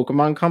the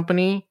Pokemon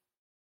company,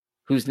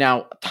 who's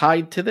now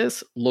tied to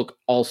this, look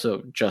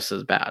also just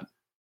as bad.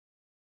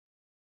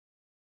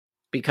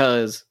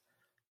 Because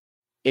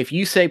if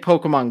you say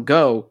Pokemon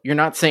Go, you're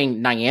not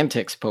saying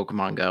Niantic's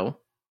Pokemon Go.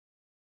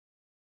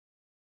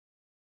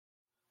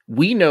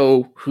 We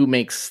know who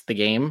makes the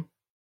game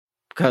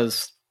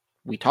because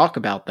we talk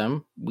about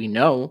them. We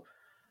know.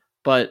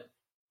 But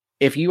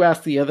if you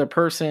ask the other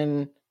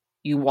person,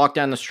 you walk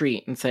down the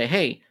street and say,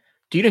 hey,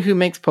 do you know who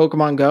makes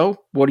Pokemon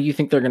Go? What do you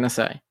think they're going to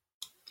say?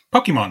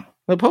 Pokemon.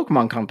 The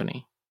Pokemon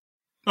Company.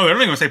 Oh, they're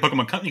not going to say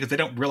Pokemon Company because they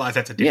don't realize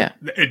that's a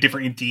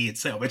different entity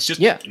itself. It's just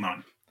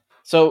Pokemon.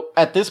 So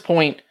at this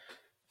point,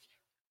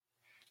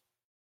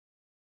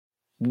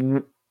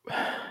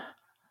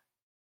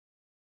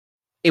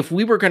 if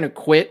we were going to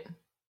quit,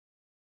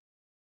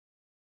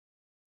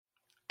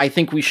 I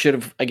think we should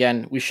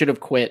have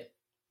quit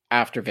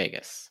after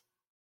Vegas.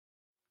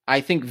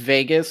 I think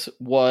Vegas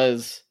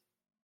was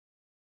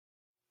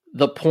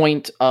the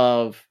point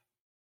of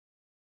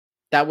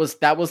that was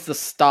the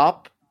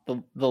stop,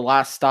 the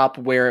last stop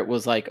where it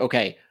was like,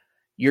 okay,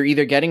 you're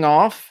either getting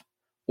off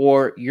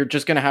or you're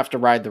just going to have to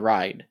ride the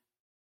ride.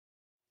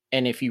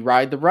 And if you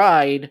ride the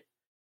ride,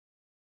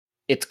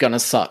 it's going to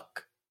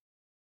suck.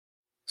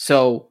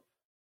 So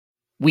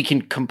we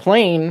can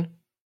complain,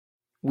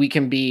 we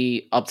can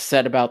be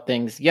upset about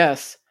things,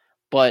 yes,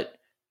 but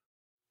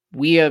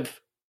we have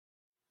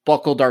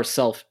buckled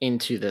ourselves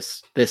into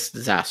this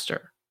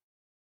disaster.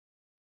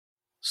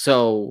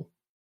 So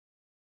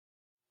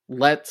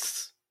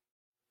let's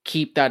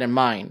keep that in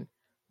mind.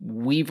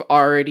 We've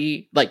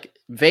already,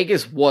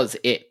 Vegas was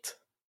it.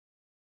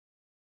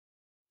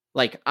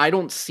 I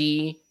don't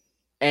see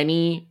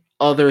any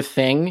other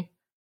thing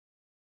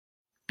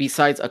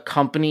besides a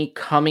company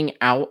coming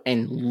out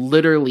and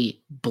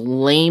literally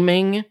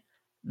blaming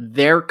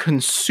their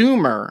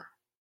consumer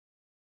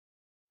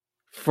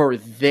for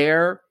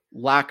their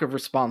lack of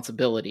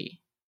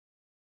responsibility.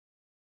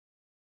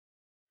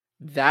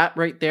 That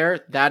right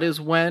there, that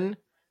is when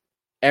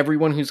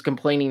everyone who's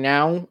complaining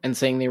now and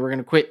saying they were going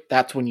to quit,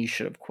 that's when you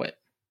should have quit.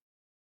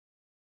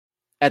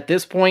 At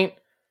this point,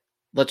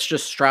 let's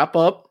just strap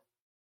up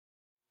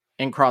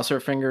and cross our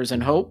fingers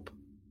and hope.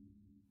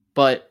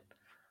 But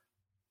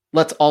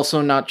let's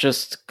also not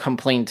just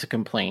complain to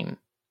complain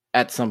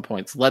at some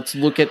points. Let's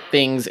look at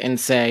things and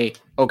say,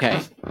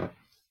 okay,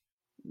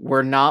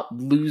 we're not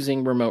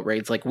losing remote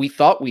raids like we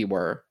thought we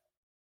were.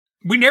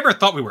 We never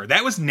thought we were.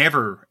 That was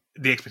never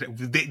the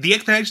expectation. The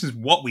expectation is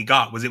what we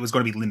got was it was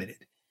going to be limited.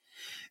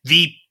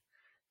 The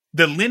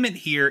limit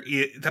here,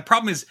 the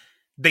problem is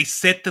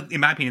in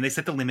my opinion, they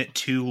set the limit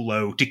too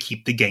low to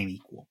keep the game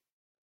equal.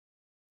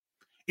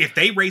 If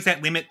they raise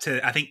that limit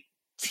to, I think,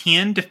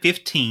 10 to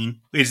 15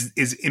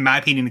 is in my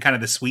opinion, kind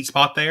of the sweet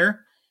spot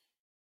there,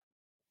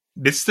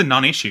 this is a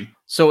non-issue.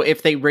 So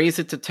if they raise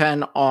it to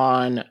 10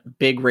 on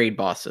big raid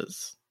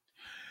bosses.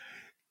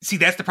 See,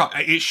 that's the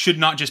problem. It should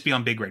not just be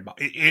on big raid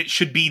bosses. It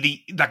should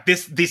be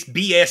this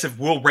BS of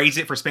we'll raise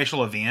it for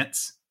special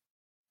events.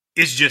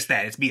 It's just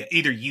that. It's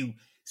either you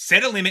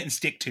set a limit and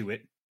stick to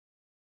it,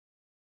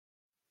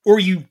 or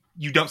you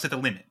don't set the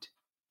limit.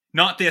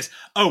 Not this,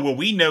 oh, well,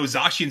 we know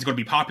Zacian's going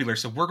to be popular,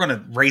 so we're going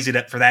to raise it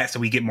up for that so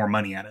we get more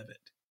money out of it.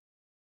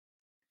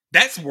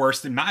 That's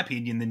worse, in my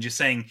opinion, than just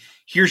saying,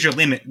 here's your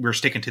limit, we're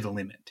sticking to the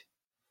limit.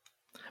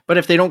 But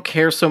if they don't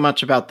care so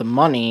much about the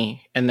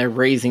money and they're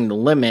raising the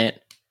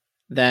limit,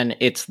 then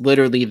it's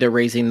literally they're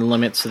raising the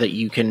limit so that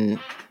you can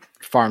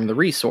farm the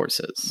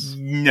resources.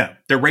 No,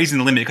 they're raising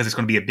the limit because it's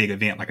going to be a big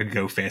event like a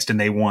Go Fest, and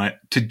they want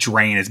to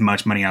drain as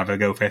much money out of a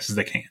Go Fest as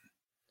they can.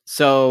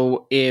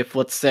 So if,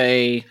 let's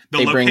say, the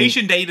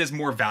location data is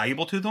more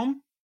valuable to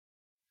them,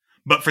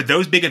 but for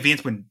those big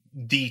events when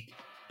the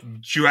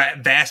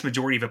vast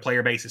majority of a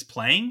player base is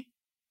playing,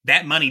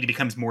 that money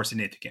becomes more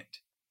significant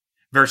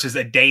versus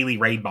a daily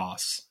raid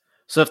boss.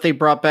 So if they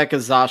brought back a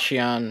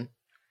Zacian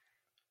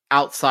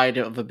outside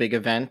of a big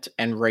event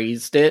and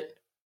raised it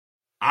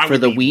for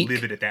the week,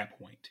 livid at that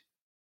point.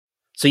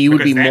 So you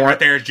would be that more. Right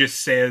there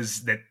just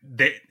says that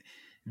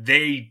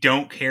they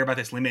don't care about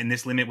this limit, and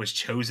this limit was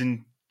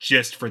chosen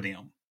just for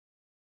them.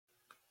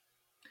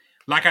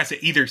 Like I said,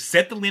 either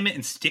set the limit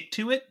and stick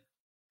to it,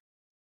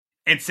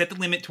 and set the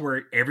limit to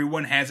where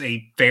everyone has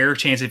a fair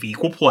chance of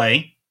equal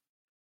play,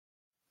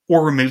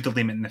 or remove the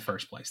limit in the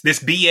first place. This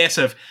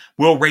BS of,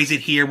 we'll raise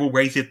it here, we'll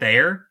raise it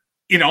there,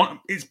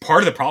 is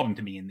part of the problem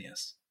to me in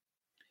this.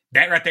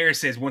 That right there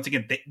says, once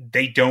again,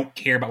 they don't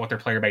care about what their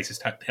player base is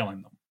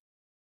telling them.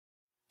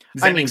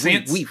 Does that make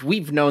sense?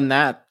 We've known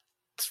that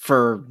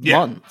for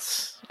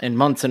months and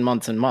months and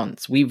months and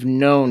months. We've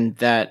known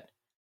that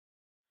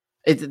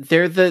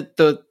they're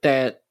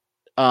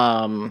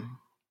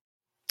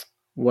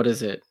what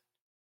is it?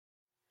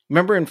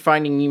 Remember in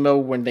Finding Nemo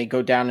when they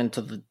go down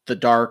into the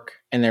dark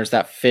and there's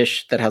that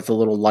fish that has a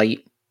little light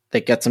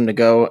that gets them to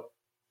go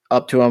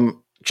up to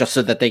them just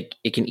so that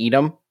it can eat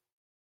them?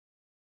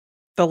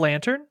 The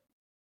lantern?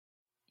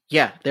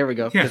 Yeah, there we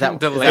go. The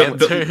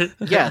lantern.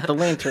 The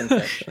lantern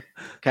fish.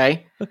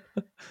 Okay.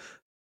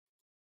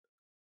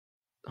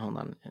 Hold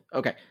on.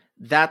 Okay.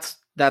 That's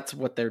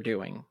what they're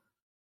doing.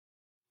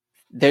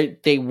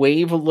 They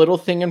wave a little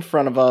thing in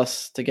front of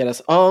us to get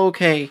us. Oh,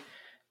 okay.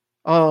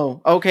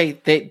 Oh, okay.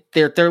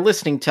 They're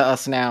listening to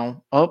us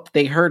now. Oh,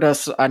 they heard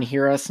us on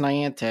Hear Us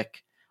Niantic.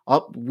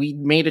 Oh, we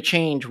made a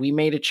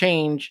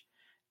change.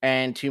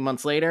 And 2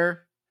 months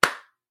later,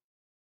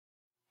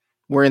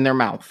 we're in their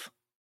mouth.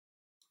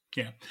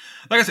 Yeah.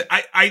 Like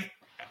I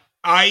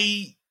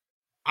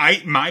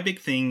said, my big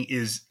thing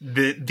is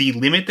the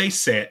limit they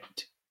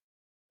set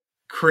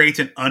creates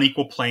an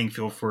unequal playing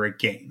field for a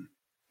game,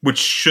 which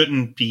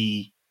shouldn't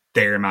be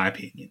there, in my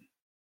opinion.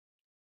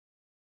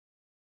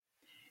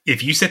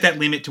 If you set that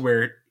limit to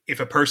where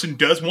if a person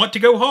does want to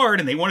go hard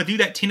and they want to do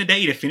that 10 a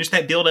day to finish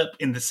that build up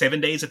in the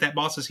 7 days that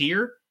boss is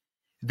here,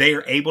 they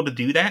are able to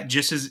do that.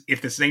 Just as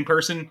if the same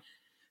person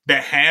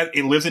that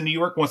lives in New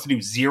York wants to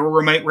do 0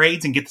 remote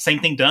raids and get the same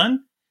thing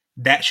done,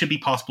 that should be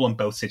possible in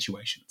both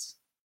situations.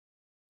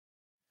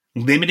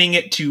 Limiting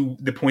it to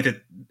the point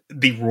that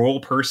the rural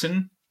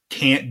person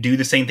can't do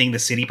the same thing the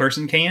city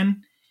person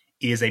can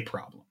is a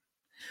problem.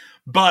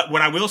 But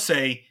what I will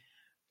say,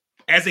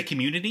 as a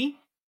community,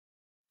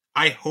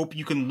 I hope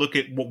you can look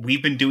at what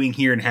we've been doing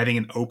here and having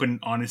an open,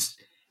 honest,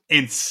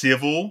 and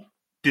civil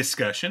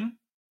discussion.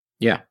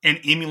 Yeah. And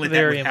emulate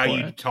that with how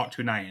you talk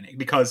to a Niantic.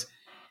 Because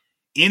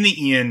in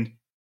the end,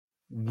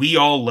 we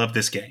all love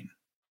this game.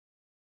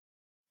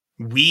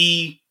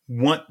 We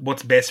want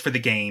what's best for the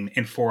game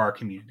and for our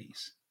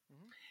communities.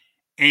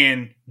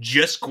 And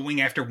just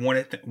going after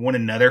one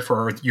another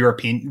for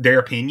their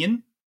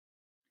opinion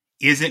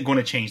isn't going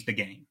to change the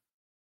game.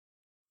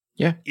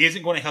 Yeah.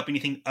 Isn't going to help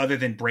anything other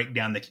than break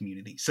down the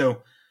community.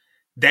 So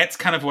that's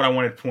kind of what I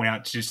wanted to point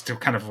out, just to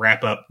kind of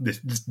wrap up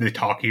the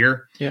talk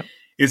here. Yeah.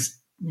 Is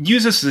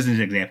use this as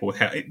an example with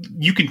how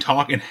you can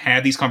talk and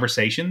have these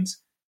conversations.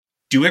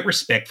 Do it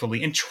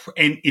respectfully. And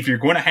if you're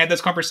going to have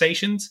those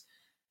conversations,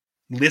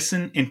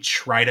 listen and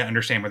try to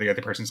understand where the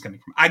other person's coming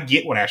from. I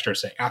get what Astro's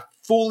saying. I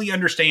fully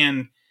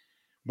understand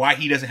why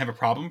he doesn't have a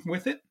problem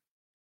with it.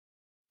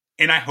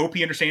 And I hope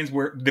he understands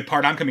where the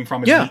part I'm coming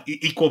from is the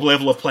equal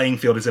level of playing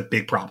field is a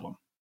big problem.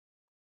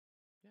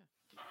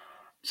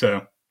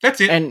 So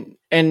that's it.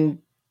 And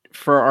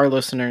for our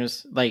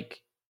listeners,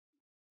 like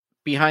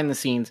behind the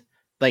scenes,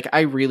 like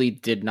I really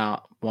did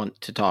not want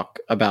to talk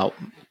about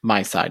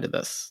my side of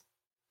this.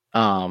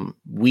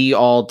 We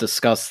all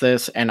discussed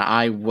this and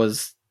I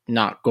was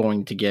not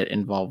going to get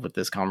involved with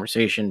this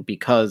conversation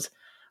because,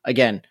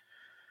 again,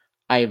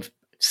 I've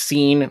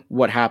seen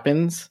what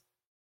happens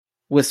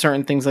with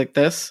certain things like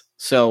this.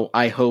 So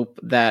I hope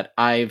that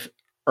I've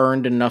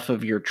earned enough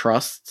of your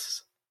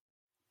trusts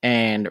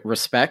and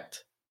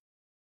respect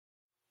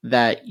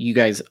that you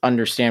guys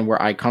understand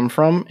where I come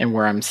from and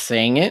where I'm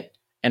saying it.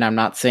 And I'm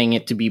not saying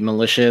it to be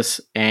malicious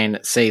and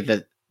say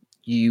that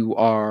you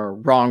are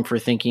wrong for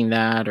thinking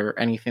that or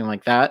anything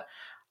like that.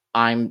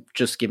 I'm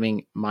just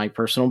giving my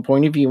personal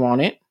point of view on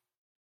it.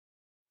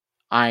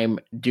 I'm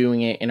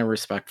doing it in a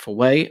respectful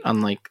way,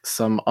 unlike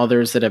some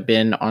others that have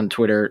been on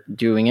Twitter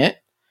doing it.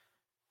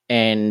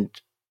 And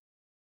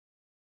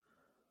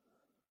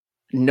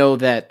know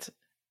that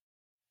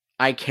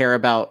I care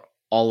about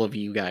all of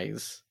you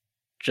guys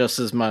just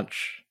as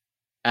much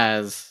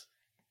as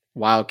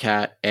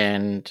Wildcat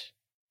and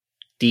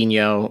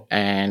Dino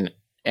and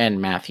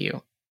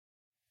Matthew.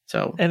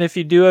 So, and if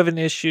you do have an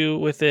issue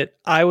with it,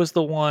 I was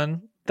the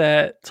one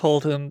that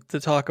told him to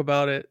talk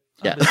about it.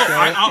 Yeah,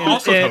 I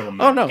also told him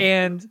that.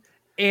 And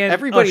and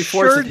Everybody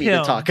forces me to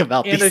him- talk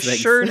about and these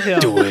assured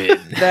things. him Do it.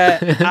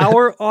 that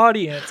our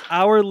audience,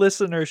 our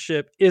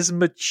listenership is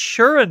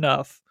mature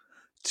enough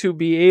to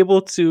be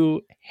able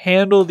to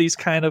handle these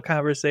kind of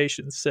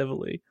conversations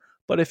civilly.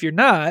 But if you're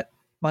not,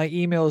 my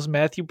email is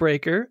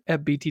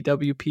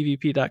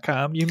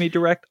matthewbreaker@btwpvp.com. You may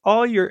direct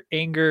all your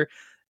anger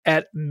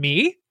at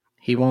me.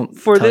 He won't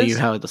For tell this- you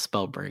how to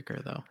spell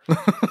breaker, though.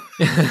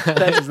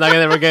 It's not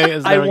gonna gonna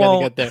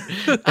get there.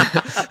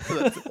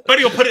 But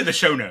he'll put it in the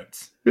show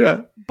notes.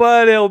 Yeah.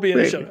 But it'll be in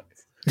the show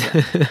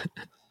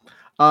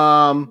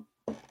notes.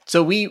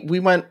 So we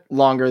went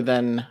longer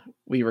than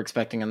we were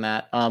expecting on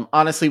that.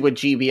 Honestly, with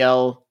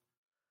GBL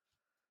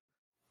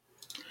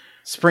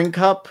Spring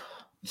Cup.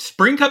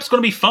 Spring Cup's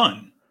going to be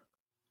fun.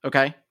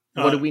 Okay.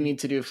 What do we need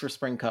to do for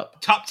Spring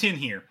Cup? Top 10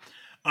 here.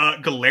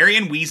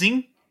 Galarian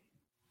Weezing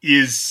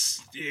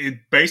is,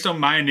 based on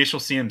my initial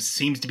sims,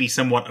 seems to be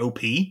somewhat OP.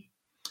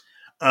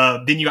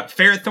 Then you got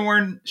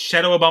Ferrothorn,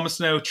 Shadow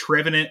Abomasnow,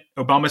 Trevenant,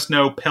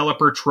 Abomasnow,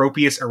 Pelipper,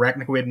 Tropius,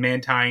 Arachnoid,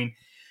 Mantine,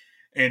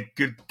 and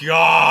good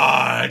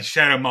God,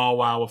 Shadow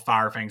Mawile with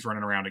Fire Fangs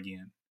running around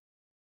again.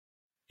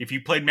 If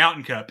you played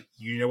Mountain Cup,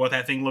 you know what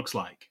that thing looks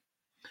like.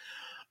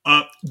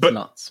 But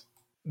nuts.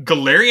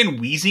 Galarian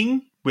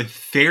Weezing with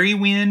Fairy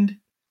Wind,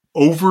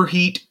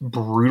 Overheat,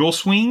 Brutal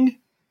Swing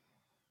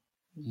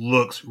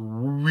looks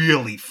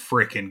really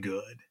freaking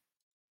good.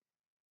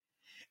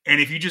 And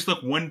if you just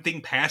look one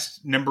thing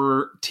past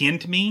number 10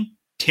 to me,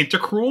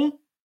 Tentacruel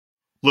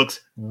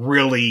looks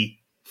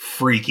really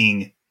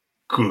freaking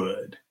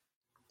good.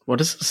 What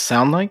does it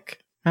sound like,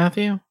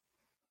 Matthew?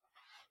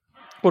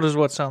 What does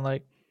what sound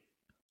like?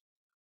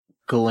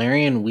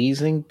 Galarian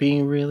Weezing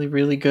being really,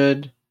 really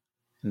good.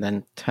 And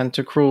then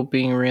Tentacruel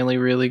being really,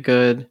 really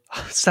good.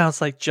 Sounds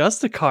like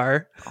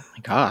Justicar. Oh my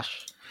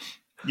gosh.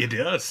 It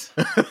does.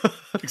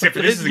 Except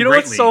for this is a You know Great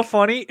what's League. so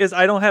funny is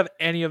I don't have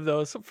any of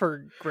those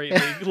for Great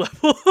League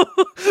level.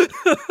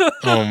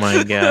 Oh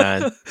my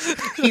god.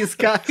 He's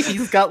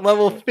got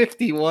level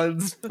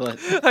 51s, but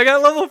I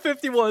got level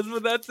 51s,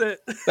 but that's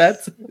it.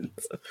 that's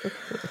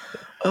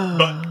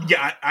But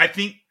yeah, I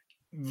think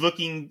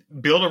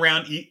build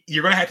around,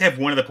 you're going to have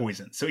one of the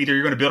poisons. So either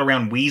you're going to build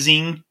around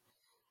Weezing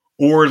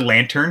or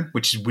Lantern,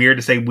 which is weird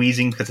to say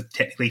Weezing because it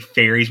technically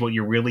fairies what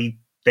you're really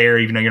there,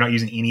 even though you're not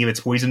using any of its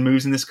poison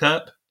moves in this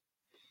cup.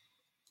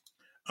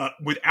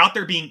 Without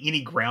there being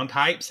any ground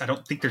types, I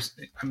don't think there's...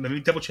 Let me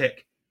double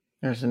check.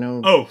 There's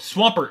no... Oh,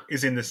 Swampert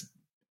is in this...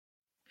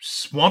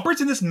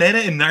 Swampert's in this meta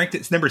and ranked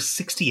it's number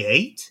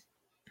 68?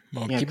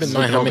 Well, Yeah, keep 'cause in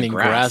look mind at how all the many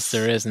grass. grass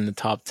there is in the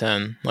top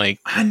 10. Like,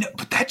 I know,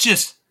 but that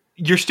just...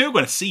 You're still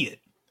going to see it.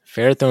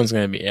 Ferrothorn's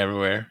going to be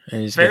everywhere.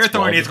 And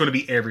Ferrothorn is going to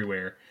be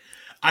everywhere.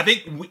 I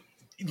think,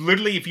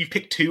 literally, if you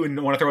pick two and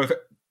want to throw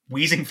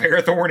Weezing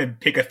Ferrothorn and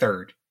pick a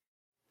third.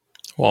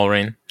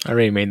 Walrein. I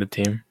already made the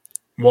team.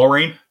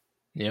 Walrein?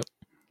 Yep.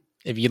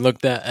 If you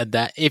looked at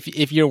that,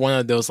 if you're one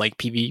of those like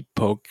PV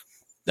poke,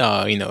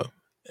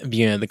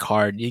 viewing the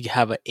card, you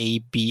have a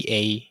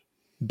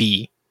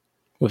ABAB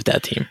with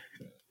that team.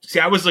 See,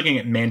 I was looking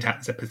at Mantine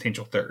as a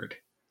potential third.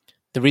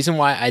 The reason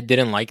why I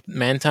didn't like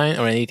Mantine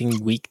or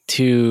anything weak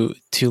to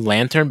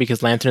Lantern,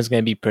 because Lantern is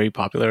going to be pretty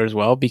popular as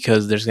well,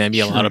 because there's going to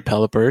be a lot of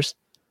Pelipers,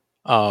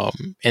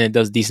 and it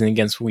does decent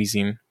against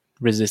Weezing,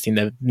 resisting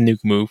the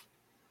nuke move.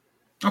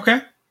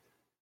 Okay.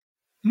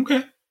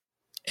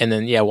 And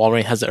then,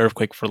 Walrein has the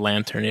Earthquake for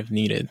Lantern if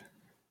needed.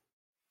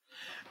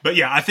 But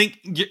yeah, I think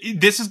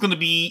this is going to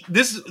be...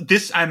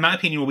 This, in my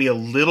opinion, will be a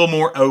little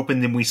more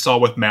open than we saw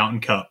with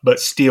Mountain Cup,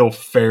 but still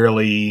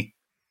fairly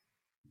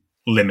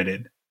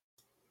limited.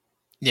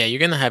 Yeah, you're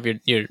going to have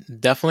your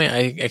definitely, I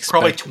expect...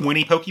 Probably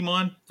 20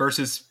 Pokemon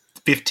versus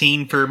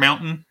 15 for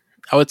Mountain.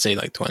 I would say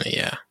like 20,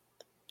 yeah.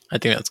 I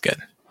think that's good.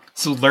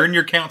 So learn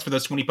your counts for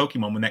those 20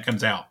 Pokemon when that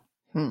comes out.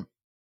 1,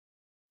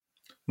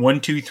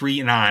 2,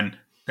 3, 9.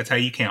 That's how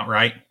you count,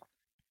 right?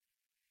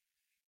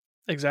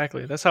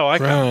 Exactly. That's how I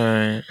count.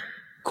 Right.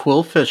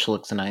 Quillfish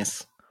looks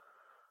nice.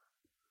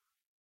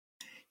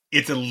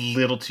 It's a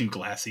little too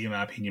glassy, in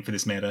my opinion, for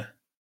this meta.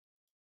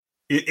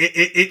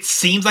 It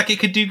seems like it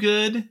could do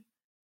good,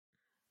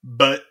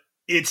 but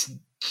it's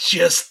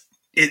just...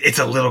 It's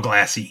a little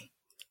glassy.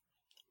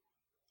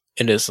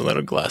 It is a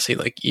little glassy.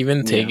 Like,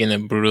 even taking a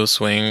Brutal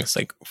Swing, it's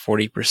like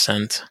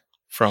 40%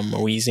 from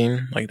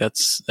Weezing. Like,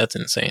 that's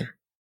insane.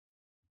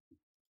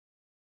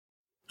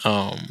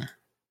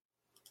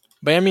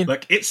 But I mean,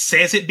 like, it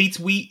says it beats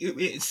Weezing.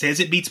 It says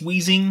it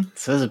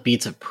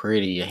beats it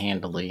pretty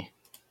handily.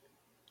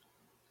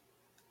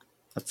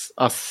 That's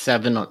a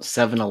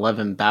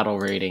 7-11 battle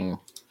rating.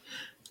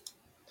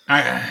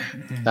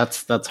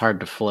 That's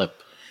hard to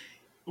flip.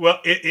 Well,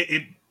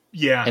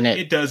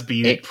 it does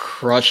beat it. It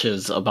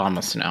crushes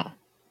Abomasnow.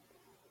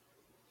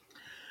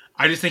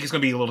 I just think it's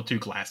going to be a little too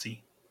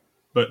glassy,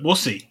 but we'll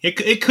see.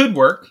 It could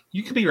work.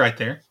 You could be right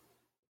there.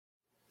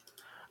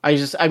 I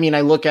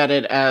look at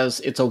it as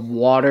it's a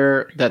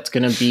water that's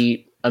going to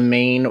beat a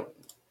main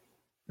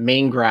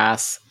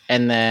grass,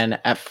 and then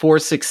at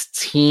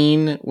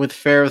 416 with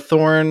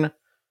Ferrothorn,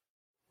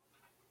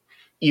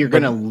 you're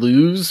going to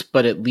lose,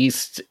 but at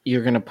least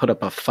you're going to put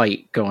up a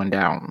fight going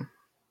down.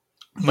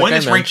 One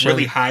that's ranked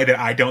really high that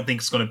I don't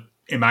think is going to,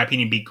 in my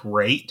opinion, be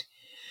great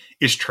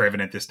is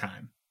Trevin at this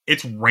time.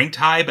 It's ranked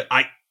high, but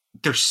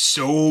there's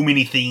so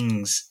many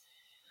things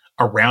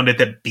around it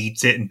that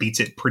beats it and beats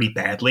it pretty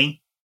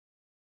badly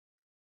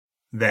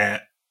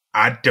that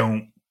I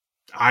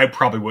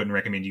probably wouldn't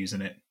recommend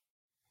using it.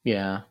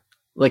 Yeah.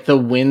 Like the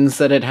wins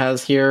that it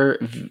has here,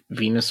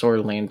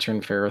 Venusaur,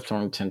 Lantern,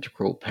 Ferrothorn,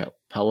 Tentacruel,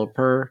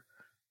 Pelipper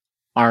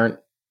aren't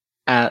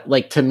at,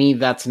 like, to me,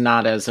 that's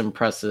not as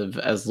impressive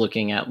as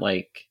looking at,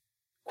 like,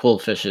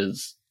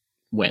 Quillfish's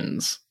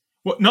wins.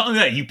 Well, not only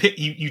that, you pick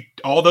you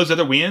all those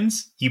other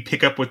wins you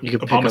pick up with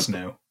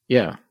Abomasnow.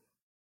 Yeah.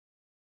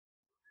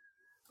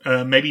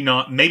 Maybe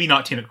not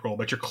Tentacruel,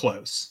 but you're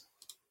close.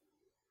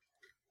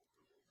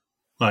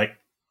 Like,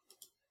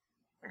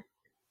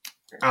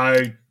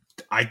 I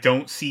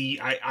don't see.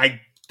 I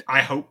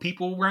hope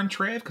people run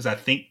Trev because I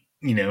think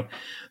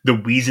the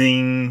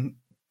Wheezing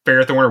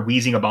Ferrothorn or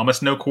Wheezing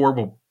Abomasnow core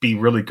will be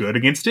really good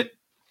against it.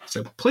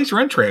 So please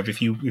run Trev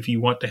if you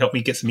want to help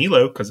me get some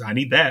Elo because I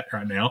need that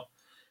right now.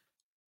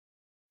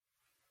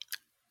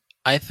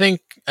 I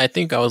think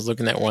I was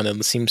looking at one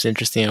that seems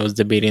interesting. I was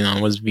debating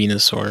on was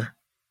Venusaur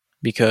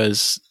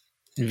because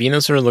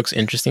Venusaur looks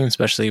interesting,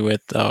 especially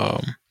with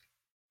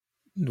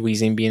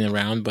Wheezing being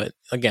around. But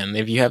again,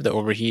 if you have the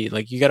overheat,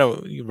 like you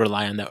gotta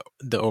rely on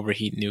the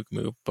overheat nuke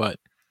move. But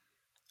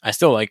I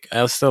still like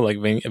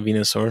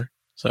Venusaur,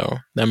 so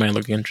that might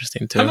look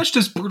interesting too. How much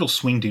does Brutal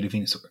Swing do to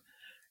Venusaur?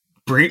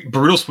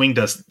 Brutal Swing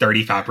does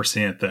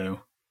 35%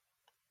 though.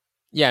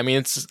 Yeah, I mean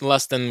it's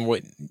less than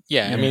what.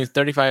 Yeah, I mean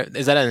 35.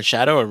 Is that in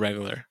Shadow or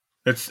regular?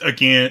 It's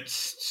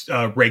against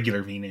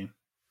regular V-Name.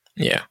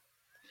 Yeah.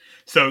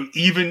 So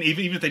even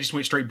if they just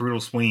went straight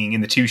Brutal Swing in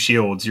the 2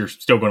 shields, you're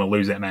still going to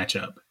lose that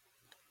matchup.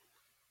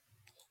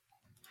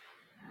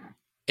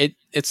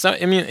 It's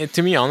not. I mean,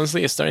 to me,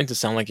 honestly, it's starting to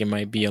sound like it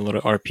might be a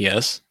little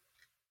RPS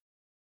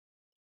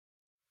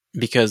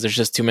because there's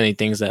just too many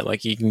things that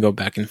like you can go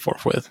back and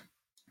forth with.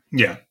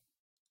 Yeah.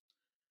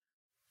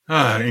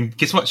 And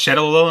guess what?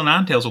 Shadow Alola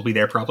Ninetales will be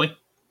there probably.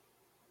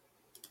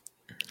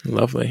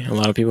 Lovely. A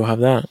lot of people have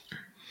that.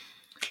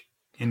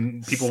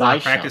 And people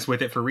want to practice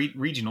with it for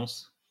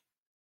regionals.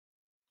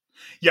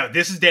 Yeah,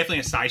 this is definitely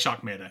a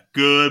Psyshock meta.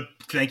 Good.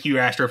 Thank you,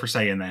 Astro, for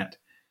saying that.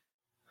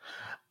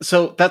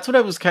 So that's what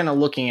I was kind of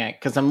looking at,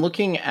 because I'm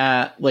looking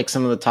at like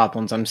some of the top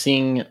ones. I'm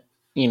seeing,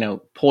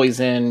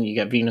 Poison, you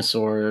got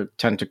Venusaur,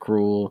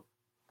 Tentacruel,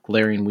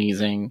 Galarian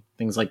Weezing,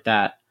 things like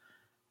that.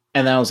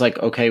 And then I was like,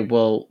 okay,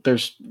 well,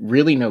 there's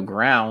really no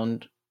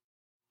ground.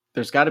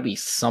 There's got to be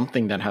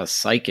something that has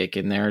Psychic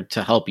in there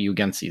to help you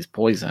against these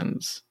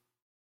poisons.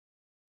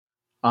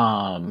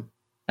 And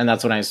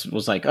that's when I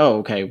was like, oh,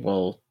 okay,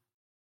 well,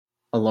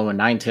 Alola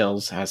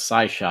Ninetales has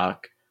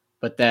Psyshock,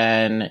 but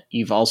then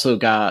you've also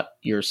got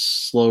your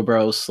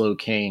Slowbro,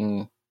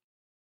 Slowking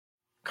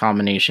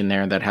combination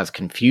there that has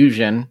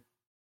Confusion.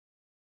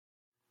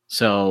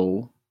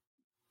 So,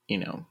 I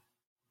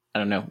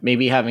don't know,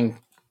 maybe having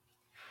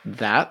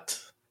that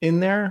in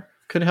there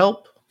could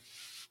help.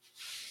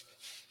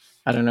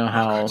 I don't know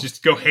how.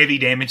 Just go heavy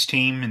damage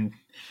team and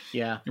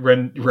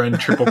run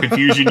triple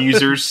confusion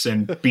users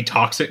and be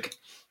toxic.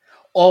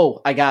 Oh,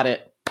 I got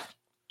it.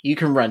 You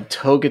can run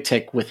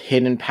Togetic with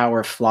Hidden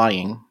Power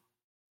Flying.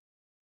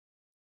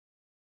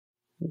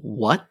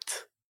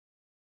 What?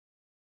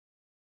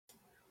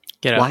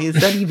 Why is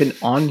that even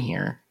on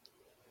here?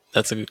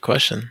 That's a good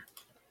question.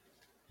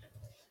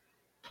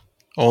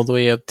 All the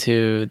way up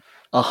to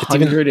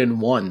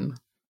 101.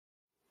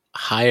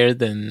 Higher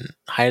than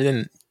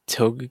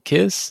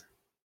Togekiss?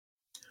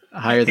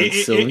 Higher than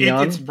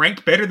Sylveon? It's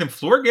ranked better than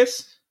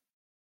Florges.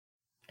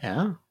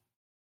 Yeah.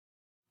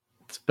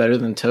 It's better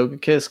than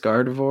Togekiss,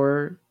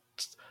 Gardevoir,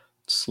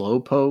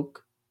 Slowpoke.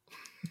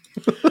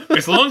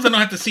 As long as I don't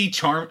have to see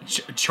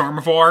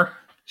Charmavor,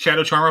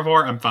 Shadow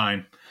Charmavor, I'm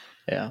fine.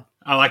 Yeah.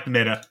 I like the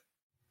meta.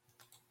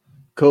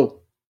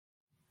 Cool.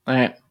 All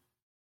right.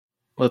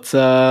 Let's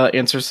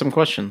answer some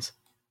questions.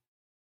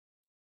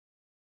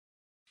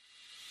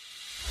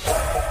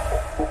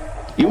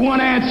 You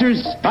want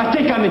answers? I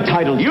think I'm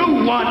entitled. You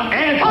want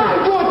answers?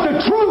 I want the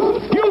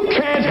truth! You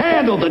can't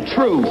handle the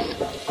truth!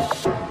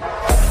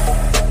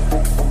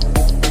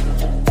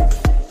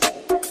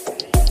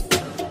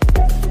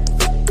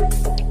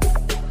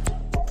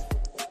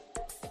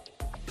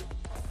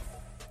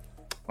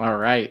 All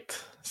right.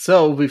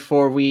 So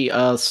before we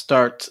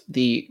start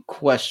the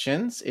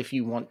questions, if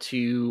you want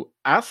to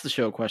ask the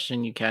show a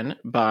question, you can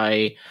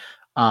by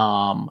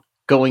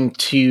going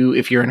to,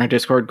 if you're in our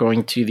Discord,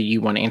 going to the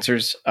You Want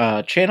Answers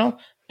channel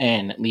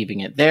and leaving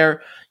it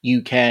there.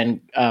 You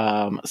can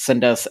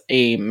send us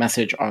a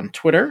message on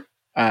Twitter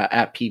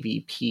at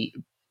BTW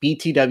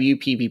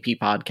PvP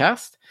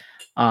Podcast,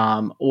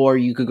 or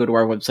you could go to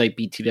our website,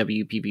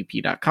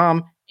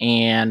 btwpvp.com,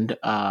 and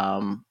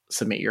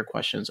submit your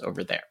questions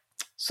over there.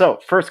 So,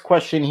 first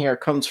question here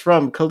comes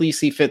from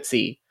Khaleesi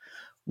Fitzy.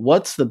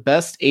 What's the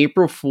best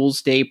April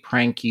Fool's Day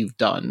prank you've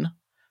done?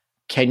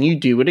 Can you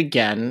do it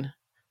again?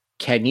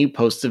 can you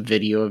post a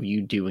video of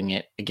you doing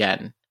it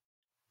again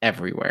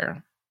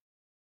everywhere?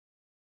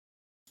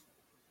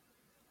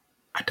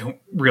 I don't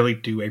really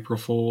do April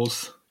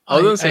Fools. I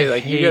was gonna say,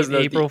 like, hate you guys know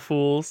April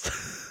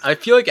Fools. I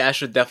feel like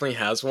Asher definitely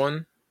has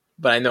one,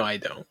 but I know I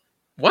don't.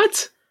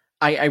 What?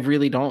 I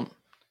really don't.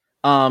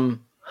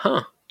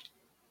 Huh.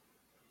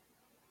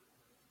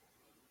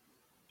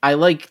 I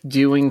like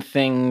doing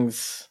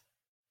things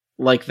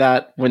like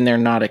that when they're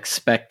not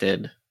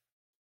expected.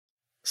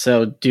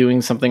 So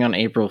doing something on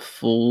April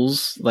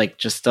Fools, like,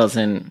 just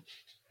doesn't...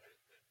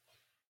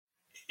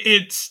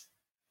 It's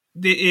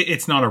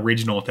not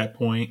original at that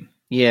point.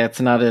 Yeah, it's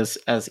not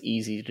as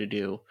easy to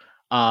do.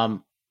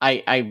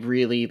 I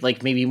really,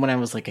 like, maybe when I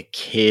was like a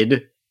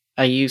kid,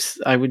 I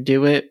would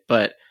do it,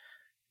 but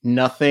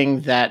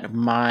nothing that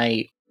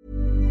my...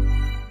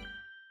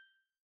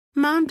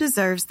 Mom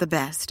deserves the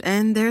best,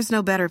 and there's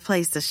no better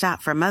place to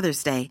shop for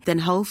Mother's Day than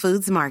Whole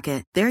Foods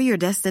Market. They're your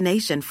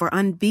destination for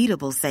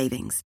unbeatable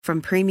savings, from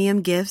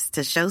premium gifts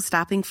to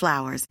show-stopping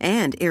flowers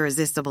and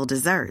irresistible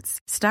desserts.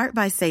 Start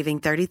by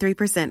saving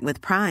 33% with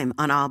Prime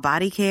on all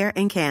body care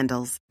and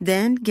candles.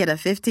 Then get a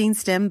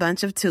 15-stem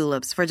bunch of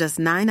tulips for just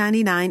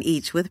 $9.99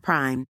 each with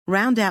Prime.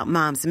 Round out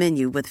Mom's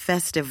menu with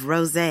festive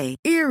rosé,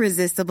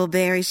 irresistible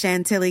berry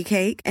chantilly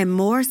cake, and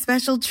more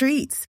special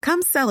treats.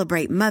 Come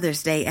celebrate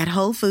Mother's Day at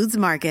Whole Foods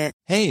Market.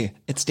 Hey,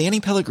 it's Danny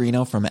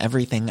Pellegrino from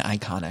Everything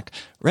Iconic.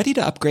 Ready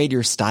to upgrade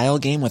your style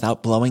game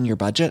without blowing your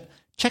budget?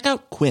 Check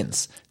out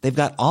Quince. They've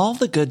got all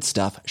the good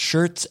stuff,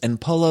 shirts and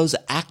polos,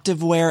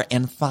 activewear,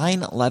 and fine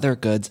leather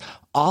goods,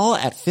 all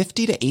at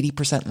 50 to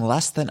 80%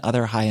 less than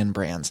other high-end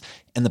brands.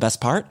 And the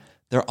best part?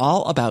 They're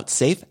all about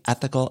safe,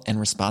 ethical, and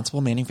responsible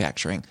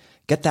manufacturing.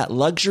 Get that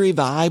luxury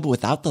vibe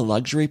without the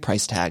luxury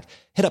price tag.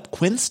 Hit up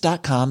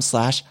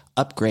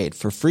quince.com/upgrade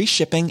for free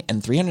shipping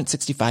and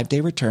 365-day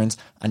returns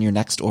on your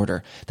next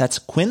order. That's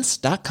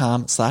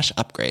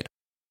quince.com/upgrade.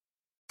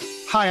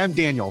 Hi, I'm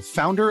Daniel,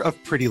 founder of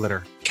Pretty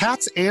Litter.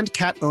 Cats and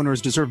cat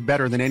owners deserve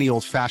better than any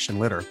old-fashioned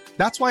litter.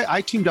 That's why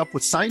I teamed up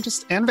with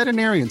scientists and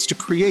veterinarians to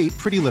create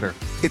Pretty Litter.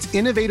 Its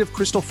innovative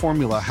crystal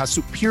formula has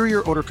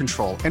superior odor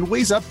control and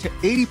weighs up to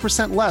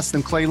 80% less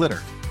than clay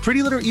litter.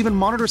 Pretty Litter even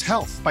monitors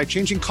health by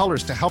changing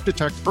colors to help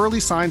detect early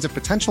signs of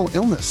potential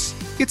illness.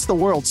 It's the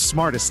world's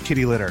smartest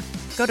kitty litter.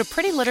 Go to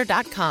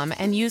prettylitter.com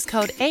and use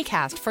code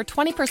ACAST for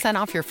 20%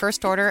 off your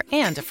first order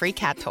and a free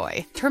cat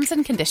toy. Terms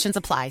and conditions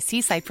apply. See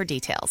site for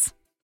details.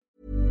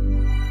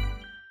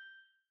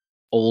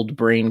 Old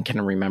brain can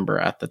remember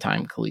at the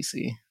time,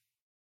 Khaleesi.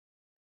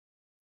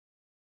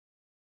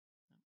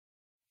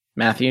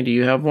 Matthew, do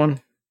you have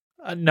one?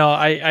 No,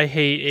 I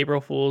hate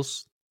April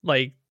Fool's,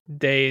 like,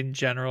 day in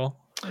general.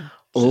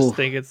 I just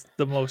think it's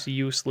the most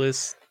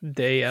useless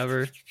day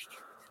ever.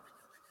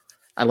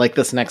 I like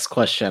this next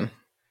question.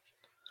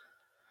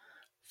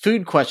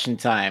 Food question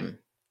time.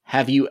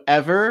 Have you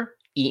ever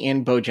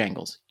eaten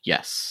Bojangles?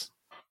 Yes.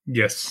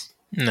 Yes.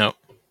 No.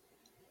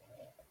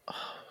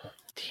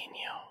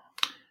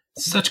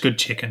 Such good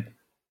chicken.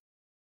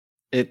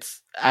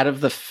 It's out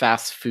of the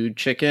fast food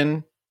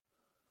chicken.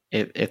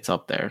 It's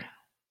up there.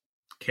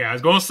 Okay, I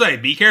was going to say,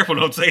 be careful.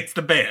 Don't say it's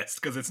the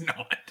best, because it's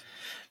not.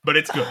 But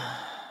it's good.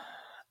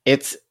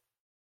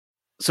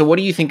 So what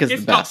do you think is the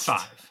best?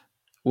 Top 5.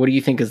 What do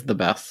you think is the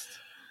best?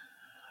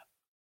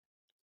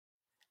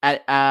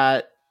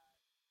 I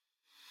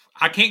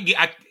can't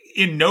get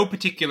in no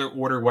particular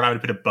order what I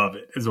would put above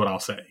it is what I'll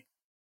say.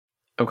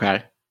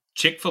 Okay.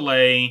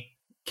 Chick-fil-A,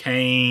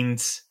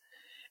 Cane's,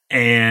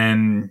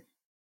 and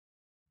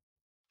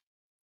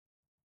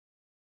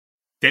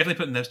definitely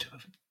putting those two.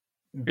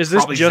 Is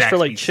this just for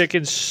like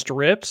chicken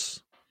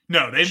strips?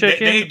 No, they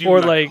do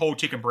or like whole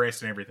chicken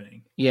breast and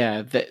everything.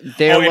 Yeah,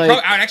 they're like. I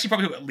would actually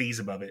probably put Lee's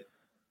above it.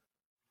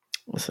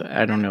 So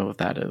I don't know what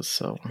that is.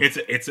 So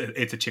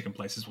it's a chicken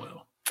place as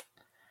well.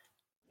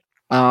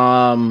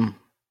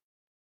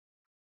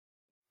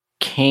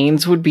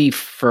 Cane's would be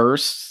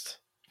first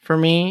for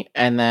me,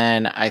 and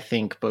then I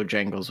think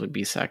Bojangles would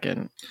be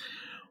second.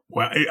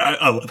 Well,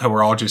 I love how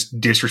we're all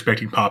just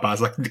disrespecting Popeyes.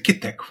 Like,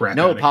 get that crap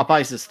No, out of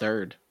Popeyes is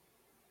third.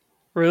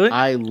 Really?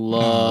 I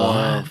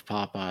love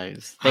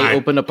Popeyes. They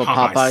opened up a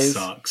Popeyes.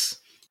 Sucks.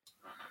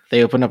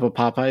 They opened up a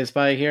Popeyes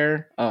by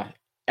here.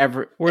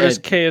 Where does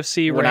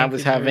KFC when I rank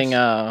was in having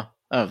yours?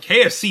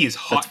 KFC is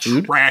hot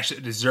trash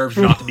that deserves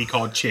not to be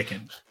called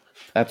chicken.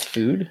 That's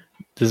food?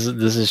 This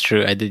is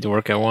true. I did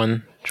work at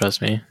one.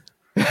 Trust me.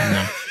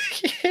 No.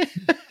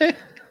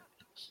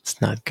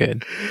 It's not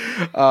good.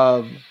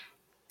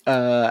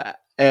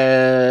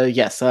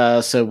 Yes.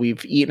 So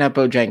we've eaten at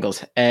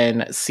Bojangles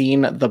and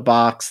seen the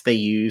box they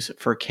use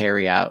for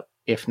carryout.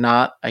 If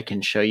not, I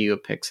can show you a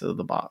picture of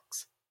the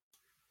box.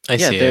 I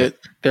see it.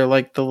 They're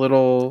like the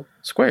little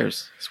square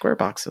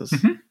boxes.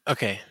 Mm-hmm.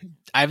 Okay.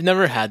 I've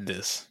never had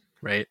this,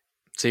 right?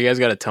 So you guys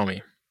got to tell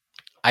me.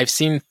 I've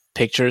seen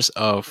pictures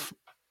of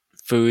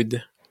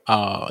food,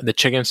 the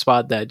chicken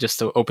spot that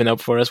just opened up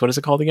for us. What is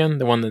it called again?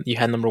 The one that you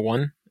had number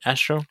 1,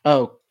 Astro?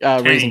 Oh,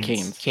 Raising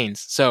Cane's.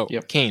 Cane's. So,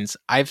 Cane's.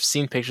 I've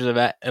seen pictures of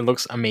that. It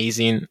looks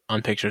amazing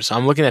on pictures. So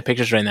I'm looking at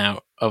pictures right now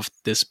of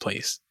this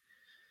place.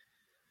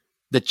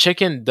 the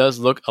chicken does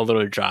look a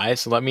little dry.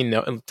 So let me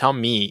know. Tell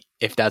me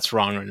if that's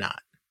wrong or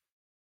not.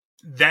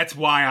 That's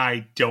why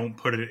I don't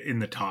put it in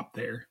the top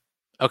there.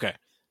 Okay.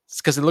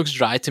 It's because it looks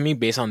dry to me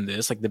based on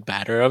this, like the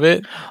batter of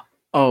it.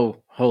 Oh,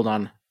 hold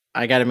on.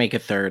 I got to make a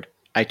third.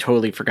 I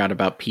totally forgot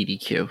about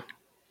PDQ.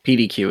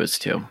 PDQ is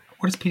 2.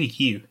 What is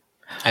PDQ?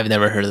 I've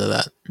never heard of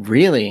that.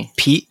 Really?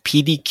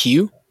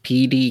 PDQ?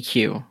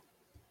 PDQ.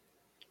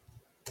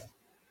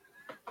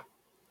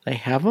 They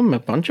have them a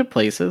bunch of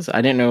places.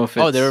 I didn't know if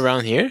it's... Oh, they're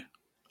around here?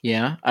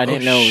 Yeah, I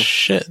didn't know.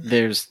 Shit.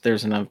 There's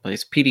another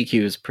place.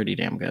 PDQ is pretty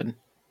damn good.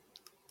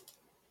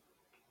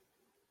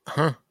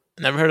 Huh.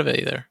 Never heard of it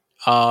either.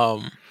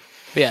 But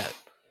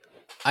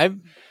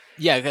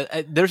yeah,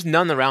 there's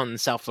none around in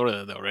South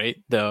Florida though,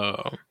 right?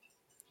 The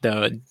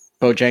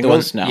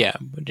Bojangles? No. Yeah,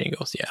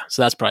 Bojangles, yeah.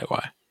 So that's probably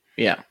why.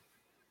 Yeah.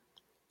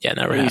 Yeah,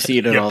 never You had see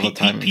it all the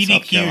time.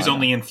 PDQ is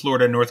only in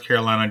Florida, North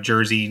Carolina,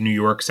 Jersey, New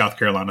York, South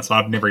Carolina, so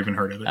I've never even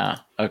heard of it.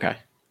 Okay.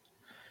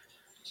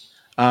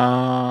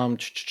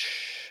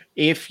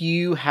 If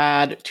you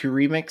had to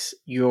remix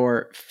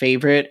your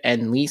favorite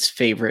and least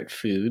favorite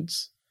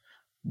foods,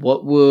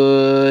 what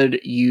would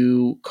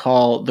you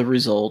call the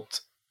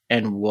result,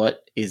 and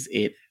what is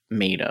it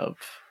made of?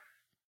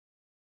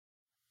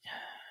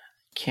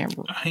 I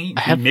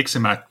ain't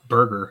mixing my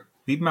burger.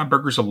 Leave my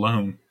burgers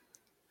alone.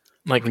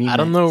 Like, I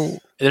don't know.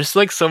 There's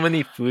like so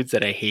many foods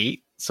that I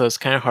hate, so it's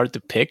kind of hard to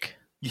pick.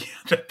 Yeah,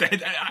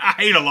 I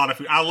hate a lot of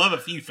food. I love a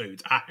few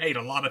foods. I hate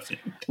a lot of food.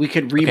 We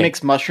could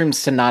remix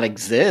mushrooms to not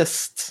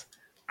exist.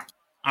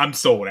 I'm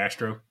sold,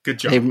 Astro. Good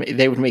job.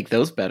 They would make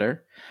those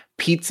better.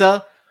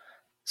 Pizza.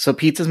 So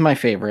pizza's my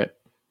favorite.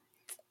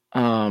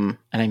 And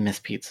I miss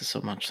pizza so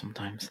much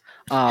sometimes.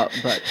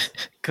 But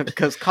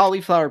because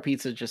cauliflower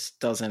pizza just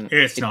doesn't.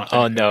 It's not.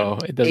 Oh no,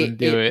 it doesn't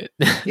do it.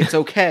 It's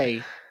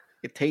okay.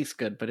 It tastes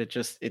good, but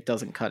it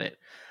doesn't cut it.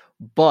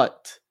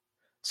 But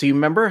so you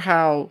remember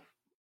how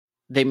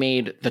they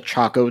made the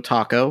Choco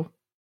Taco?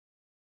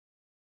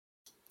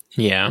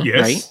 Yeah.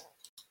 Yes. Right?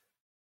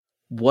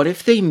 What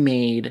if they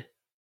made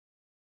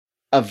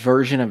a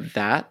version of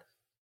that,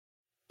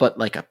 but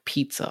like a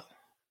pizza?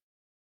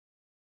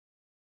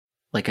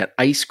 Like an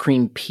ice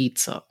cream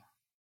pizza.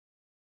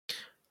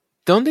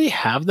 Don't they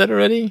have that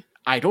already?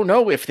 I don't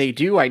know. If they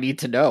do, I need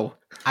to know.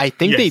 I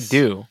think they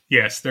do.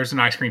 Yes, there's an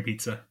ice cream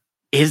pizza.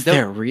 Is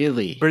there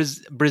really?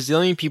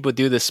 Brazilian people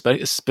do this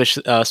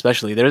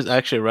especially. There's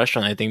actually a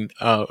restaurant, I think,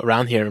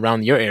 around here,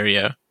 around your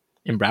area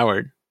in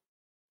Broward.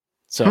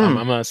 So I'm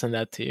going to send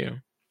that to you.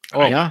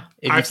 Oh, yeah.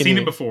 I've seen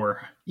it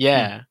before.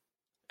 Yeah.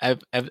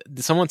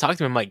 Someone talked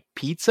to me. I'm like,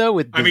 pizza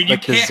with I mean, you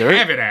can't dessert?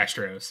 have it,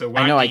 Astro. So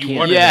why I know do I you can't.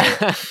 want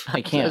Yeah.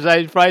 I can't.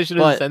 I probably should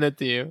have sent it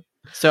to you.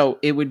 So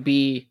it would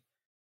be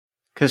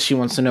because she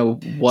wants to know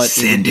what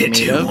Send it would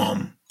be it made to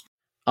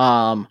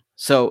of. him.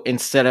 So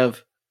instead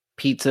of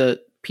pizza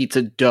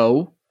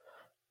dough,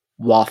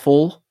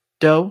 waffle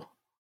dough.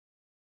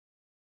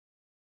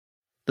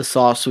 The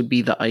sauce would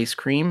be the ice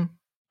cream.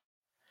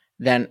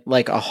 Then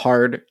like a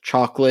hard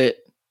chocolate,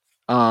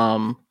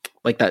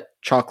 like that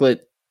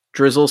chocolate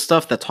drizzle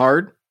stuff that's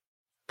hard,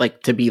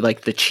 like to be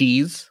like the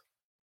cheese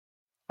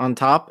on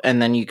top,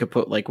 and then you could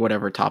put like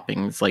whatever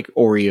toppings, like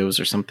Oreos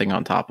or something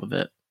on top of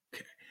it.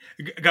 Okay.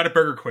 I got a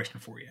burger question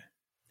for you.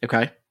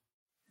 Okay.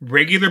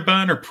 Regular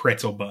bun or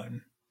pretzel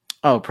bun?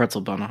 Oh,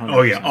 pretzel bun. 100%.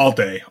 Oh yeah, all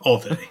day.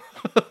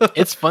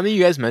 It's funny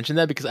you guys mentioned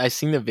that because I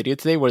seen the video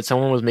today where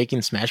someone was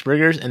making smash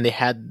burgers and they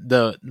had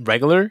the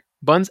regular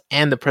buns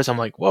and the pretzel. I'm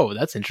like, whoa,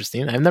 that's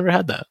interesting. I've never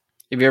had that.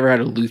 Have you ever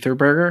had a Luther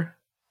burger?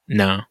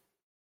 No.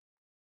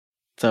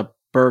 It's a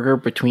burger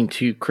between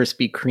two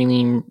Krispy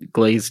Kreme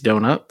glazed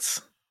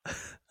donuts.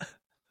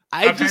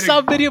 I just saw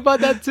a video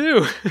about that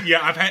too. Yeah,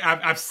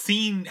 I've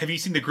seen. Have you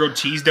seen the grilled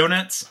cheese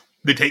donuts?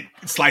 They take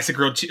slice of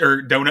grilled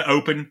or donut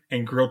open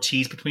and grilled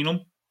cheese between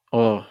them.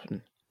 Oh,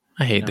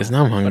 I hate this.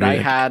 Now I'm hungry. But I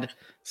had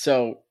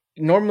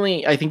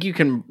normally I think you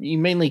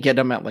mainly get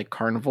them at like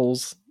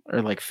carnivals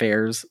or like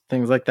fairs,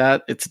 things like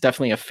that. It's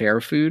definitely a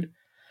fair food.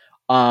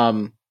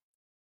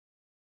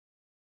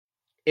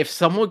 If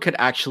someone could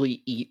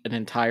actually eat an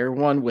entire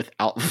one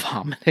without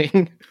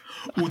vomiting,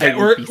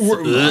 have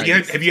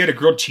you had a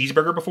grilled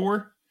cheeseburger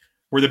before,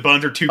 where the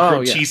buns are two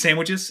grilled cheese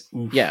sandwiches?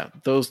 Oof. Yeah,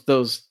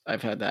 those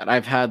I've had that.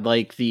 I've had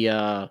like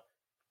the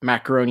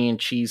macaroni and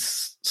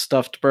cheese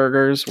stuffed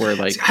burgers, where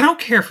like I don't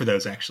care for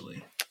those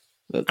actually.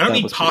 I don't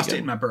need was pasta pretty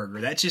in my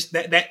burger. That's just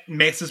that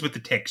messes with the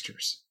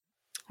textures.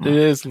 It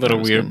is a little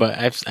weird, but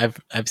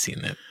I've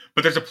seen it.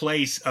 But there's a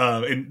place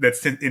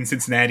that's in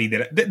Cincinnati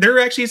that there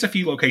actually is a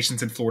few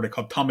locations in Florida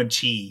called Tom and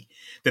Chi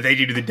that they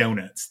do the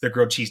donuts, the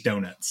grilled cheese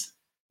donuts.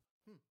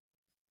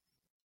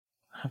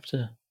 I have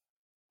to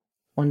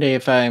one day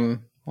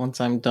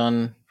once I'm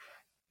done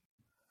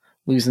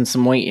losing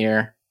some weight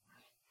here,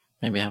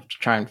 maybe I have to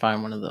try and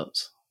find one of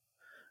those.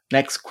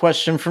 Next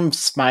question from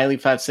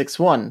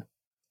Smiley561.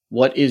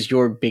 What is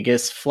your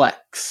biggest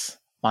flex?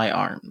 My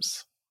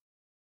arms.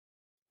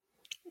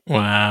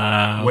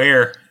 Wow.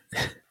 Where?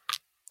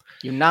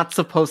 You're not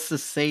supposed to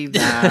say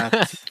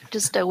that.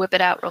 Just whip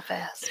it out real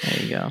fast.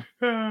 There you go.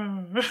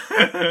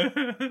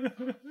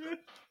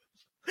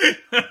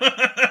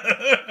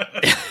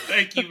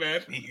 Thank you,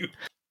 Matthew.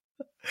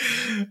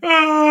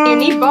 You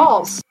need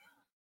balls.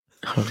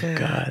 Oh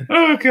god.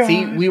 Oh god.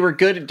 See, we were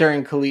good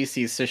during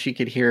Khaleesi's, so she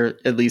could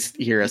at least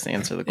hear us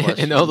answer the question.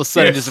 And all of a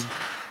sudden, just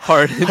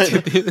hard.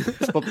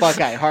 But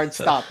Buckeye, hard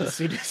stop as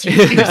soon as you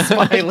hear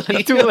Smiley.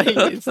 It's too late.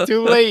 It's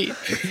too late.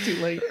 It's too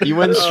late. You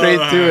went straight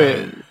to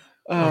it.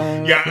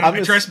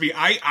 Trust me.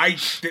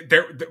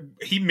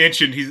 He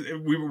mentioned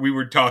we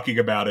were talking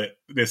about it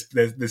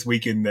this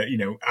weekend that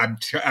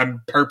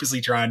I'm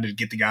purposely trying to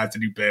get the guys to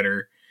do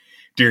better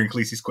during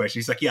Khaleesi's question.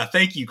 He's like, yeah,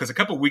 thank you, because a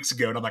couple of weeks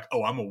ago, and I'm like,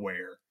 oh, I'm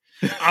aware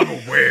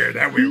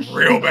that went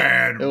real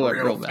bad,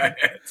 real bad.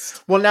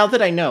 Well, now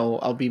that I know,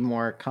 I'll be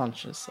more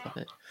conscious of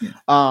it.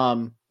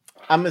 I'm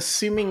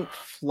assuming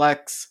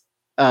Flex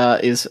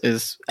is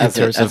as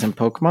in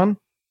Pokemon.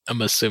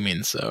 I'm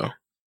assuming so.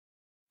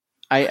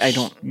 I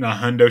don't.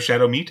 Hundo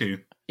Shadow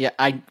Mewtwo. Yeah,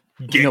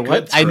 you know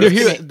what? I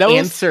knew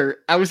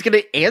I was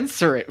going to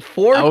answer it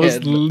for him. I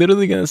was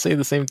literally going to say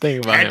the same thing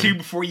about him. Had to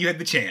before you had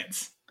the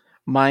chance.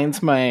 Mine's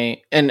and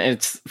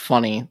it's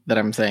funny that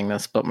I'm saying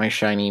this, but my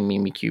shiny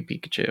Mimikyu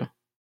Pikachu.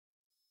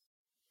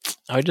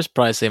 I would just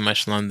probably say my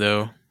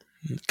Shundo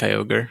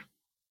Kyogre.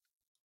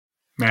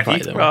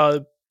 Matthew?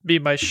 Be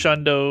my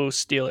Shundo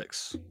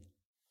Steelix.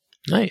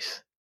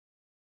 Nice.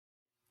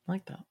 I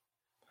like that.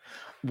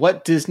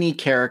 What Disney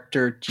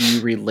character do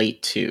you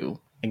relate to?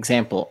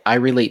 Example, I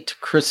relate to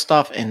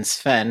Kristoff and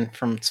Sven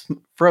from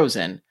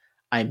Frozen.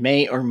 I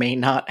may or may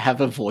not have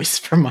a voice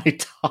for my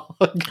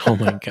dog. Oh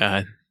my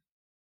god.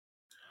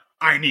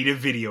 I need a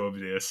video of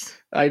this.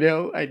 I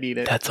know, I need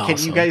it. That's awesome.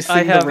 Can you guys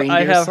sing the reindeer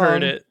I have song?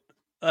 heard it.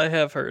 I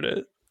have heard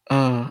it.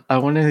 I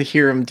want to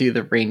hear him do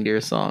the reindeer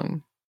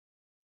song.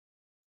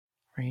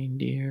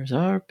 Reindeers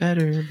are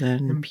better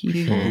than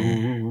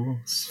people.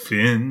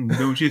 Finn,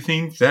 don't you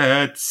think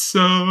that's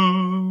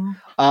so?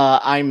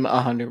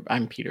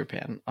 I'm Peter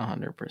Pan,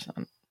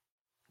 100%.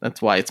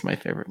 That's why it's my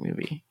favorite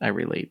movie. I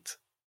relate.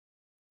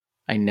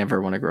 I never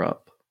want to grow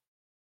up.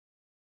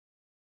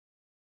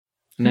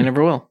 And I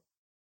never will.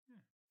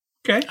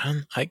 Okay.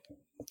 I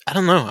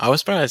don't know. I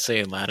was probably say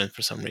Aladdin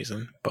for some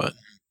reason, but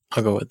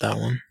I'll go with that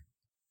one.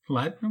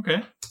 Aladdin,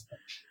 okay.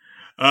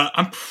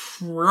 I'm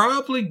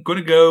probably going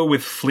to go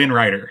with Flynn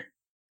Rider.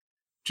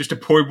 Just a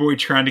poor boy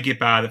trying to get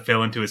by that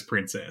fell into his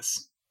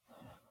princess.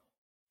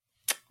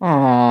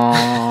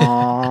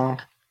 Aww.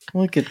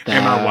 Look at that.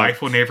 And my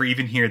wife will never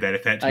even hear that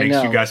if that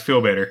makes you guys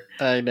feel better.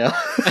 I know.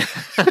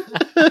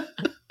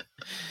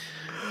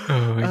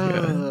 Oh my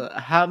god.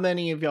 How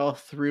many of y'all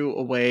threw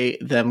away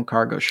them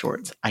cargo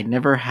shorts? I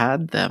never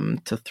had them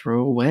to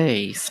throw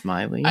away,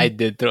 Smiley. I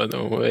did throw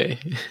them away.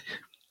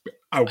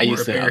 I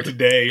wore a pair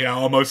today. I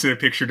almost sent a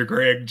picture to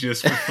Greg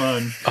just for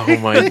fun. Oh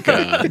my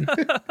god.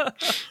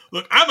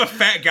 Look, I'm a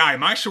fat guy.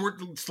 My short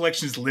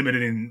selection is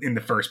limited in the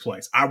first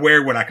place. I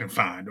wear what I can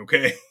find,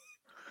 okay?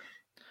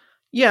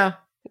 Yeah.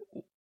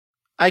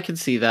 I can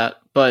see that,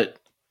 but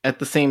at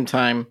the same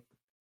time,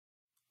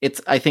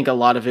 I think a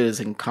lot of it is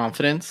in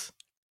confidence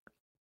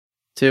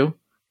too.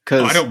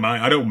 Cause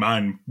I don't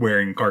mind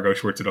wearing cargo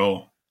shorts at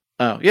all.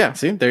 Oh yeah,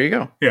 see, there you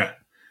go. Yeah.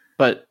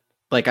 But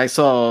like I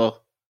saw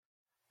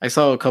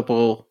a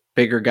couple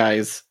bigger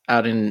guys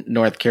out in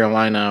North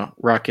Carolina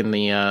rocking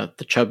the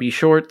chubby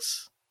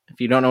shorts. If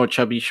you don't know what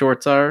chubby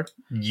shorts are,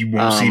 you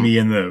won't see me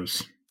in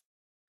those.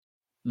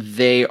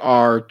 They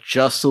are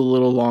just a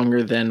little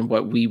longer than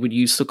what we would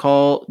used to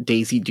call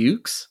Daisy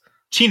Dukes.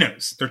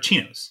 Chinos. They're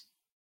chinos.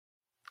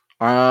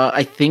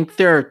 I think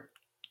they're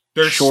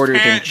shorter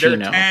than chino.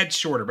 They're a tad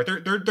shorter, but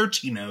they're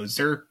chinos.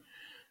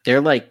 They're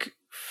like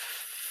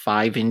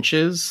 5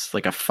 inches,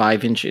 like a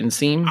 5-inch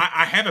inseam.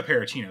 I have a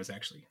pair of chinos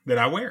actually that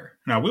I wear,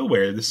 and I will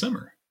wear this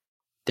summer.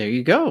 There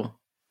you go.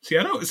 See,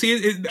 I don't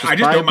see. I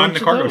just don't mind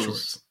the cargo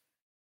shorts.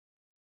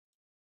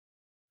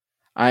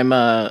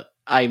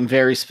 I'm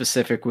very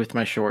specific with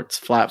my shorts.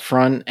 Flat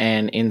front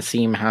and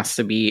inseam has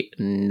to be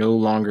no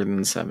longer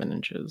than 7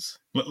 inches.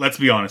 Let's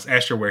be honest.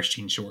 Asher wears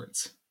jean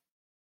shorts.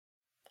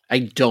 I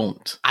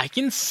don't. I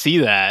can see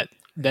that.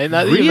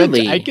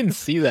 Really? I can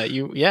see that.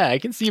 I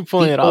can see you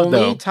pulling it off. The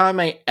only time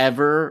I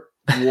ever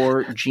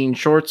wore jean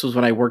shorts was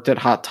when I worked at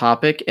Hot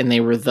Topic, and they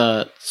were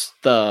the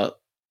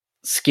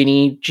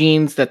skinny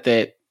jeans that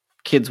the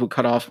kids would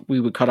cut off. We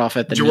would cut off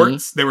at the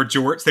jorts. knee. They were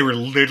jorts. They were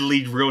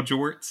literally real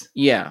jorts.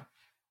 Yeah,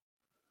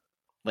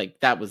 like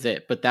that was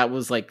it. But that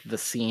was like the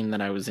scene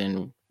that I was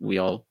in. We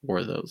all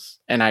wore those,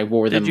 and I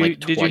wore them like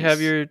twice. Did you have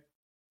your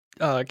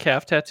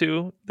calf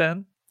tattoo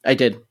then? I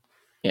did.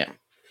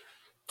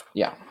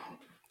 Yeah.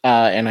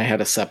 And I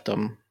had a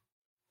septum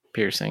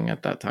piercing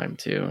at that time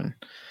too,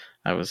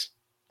 and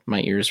my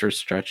ears were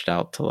stretched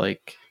out to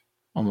like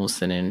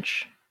almost an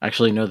inch.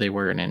 Actually, no, they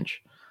were an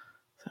inch.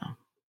 So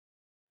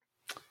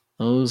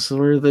those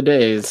were the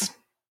days.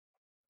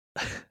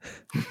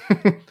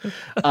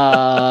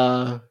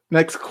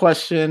 Next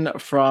question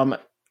from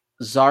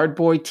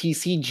Zardboy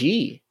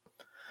TCG.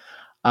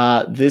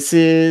 This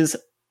is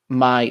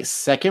my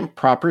second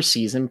proper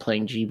season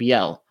playing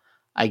GBL.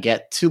 I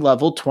get to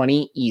level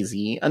 20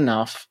 easy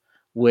enough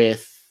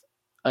with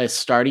a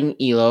starting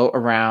elo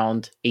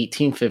around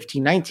 1850,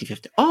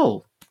 1950.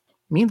 Oh,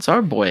 means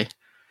our boy.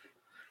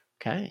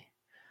 Okay.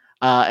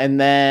 And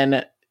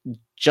then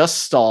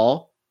just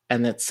stall,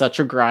 and it's such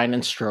a grind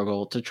and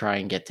struggle to try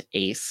and get to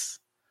ace.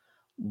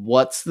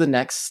 What's the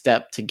next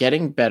step to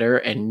getting better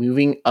and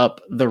moving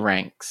up the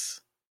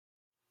ranks?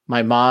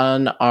 My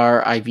Mon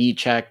are IV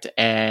checked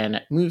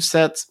and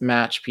movesets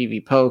match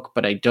PV poke,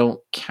 but I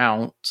don't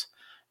count,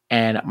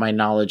 and my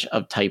knowledge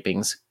of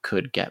typings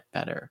could get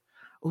better.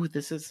 Oh,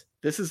 this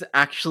is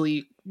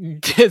actually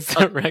directed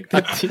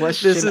a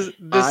question.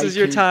 This is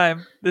your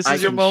time. This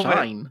is your moment.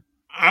 Shine.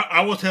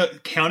 I will tell.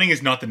 Counting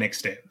is not the next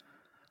step.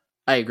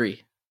 I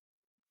agree.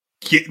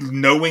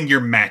 Knowing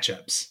your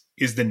matchups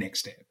is the next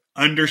step.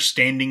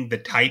 Understanding the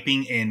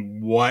typing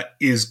and what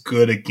is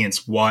good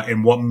against what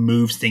and what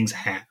moves things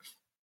have.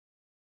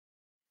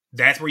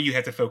 That's where you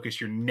have to focus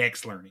your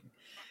next learning.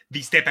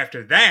 The step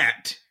after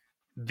that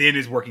then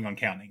is working on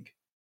counting.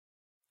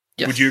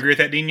 Yes. Would you agree with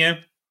that, Dino?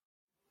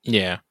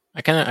 Yeah.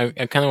 I kind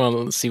of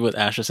want to see what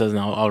Asher says, and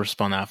I'll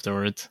respond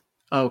afterwards.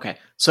 Okay.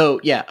 So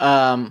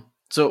yeah.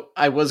 So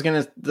I was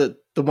gonna the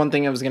one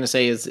thing I was gonna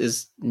say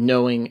is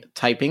knowing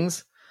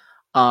typings.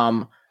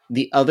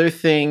 The other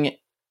thing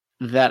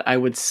that I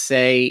would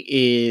say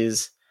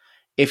is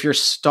if you're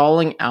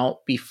stalling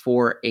out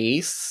before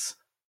ace,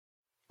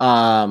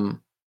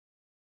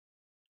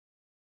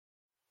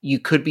 you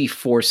could be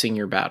forcing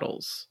your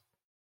battles.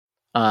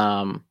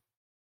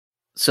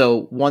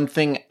 So one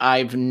thing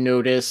I've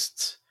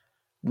noticed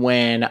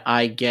when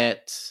I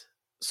get,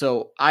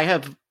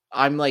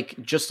 I'm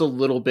like just a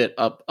little bit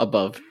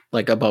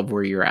above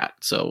where you're at.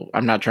 So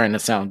I'm not trying to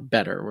sound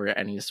better or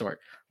any sort.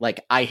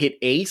 Like I hit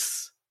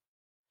ace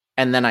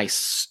and then I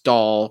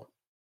stall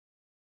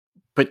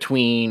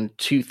between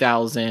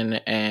 2,000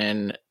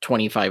 and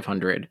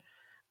 2,500.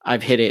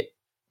 I've hit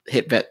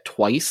vet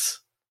twice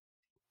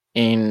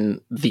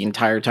in the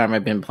entire time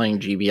I've been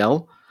playing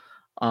GBL.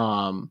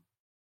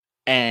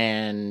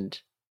 And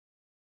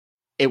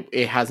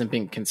it hasn't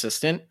been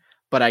consistent,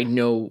 but I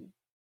know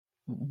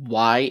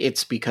why.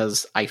 It's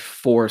because I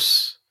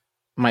force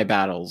my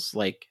battles.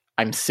 Like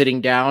I'm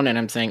sitting down and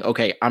I'm saying,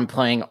 okay, I'm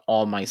playing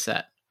all my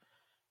set.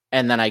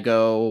 And then I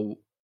go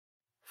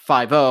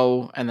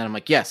 5-0, and then I'm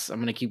like, yes, I'm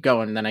going to keep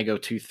going. And then I go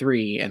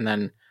 2-3, and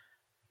then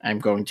I'm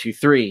going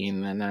 2-3,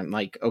 and then I'm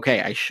like,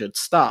 okay, I should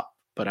stop,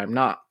 but I'm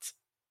not.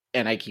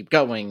 And I keep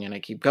going, and I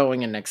keep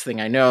going, and next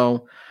thing I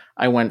know,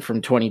 I went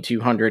from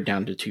 2,200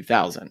 down to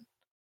 2,000.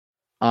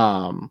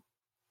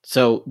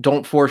 So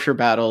don't force your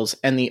battles.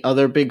 And the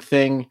other big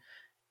thing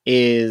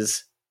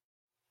is,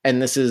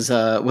 and this is,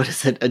 what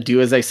is it? A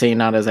do as I say,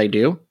 not as I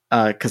do.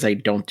 Because I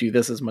don't do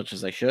this as much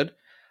as I should.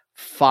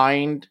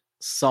 Find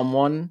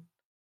someone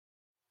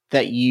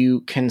that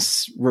you can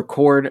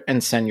record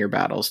and send your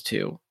battles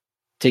to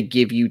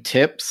give you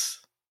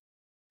tips.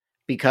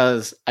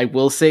 Because I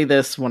will say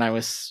this, when I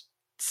was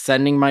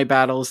sending my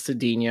battles to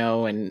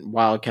Dino and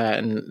Wildcat,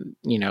 and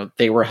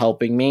they were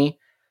helping me,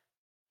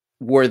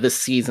 were the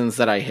seasons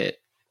that I hit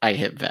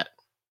vet.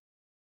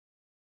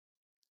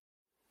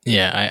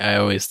 Yeah, I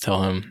always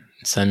tell him,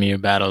 send me your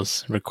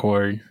battles,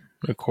 record,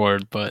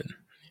 but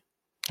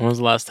when was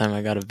the last time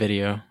I got a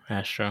video,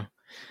 Astro?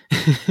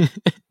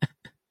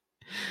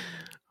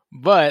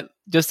 But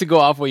just to go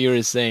off what you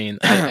were saying,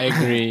 I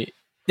agree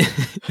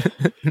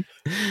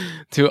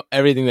to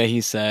everything that he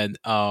said.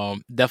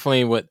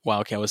 Definitely what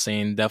Wildcat was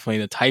saying, definitely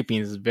the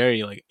typing is very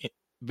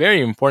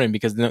important,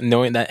 because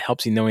knowing that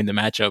helps you knowing the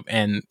matchup,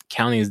 and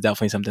counting is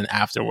definitely something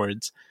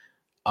afterwards.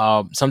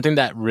 Something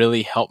that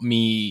really helped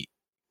me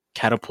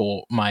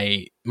catapult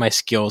my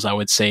skills, I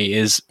would say,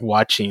 is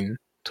watching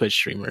Twitch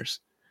streamers.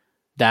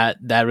 That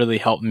really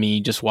helped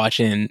me. Just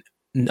watching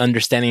and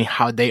understanding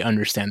how they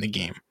understand the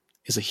game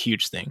is a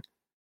huge thing.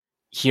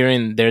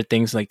 Hearing their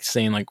things, like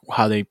saying like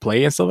how they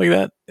play and stuff like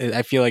that,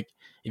 I feel like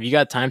if you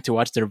got time to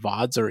watch their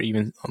VODs or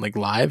even like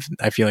live,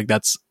 I feel like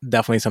that's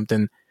definitely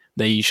something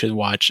that you should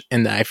watch,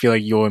 and I feel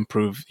like you'll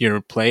improve your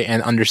play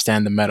and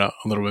understand the meta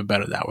a little bit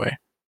better that way.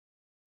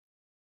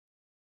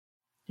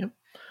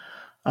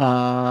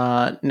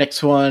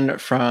 Next one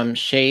from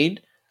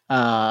Shade.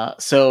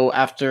 So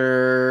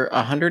after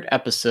 100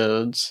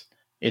 episodes,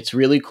 it's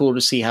really cool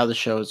to see how the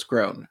show has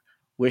grown.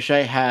 Wish I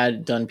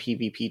had done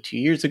PvP 2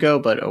 years ago,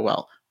 but oh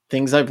well.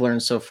 Things I've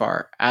learned so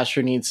far.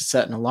 Astro needs to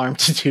set an alarm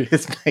to do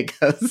his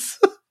megas.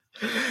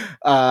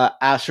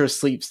 Astro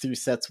sleeps through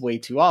sets way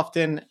too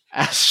often.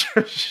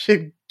 Astro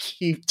should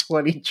keep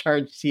 20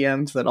 charged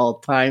TMs at all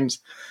times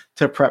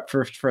to prep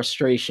for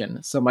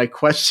frustration. So my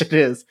question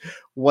is,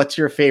 what's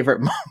your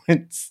favorite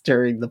moments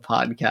during the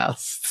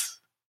podcast?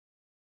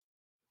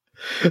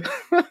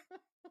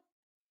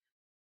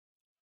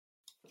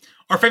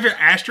 Our favorite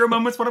Astro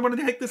moments, what I wanted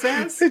to take this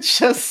as? It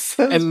just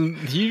and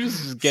he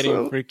was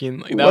getting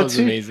freaking like, that was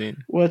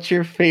amazing. What's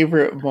your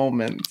favorite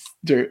moments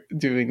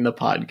doing the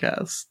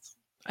podcast?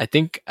 I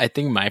think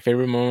my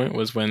favorite moment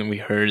was when we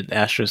heard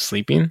Astro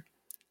sleeping.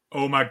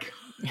 Oh my god.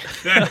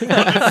 You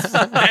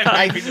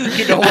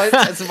know what?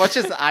 As much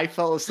as I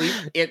fell asleep,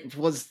 it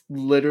was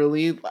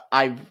literally,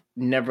 I've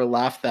never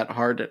laughed that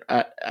hard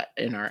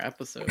in our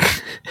episode.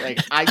 Like,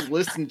 I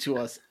listened to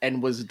us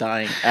and was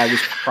dying. I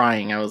was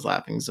crying. I was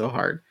laughing so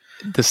hard.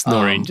 The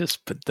snoring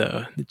just put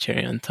the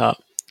cherry on top.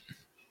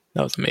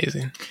 That was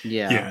amazing.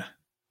 Yeah.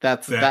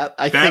 That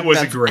think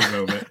was a great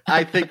moment.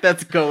 I think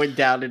that's going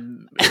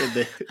down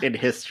in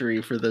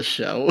history for this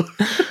show.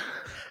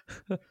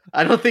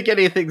 I don't think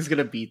anything's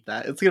gonna beat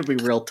that. It's gonna be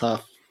real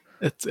tough.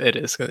 It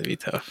is gonna be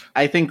tough.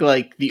 I think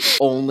like the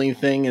only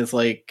thing is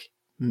like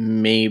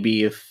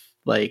maybe if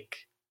like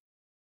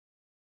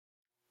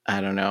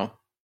I don't know.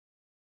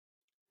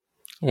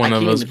 I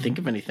can't even think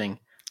of anything.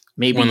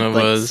 Maybe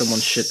like someone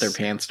shit their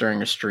pants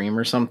during a stream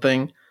or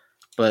something.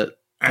 But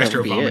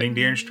Astro vomiting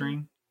during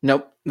stream?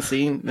 Nope.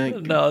 See, like,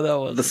 no, that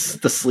was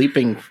the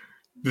sleeping.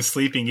 The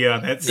sleeping, yeah,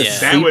 that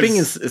sleeping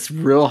is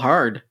real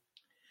hard.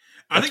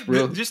 I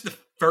think just the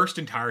first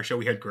entire show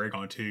we had Greg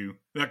on too.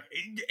 Like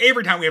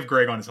every time we have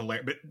Greg on, it's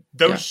hilarious. But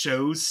those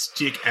shows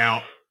stick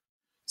out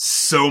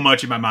so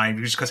much in my mind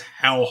just because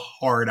how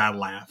hard I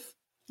laugh.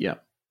 Yeah.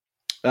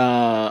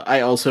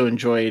 I also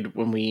enjoyed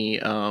when we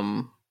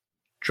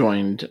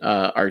joined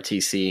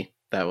RTC.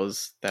 That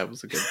was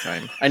a good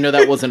time. I know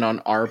that wasn't on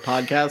our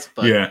podcast,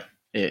 but yeah,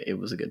 it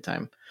was a good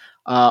time.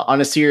 On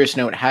a serious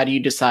note, how do you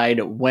decide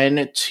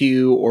when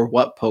to or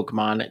what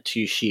Pokemon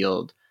to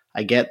shield?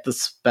 I get the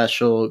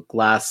special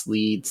glass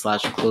lead /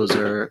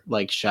 closer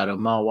like Shadow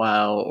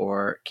Mawile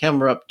or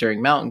Camerupt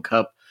during Mountain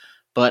Cup,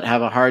 but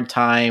have a hard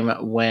time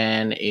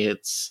when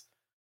it's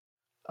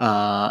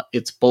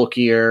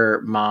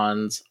bulkier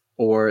Mons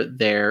or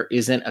there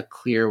isn't a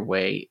clear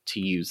way to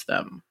use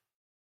them.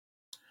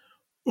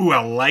 Ooh,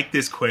 I like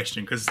this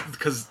question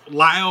because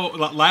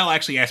Lyle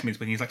actually asked me this,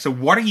 but he's like, "So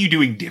what are you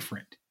doing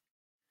different?"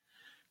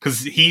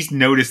 Because he's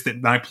noticed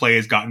that my play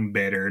has gotten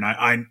better, and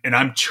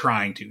I'm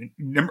trying to.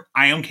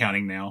 I am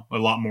counting now a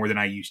lot more than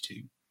I used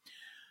to.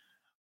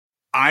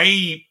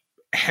 I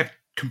have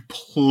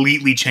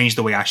completely changed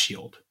the way I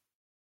shield.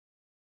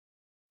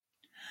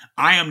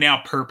 I am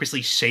now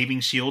purposely saving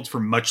shields for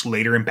much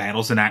later in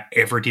battles than I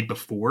ever did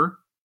before,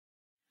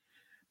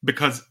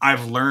 because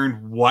I've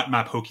learned what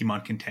my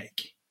Pokemon can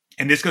take.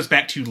 And this goes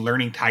back to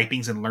learning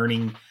typings and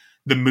learning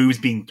the moves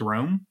being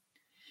thrown.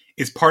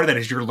 Is part of that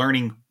is you're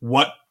learning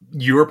what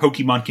your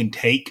Pokemon can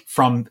take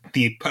from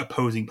the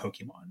opposing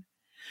Pokemon.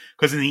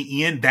 Because in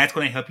the end, that's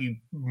going to help you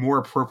more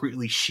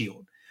appropriately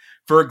shield.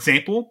 For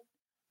example,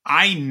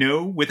 I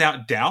know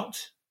without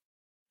doubt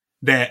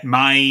that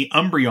my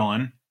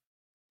Umbreon,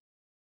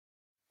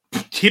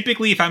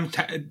 typically if I'm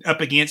up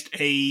against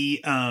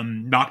a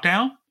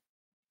Noctowl,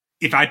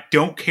 if I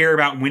don't care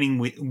about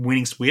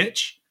winning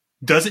Switch,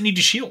 doesn't need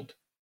to shield.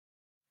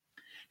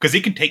 Because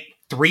it can take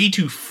 3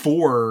 to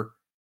 4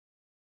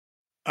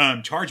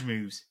 charge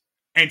moves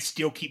and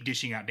still keep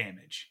dishing out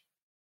damage.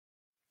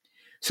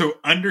 So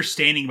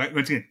understanding,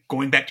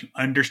 going back to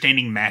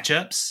understanding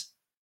matchups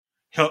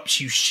helps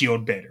you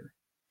shield better.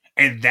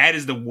 And that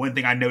is the one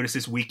thing I noticed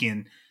this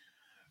weekend,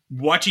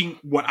 seeing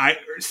what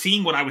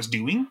I was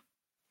doing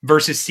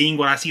versus seeing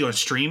what I see on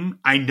stream.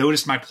 I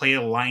noticed my play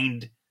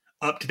aligned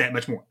up to that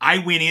much more. I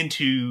went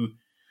into,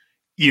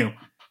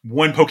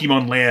 one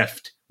Pokemon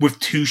left with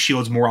 2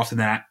 shields more often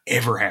than I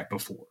ever had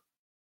before.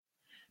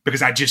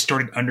 Because I just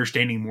started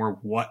understanding more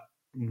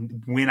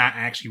when I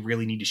actually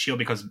really need to shield,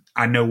 because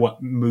I know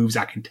what moves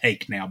I can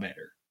take now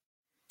better.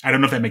 I don't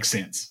know if that makes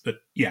sense, but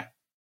yeah.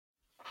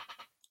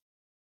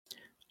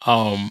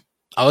 I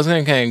was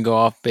gonna kind of go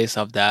off based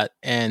off that,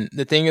 and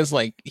the thing is,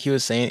 like he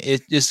was saying,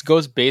 it just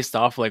goes based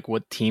off like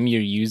what team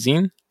you're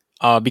using.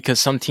 Because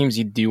some teams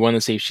you do want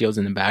to save shields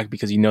in the back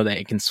because you know that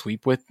it can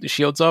sweep with the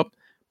shields up,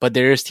 but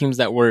there's teams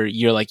that where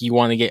you're like you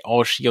want to get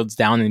all shields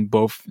down in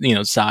both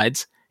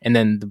sides. And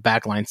then the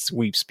backline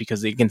sweeps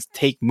because they can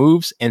take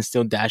moves and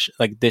still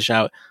dish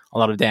out a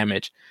lot of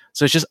damage.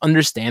 So it's just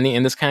understanding.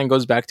 And this kind of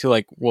goes back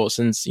to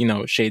since,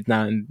 Shade's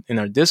not in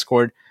our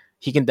Discord,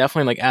 he can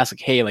definitely ask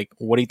hey,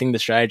 what do you think the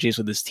strategy is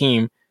with this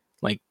team?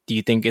 Like, do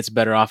you think it's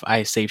better off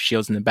I save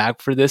shields in the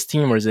back for this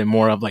team? Or is it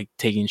more of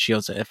taking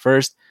shields at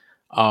first?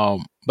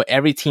 But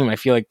every team I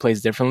feel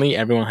plays differently.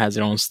 Everyone has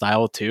their own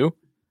style too.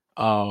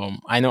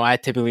 I know I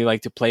typically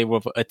like to play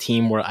with a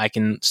team where I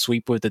can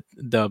sweep with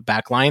the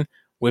backline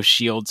with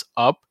shields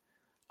up.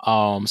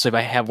 So if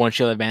I have one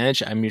shield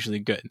advantage, I'm usually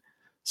good.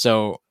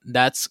 So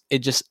that's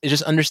it. It's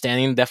just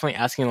understanding, definitely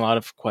asking a lot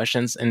of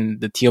questions in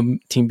the team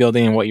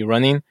building and what you're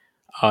running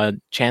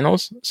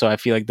channels. So I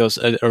feel like those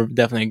are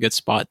definitely a good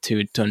spot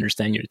to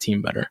understand your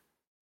team better.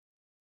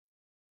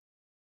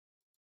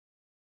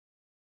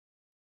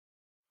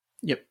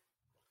 Yep.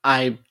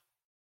 I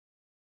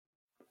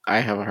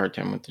have a hard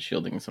time with the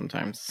shielding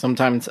sometimes.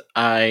 Sometimes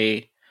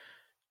I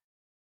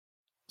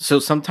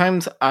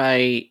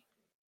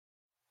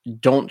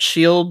don't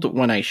shield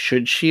when I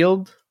should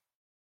shield.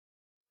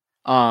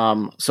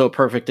 So a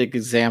perfect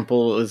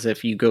example is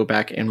if you go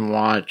back and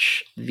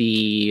watch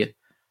the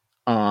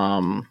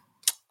what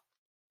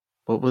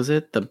was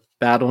it? The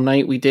battle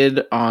night we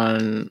did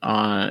on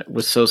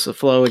with Sosa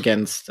Flow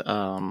against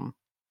Pallet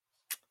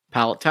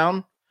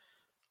Town.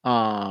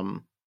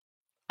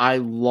 I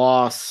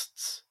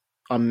lost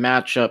a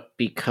matchup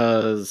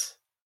because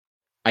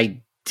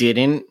I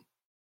didn't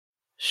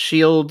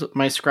shield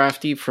my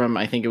Scrafty from,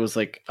 I think it was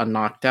like a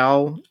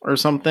knockdown or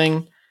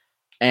something.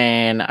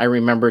 And I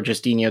remember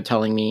Justinio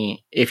telling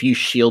me, if you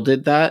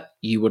shielded that,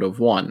 you would have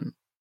won.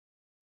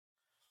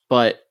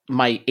 But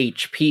my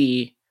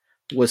HP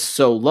was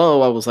so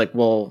low, I was like,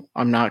 well,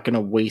 I'm not going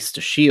to waste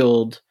a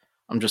shield.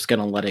 I'm just going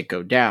to let it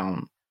go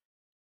down.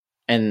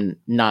 And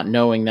not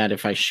knowing that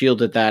if I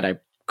shielded that, I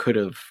could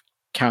have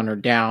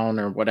countered down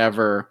or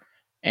whatever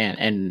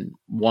and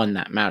won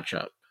that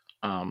matchup.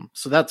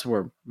 So that's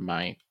where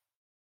my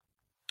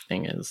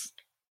thing is.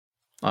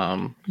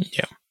 Yeah.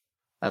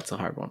 That's a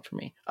hard one for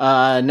me.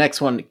 Next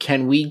one.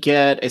 Can we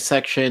get a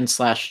section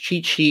 /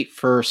 cheat sheet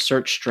for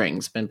search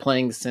strings? Been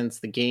playing since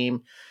the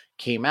game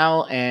came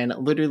out and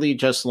literally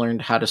just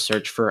learned how to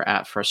search for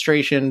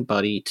 @frustration,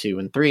 Buddy 2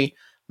 and 3,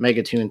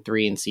 Mega 2 and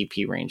 3, and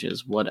CP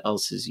ranges. What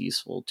else is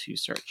useful to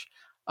search?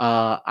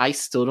 I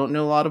still don't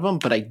know a lot of them,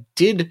 but I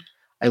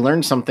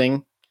learned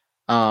something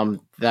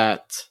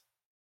that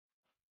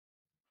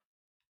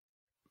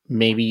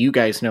maybe you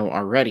guys know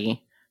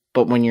already,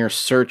 but when you're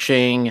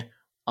searching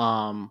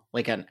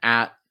like an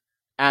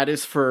 @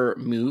 is for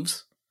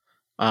moves,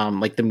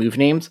 like the move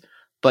names,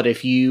 but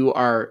if you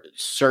are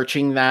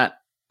searching that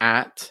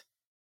 @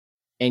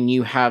 and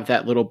you have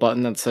that little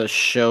button that says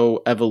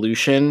show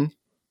evolution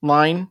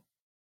line,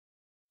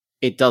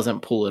 it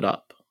doesn't pull it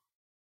up.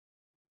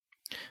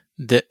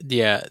 There's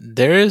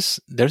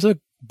a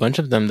bunch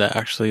of them that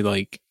actually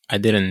like I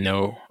didn't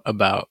know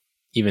about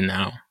even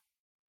now.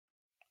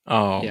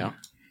 Yeah.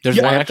 There's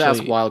I one have to ask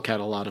actually. Wildcat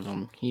a lot of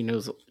them. He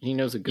knows a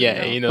good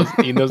Yeah,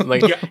 amount. he knows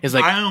like it's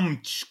like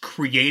I'm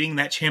creating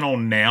that channel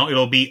now.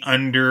 It'll be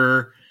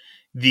under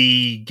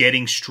the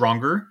Getting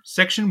Stronger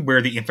section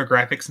where the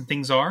infographics and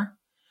things are.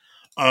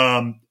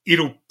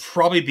 It'll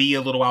probably be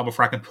a little while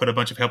before I can put a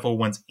bunch of helpful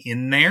ones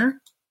in there.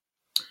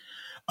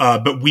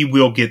 But we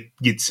will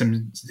get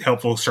some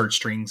helpful search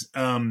strings.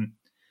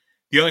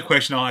 The only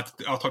question I'll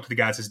talk to the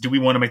guys is, do we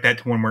want to make that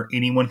to one where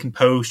anyone can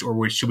post,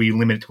 or should we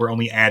limit it to where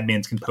only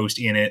admins can post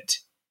in it?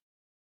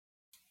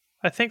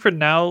 I think for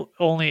now,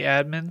 only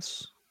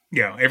admins.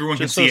 Yeah, everyone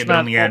can Just so see it's it, but not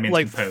only admins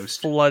like can post.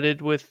 flooded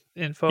with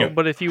info. Yeah.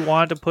 But if you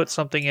wanted to put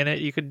something in it,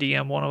 you could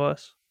DM one of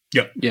us.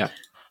 Yep. Yeah.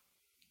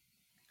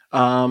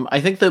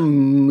 I think the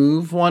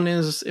move one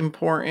is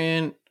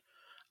important.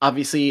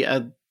 Obviously,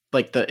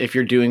 like if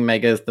you're doing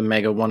megas, the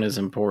mega one is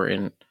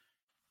important.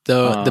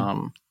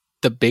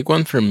 The big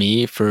one for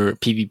me for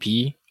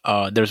PvP,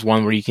 there's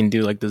one where you can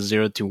do like the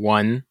 0 to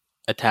 1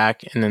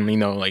 attack, and then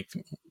like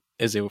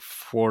is it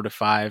 4 to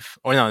 5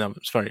 or no,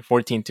 sorry,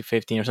 14 to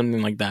 15 or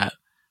something like that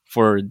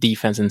for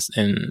defense and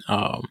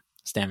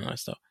stamina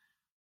stuff.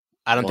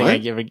 I don't think I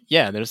give it.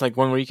 Yeah, there's like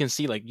one where you can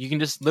see like you can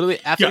just literally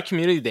after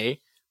community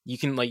day, you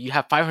can like you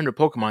have 500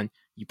 Pokemon,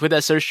 you put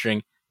that search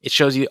string, it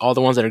shows you all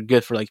the ones that are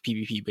good for like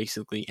PvP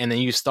basically, and then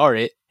you start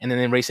it and then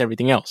erase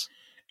everything else.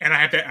 And I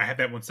have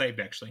that one saved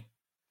actually.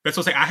 That's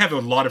what I'm saying. I have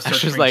a lot of search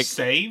strings like,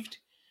 saved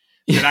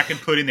that I can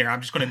put in there. I'm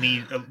just going to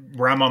need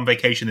where I'm on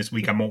vacation this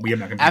week. I won't be on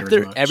my computer after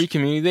as much. every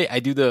community day, I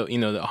do the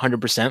the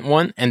 100%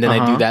 one, and then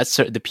I do that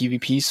the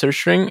PvP search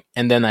string,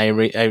 and then I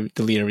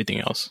delete everything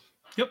else.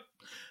 Yep.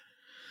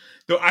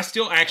 Though I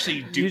still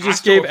actually do. You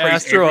just gave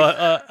Astro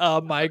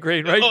a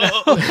migraine right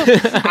now.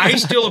 I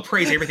still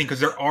appraise everything because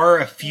there are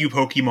a few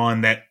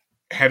Pokemon that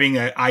having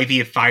an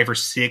IV of 5 or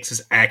 6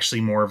 is actually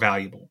more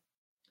valuable.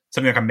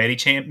 Something like a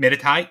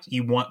Meditite,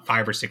 you want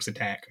 5 or 6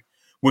 attack,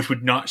 which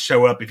would not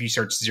show up if you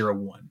search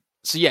 0-1.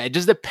 So yeah, it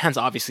just depends.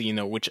 Obviously,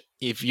 which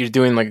if you're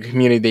doing like a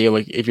community day,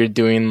 like if you're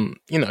doing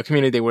a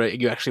community day where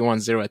you actually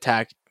want 0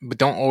 attack, but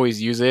don't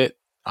always use it.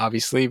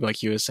 Obviously,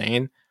 like you were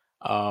saying.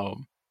 But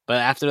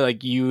after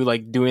like you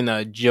like doing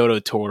a Johto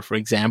tour, for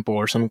example,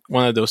 or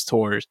one of those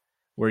tours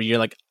where you're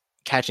like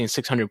catching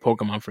 600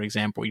 Pokemon, for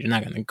example, you're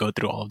not gonna go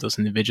through all of those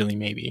individually,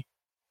 maybe,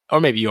 or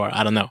maybe you are.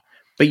 I don't know.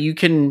 But you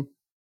can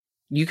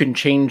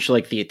change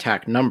like the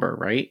attack number,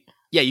 right?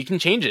 Yeah, you can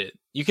change it.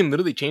 You can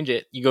literally change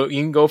it. You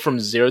can go from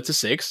 0 to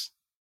 6,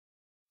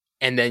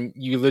 and then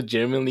you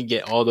legitimately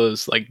get all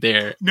those like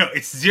there. No,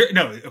 it's 0.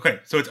 No, okay.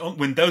 So it's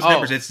when those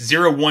numbers, it's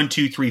 0, 1,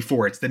 2, 3,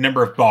 4. It's the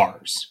number of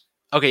bars.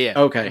 Okay, yeah.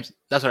 Okay,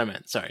 that's what I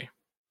meant. Sorry.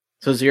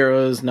 So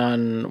 0 is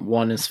none.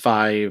 1 is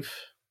 5.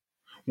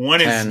 1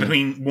 10. is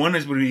between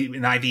would be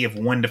an IV of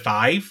 1 to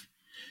 5.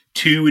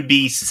 2 would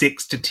be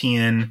 6 to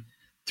 10.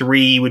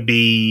 3 would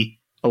be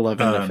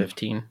 11 to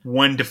 15.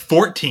 1 to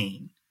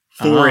 14.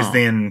 4 is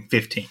then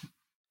 15.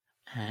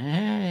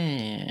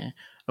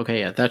 Okay,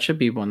 yeah, that should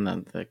be one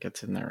that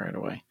gets in there right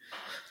away.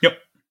 Yep.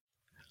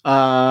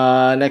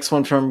 Next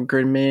one from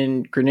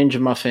Greninja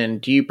Muffin.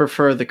 Do you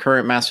prefer the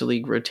current Master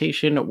League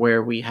rotation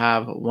where we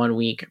have 1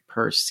 week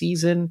per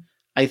season,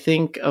 I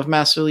think, of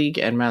Master League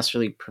and Master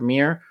League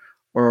Premier?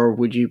 Or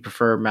would you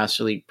prefer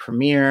Master League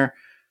Premier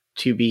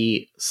to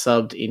be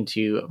subbed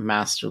into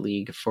Master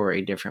League for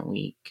a different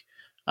week?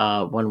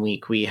 1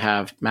 week we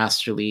have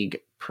Master League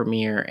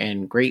Premier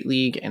and Great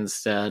League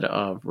instead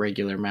of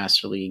regular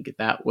Master League.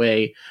 That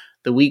way,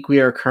 the week we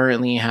are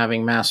currently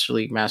having Master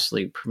League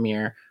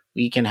Premier,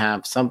 we can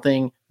have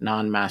something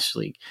non-Master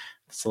League.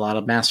 There's a lot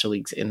of Master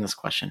Leagues in this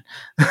question.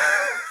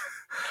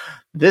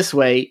 This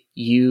way,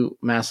 you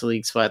Master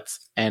League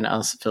sweats and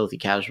us filthy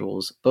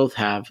casuals both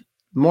have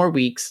more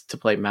weeks to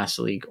play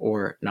Master League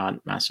or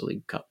non-Master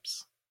League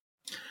Cups.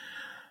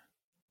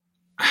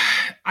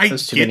 I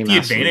get the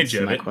advantage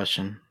of it.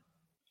 Question.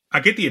 I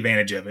get the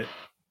advantage of it.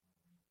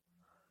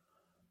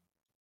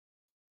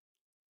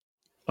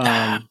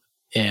 Yeah.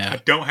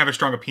 I don't have a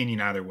strong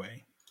opinion either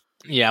way.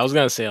 Yeah, I was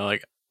gonna say,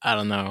 like, I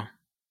don't know.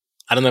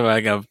 I don't know if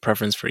I have a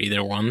preference for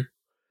either one,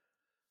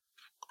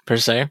 per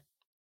se.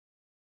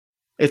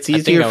 It's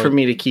easier for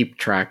me to keep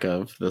track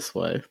of this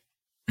way.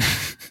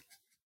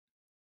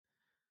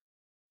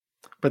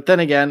 But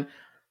then again,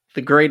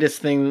 the greatest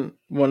thing,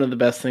 one of the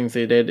best things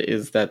they did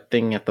is that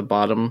thing at the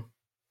bottom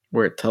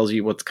where it tells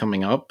you what's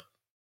coming up.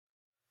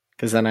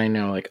 Because then I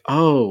know, like,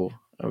 oh,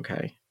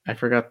 okay, I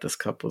forgot this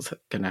cup was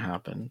going to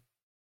happen.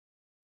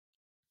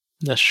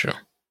 That's true.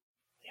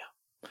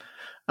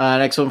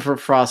 Next one for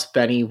Frost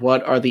Benny.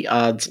 What are the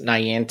odds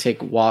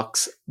Niantic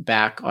walks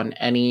back on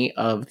any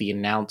of the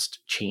announced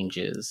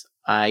changes?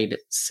 I'd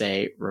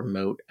say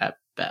remote at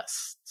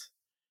best.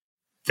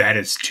 That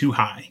is too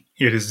high.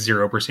 It is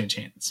 0%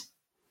 chance.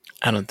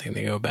 I don't think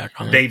they go back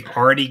on it. They've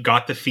already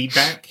got the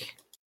feedback.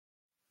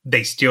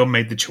 They still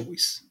made the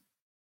choice.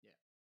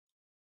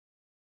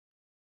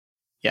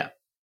 Yeah.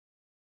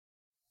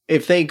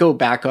 If they go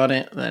back on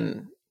it,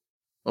 then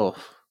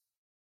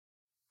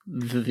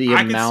the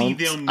I amount can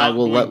see them not I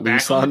will going let back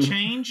loose on on the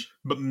change,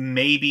 but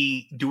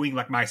maybe doing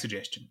like my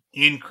suggestion,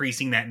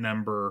 increasing that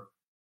number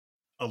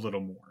a little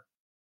more.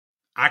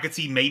 I could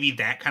see maybe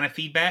that kind of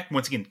feedback.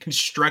 Once again,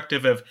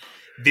 constructive of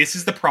this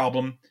is the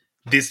problem,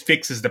 this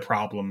fixes the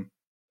problem.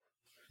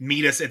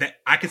 Meet us at that.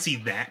 I could see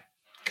that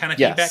kind of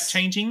feedback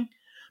changing,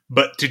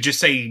 but to just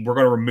say we're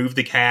going to remove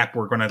the cap,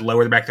 we're going to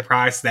lower the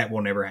price, that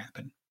will never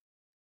happen.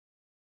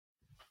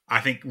 I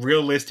think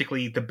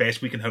realistically, the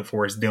best we can hope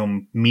for is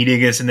them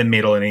meeting us in the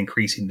middle and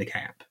increasing the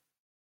cap.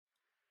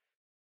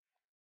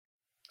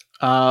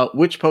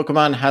 Which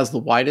Pokemon has the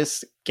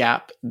widest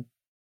gap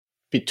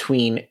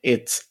between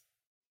its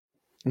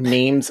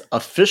name's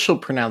official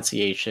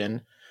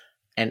pronunciation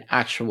and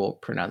actual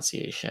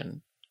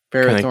pronunciation?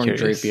 Ferrothorn,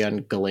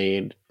 Drapion,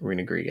 Gallade,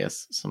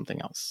 Renegrigus,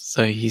 something else.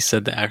 So he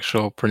said the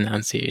actual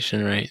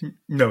pronunciation, right?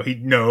 No,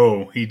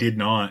 he did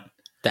not.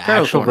 The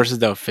actual versus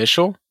the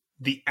official?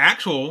 The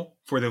actual,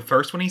 for the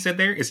first one he said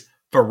there, is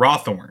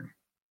Ferrothorn.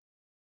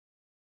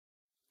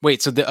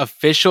 Wait, so the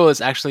official is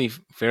actually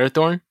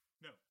Ferrothorn?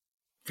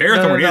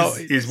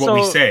 Ferrothorn is what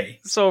we say.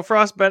 So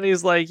Frost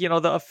Benny's like,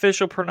 the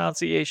official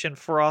pronunciation,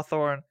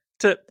 Ferrothorn,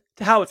 to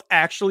how it's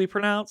actually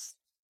pronounced,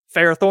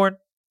 Ferrothorn.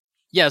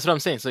 Yeah, that's what I'm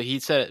saying. So he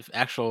said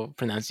actual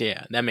pronunciation.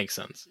 Yeah, that makes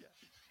sense.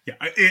 Yeah,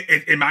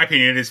 in my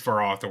opinion, it is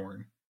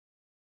Ferrothorn.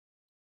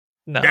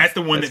 No, that's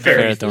the one that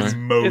varies the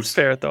most. It's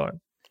Ferrothorn.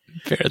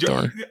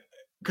 Ferrothorn.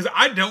 Because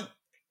I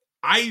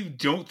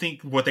don't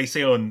think what they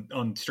say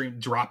on stream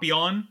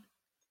Drapion.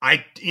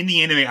 In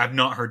the anime, I've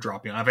not heard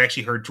Drapion. I've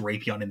actually heard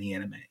Drapion in the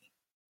anime.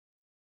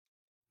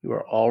 You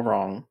are all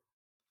wrong.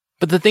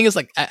 But the thing is,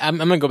 like, I'm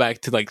gonna go back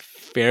to like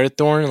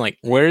Ferrothorn. Like,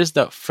 where's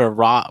the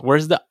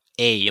Where's the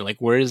A? Like,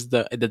 where's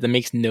that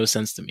makes no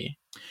sense to me.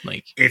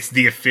 Like, it's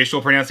the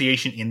official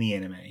pronunciation in the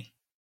anime.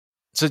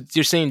 So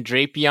you're saying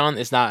Drapion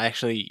is not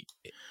actually?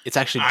 It's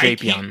actually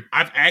Drapion.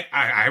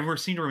 I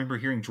seem to remember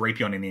hearing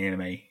Drapion in the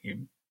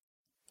anime,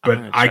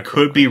 but I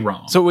could be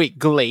wrong. So wait,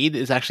 Gallade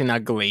is actually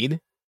not Gallade?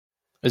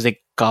 Is it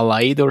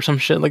Gallade or some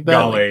shit like that?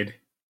 Gallade. Like,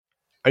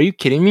 are you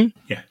kidding me?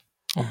 Yeah.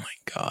 Oh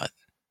my god.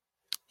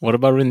 What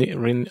about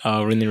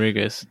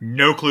Renegrigus?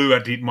 No clue. I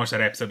didn't watch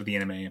that episode of the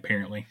anime,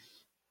 apparently.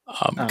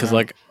 Because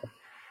like,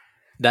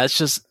 that's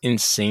just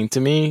insane to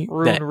me.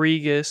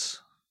 Renegrigus.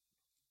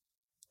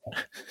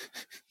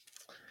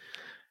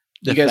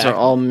 You guys are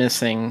all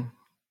missing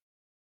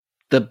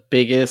the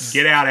biggest...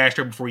 Get out,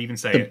 Astro, before you even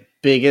say it.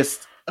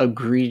 Biggest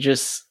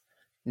egregious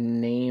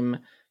name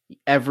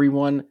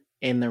everyone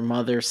and their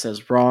mother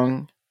says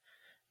wrong.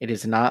 It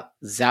is not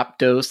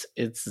Zapdos,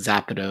 it's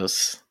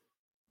Zapdos.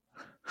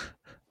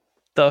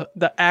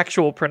 The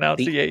actual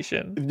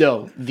pronunciation.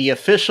 The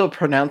official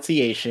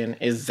pronunciation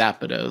is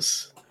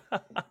Zapdos.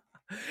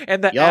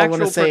 And the y'all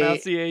actual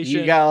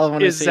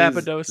pronunciation is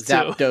Zapdos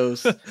too.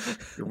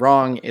 Zapdos. You're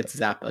wrong, it's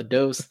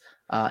Zapdos.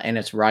 And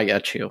it's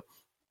Raichu.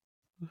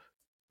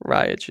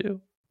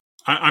 Raichu.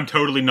 I'm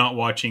totally not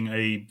watching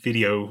a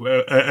video,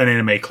 an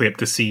anime clip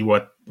to see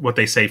what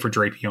they say for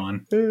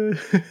Drapion.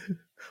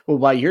 Well,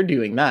 while you're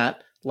doing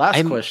that,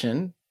 last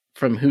question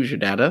from Who's Your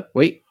Data?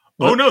 Wait.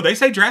 What? Oh no, they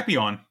say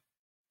Drapion.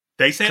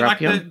 They say Drapion? like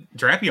the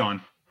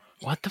Drapion.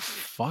 What the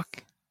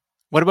fuck?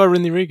 What about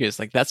Renegrigus?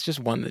 Like, that's just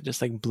one that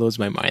just like blows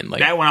my mind. Like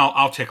that one,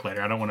 I'll check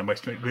later. I don't want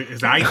to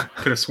because I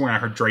could have sworn I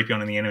heard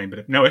Drapion in the anime,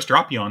 but no, it's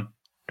Drapion.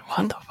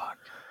 What the fuck?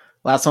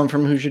 Last one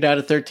from Who's Your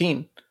Data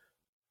 13.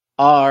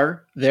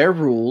 Are there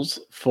rules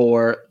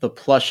for the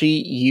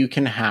plushie you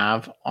can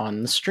have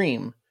on the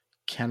stream?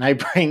 Can I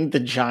bring the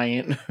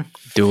giant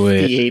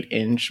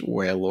 58-inch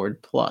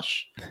Warlord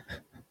plush?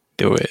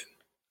 Do it.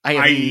 I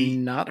have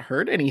not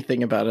heard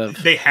anything about it.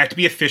 They have to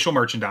be official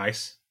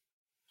merchandise.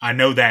 I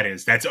know that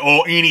is. That's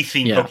all.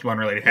 Anything Pokemon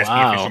related has to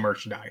be official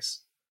merchandise.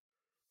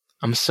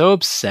 I'm so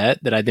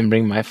upset that I didn't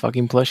bring my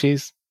fucking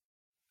plushies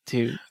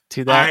to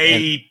that.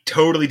 I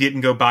totally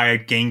didn't go buy a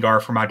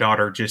Gengar for my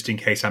daughter just in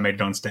case I made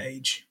it on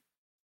stage.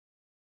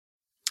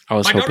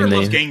 My daughter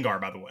loves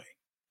Gengar, by the way.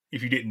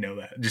 If you didn't know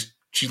that,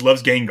 she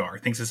loves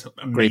Gengar. Thinks it's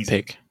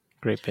amazing.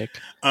 Great pick.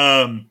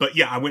 But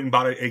yeah, I went and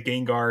bought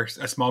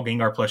a small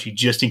Gengar plushie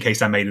just in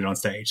case I made it on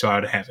stage, so I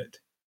would have it.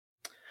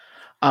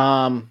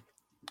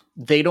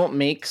 They don't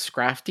make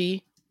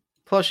Scrafty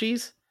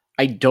plushies.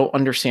 I don't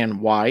understand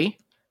why.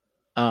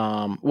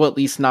 Well, at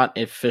least not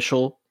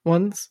official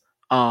ones.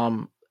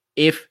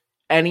 If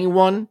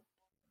anyone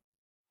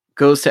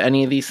goes to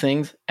any of these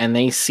things and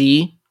they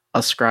see a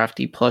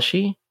Scrafty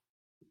plushie,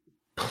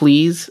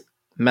 please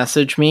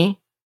message me.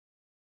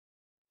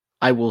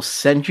 I will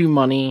send you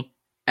money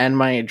and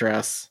my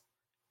address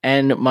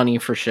and money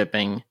for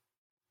shipping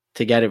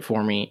to get it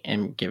for me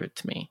and give it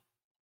to me.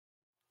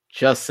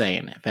 Just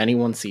saying, if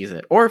anyone sees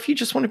it, or if you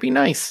just want to be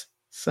nice,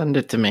 send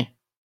it to me.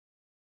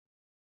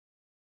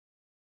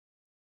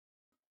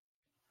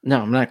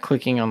 No, I'm not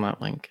clicking on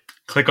that link.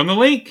 Click on the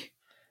link.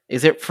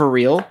 Is it for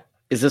real?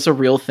 Is this a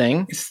real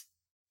thing? It's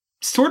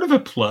sort of a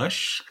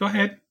plush. Go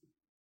ahead.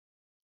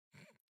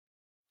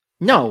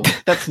 No,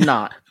 that's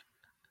not.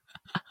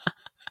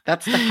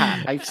 That's the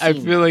hat. I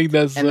feel like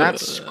that's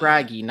that's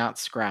Scraggy, not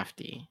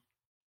Scrafty.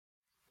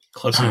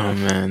 Close enough. Oh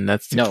man,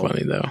 that's too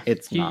funny though.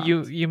 It's not.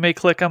 You may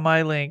click on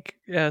my link,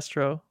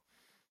 Astro.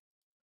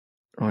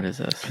 What is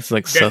this? It's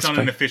like that's suspect.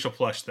 not an official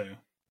plush though.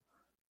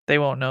 They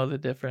won't know the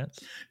difference.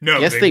 No,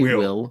 yes, they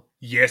will.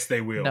 Yes,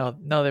 they will.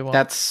 No, they won't.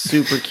 That's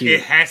super cute.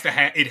 It has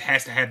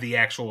to have the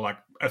actual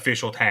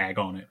official tag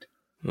on it.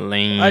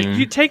 Lame.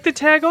 You take the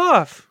tag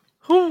off.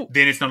 Who?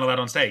 Then it's not allowed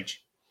on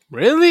stage.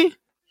 Really?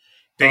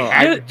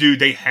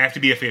 They have to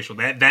be official.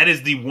 That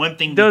is the one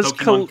thing the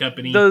Pokemon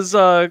Company. Does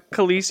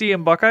Khaleesi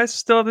and Buckeyes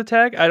still have the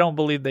tag? I don't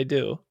believe they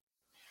do.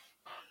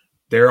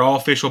 They're all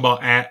official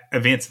about at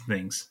events and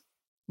things.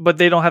 But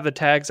they don't have the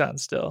tags on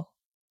still.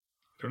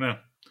 I don't know.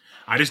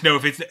 I just know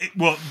if it's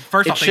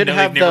first off,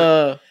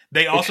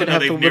 they also know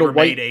they've never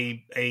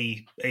made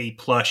a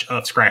plush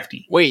of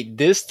Scrafty. Wait,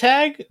 this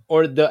tag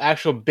or the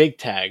actual big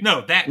tag?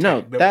 No, that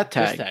tag. That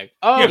tag. This tag.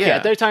 Oh,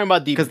 okay. They're talking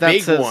about the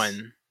big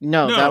one.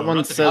 No, that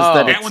one says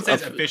that that one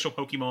says official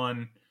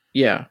Pokemon.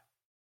 Yeah.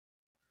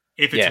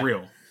 If it's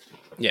real.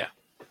 Yeah.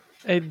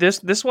 Hey,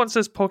 this one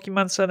says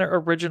Pokemon Center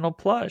original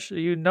plush.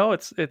 You know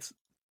it's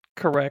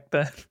correct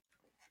then.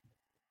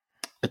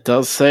 It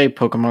does say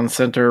Pokemon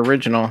Center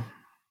original.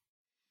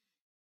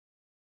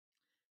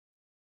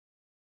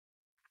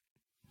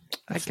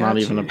 It's not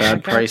even a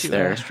bad price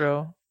there.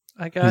 Astro.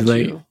 I got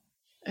you.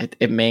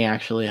 It may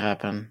actually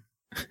happen.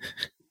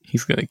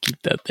 He's gonna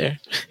keep that there.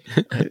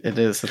 It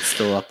is. It's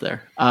still up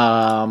there.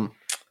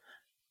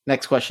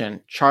 Next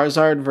question: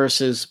 Charizard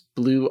versus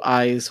Blue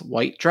Eyes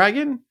White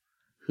Dragon.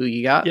 Who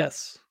you got?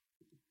 Yes.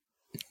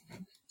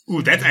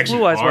 Ooh, that's actually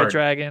Blue Eyes hard. White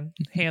Dragon.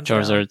 Hands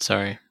Charizard. down.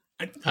 Sorry,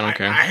 I don't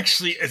care. I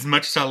actually, as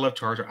much as I love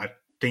Charizard, I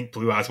think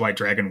Blue Eyes White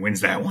Dragon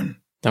wins that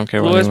one. Don't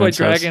care. Blue Eyes White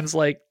Dragon's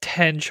like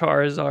 10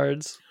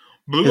 Charizards.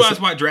 Blue Eyes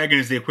White Dragon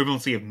is the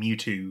equivalency of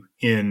Mewtwo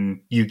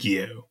in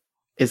Yu-Gi-Oh.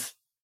 Is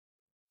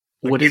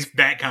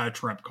that kind of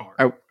trump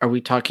card? Are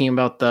we talking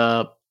about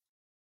the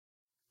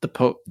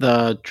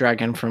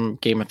dragon from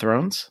Game of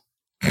Thrones?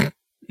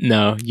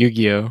 No,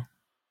 Yu-Gi-Oh.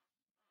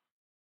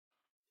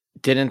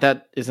 Isn't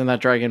that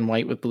dragon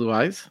white with blue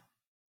eyes?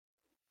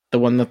 The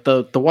one that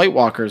the White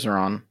Walkers are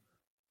on.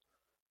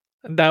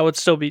 That would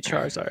still be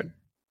Charizard.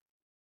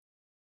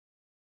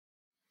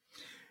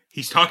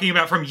 He's talking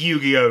about from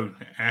Yu-Gi-Oh!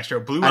 Astro.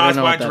 Blue Eyes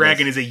White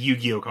Dragon is a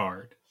Yu-Gi-Oh!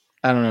 Card.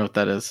 I don't know what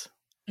that is.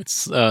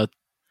 It's 3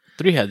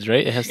 heads,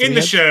 right? It has in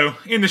the show.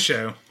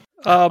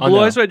 Blue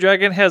Eyes White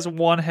Dragon has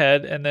 1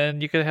 head, and then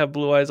you could have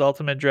Blue Eyes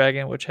Ultimate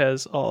Dragon, which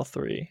has all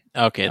 3.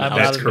 Okay,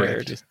 that's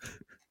correct.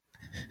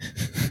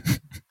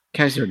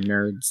 Guys are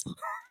nerds.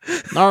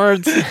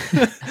 Nerds.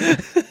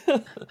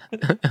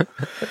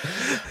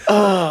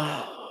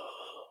 All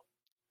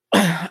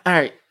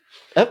right.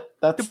 Yep,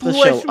 that's the Blue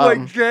show. Eyes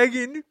White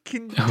Dragon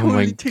can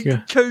totally take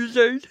the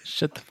Charizard.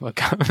 Shut the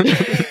fuck up.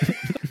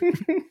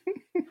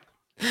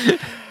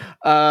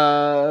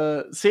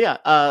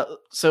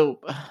 So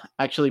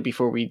actually,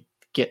 before we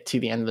get to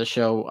the end of the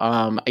show,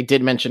 I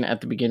did mention at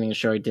the beginning of the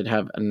show I did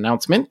have an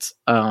announcement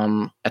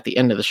at the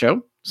end of the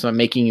show, so I'm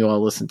making you all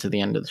listen to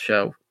the end of the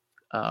show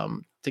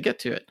to get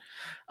to it.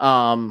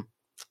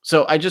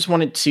 So I just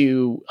wanted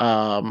to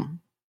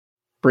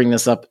bring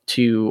this up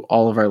to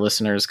all of our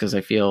listeners because I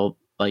feel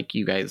like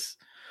you guys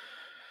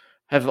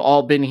have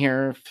all been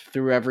here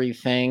through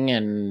everything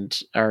and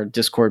our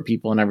Discord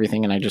people and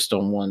everything, and I just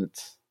don't want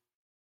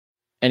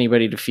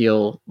anybody to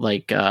feel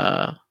like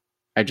I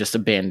just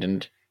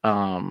abandoned.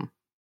 But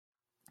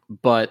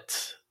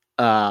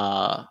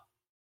I'm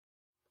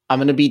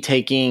going to be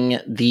taking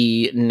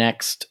the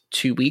next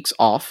 2 weeks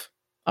off.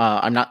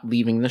 I'm not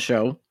leaving the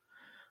show.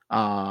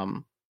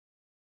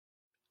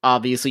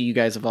 obviously you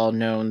guys have all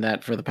known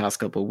that for the past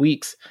couple of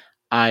weeks,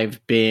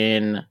 I've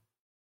been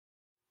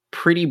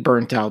pretty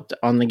burnt out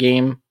on the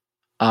game.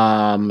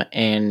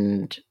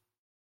 And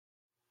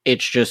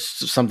it's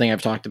just something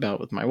I've talked about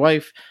with my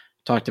wife,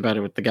 talked about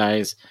it with the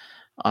guys.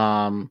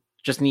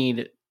 Just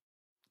need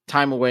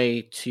time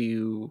away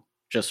to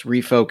just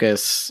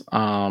refocus,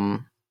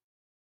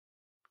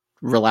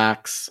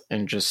 relax,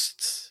 and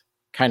just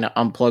kind of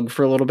unplug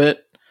for a little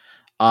bit.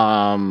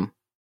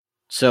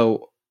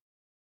 So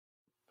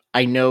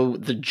I know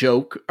the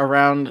joke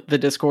around the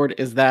Discord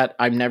is that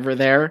I'm never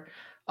there.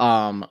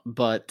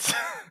 But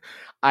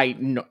I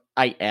know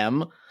I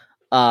am.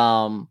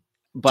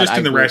 But just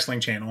in the wrestling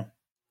channel.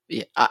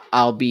 Yeah,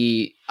 I'll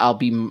be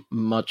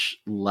much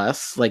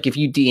less. Like if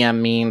you DM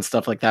me and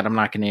stuff like that, I'm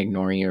not going to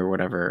ignore you or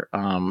whatever.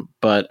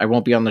 But I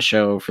won't be on the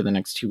show for the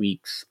next 2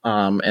 weeks.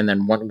 And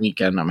then one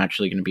weekend I'm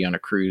actually going to be on a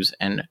cruise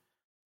and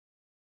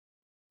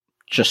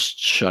just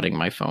shutting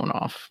my phone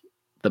off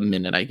the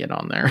minute I get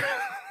on there.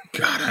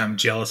 God, I'm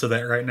jealous of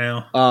that right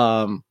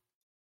now.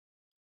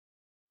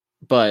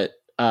 But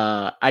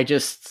I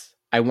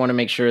want to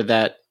make sure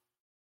that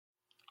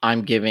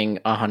I'm giving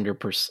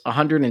 100%,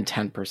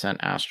 110%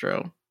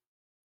 Astro,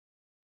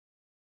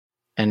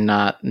 and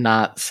not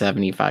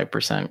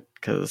 75%,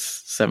 because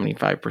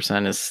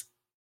 75%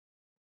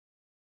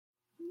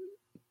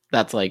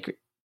 that's like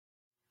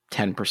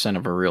 10%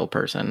 of a real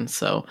person.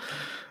 So,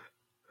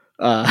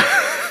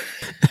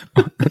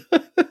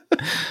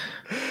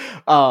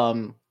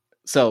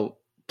 so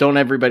don't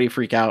everybody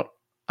freak out.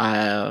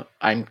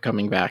 I'm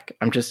coming back.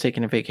 I'm just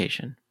taking a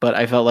vacation, but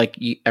I felt like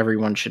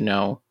everyone should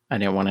know. I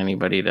didn't want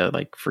anybody to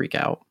like freak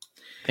out.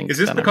 Is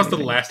this because the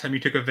last time you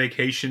took a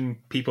vacation,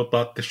 people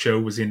thought the show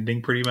was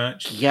ending pretty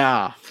much?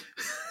 Yeah.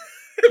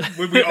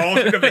 When we all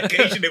took a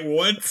vacation at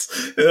once?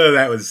 Oh,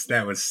 that was,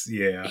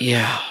 yeah.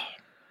 Yeah.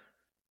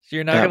 So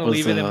you're not going to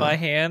leave it in my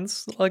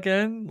hands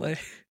again? Like,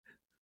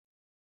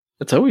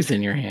 it's always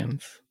in your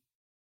hands.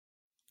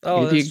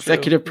 Oh, you're the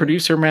executive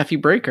producer, Matthew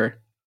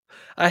Breaker.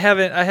 I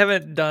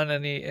haven't done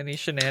any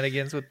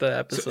shenanigans with the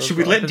episodes. So should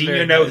we let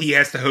Dino know he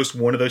has to host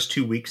one of those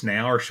 2 weeks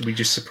now, or should we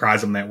just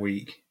surprise him that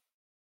week?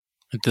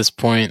 At this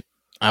point,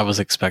 I was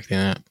expecting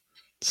it.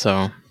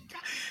 So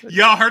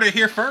y'all heard it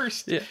here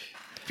first. Yeah.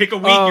 Pick a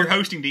week you're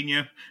hosting,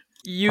 Dino.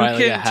 You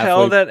can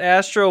tell that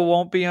Astro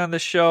won't be on the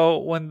show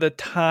when the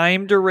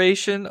time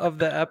duration of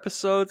the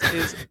episodes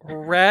is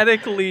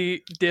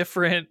radically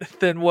different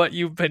than what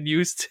you've been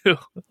used to.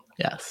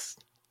 Yes.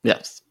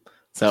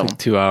 So like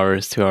 2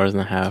 hours, 2 hours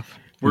and a half.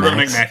 We're going to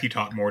make Matthew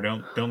talk more.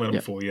 Don't let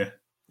him fool you.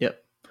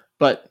 Yep.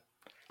 But,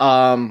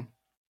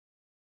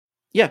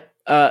 yeah.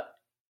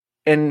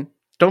 And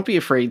don't be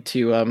afraid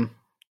to,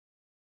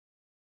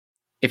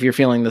 if you're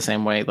feeling the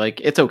same way,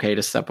 like it's okay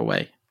to step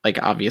away. Like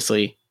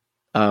obviously,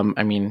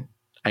 I mean,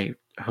 I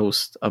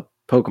host a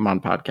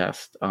Pokemon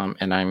podcast,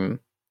 and I'm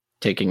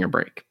taking a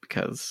break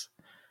because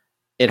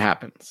it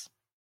happens,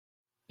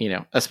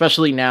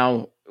 especially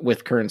now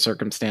with current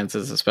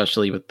circumstances,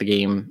 especially with the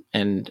game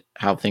and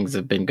how things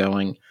have been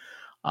going.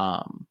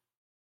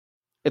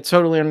 It's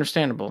totally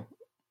understandable.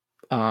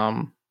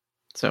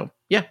 So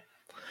yeah,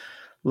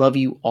 love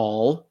you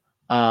all.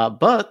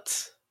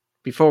 But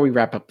before we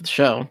wrap up the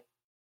show,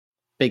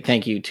 big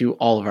thank you to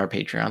all of our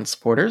Patreon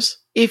supporters.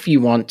 If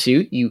you want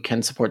to, you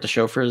can support the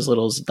show for as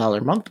little as $1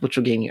 a month, which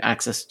will gain you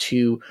access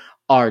to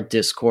our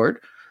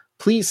Discord.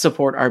 Please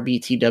support our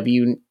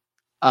BTW,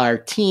 our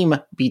team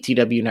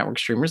BTW network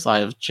streamers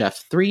live: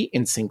 Jeff 3,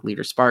 Insync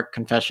Leader Spark,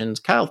 Confessions,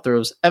 Kyle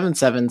Throws, Evan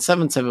 7,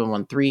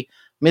 7713,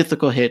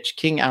 Mythical Hitch,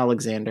 King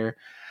Alexander,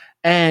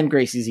 and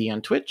Gracie Z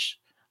on Twitch.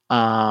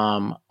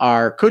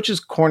 Our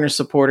Coach's Corner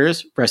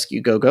supporters: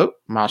 Rescue Go-Goat,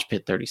 Mosh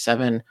Pit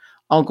 37,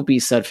 Uncle B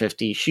Said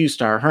 50,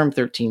 Shoestar, Herm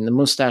 13, The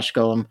Mustache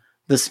Golem,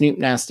 The Snoop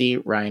Nasty,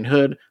 Ryan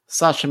Hood,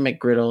 Sasha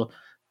McGriddle,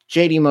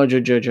 JD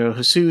Mojo Jojo,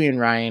 Hisui and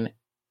Ryan,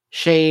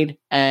 Shade,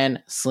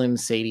 and Slim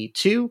Sadie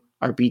 2.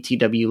 Our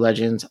BTW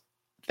legends: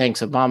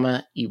 Thanks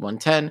Obama,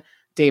 E110,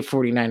 Dave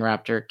 49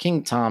 Raptor,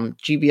 King Tom,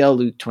 GBL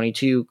Luke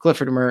 22,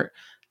 Clifford Mert,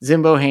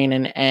 Zimbo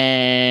Hanen,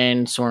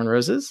 and Soren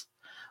Roses.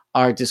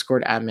 Our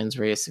Discord admins: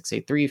 Reyes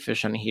 683,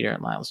 Fish on a Heater,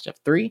 and Lyles Jeff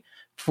 3.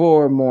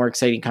 For more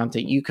exciting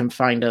content, you can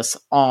find us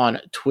on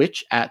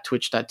Twitch at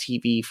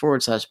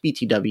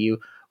twitch.tv/BTW,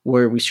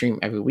 where we stream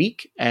every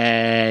week.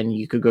 And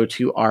you could go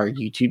to our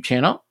YouTube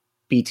channel,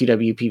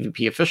 BTW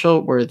PvP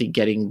Official, where the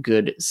Getting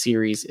Good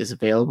series is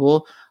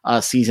available.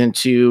 Season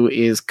 2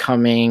 is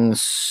coming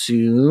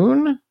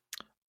soon.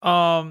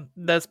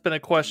 That's been a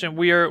question.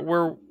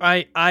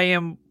 I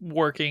am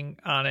working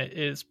on it.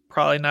 It's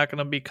probably not going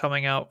to be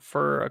coming out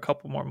for a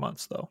couple more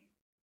months though.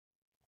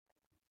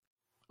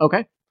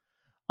 Okay.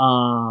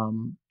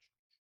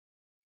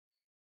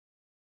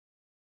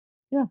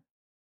 Yeah.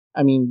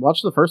 I mean,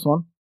 watch the first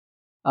one.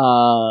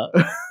 Watch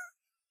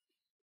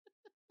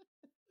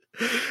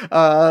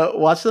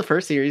the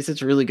first series.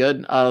 It's really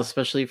good,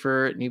 especially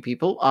for new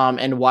people.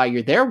 And while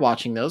you're there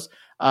watching those,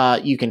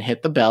 you can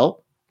hit the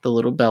bell, the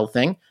little bell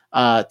thing,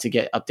 to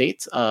get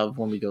updates of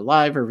when we go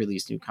live or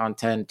release new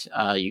content.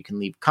 You can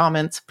leave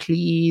comments,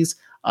 please.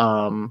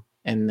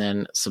 and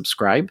then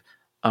subscribe.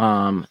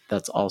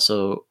 That's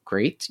also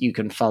great. You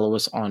can follow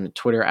us on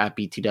Twitter at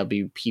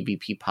BTW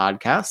PvP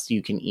Podcast.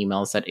 You can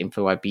email us at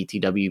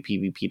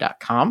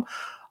info@btwpvp.com.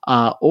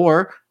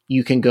 Or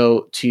you can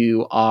go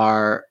to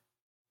our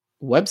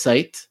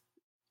website,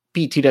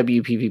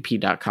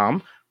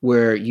 btwpvp.com,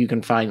 where you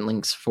can find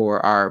links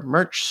for our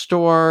merch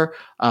store,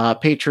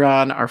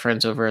 Patreon, our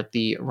friends over at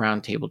the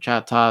Roundtable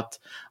Chat Tot,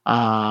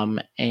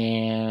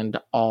 and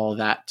all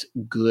that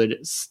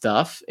good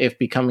stuff. If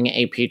becoming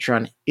a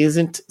patron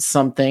isn't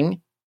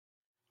something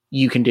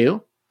you can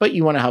do, but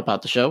you want to help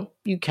out the show,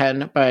 you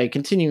can by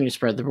continuing to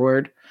spread the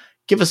word.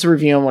 Give us a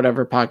review on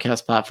whatever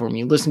podcast platform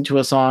you listen to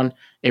us on.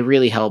 It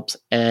really helps,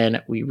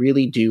 and we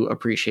really do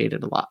appreciate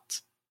it a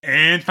lot.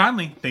 And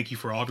finally, thank you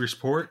for all of your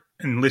support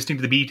and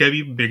listening to the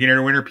BTW Beginner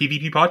to Winner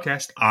PvP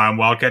podcast. I'm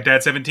Wildcat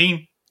Dad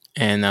 17.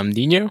 And I'm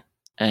Dino.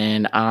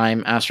 And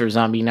I'm Astro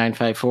Zombie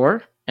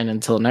 954. And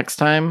until next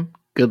time,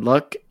 good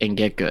luck and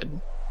get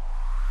good.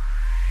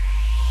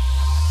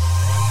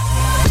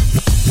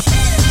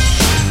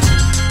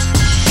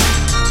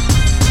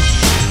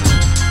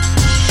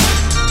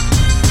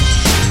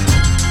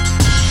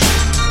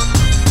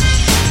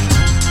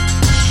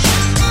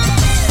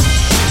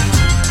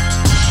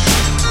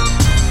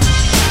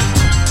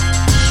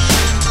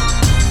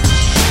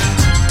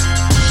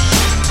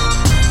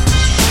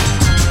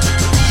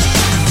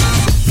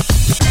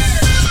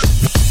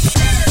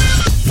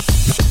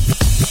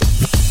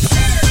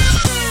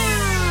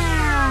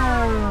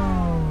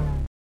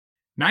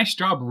 Nice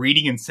job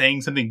reading and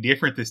saying something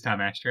different this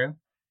time, Astro.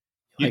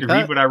 You had Like to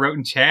read that? what I wrote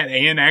in chat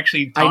and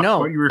actually talk I know.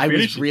 what you were I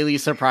finishing. was really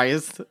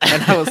surprised.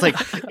 And I was like,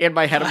 in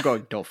my head, I'm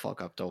going, don't fuck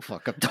up, don't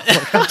fuck up, don't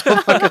fuck up,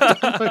 don't fuck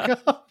up, don't fuck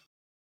up.